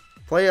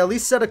 Play at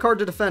least set a card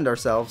to defend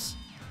ourselves.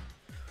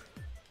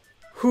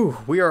 Whew,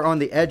 we are on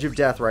the edge of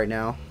death right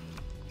now.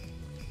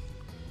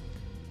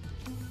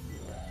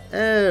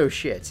 Oh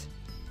shit.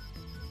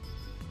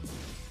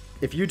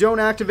 If you don't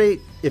activate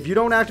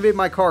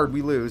my card,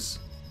 we lose.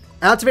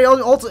 Activate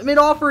Ultimate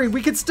Offering,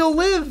 we can still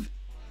live!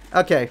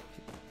 Okay.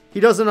 He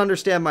doesn't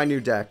understand my new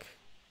deck.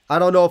 I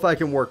don't know if I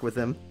can work with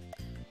him.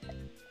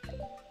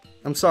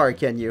 I'm sorry,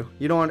 KENYou.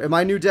 You don't.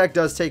 My new deck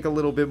does take a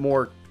little bit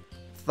more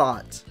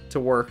thought to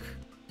work.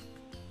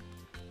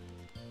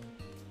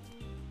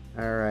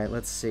 Alright,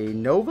 let's see.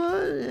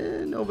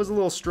 Nova? Nova's a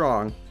little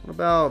strong. What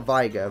about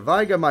Viga?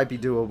 Viga might be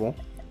doable.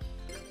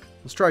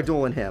 Let's try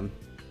dueling him.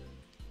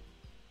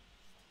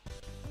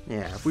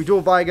 Yeah, if we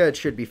duel Viga, it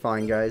should be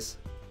fine, guys.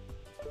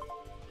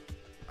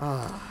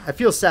 I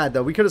feel sad,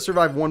 though. We could have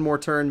survived one more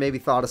turn, maybe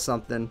thought of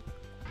something.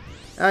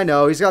 I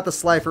know, he's got the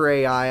Slifer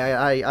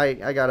AI.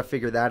 I gotta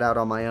figure that out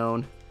on my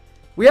own.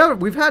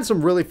 We've had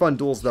some really fun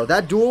duels, though.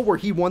 That duel where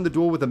he won the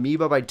duel with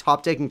Amoeba by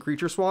top-taking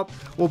creature swap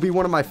will be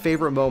one of my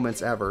favorite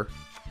moments ever.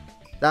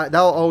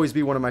 That'll always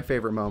be one of my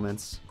favorite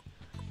moments.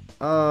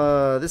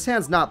 This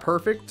hand's not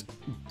perfect,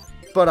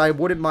 but I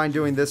wouldn't mind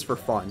doing this for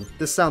fun.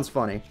 This sounds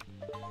funny.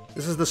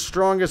 This is the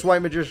strongest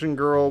White Magician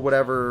Girl,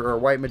 whatever, or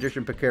White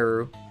Magician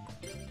Pikaru.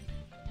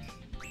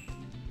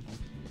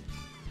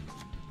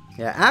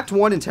 Yeah, Act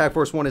 1 in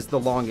Tagforce 1 is the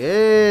long,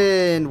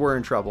 and we're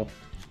in trouble.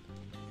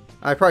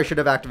 I probably should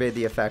have activated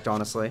the effect,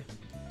 honestly.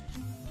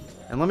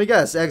 And let me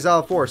guess,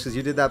 Exile Force, because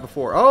you did that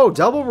before. Oh,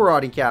 double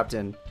Marauding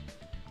Captain.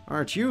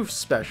 Aren't you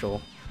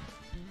special?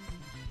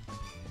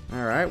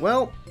 Alright,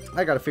 well,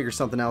 I gotta figure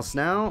something else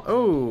now.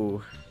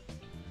 Oh,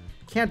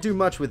 can't do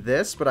much with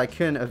this, but I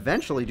can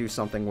eventually do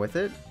something with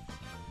it.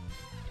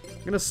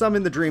 I'm gonna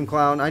summon the Dream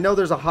Clown. I know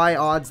there's a high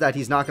odds that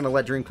he's not gonna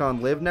let Dream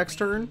Clown live next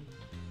turn.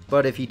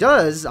 But if he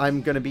does,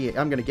 I'm gonna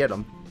get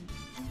him.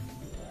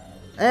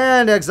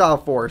 And Exile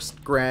Force.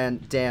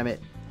 Grand damn it.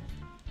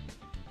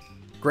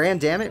 Grand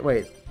damn it?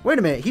 Wait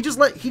a minute. He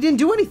didn't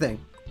do anything.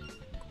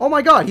 Oh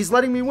my god, he's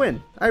letting me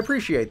win. I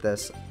appreciate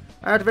this.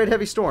 I activate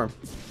Heavy Storm.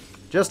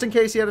 Just in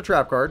case he had a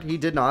trap card. He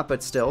did not,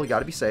 but still, you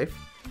gotta be safe.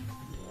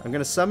 I'm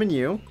gonna summon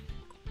you.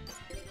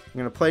 I'm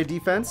gonna play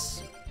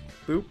defense.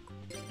 Boop.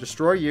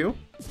 Destroy you.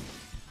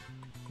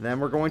 Then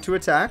we're going to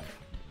attack.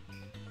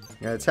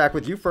 I'm going to attack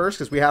with you first,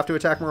 because we have to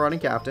attack Marauding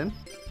Captain.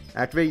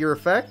 Activate your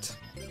effect.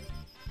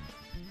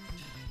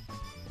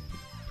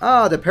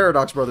 Ah, the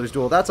Paradox Brothers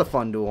duel. That's a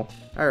fun duel.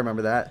 I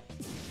remember that.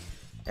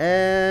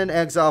 And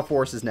Exile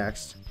Force is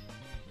next.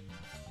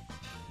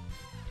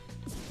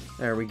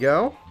 There we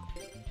go.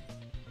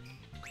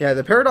 Yeah,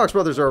 the Paradox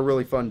Brothers are a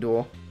really fun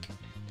duel.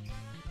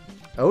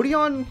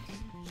 Odeon?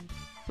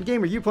 What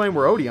game are you playing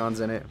where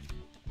Odeon's in it?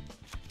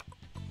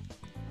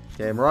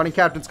 Okay, Marauding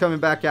Captain's coming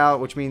back out,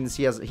 which means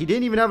he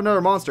didn't even have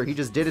another monster. He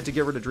just did it to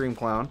get rid of Dream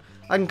Clown.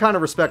 I can kind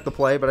of respect the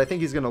play, but I think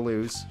he's going to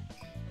lose.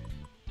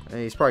 And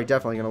he's probably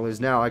definitely going to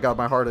lose now. I got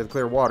my Heart of the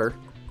Clear Water,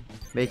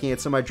 making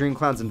it so my Dream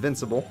Clown's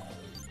invincible.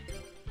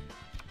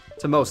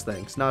 To most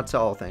things. Not to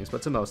all things,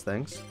 but to most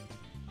things.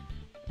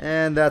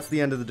 And that's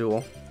the end of the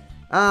duel.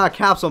 Ah,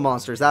 Capsule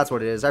Monsters. That's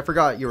what it is. I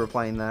forgot you were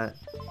playing that.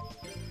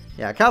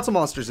 Yeah, Capsule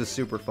Monsters is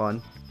super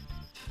fun.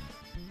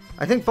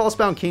 I think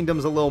Falsebound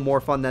Kingdom's a little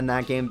more fun than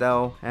that game,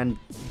 though. And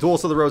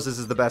Duels of the Roses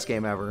is the best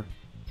game ever.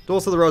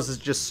 Duels of the Roses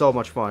is just so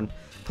much fun.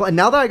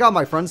 Now that I got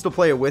my friends to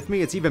play it with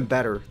me, it's even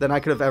better than I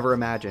could have ever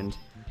imagined.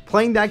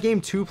 Playing that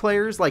game 2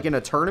 players, like in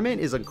a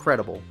tournament, is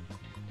incredible.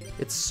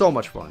 It's so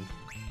much fun.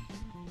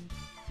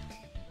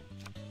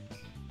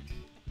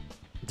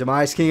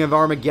 Demise King of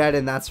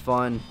Armageddon, that's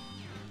fun.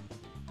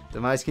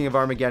 Demise King of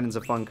Armageddon's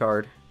a fun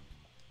card.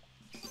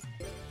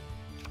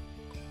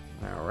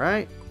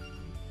 Alright.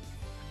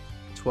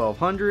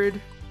 1200.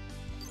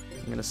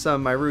 I'm going to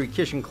summon my Rui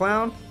Kishin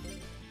Clown.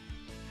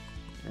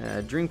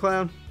 Dream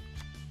Clown.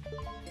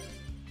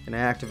 Going to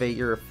activate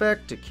your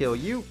effect to kill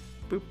you.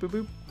 Boop, boop,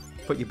 boop.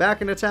 Put you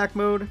back in attack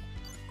mode.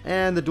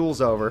 And the duel's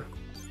over.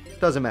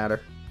 Doesn't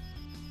matter.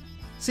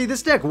 See,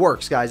 this deck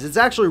works, guys. It's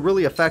actually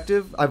really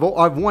effective. I've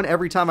won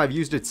every time I've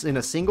used it in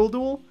a single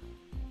duel.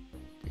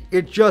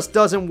 It just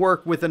doesn't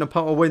work with an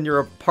opponent when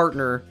your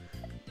partner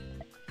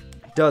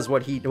does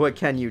what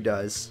KENYou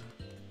does.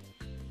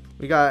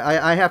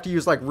 I have to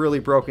use like really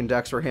broken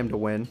decks for him to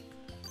win.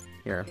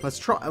 Here,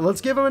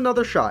 let's give him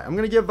another shot. I'm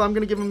gonna give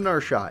him another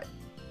shot.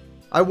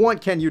 I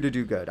want KENYou to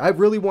do good. I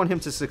really want him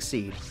to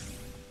succeed.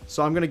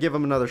 So I'm gonna give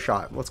him another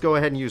shot. Let's go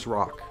ahead and use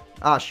Rock.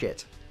 Ah,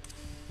 shit.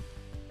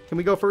 Can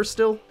we go first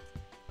still?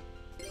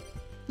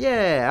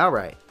 Yeah,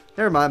 alright.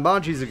 Never mind,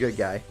 Bonji's a good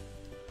guy.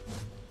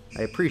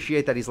 I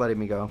appreciate that he's letting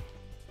me go.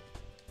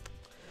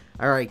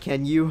 Alright,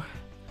 KENYou.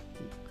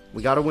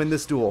 We gotta win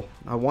this duel.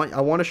 I want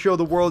to show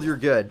the world you're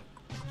good.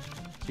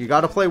 You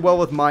gotta play well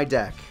with my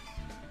deck.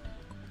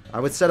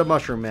 I would set a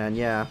Mushroom Man,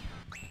 yeah.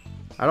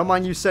 I don't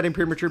mind you setting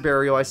Premature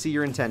Burial. I see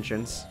your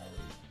intentions.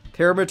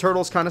 Pyramid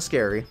Turtle's kind of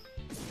scary.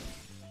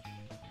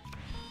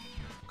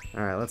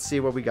 Alright, let's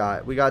see what we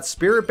got. We got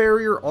Spirit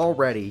Barrier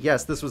already.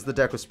 Yes, this was the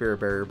deck with Spirit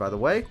Barrier, by the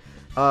way.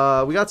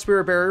 We got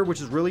Spirit Barrier,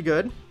 which is really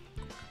good.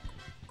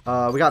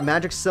 We got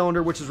Magic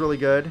Cylinder, which is really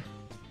good.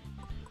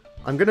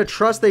 I'm going to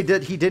trust he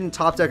didn't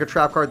top deck a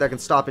trap card that can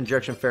stop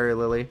Injection Fairy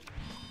Lily.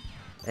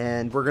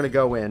 And we're going to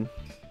go in.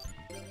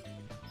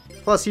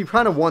 Plus, he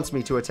kind of wants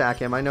me to attack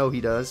him. I know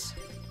he does.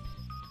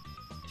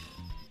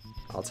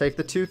 I'll take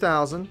the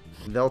 2,000.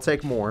 They'll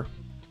take more.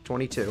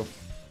 22.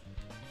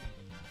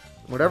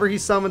 Whatever he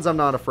summons, I'm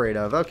not afraid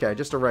of. Okay,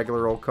 just a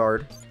regular old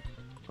card.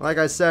 Like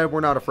I said, we're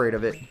not afraid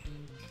of it.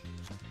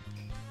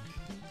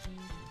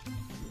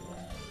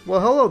 Well,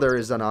 hello there,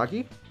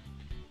 Izanagi.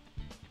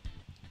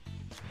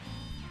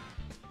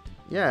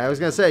 Yeah, I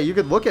was going to say, you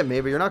could look at me,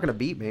 but you're not going to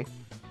beat me.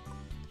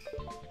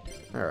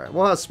 Alright,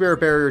 we'll have Spirit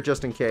Barrier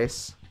just in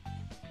case.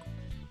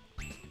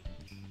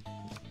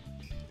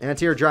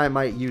 Anti-Air Giant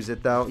might use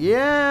it, though.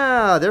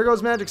 Yeah, there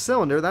goes Magic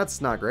Cylinder. That's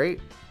not great.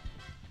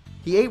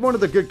 He ate one of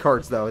the good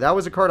cards, though. That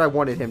was a card I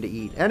wanted him to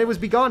eat. And it was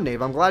Begone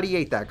Knave. I'm glad he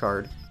ate that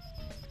card.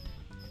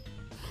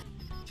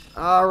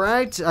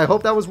 Alright, I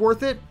hope that was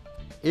worth it.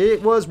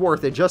 It was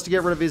worth it, just to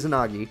get rid of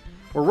Izanagi.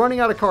 We're running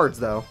out of cards,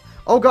 though.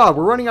 Oh, God,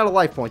 we're running out of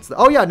life points.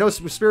 Oh, yeah, no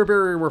Spirit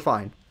Barrier, we're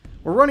fine.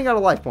 We're running out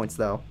of life points,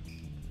 though.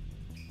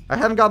 I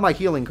haven't got my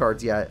healing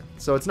cards yet,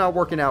 so it's not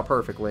working out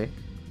perfectly.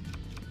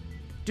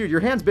 Dude,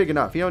 your hand's big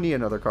enough. You don't need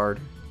another card.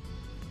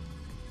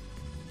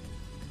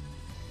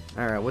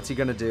 Alright, what's he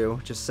gonna do?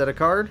 Just set a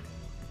card?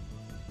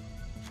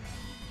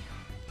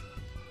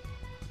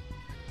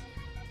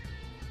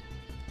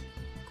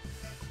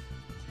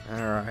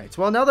 Alright,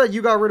 well, now that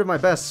you got rid of my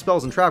best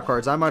spells and trap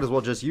cards, I might as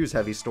well just use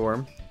Heavy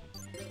Storm.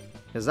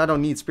 Because I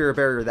don't need Spirit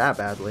Barrier that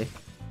badly.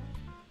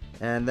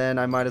 And then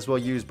I might as well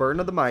use Burden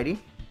of the Mighty.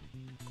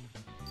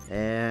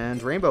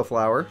 And Rainbow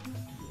Flower.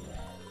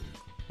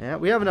 Yeah,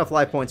 we have enough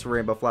life points for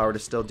Rainbow Flower to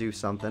still do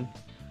something.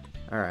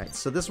 Alright,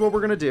 so this is what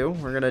we're going to do.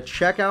 We're going to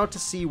check out to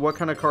see what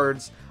kind of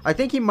cards... I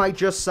think he might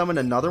just summon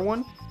another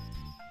one.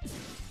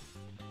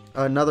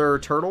 Another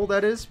turtle,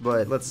 that is.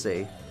 But let's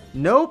see.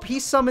 Nope, he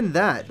summoned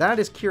that. That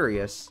is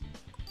curious.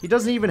 He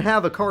doesn't even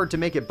have a card to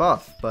make it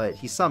buff, but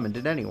he summoned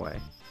it anyway.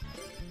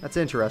 That's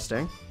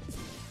interesting.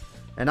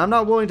 And I'm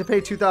not willing to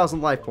pay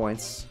 2,000 life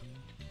points.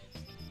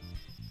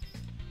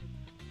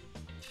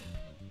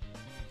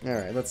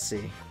 Alright, let's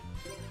see.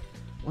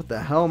 What the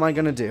hell am I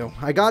going to do?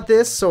 I got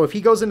this, so if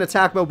he goes in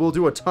attack mode, we'll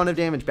do a ton of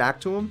damage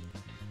back to him.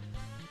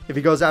 If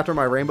he goes after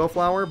my Rainbow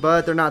Flower,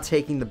 but they're not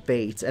taking the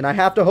bait. And I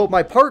have to hope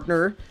my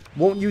partner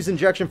won't use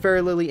Injection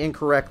Fairy Lily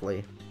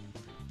incorrectly.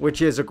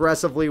 Which is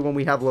aggressively when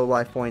we have low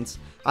life points.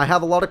 I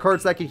have a lot of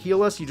cards that can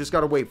heal us, you just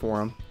gotta wait for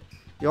them.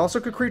 You also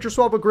could Creature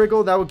Swap with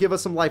Griggle, that would give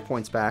us some life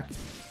points back.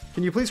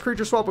 Can you please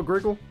Creature Swap with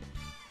Griggle?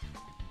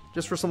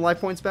 Just for some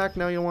life points back?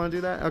 No, you don't want to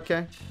do that?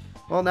 Okay.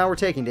 Well, now we're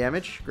taking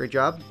damage. Great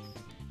job.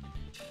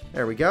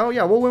 There we go.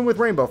 Yeah, we'll win with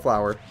Rainbow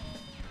Flower.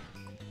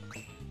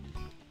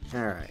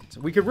 Alright.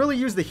 We could really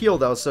use the heal,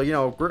 though, so, you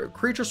know,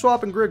 Creature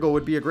Swap and Griggle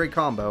would be a great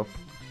combo.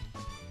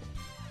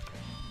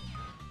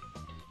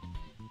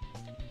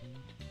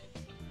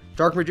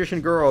 Dark Magician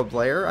Girl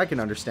Blair. I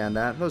can understand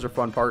that. Those are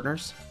fun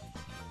partners.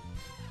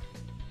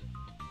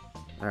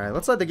 Alright,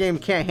 looks like the game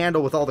can't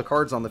handle with all the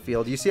cards on the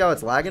field. You see how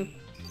it's lagging?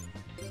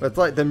 But it's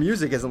like the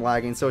music isn't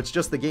lagging, so it's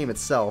just the game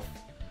itself.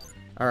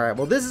 Alright,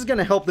 well this is going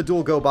to help the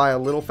duel go by a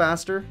little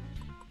faster.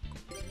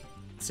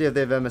 Let's see if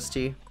they have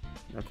MST.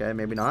 Okay,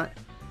 maybe not.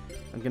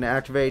 I'm going to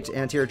activate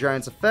Anti-Air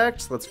Giant's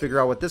effect. Let's figure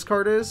out what this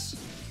card is.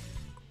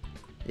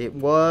 It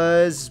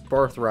was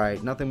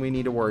Birthright. Nothing we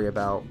need to worry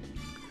about.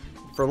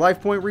 For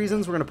life point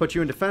reasons, we're going to put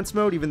you in defense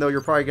mode, even though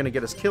you're probably going to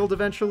get us killed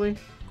eventually.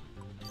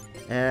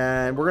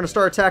 And we're going to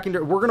start attacking.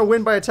 We're going to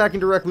win by attacking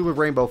directly with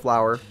Rainbow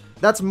Flower.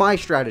 That's my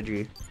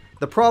strategy.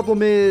 The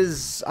problem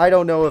is, I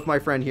don't know if my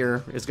friend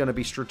here is going to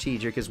be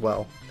strategic as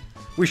well.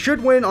 We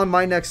should win on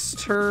my next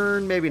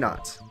turn. Maybe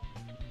not.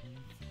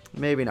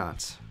 Maybe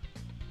not.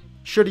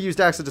 Should have used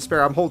Axe of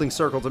Despair. I'm holding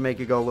Circle to make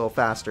it go a little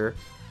faster.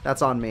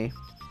 That's on me.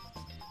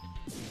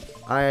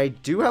 I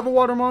do have a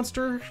water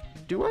monster.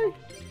 Do I?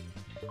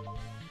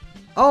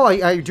 Oh,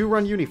 I do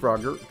run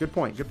Unifrog. Good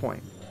point, good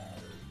point.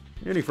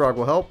 Unifrog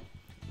will help.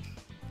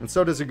 And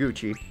so does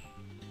Aguchi.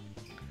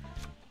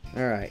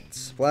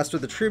 Alright. Blast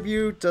with the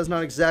Tribute does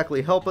not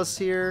exactly help us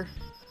here.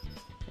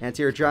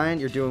 Anti-Air Giant,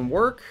 you're doing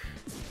work.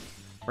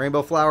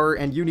 Rainbow Flower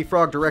and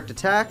Unifrog direct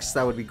attacks.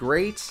 That would be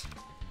great.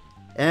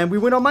 And we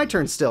win on my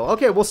turn still.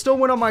 Okay, we'll still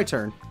win on my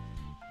turn.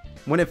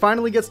 When it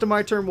finally gets to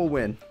my turn, we'll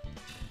win.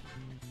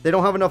 They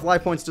don't have enough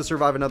life points to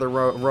survive another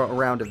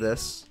round of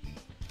this.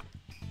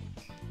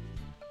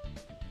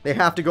 They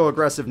have to go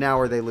aggressive now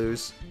or they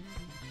lose.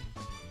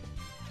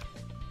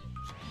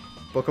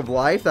 Book of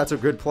Life, that's a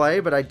good play,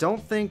 but I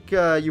don't think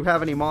you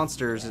have any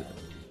monsters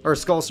or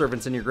Skull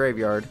Servants in your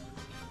graveyard.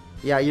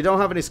 Yeah, you don't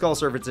have any Skull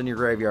Servants in your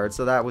graveyard,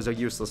 so that was a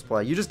useless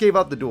play. You just gave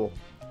up the duel.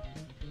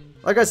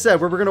 Like I said,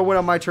 we were going to win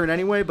on my turn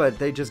anyway, but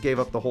they just gave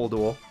up the whole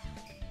duel.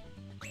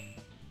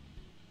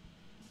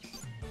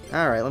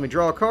 Alright, let me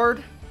draw a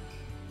card.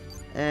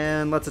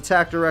 And let's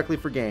attack directly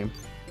for game.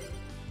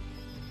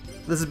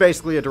 This is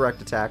basically a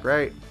direct attack,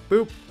 right?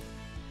 Boop.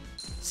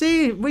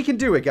 See, we can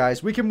do it,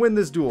 guys. We can win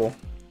this duel.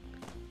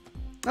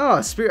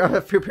 Oh,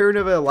 Pyramid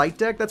of a Light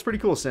deck? That's pretty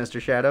cool,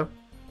 Sinister Shadow.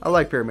 I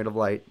like Pyramid of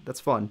Light.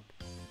 That's fun.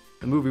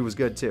 The movie was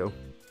good, too.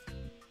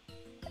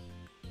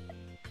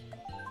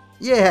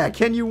 Yeah,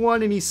 KENYou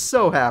won, and he's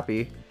so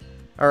happy.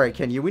 Alright,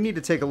 KENYou, we need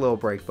to take a little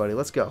break, buddy.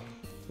 Let's go.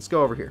 Let's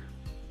go over here.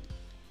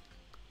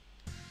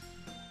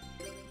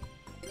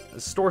 Is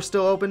the store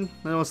still open?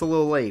 I know it's a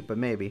little late, but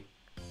maybe.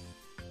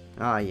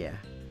 Ah, yeah.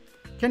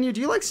 KENYou,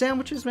 do you like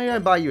sandwiches? Maybe I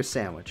buy you a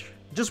sandwich.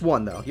 Just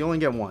one, though. You only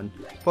get one.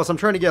 Plus, I'm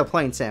trying to get a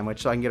plain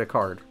sandwich so I can get a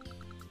card.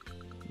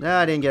 Nah,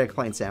 I didn't get a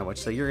plain sandwich,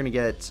 so you're going to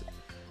get...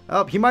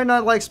 Oh, he might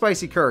not like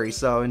spicy curry,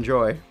 so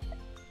enjoy.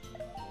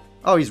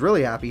 Oh, he's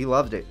really happy. He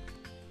loved it.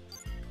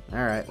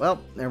 Alright,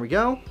 well, there we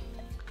go.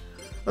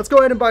 Let's go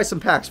ahead and buy some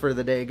packs for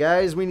the day,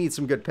 guys. We need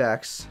some good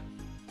packs.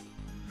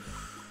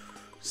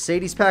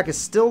 Sadie's pack is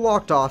still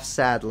locked off,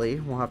 sadly.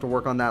 We'll have to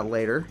work on that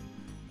later.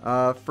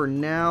 For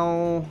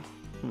now...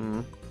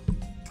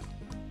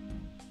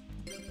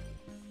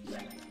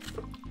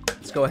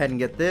 Let's go ahead and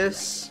get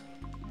this.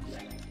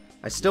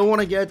 I still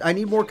want to get... I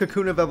need more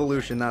Cocoon of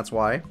Evolution, that's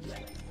why.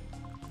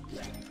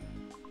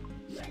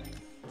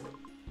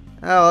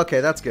 Oh,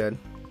 okay, that's good.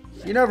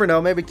 You never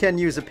know, maybe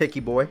KENYou's a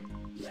picky boy.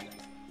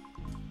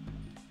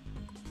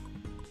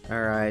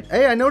 Alright.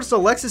 Hey, I noticed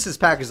Alexis's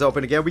pack is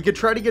open again. We could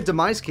try to get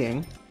Demise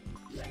King.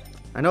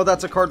 I know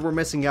that's a card we're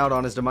missing out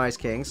on is Demise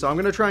King, so I'm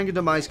going to try and get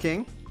Demise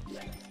King.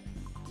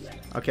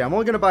 Okay, I'm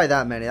only going to buy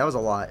that many. That was a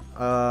lot.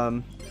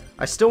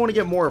 I still want to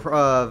get more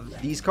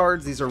of these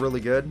cards. These are really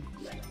good.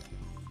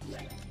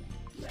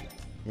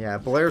 Yeah,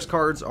 Blair's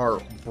cards are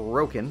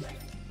broken.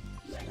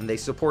 And they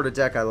support a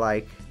deck I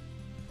like.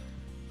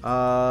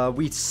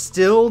 We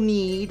still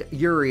need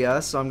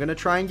Yugioh, so I'm going to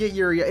try and get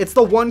Yugioh. It's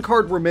the one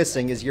card we're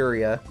missing is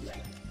Yugioh.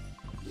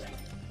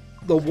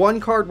 The one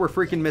card we're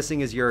freaking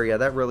missing is Yugioh.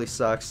 That really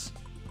sucks.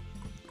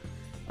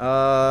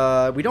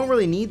 We don't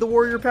really need the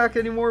Warrior pack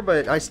anymore,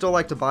 but I still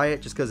like to buy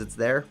it just because it's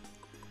there.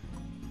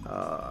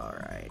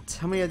 Alright.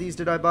 How many of these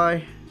did I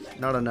buy?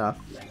 Not enough.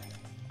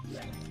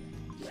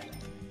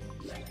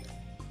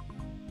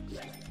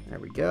 There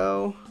we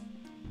go.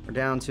 We're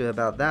down to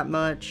about that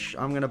much.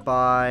 I'm going to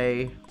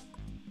buy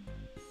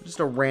just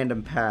a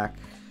random pack.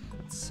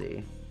 Let's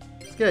see.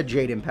 Let's get a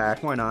Jaden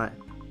pack. Why not?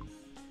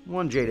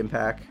 One Jaden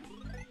pack.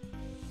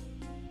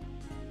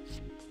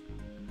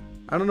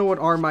 I don't know what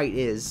Armite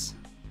is.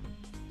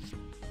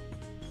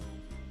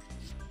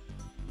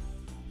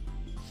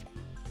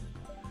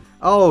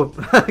 Oh,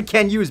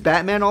 KENYou's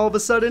Batman all of a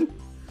sudden?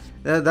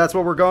 That's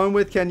what we're going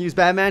with? KENYou's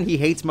Batman? He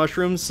hates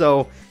mushrooms,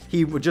 so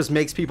he just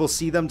makes people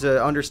see them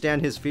to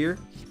understand his fear?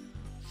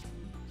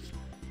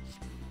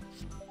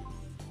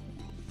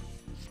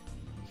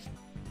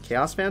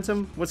 Chaos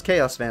Phantom? What's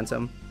Chaos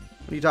Phantom?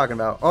 What are you talking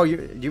about? Oh,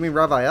 do you mean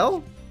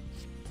Raphael?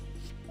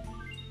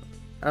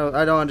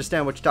 I don't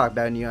understand what you're talking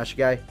about, Inuyasha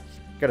guy.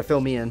 Gotta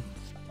fill me in.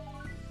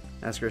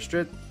 Ask her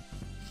straight.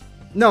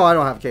 No, I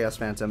don't have Chaos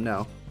Phantom,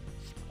 no.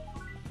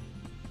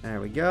 There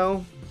we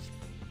go.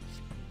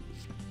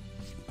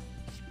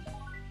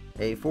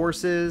 A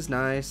Forces,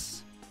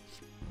 nice.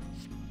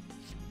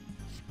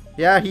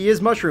 Yeah, he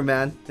is Mushroom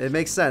Man. It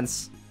makes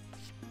sense.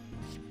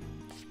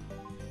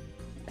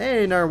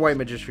 Hey, another White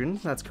Magician.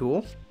 That's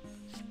cool.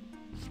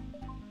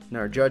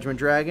 Another Judgment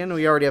Dragon.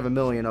 We already have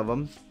 1,000,000 of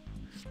them.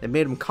 They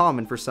made them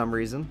common for some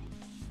reason.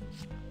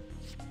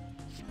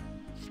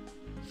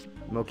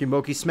 Moki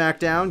Moki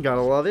Smackdown.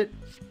 Gotta love it.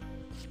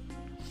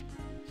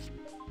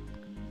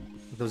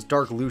 Those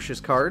Dark Lucius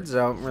cards. I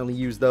don't really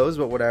use those,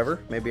 but whatever.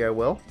 Maybe I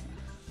will.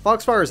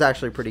 Foxfire is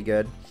actually pretty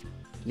good.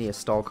 Need a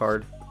stall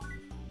card.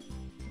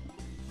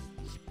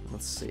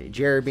 Let's see.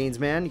 Jerry Beans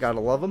Man. Gotta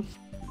love him.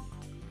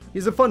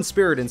 He's a fun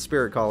spirit in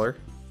Spirit Caller.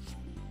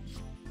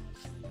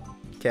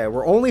 Okay,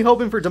 we're only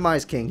hoping for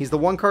Demise King. He's the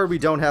one card we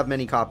don't have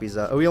many copies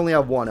of. Oh, we only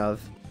have one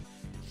of.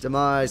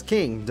 Demise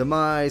King.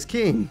 Demise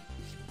King.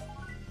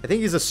 I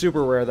think he's a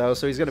super rare, though,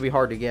 so he's going to be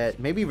hard to get.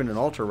 Maybe even an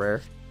ultra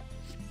rare.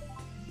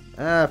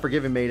 Ah,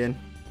 Forgiven Maiden.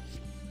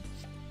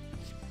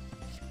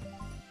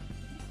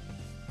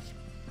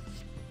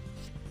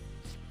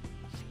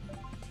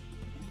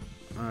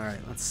 Alright,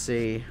 let's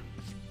see.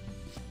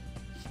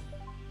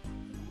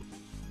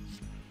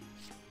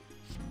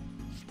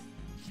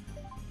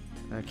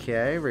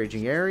 Okay,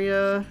 Raging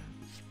Area.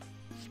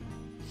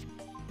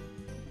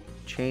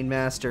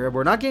 Chainmaster.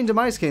 We're not getting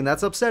Demise King.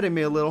 That's upsetting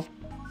me a little.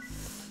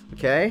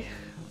 Okay.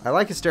 I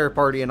like Hysteric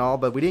Party and all,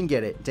 but we didn't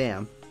get it.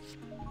 Damn.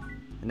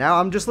 Now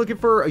I'm just looking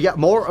for... Yeah,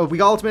 more... we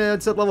got Ultimate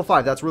Ed's at level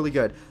 5. That's really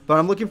good. But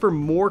I'm looking for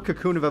more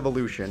Cocoon of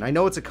Evolution. I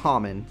know it's a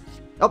common.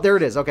 Oh, there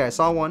it is. Okay, I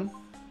saw one.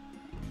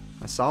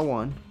 I saw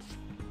one.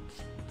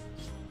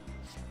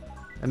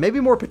 And maybe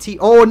more Petite...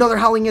 Oh, another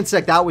Howling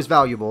Insect. That was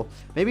valuable.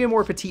 Maybe a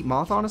more Petite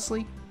Moth,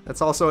 honestly.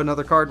 That's also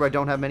another card I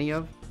don't have many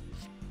of.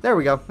 There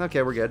we go.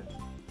 Okay, we're good.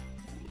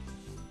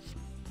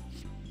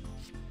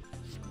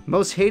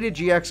 Most hated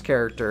GX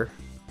character.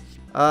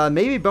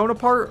 Maybe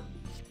Bonaparte.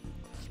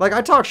 Like,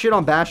 I talk shit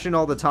on Bastion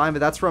all the time, but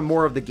that's from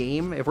more of the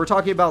game. If we're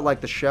talking about, like,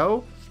 the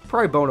show,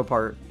 probably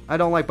Bonaparte. I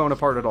don't like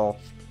Bonaparte at all.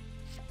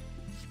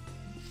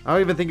 I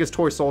don't even think his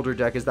toy soldier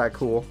deck is that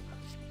cool.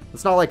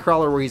 It's not like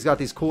Crawler where he's got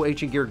these cool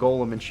Ancient Gear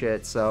Golem and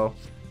shit, so...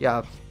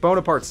 Yeah,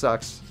 Bonaparte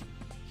sucks.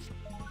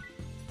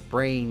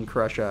 Brain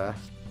Crusher.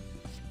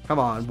 Come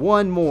on,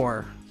 one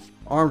more.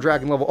 Arm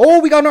Dragon level... Oh,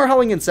 we got an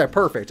Howling Insect.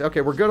 Perfect. Okay,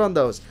 we're good on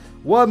those.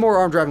 One more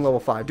Arm Dragon level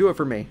 5. Do it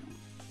for me.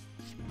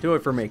 Do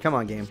it for me. Come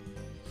on, game.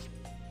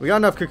 We got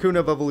enough Cocoon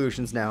of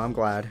Evolutions now. I'm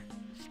glad.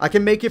 I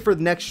can make it for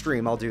the next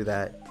stream. I'll do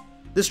that.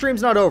 This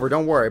stream's not over.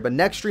 Don't worry. But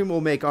next stream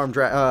we'll make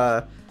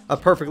a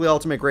perfectly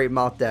ultimate Great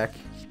Moth deck.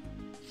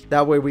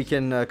 That way we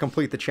can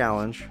complete the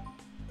challenge.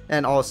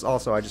 And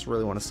also, I just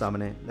really want to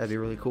summon it. That'd be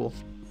really cool.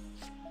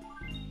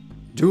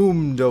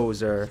 Doom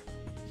Dozer.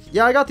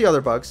 Yeah, I got the other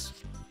bugs.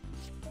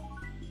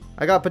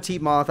 I got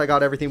Petite Moth. I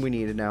got everything we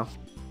needed now.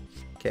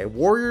 Okay,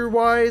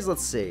 warrior-wise,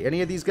 let's see.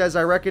 Any of these guys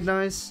I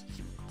recognize?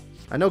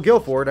 I know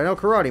Guilford. I know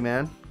Karate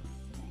Man.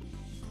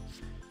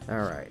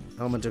 Alright.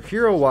 Elemental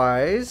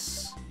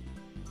Hero-wise.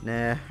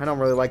 Nah, I don't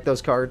really like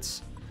those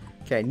cards.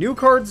 Okay, new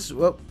cards.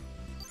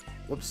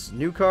 Whoops.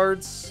 New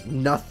cards.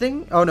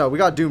 Nothing? Oh, no. We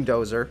got Doom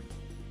Dozer.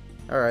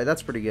 Alright,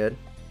 that's pretty good.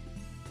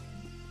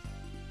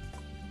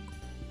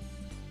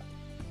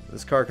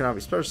 This card cannot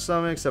be special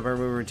summoned except by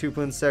removing 2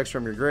 Plin Insects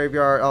from your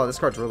graveyard. Oh, this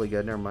card's really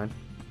good. Never mind.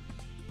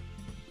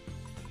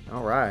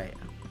 Alright.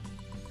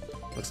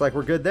 Looks like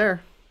we're good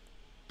there.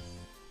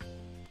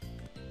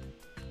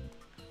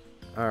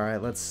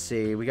 Alright, let's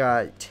see. We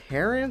got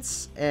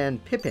Terrence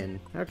and Pippin.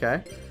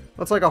 Okay.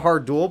 Looks like a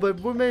hard duel,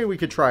 but maybe we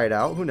could try it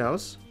out. Who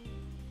knows?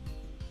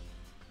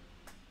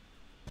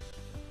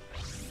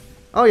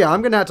 Oh yeah,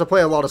 I'm going to have to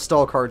play a lot of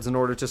stall cards in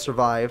order to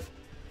survive.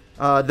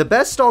 The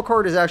best stall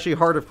card is actually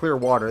Heart of Clear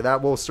Water.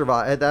 That will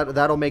survive.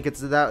 That'll make it.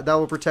 That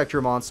will protect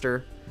your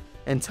monster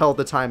until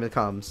the time it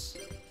comes.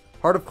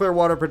 Heart of Clear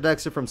Water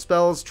protects it from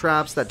spells,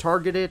 traps that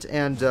target it,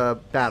 and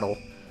battle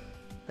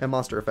and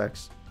monster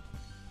effects.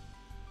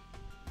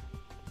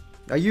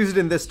 I used it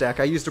in this deck.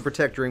 I used to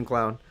protect Dream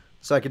Clown,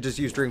 so I could just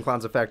use Dream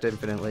Clown's effect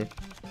infinitely.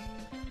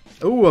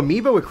 Ooh,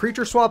 Amiibo with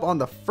creature swap on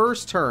the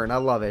first turn. I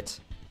love it.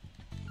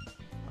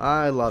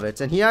 I love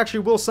it. And he actually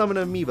will summon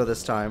an Amiibo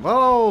this time.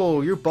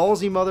 Oh, you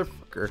ballsy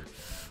motherfucker.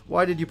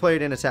 Why did you play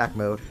it in attack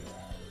mode?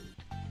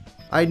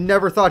 I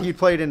never thought he'd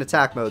play it in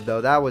attack mode,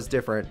 though. That was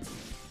different.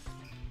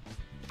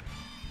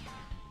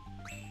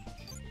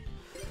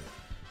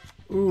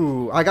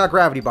 Ooh, I got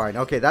Gravity Bind.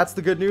 Okay, that's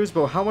the good news.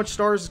 But how much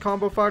stars is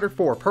Combo Fighter?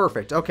 4.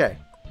 Perfect. Okay.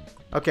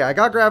 Okay, I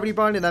got Gravity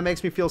Bind, and that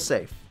makes me feel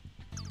safe.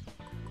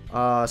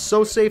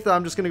 So safe that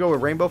I'm just going to go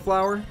with Rainbow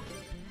Flower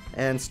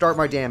and start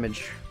my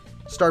damage.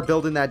 Start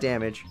building that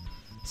damage.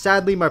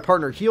 Sadly, my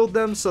partner healed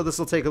them, so this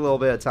will take a little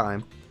bit of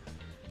time.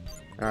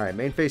 Alright,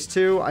 main phase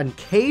 2. In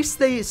case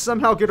they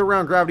somehow get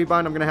around Gravity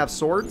Bind, I'm going to have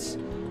Swords.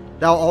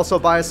 That'll also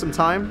buy us some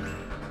time.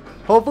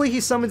 Hopefully he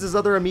summons his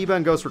other Amiibo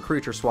and goes for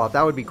Creature Swap.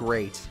 That would be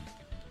great.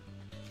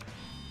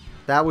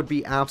 That would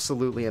be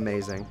absolutely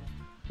amazing.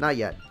 Not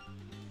yet.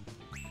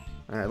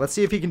 Alright, let's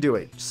see if he can do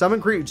it.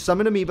 Summon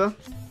Amiibo.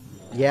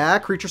 Yeah,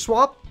 Creature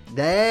Swap.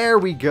 There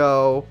we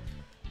go.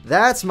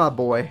 That's my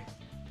boy.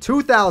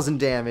 2,000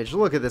 damage.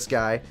 Look at this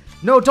guy.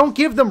 No, don't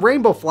give them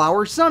Rainbow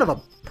Flower. Son of a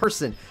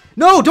person.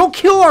 No, don't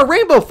kill our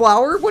Rainbow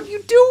Flower. What are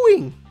you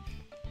doing?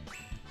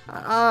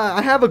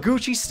 I have a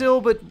Gucci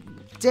still, but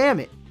damn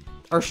it.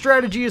 Our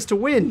strategy is to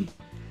win.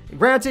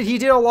 Granted, he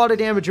did a lot of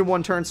damage in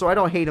one turn, so I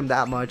don't hate him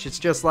that much. It's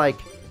just like,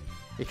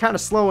 you're kind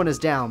of slowing us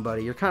down,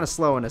 buddy. You're kind of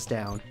slowing us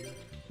down.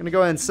 I'm going to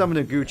go ahead and summon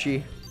a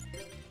Gucci.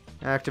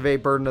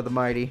 Activate Burden of the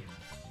Mighty.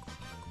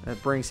 That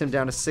brings him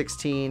down to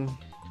 16.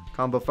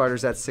 Combo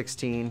Fighter's at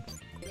 16.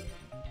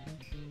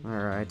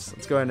 Alright,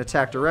 let's go ahead and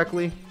attack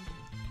directly.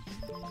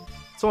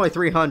 It's only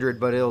 300,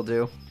 but it'll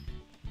do.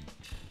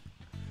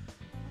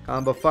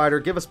 Combo Fighter,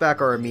 give us back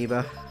our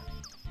Amiibo.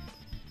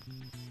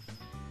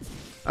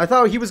 I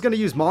thought he was going to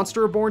use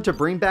Monster Reborn to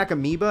bring back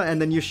Amiibo and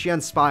then use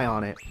Xian Spy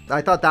on it.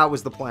 I thought that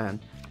was the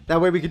plan.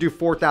 That way we could do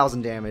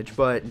 4,000 damage,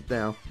 but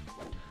no.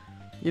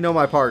 You know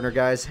my partner,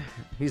 guys.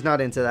 He's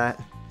not into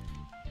that.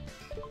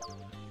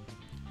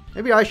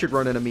 Maybe I should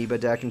run an Amiibo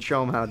deck and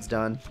show him how it's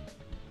done.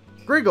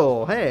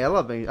 Griggle! Hey, I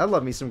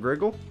love me some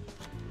Griggle.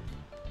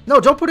 No,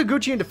 don't put a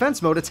Gucci in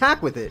defense mode.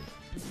 Attack with it.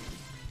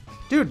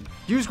 Dude,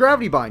 use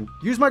Gravity Bind.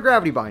 Use my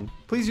Gravity Bind.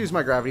 Please use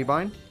my Gravity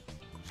Bind.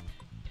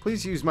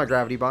 Please use my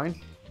Gravity Bind.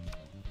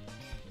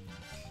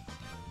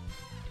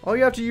 All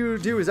you have to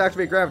do is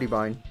activate Gravity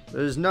Bind.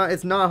 It's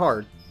not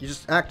hard. You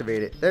just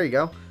activate it. There you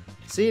go.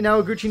 See,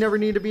 now Gucci never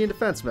need to be in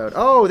defense mode.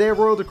 Oh, they have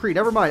Royal Decree.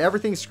 Never mind.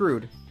 Everything's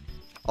screwed.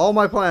 All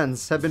my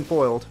plans have been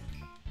foiled.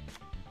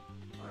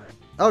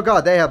 Oh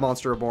god, they have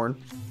Monster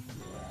Reborn.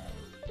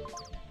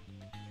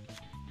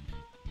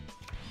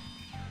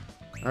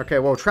 Okay,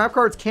 well, trap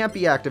cards can't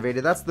be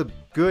activated. That's the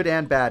good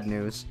and bad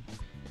news.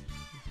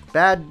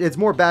 It's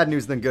more bad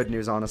news than good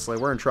news, honestly.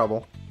 We're in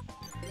trouble.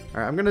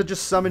 Alright, I'm gonna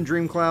just summon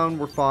Dream Clown.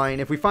 We're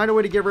fine. If we find a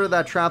way to get rid of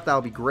that trap,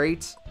 that'll be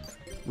great.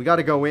 We got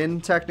to go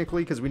in,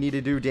 technically, because we need to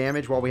do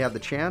damage while we have the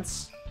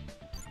chance.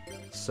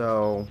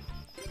 So,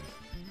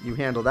 you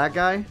handle that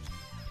guy.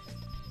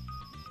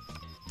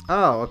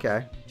 Oh,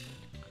 okay.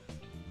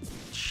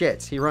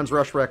 Shit, he runs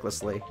Rush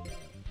recklessly.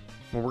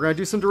 Well, we're going to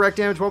do some direct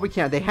damage while we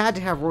can. They had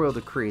to have Royal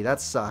Decree.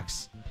 That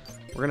sucks.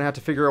 We're going to have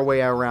to figure a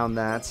way around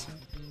that.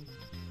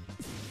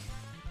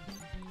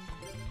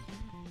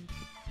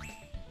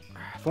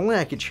 If only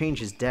I could change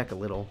his deck a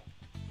little.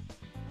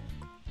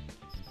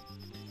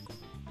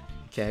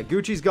 Okay,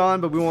 Gucci's gone,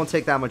 but we won't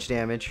take that much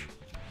damage.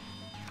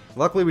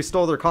 Luckily, we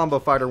stole their combo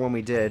fighter when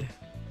we did.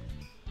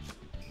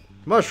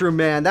 Mushroom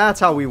Man,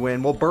 that's how we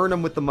win. We'll burn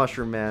him with the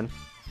Mushroom Man.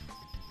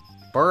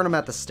 Burn him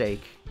at the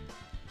stake.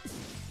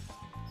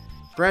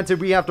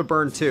 Granted, we have to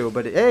burn too,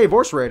 but hey,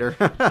 Vorse Raider.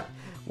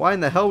 Why in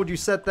the hell would you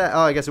set that? Oh,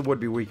 I guess it would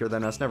be weaker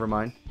than us. Never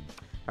mind.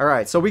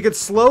 Alright, so we could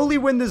slowly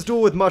win this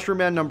duel with Mushroom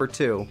Man number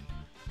 2.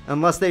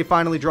 Unless they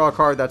finally draw a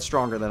card that's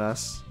stronger than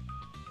us.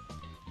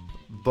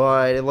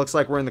 But it looks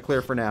like we're in the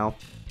clear for now.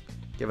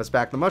 Give us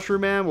back the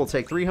Mushroom Man. We'll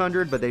take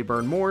 300, but they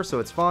burn more, so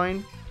it's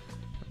fine.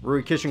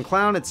 Rui Kishin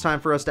Clown, it's time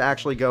for us to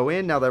actually go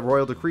in now that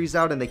Royal Decree's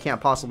out and they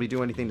can't possibly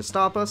do anything to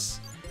stop us.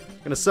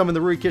 Gonna summon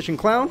the Rui Kishin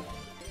Clown.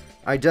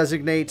 I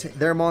designate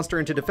their monster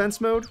into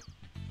defense mode.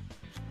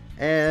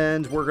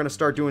 And we're gonna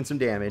start doing some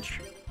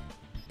damage.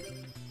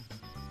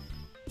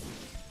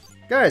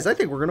 Guys, I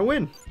think we're gonna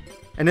win.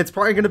 And it's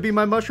probably gonna be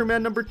my Mushroom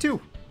Man number 2.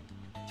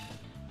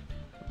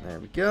 There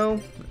we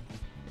go.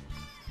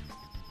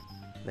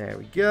 There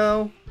we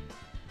go.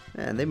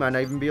 And they might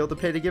not even be able to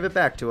pay to give it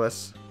back to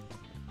us.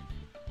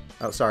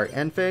 Oh, sorry.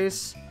 End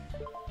phase.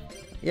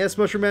 Yes,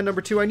 Mushroom Man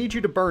number 2, I need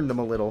you to burn them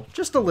a little.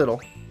 Just a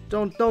little.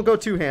 Don't go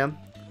too ham.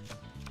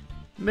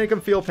 Make them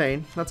feel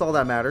pain. That's all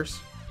that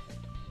matters.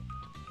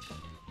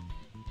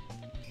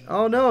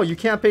 Oh no, you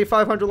can't pay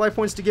 500 life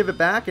points to give it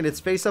back, and it's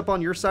face up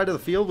on your side of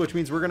the field, which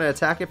means we're going to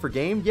attack it for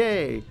game?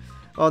 Yay!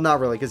 Oh, not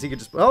really, because he could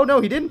just... Oh no,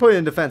 he didn't put it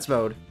in defense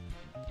mode.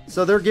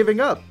 So they're giving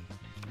up.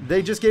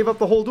 They just gave up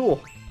the whole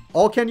duel.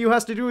 All KENYou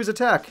has to do is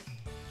attack.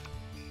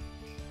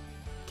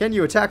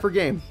 KENYou, attack for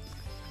game.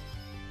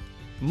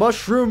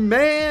 Mushroom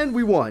Man,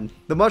 we won.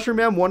 The Mushroom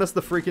Man won us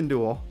the freaking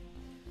duel.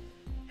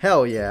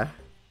 Hell yeah.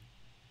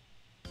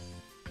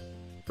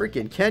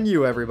 Freaking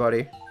KENYou,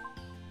 everybody.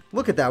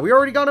 Look at that. We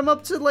already got him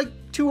up to like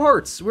 2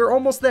 hearts. We're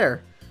almost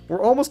there.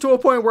 We're almost to a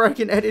point where I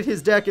can edit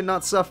his deck and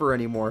not suffer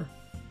anymore.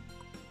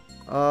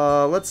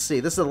 Let's see.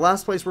 This is the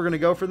last place we're going to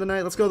go for the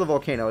night. Let's go to the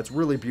volcano. It's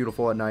really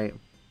beautiful at night.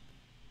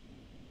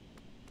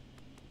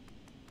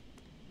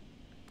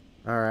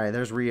 Alright,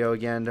 there's Rio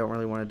again. Don't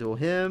really want to duel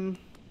him.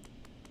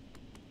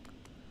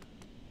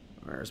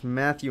 There's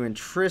Matthew and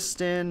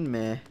Tristan.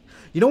 Meh.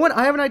 You know what?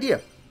 I have an idea.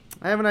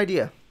 I have an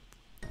idea.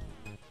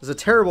 It's a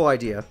terrible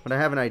idea, but I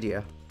have an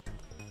idea.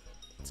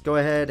 Let's go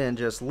ahead and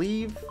just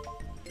leave.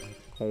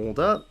 Hold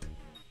up.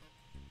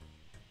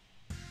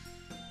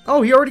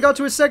 Oh, he already got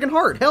to his 2nd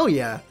heart. Hell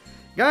yeah.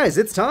 Guys,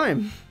 it's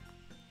time.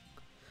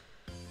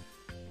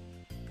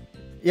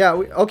 Yeah,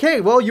 okay,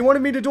 well, you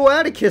wanted me to duel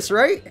Atticus,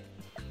 right?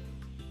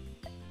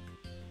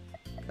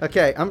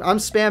 Okay, I'm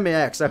spamming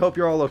X. I hope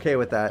you're all okay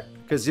with that.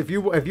 Because if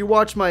you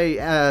watch my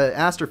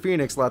Aster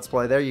Phoenix Let's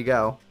Play, there you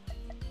go.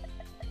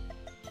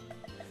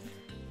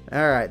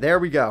 Alright, there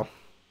we go.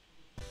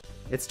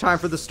 It's time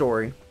for the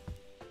story.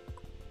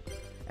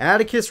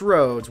 Atticus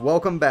Rhodes,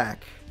 welcome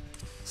back.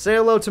 Say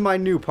hello to my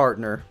new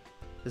partner.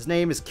 His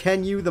name is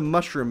KENYou the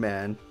Mushroom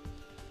Man.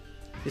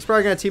 He's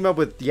probably going to team up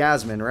with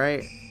Yasmin,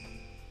 right?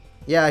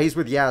 Yeah, he's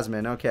with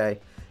Yasmin, okay.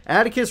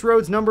 Atticus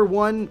Rhodes number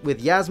 1 with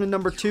Yasmin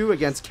number 2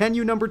 against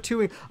KENYou number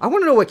 2. I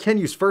want to know what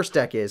KENYou's first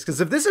deck is, because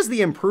if this is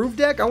the improved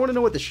deck, I want to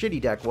know what the shitty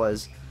deck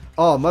was.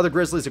 Oh, Mother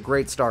Grizzly's a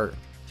great start.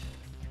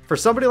 For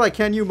somebody like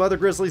KENYou, Mother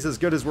Grizzly's as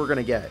good as we're going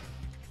to get.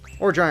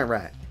 Or Giant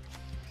Rat.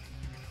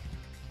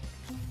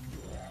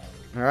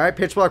 Alright,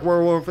 Pitch Black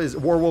Werewolf is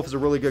a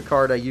really good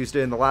card. I used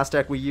it in the last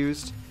deck we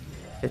used.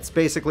 It's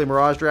basically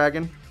Mirage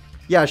Dragon.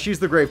 Yeah, she's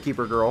the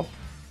Gravekeeper girl.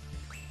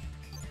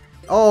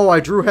 Oh, I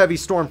drew Heavy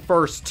Storm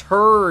first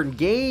turn.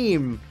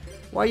 Game.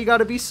 Why you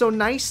gotta be so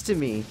nice to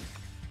me?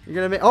 You're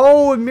gonna make...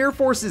 Oh, and Mirror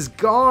Force is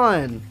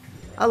gone.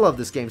 I love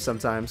this game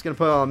sometimes. Gonna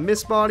put on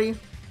Mist Body.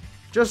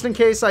 Just in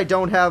case I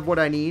don't have what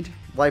I need,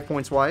 life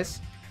points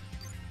wise.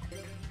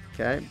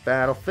 Okay,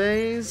 battle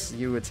phase.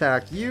 You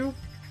attack you.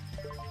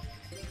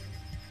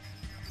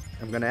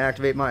 I'm gonna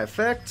activate my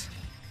effect.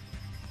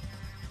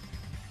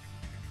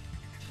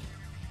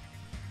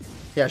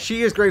 Yeah,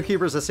 she is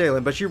Gravekeeper's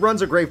Assailant, but she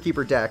runs a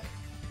Gravekeeper deck.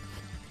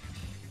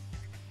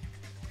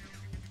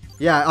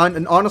 Yeah,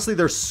 and honestly,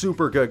 they're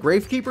super good.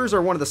 Gravekeepers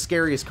are one of the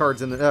scariest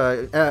cards in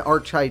the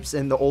archetypes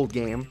in the old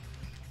game,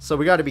 so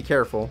we got to be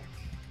careful.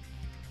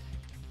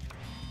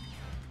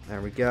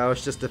 There we go.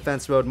 It's just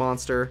defense mode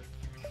monster.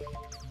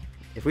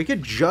 If we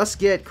could just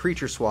get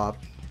creature swap.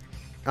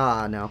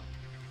 Ah, no.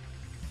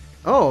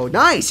 Oh,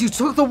 nice! You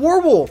took the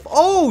Werewolf!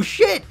 Oh,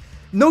 shit!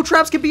 No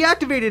traps can be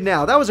activated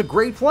now. That was a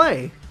great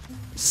play.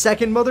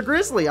 2nd Mother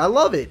Grizzly. I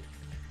love it.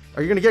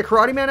 Are you going to get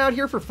Karate Man out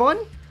here for fun?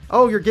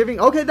 Oh, you're giving...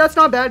 Okay, that's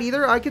not bad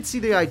either. I could see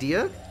the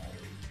idea.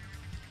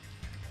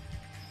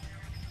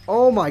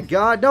 Oh my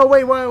god. No,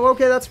 wait,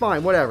 okay, that's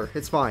fine. Whatever.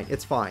 It's fine.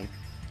 It's fine.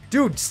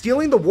 Dude,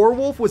 stealing the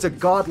Werewolf was a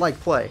godlike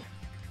play.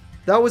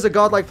 That was a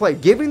godlike play.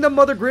 Giving them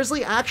Mother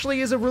Grizzly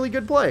actually is a really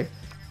good play.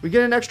 We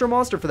get an extra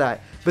monster for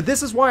that. But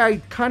this is why I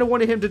kind of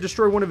wanted him to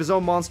destroy one of his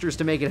own monsters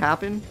to make it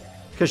happen.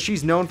 Because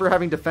she's known for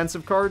having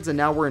defensive cards, and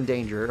now we're in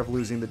danger of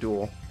losing the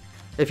duel.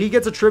 If he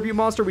gets a tribute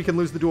monster, we can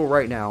lose the duel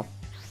right now.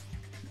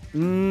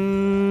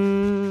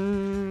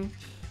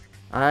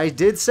 I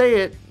did say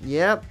it.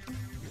 Yep.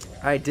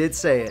 I did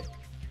say it.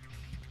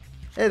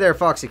 Hey there,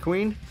 Foxy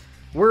Queen.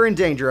 We're in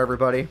danger,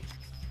 everybody.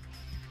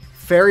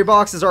 Fairy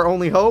Box is our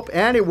only hope,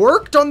 and it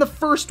worked on the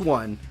first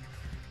one.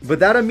 But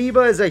that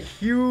amoeba is a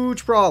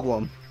huge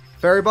problem.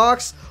 Fairy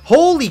Box?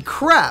 Holy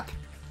crap!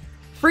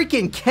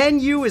 Freaking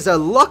KENYou is a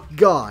luck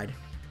god.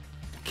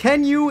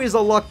 KENYou is a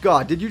luck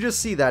god. Did you just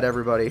see that,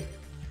 everybody?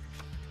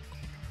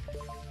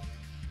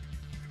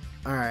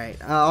 Alright,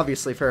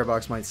 obviously Fairy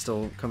Box might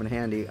still come in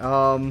handy.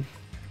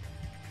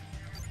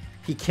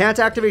 He can't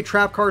activate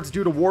trap cards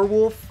due to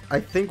Werewolf. I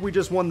think we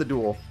just won the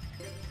duel.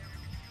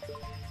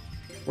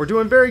 We're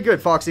doing very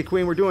good, Foxy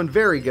Queen. We're doing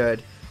very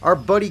good. Our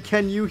buddy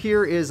KENYou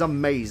here is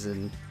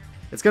amazing.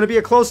 It's going to be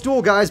a close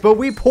duel, guys, but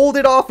we pulled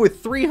it off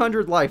with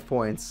 300 life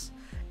points.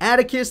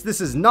 Atticus,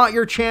 this is not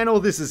your channel.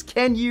 This is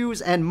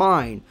KENYou's and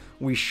mine.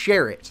 We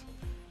share it.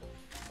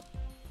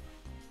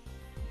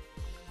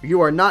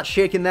 You are not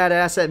shaking that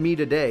ass at me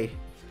today.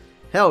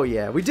 Hell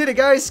yeah. We did it,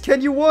 guys.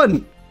 KENYou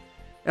won.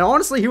 And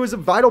honestly, he was a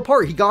vital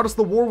part. He got us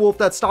the Werewolf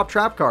that stopped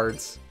trap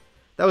cards.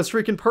 That was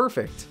freaking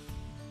perfect.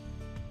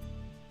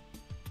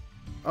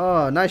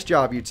 Oh, nice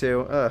job, you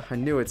two. I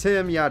knew it's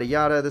him, yada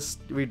yada.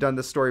 We've done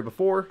this story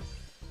before.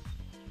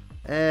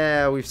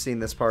 We've seen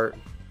this part.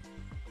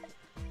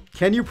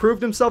 KENYou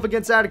proved himself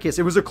against Atticus.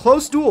 It was a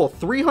close duel,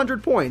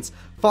 300 points.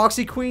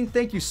 Foxy Queen,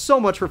 thank you so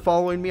much for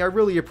following me. I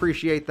really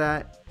appreciate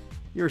that.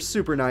 You're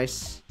super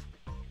nice.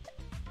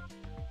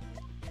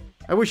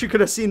 I wish you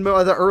could have seen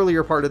the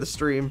earlier part of the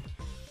stream.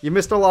 You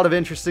missed a lot of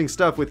interesting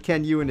stuff with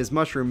KENYou and his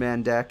Mushroom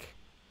Man deck.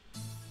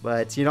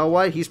 But you know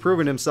what? He's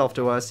proven himself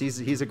to us.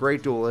 He's a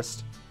great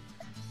duelist.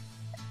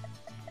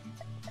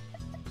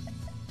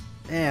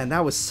 Man,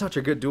 that was such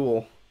a good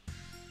duel.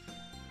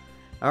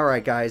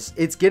 Alright, guys.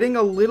 It's getting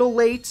a little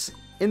late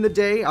in the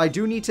day. I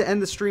do need to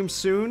end the stream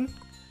soon.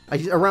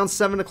 Around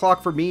 7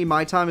 o'clock for me,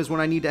 my time, is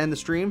when I need to end the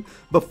stream.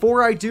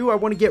 Before I do, I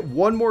want to get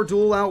one more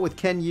duel out with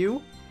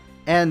KENYou.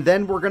 And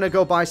then we're going to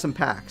go buy some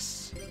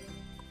packs.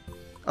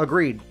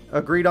 Agreed.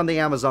 Agreed on the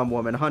Amazon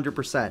woman,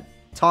 100%.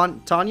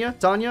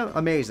 Tanya?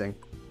 Amazing.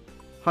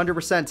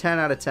 100%, 10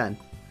 out of 10.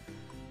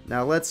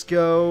 Now let's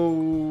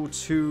go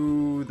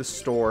to the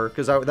store,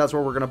 because that's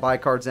where we're going to buy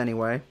cards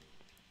anyway.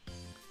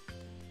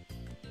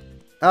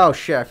 Oh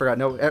shit, I forgot.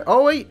 No.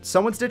 Oh wait,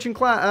 someone's ditching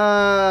class.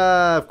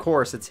 Of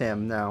course it's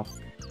him now.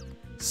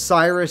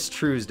 Cyrus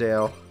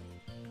Truesdale.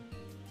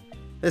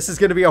 This is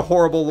going to be a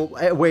horrible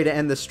way to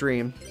end the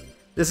stream.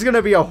 This is going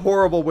to be a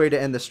horrible way to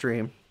end the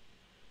stream.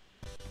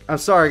 I'm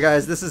sorry,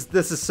 guys. This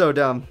is so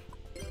dumb.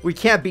 We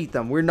can't beat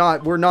them. We're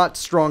not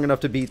strong enough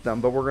to beat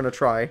them, but we're going to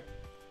try.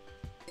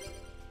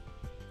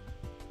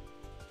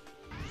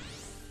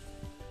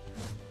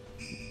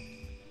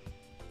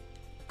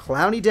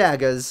 Clowny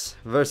Daggers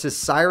versus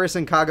Cyrus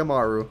and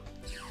Kagamaru.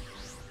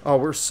 Oh,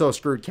 we're so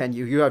screwed,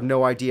 KENYou. You have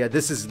no idea.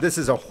 This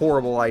is a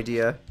horrible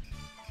idea.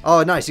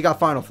 Oh, nice. You got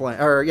Final Flame.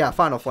 Or, yeah,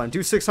 Final Flame.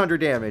 Do 600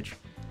 damage.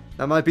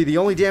 That might be the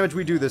only damage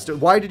we do this to.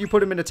 Why did you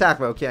put him in attack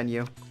mode,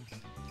 KENYou?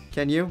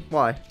 KENYou?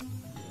 Why?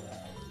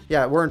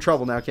 Yeah, we're in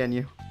trouble now,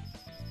 KENYou.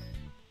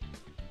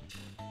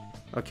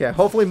 Okay,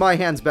 hopefully my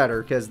hand's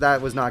better, because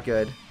that was not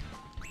good.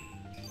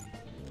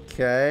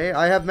 Okay,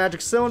 I have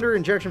Magic Cylinder,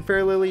 Injection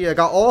Fairy Lily. I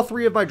got all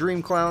 3 of my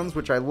Dream Clowns,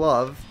 which I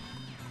love.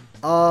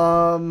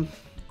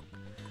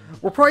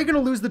 We're probably going to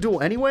lose the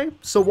duel anyway,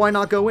 so why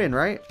not go in,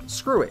 right?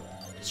 Screw it.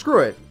 Screw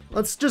it.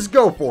 Let's just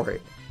go for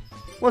it.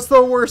 What's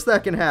the worst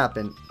that can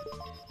happen?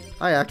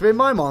 I activate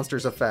my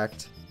monster's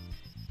effect.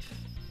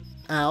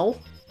 Ow.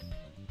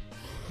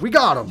 We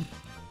got him.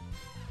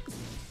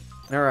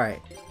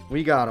 Alright.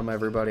 We got him,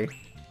 everybody.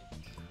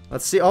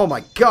 Let's see. Oh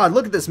my god,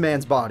 look at this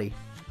man's body.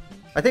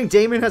 I think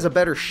Damon has a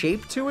better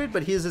shape to it,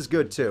 but his is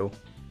good too.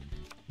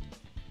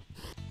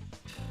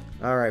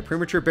 Alright,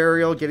 Premature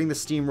Burial, getting the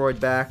Steamroid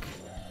back.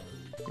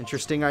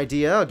 Interesting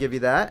idea, I'll give you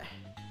that.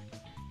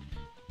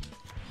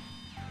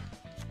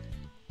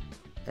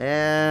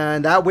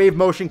 And that Wave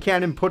Motion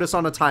Cannon put us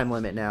on a time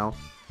limit now.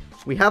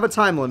 We have a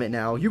time limit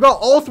now. You got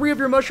all 3 of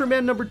your Mushroom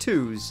Man number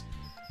 2s.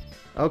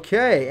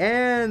 Okay,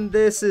 and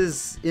this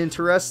is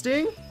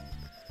interesting.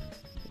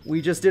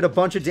 We just did a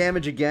bunch of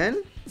damage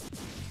again.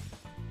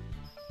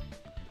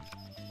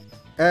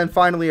 And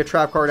finally a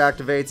trap card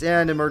activates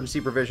and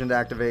emergency provision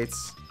activates.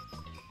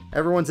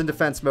 Everyone's in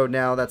defense mode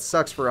now. That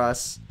sucks for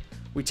us.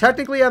 We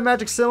technically have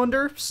Magic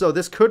Cylinder, so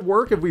this could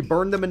work if we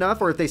burn them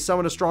enough or if they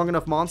summon a strong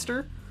enough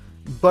monster.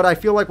 But I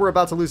feel like we're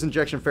about to lose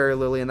Injection Fairy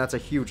Lily, and that's a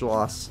huge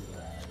loss.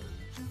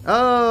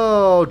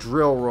 Oh,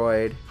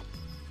 Drillroid.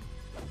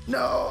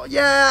 No,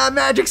 yeah,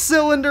 Magic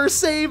Cylinder,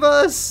 save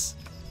us!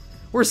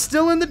 We're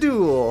still in the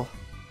duel.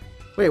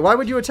 Wait, why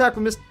would you attack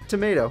with Miss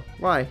Tomato?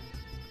 Why?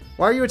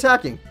 Why are you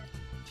attacking?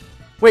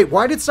 Wait,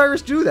 why did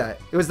Cyrus do that?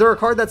 Was there a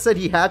card that said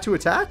he had to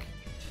attack?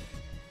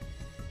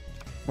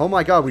 Oh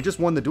my god, we just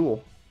won the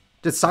duel.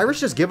 Did Cyrus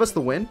just give us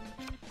the win?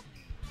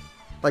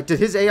 Like, did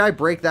his AI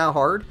break that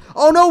hard?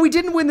 Oh no, we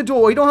didn't win the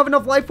duel. We don't have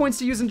enough life points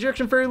to use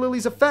Injection Fairy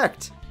Lily's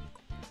effect.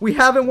 We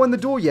haven't won the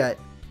duel yet.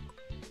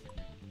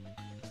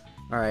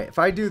 Alright, if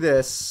I do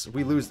this,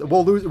 we lose.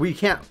 We'll lose. We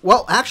can't.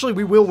 Well, actually,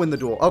 we will win the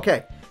duel.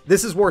 Okay,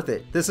 this is worth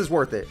it. This is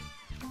worth it.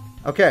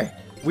 Okay,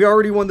 we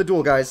already won the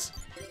duel, guys.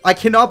 I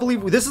cannot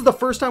believe this is the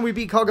first time we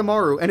beat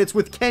Kagamaru, and it's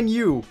with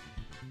KENYou.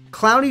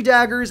 Clowny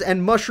Daggers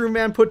and Mushroom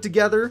Man put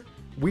together.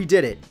 We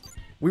did it.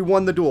 We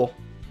won the duel.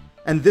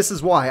 And this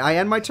is why. I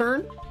end my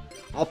turn.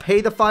 I'll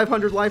pay the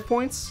 500 life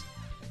points.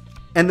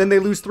 And then they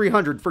lose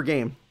 300 for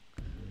game.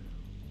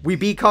 We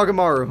beat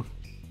Kagamaru.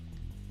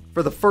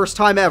 For the first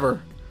time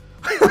ever.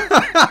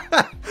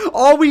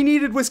 All we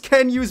needed was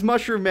KENYou's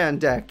Mushroom Man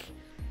deck.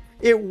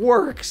 It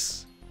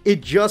works.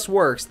 It just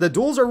works. The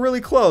duels are really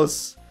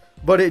close.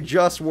 But it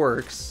just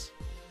works.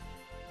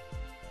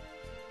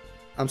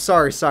 I'm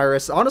sorry,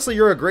 Cyrus. Honestly,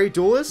 you're a great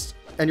duelist.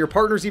 And your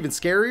partner's even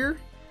scarier.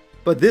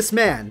 But this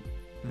man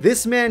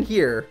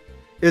here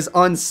is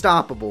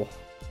unstoppable.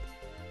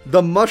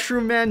 The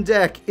Mushroom Man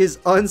deck is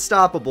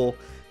unstoppable.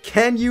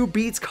 KENYou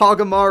beats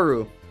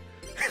Kagamaru.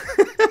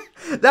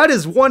 That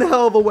is one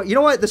hell of a way. You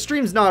know what? The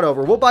stream's not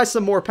over. We'll buy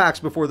some more packs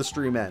before the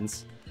stream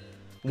ends.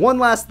 One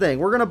last thing.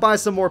 We're going to buy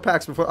some more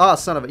packs before... Oh,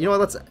 son of it. You know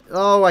what? Let's...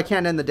 Oh, I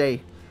can't end the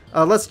day.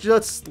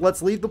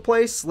 Let's leave the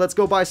place. Let's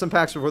go buy some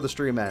packs before the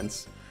stream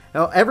ends.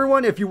 Now,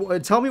 everyone, if you...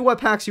 tell me what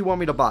packs you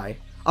want me to buy.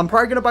 I'm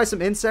probably going to buy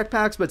some insect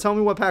packs, but tell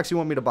me what packs you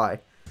want me to buy.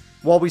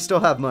 While we still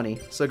have money.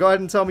 So go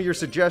ahead and tell me your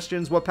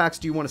suggestions. What packs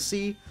do you want to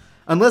see?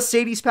 Unless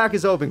Sadie's pack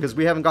is open, because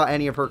we haven't got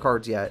any of her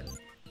cards yet.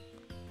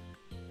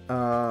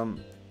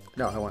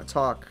 No, I want to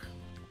talk.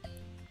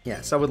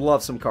 Yes, I would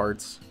love some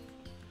cards.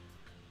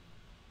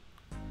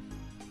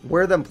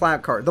 Where are them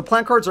plant cards? The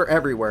plant cards are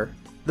everywhere.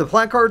 The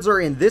plant cards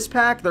are in this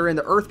pack, they're in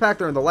the earth pack,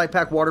 they're in the light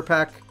pack, water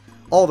pack.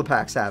 All the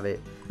packs have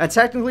it. And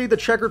technically, the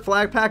checkered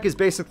flag pack is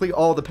basically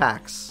all the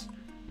packs.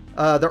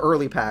 The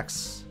early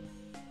packs.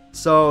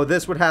 So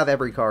this would have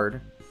every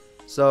card.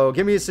 So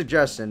give me a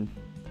suggestion.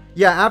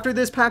 Yeah, after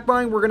this pack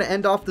buying, we're going to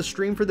end off the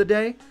stream for the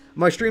day.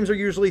 My streams are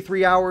usually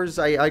 3 hours.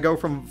 I go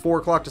from 4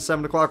 o'clock to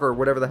 7 o'clock or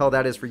whatever the hell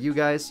that is for you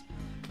guys.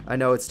 I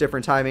know it's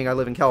different timing. I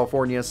live in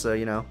California, so,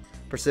 you know,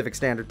 Pacific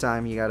Standard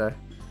Time. You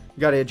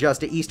gotta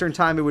adjust to Eastern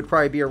Time. It would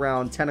probably be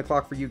around 10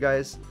 o'clock for you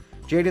guys.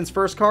 Jaden's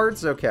first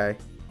cards? Okay.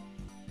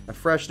 A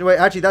fresh... Wait,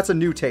 actually, that's a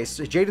new taste.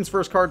 Jaden's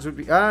first cards would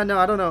be... no,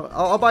 I don't know.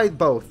 I'll buy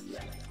both.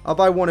 I'll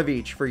buy one of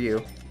each for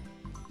you.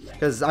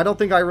 Because I don't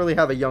think I really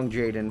have a young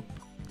Jaden.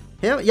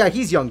 Him? Yeah,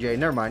 he's young Jaden.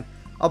 Never mind.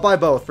 I'll buy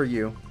both for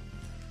you.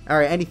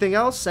 Alright, anything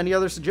else? Any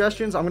other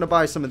suggestions? I'm going to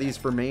buy some of these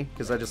for me.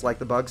 Because I just like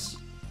the bugs.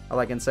 I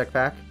like Insect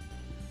Pack.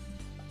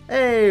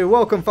 Hey,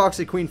 welcome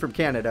Foxy Queen from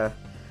Canada.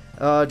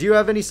 Do you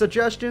have any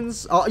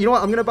suggestions? You know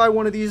what? I'm going to buy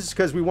one of these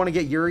because we want to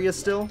get Yugioh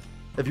still.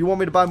 If you want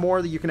me to buy more,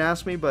 you can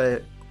ask me.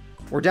 But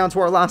we're down to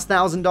our last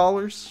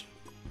 $1,000.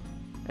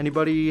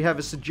 Anybody have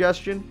a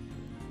suggestion?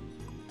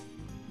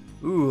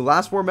 Ooh,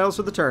 last 4 medals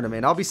for the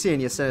tournament. I'll be seeing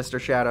you, Sinister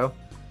Shadow.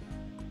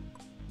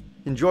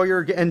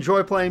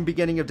 Enjoy playing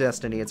Beginning of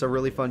Destiny. It's a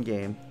really fun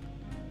game.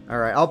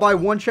 Alright, I'll buy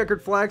one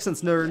checkered flag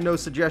since there are no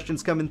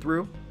suggestions coming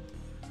through.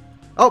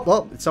 Oh,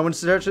 well, someone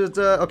suggested...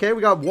 okay,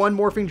 we got one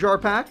Morphing Jar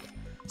pack.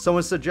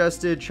 Someone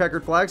suggested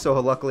checkered flag, so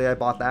luckily I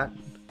bought that.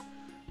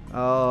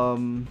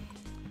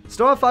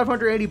 Still have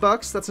 580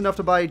 bucks. That's enough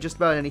to buy just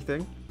about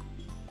anything.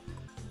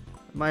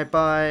 Might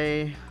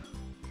buy...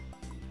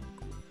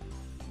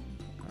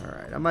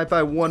 Alright, I might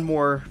buy one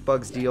more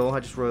Bugs deal.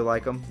 I just really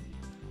like them.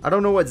 I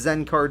don't know what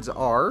Zen cards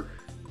are.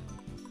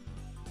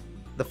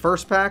 The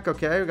first pack,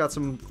 okay, we got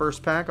some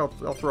first pack. I'll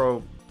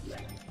throw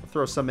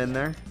some in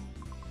there.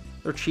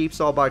 They're cheap,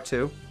 so I'll buy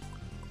 2.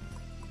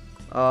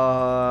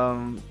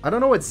 I don't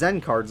know what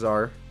Zen cards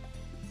are.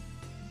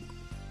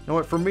 You know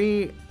what, for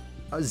me,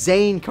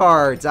 Zane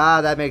cards.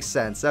 Ah, that makes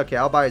sense. Okay,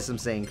 I'll buy some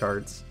Zane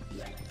cards.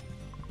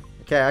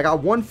 Okay, I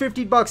got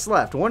 150 bucks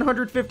left.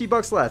 150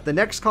 bucks left. The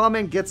next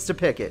comment gets to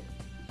pick it.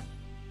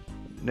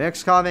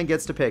 Next comment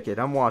gets to pick it.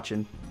 I'm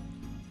watching.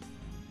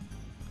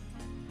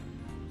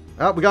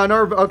 Oh, we got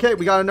another... Okay,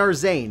 we got another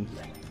Zane.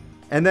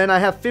 And then I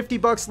have 50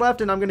 bucks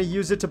left, and I'm going to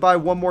use it to buy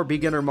one more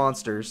beginner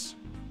monsters.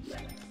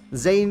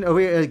 Zane...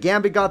 Oh,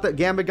 Gambit got the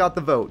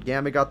vote.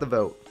 Gambit got the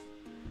vote.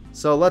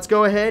 So let's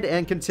go ahead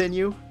and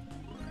continue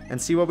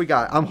and see what we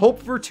got. I'm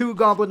hoping for 2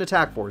 Goblin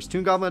Attack Force.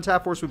 2 Goblin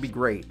Attack Force would be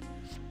great.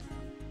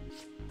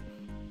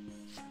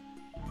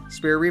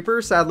 Spirit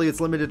Reaper. Sadly,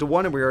 it's limited to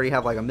 1, and we already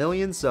have like 1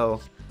 million,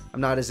 so I'm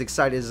not as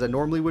excited as I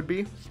normally would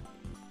be.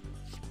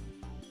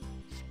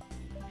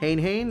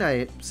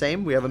 Hane,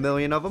 same. We have 1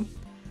 million of them.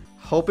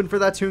 Hoping for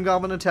that Toon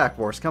Goblin Attack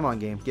Force. Come on,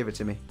 game. Give it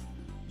to me.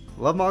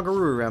 Love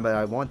Magaru, but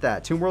I want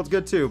that. Toon World's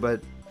good too,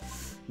 but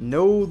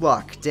no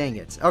luck. Dang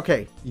it.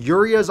 Okay,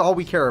 Yugioh is all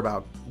we care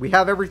about. We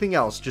have everything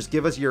else. Just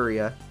give us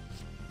Yugioh.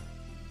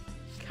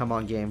 Come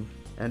on, game.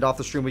 End off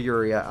the stream with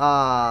Yuria.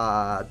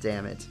 Ah,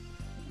 damn it.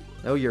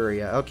 No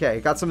Yuria. Okay,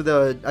 got some of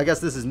the... I guess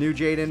this is new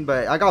Jaden,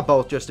 but I got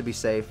both just to be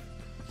safe.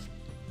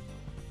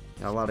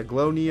 Got a lot of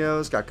Glow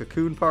Neos. Got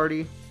Cocoon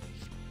Party.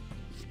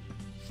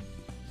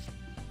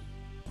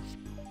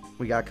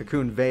 We got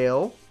Cocoon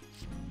Veil.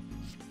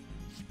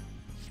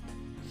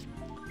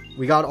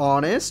 We got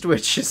Honest,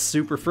 which is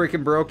super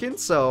freaking broken,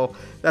 so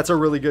that's a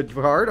really good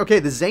card. Okay,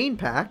 the Zane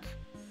pack.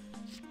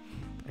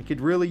 I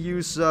could really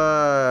use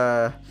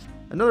another...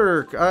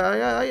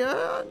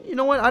 you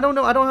know what? I don't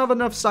know. I don't have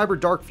enough Cyber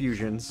Dark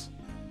Fusions.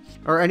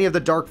 Or any of the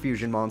Dark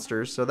Fusion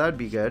monsters, so that'd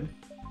be good.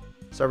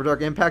 Cyber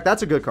Dark Impact.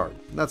 That's a good card.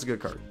 That's a good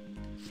card.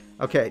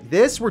 Okay,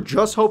 this, we're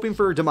just hoping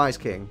for Demise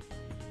King.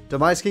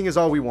 Demise King is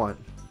all we want.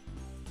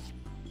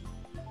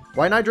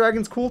 White Knight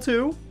Dragon's cool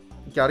too.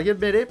 Gotta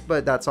admit it,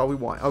 but that's all we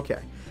want. Okay.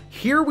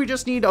 Here we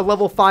just need a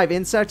level 5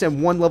 insect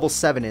and one level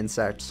 7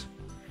 insect.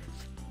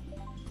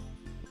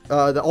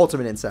 The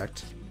ultimate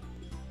insect.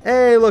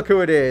 Hey, look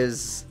who it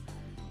is.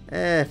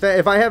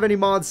 If I have any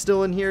mods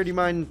still in here, do you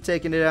mind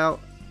taking it out?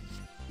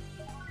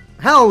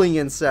 Howling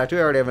Insect. We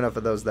already have enough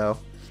of those, though.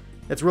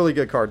 It's a really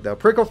good card, though.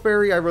 Prickle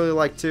Fairy, I really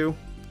like, too.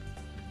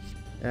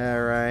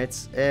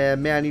 Alright.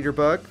 Man-Eater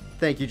Bug.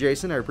 Thank you,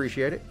 Jason. I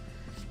appreciate it.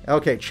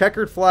 Okay,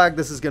 Checkered Flag.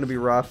 This is going to be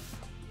rough.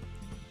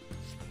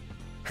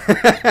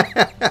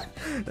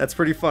 That's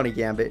pretty funny,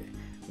 Gambit.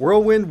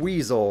 Whirlwind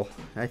Weasel.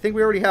 I think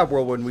we already have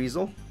Whirlwind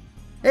Weasel.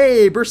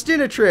 Hey,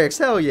 Burstinatrix.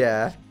 Hell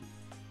yeah.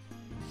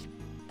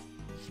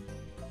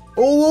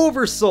 Oh,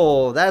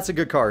 Oversoul. That's a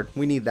good card.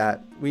 We need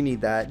that. We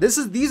need that. These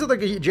are the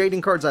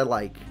Jaden cards I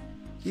like.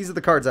 These are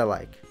the cards I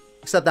like.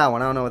 Except that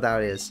one. I don't know what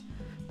that is.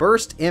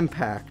 Burst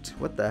Impact.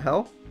 What the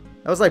hell?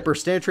 That was like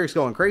Burstinatrix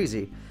going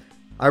crazy.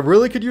 I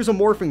really could use a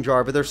Morphing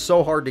Jar, but they're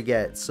so hard to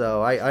get.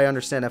 So I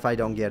understand if I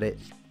don't get it.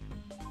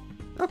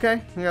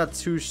 Okay. We got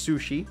 2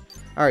 Sushi.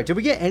 Alright, did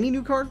we get any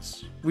new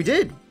cards? We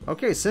did.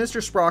 Okay,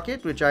 Sinister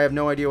Sprocket, which I have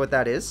no idea what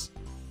that is.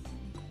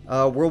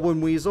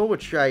 Whirlwind Weasel,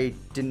 which I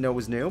didn't know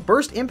was new.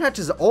 Burst Impact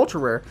is ultra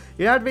rare.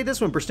 You activate this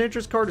when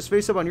Burstinatrix card is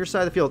face up on your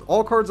side of the field.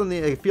 All cards on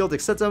the field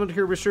except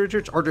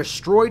Burstinatrix are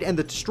destroyed, and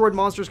the destroyed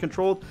monsters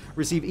controlled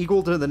receive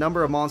equal to the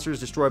number of monsters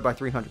destroyed by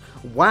 300.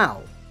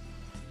 Wow.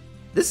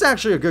 This is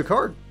actually a good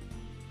card.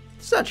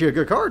 This is actually a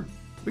good card.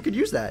 We could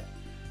use that.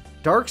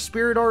 Dark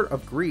Spirit Art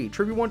of Greed.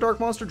 Tribute 1 dark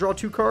monster, draw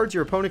 2 cards.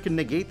 Your opponent can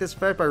negate this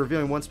effect by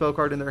revealing 1 spell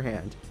card in their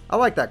hand. I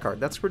like that card.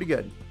 That's pretty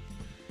good.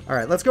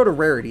 Alright, let's go to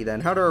Rarity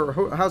then.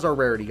 How's our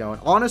Rarity going?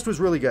 Honest was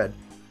really good.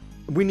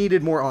 We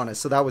needed more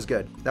Honest, so that was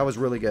good. That was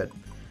really good.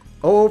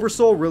 Oh,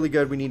 Oversoul, really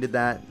good. We needed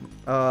that.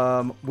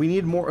 We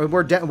need more.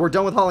 We're done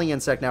with Howling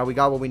Insect now. We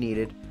got what we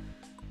needed.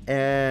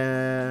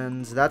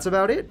 And that's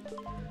about it.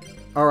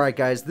 Alright,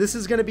 guys. This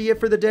is going to be it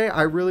for the day.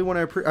 I really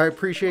want to... I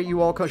appreciate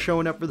you all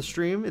showing up for the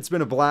stream. It's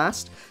been a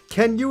blast.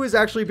 KENYou has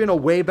actually been a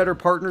way better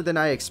partner than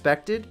I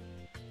expected.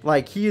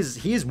 Like,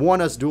 he's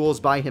won us duels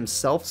by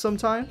himself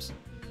sometimes.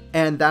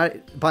 And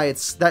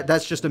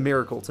that's just a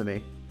miracle to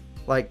me.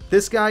 Like,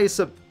 this guy is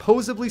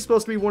supposedly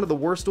supposed to be one of the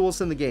worst duelists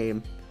in the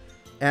game,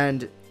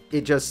 and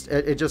it's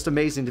just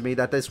amazing to me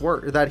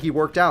that he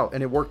worked out,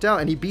 and it worked out,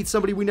 and he beat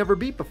somebody we never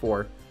beat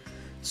before.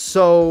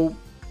 So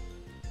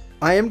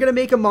I am gonna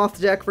make a Moth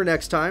deck for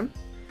next time.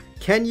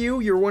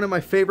 KENYou, you're one of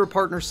my favorite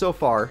partners so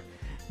far.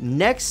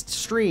 Next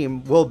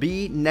stream will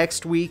be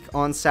next week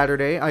on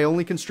Saturday. I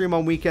only can stream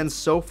on weekends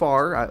so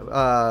far.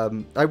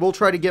 I will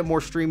try to get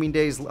more streaming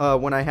days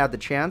when I have the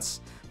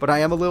chance, but I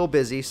am a little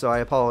busy, so I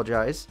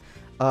apologize.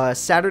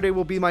 Saturday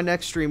will be my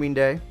next streaming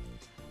day.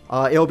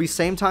 It'll be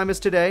same time as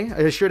today.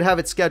 I should have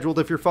it scheduled.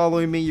 If you're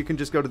following me, you can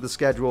just go to the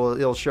schedule.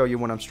 It'll show you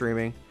when I'm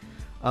streaming.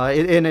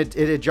 It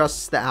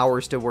adjusts the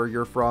hours to where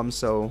you're from,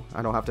 so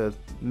I don't have to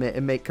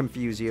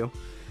confuse you.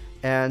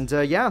 And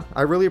yeah,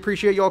 I really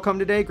appreciate you all coming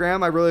today.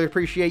 Graham, I really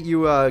appreciate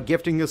you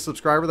gifting a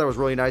subscriber. That was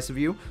really nice of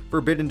you.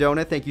 Forbidden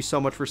Donut, thank you so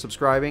much for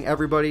subscribing.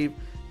 Everybody,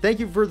 thank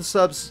you for the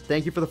subs.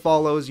 Thank you for the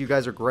follows. You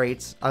guys are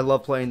great. I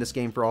love playing this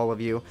game for all of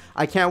you.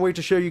 I can't wait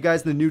to show you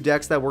guys the new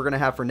decks that we're going to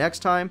have for next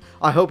time.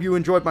 I hope you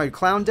enjoyed my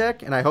clown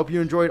deck, and I hope you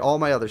enjoyed all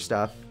my other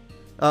stuff.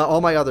 All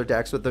my other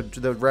decks with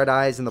the red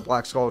eyes and the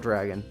black skull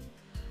dragon.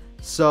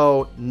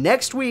 So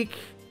next week,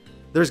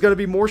 there's going to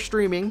be more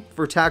streaming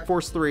for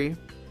Tagforce 3.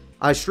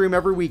 I stream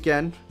every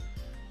weekend.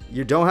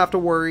 You don't have to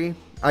worry.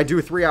 I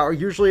do 3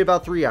 hours, usually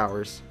about 3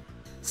 hours.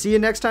 See you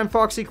next time,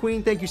 Foxy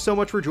Queen. Thank you so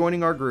much for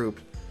joining our group.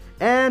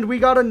 And we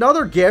got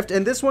another gift,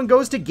 and this one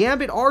goes to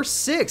Gambit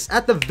R6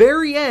 at the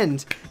very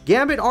end.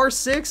 Gambit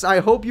R6,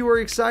 I hope you are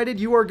excited.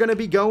 You are going to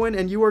be going,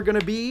 and you are going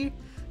to be...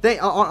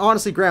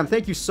 honestly, Graham,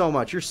 thank you so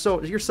much. You're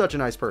such a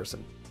nice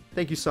person.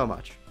 Thank you so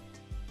much.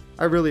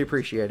 I really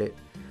appreciate it.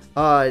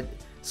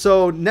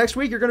 So next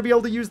week, you're going to be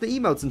able to use the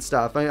emotes and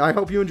stuff. I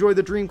hope you enjoy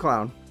the Dream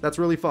Clown. That's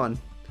really fun.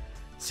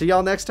 See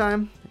y'all next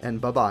time,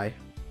 and bye-bye.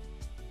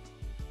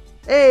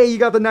 Hey, you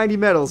got the 90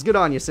 medals. Good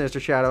on you, Sinister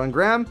Shadow. And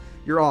Graham,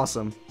 you're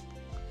awesome.